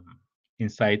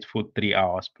insightful 3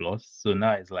 hours plus. So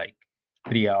now it's like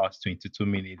 3 hours, 22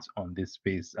 minutes on this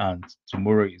space, and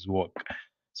tomorrow is work.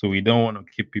 So we don't want to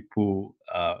keep people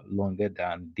longer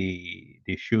than they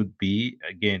should be.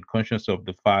 Again, conscious of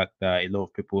the fact that a lot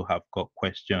of people have got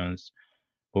questions,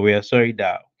 but we are sorry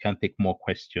that we can't take more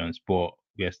questions, but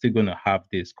we are still going to have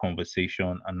this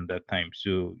conversation another time.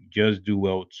 So just do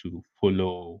well to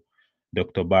follow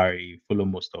Dr. Barry, follow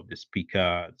most of the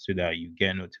speakers so that you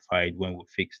get notified when we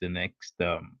fix the next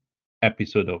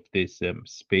episode of this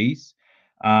space.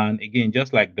 And again,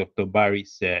 just like Dr. Barry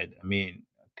said, I mean,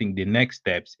 I think the next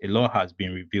steps, a lot has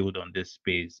been revealed on this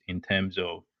space in terms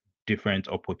of different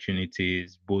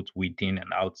opportunities, both within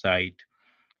and outside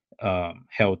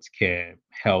healthcare,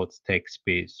 health tech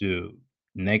space. So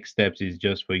next steps is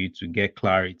just for you to get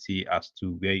clarity as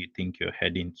to where you think you're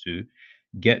heading to,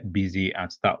 get busy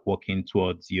and start working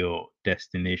towards your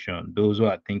destination. Those who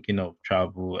are thinking of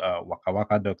travel, Waka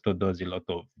Waka Doctor does a lot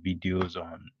of videos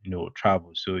on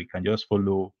travel. So you can just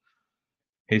follow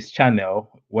his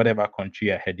channel, whatever country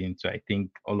you're heading to. I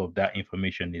think all of that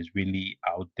information is really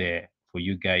out there for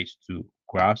you guys to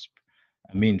grasp.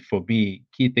 I mean, for me,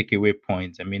 key takeaway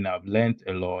points. I mean, I've learned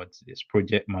a lot. There's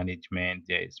project management,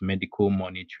 there's medical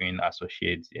monitoring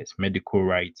associates, there's medical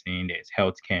writing, there's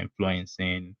healthcare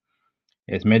influencing,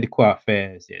 there's medical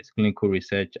affairs, there's clinical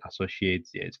research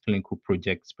associates, there's clinical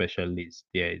project specialists,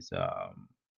 there's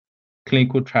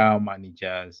clinical trial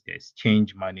managers, there's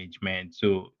change management.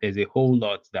 So there's a whole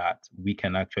lot that we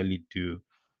can actually do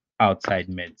outside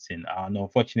medicine. And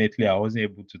unfortunately, I wasn't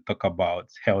able to talk about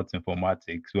health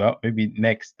informatics. Well, maybe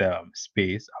next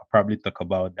space, I'll probably talk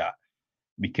about that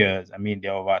because I mean,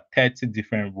 there are over 30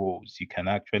 different roles you can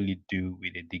actually do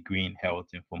with a degree in health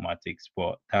informatics,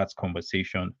 but that's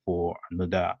conversation for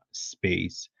another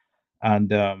space.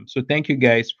 And so, thank you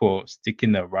guys for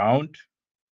sticking around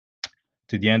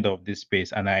to the end of this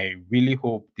space. And I really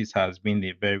hope this has been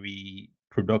a very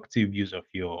productive use of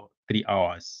your 3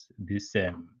 hours this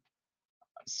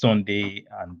Sunday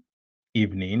and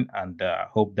evening. And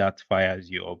hope that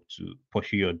fires you up to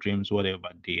pursue your dreams, whatever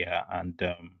they are. And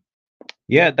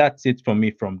yeah, that's it from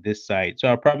me from this side. So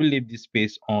I'll probably leave this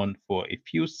space on for a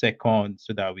few seconds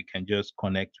so that we can just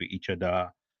connect with each other,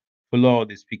 follow all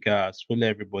the speakers, follow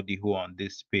everybody who are on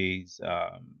this space.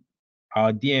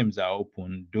 Our DMs are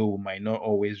open, though we might not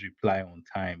always reply on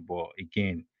time. But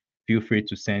again, feel free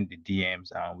to send the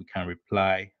DMs and we can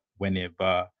reply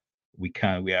whenever we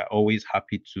can. We are always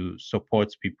happy to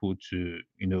support people to,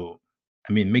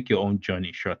 I mean, make your own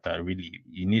journey shorter, really.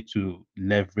 You need to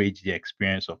leverage the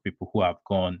experience of people who have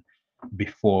gone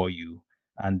before you.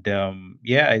 And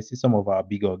yeah, I see some of our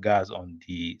bigger guys on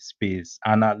the space,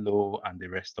 Anna Low and the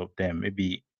rest of them.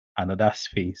 Maybe another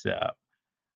space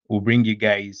will bring you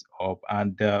guys up.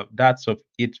 And that's of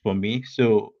it for me.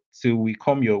 So till we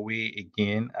come your way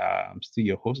again, I'm still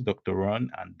your host, Dr.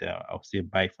 Ron, and I'll say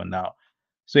bye for now.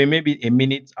 So in maybe a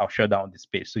minute, I'll shut down the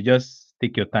space. So just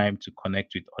take your time to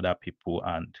connect with other people,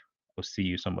 and we'll see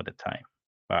you some other time.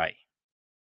 Bye.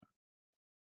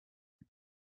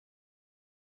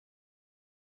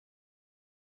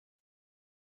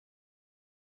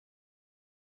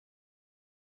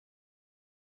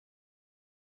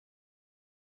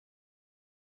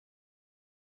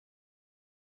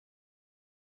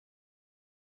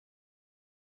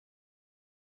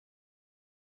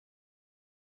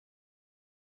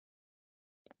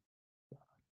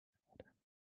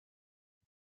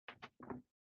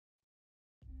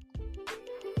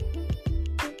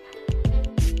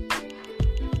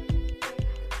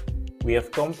 We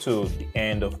have come to the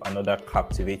end of another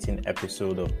captivating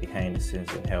episode of Behind the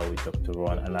Scenes in Hell with Dr.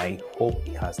 Ron, and I hope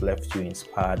it has left you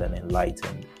inspired and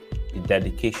enlightened. The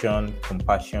dedication,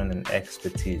 compassion, and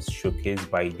expertise showcased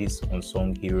by these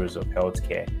unsung heroes of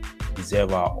healthcare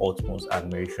deserve our utmost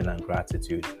admiration and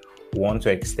gratitude. We want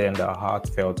to extend our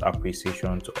heartfelt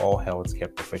appreciation to all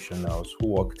healthcare professionals who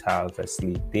work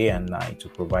tirelessly day and night to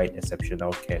provide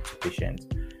exceptional care to patients.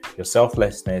 Your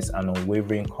selflessness and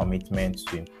unwavering commitment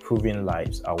to improving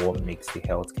lives are what makes the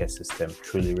healthcare system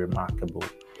truly remarkable.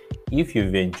 If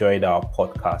you've enjoyed our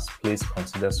podcast, please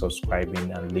consider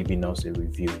subscribing and leaving us a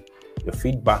review. Your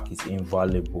feedback is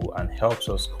invaluable and helps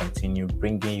us continue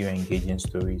bringing you engaging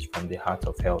stories from the heart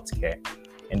of healthcare.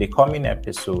 In the coming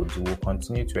episodes, we will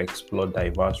continue to explore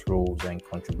diverse roles and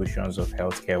contributions of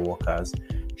healthcare workers,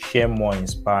 share more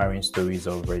inspiring stories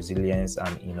of resilience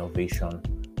and innovation.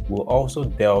 We'll also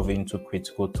delve into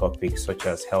critical topics such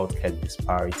as healthcare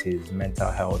disparities, mental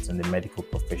health in the medical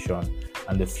profession,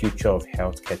 and the future of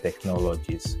healthcare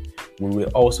technologies. We will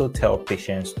also tell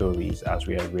patient stories as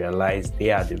we have realized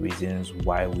they are the reasons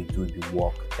why we do the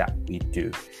work that we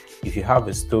do. If you have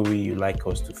a story you'd like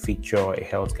us to feature, a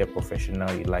healthcare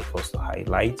professional you'd like us to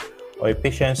highlight, or a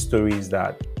patient stories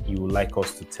that you would like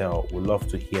us to tell, we'd love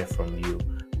to hear from you.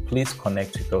 Please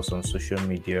connect with us on social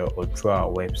media or through our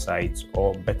website,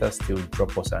 or better still,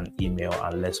 drop us an email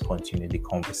and let's continue the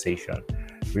conversation.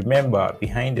 Remember,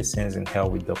 Behind the Scenes in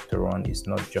Hell with Dr. Ron is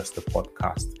not just a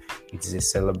podcast. It is a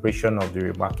celebration of the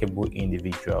remarkable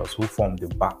individuals who form the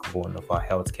backbone of our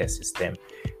healthcare system.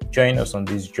 Join us on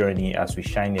this journey as we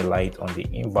shine a light on the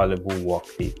invaluable work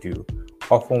they do,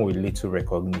 often with little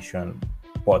recognition,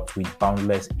 but with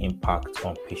boundless impact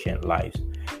on patient lives.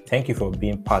 Thank you for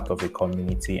being part of the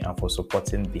community and for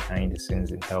supporting Behind the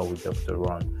Scenes in Hell with Dr.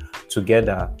 Ron.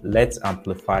 Together, let's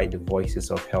amplify the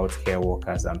voices of healthcare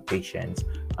workers and patients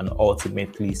and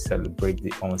ultimately celebrate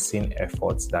the unseen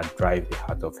efforts that drive the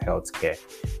heart of healthcare.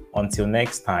 Until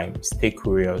next time, stay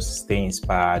curious, stay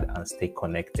inspired, and stay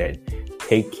connected.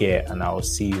 Take care, and I will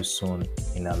see you soon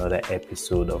in another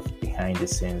episode of Behind the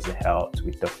Scenes in Health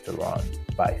with Dr. Ron.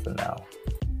 Bye for now.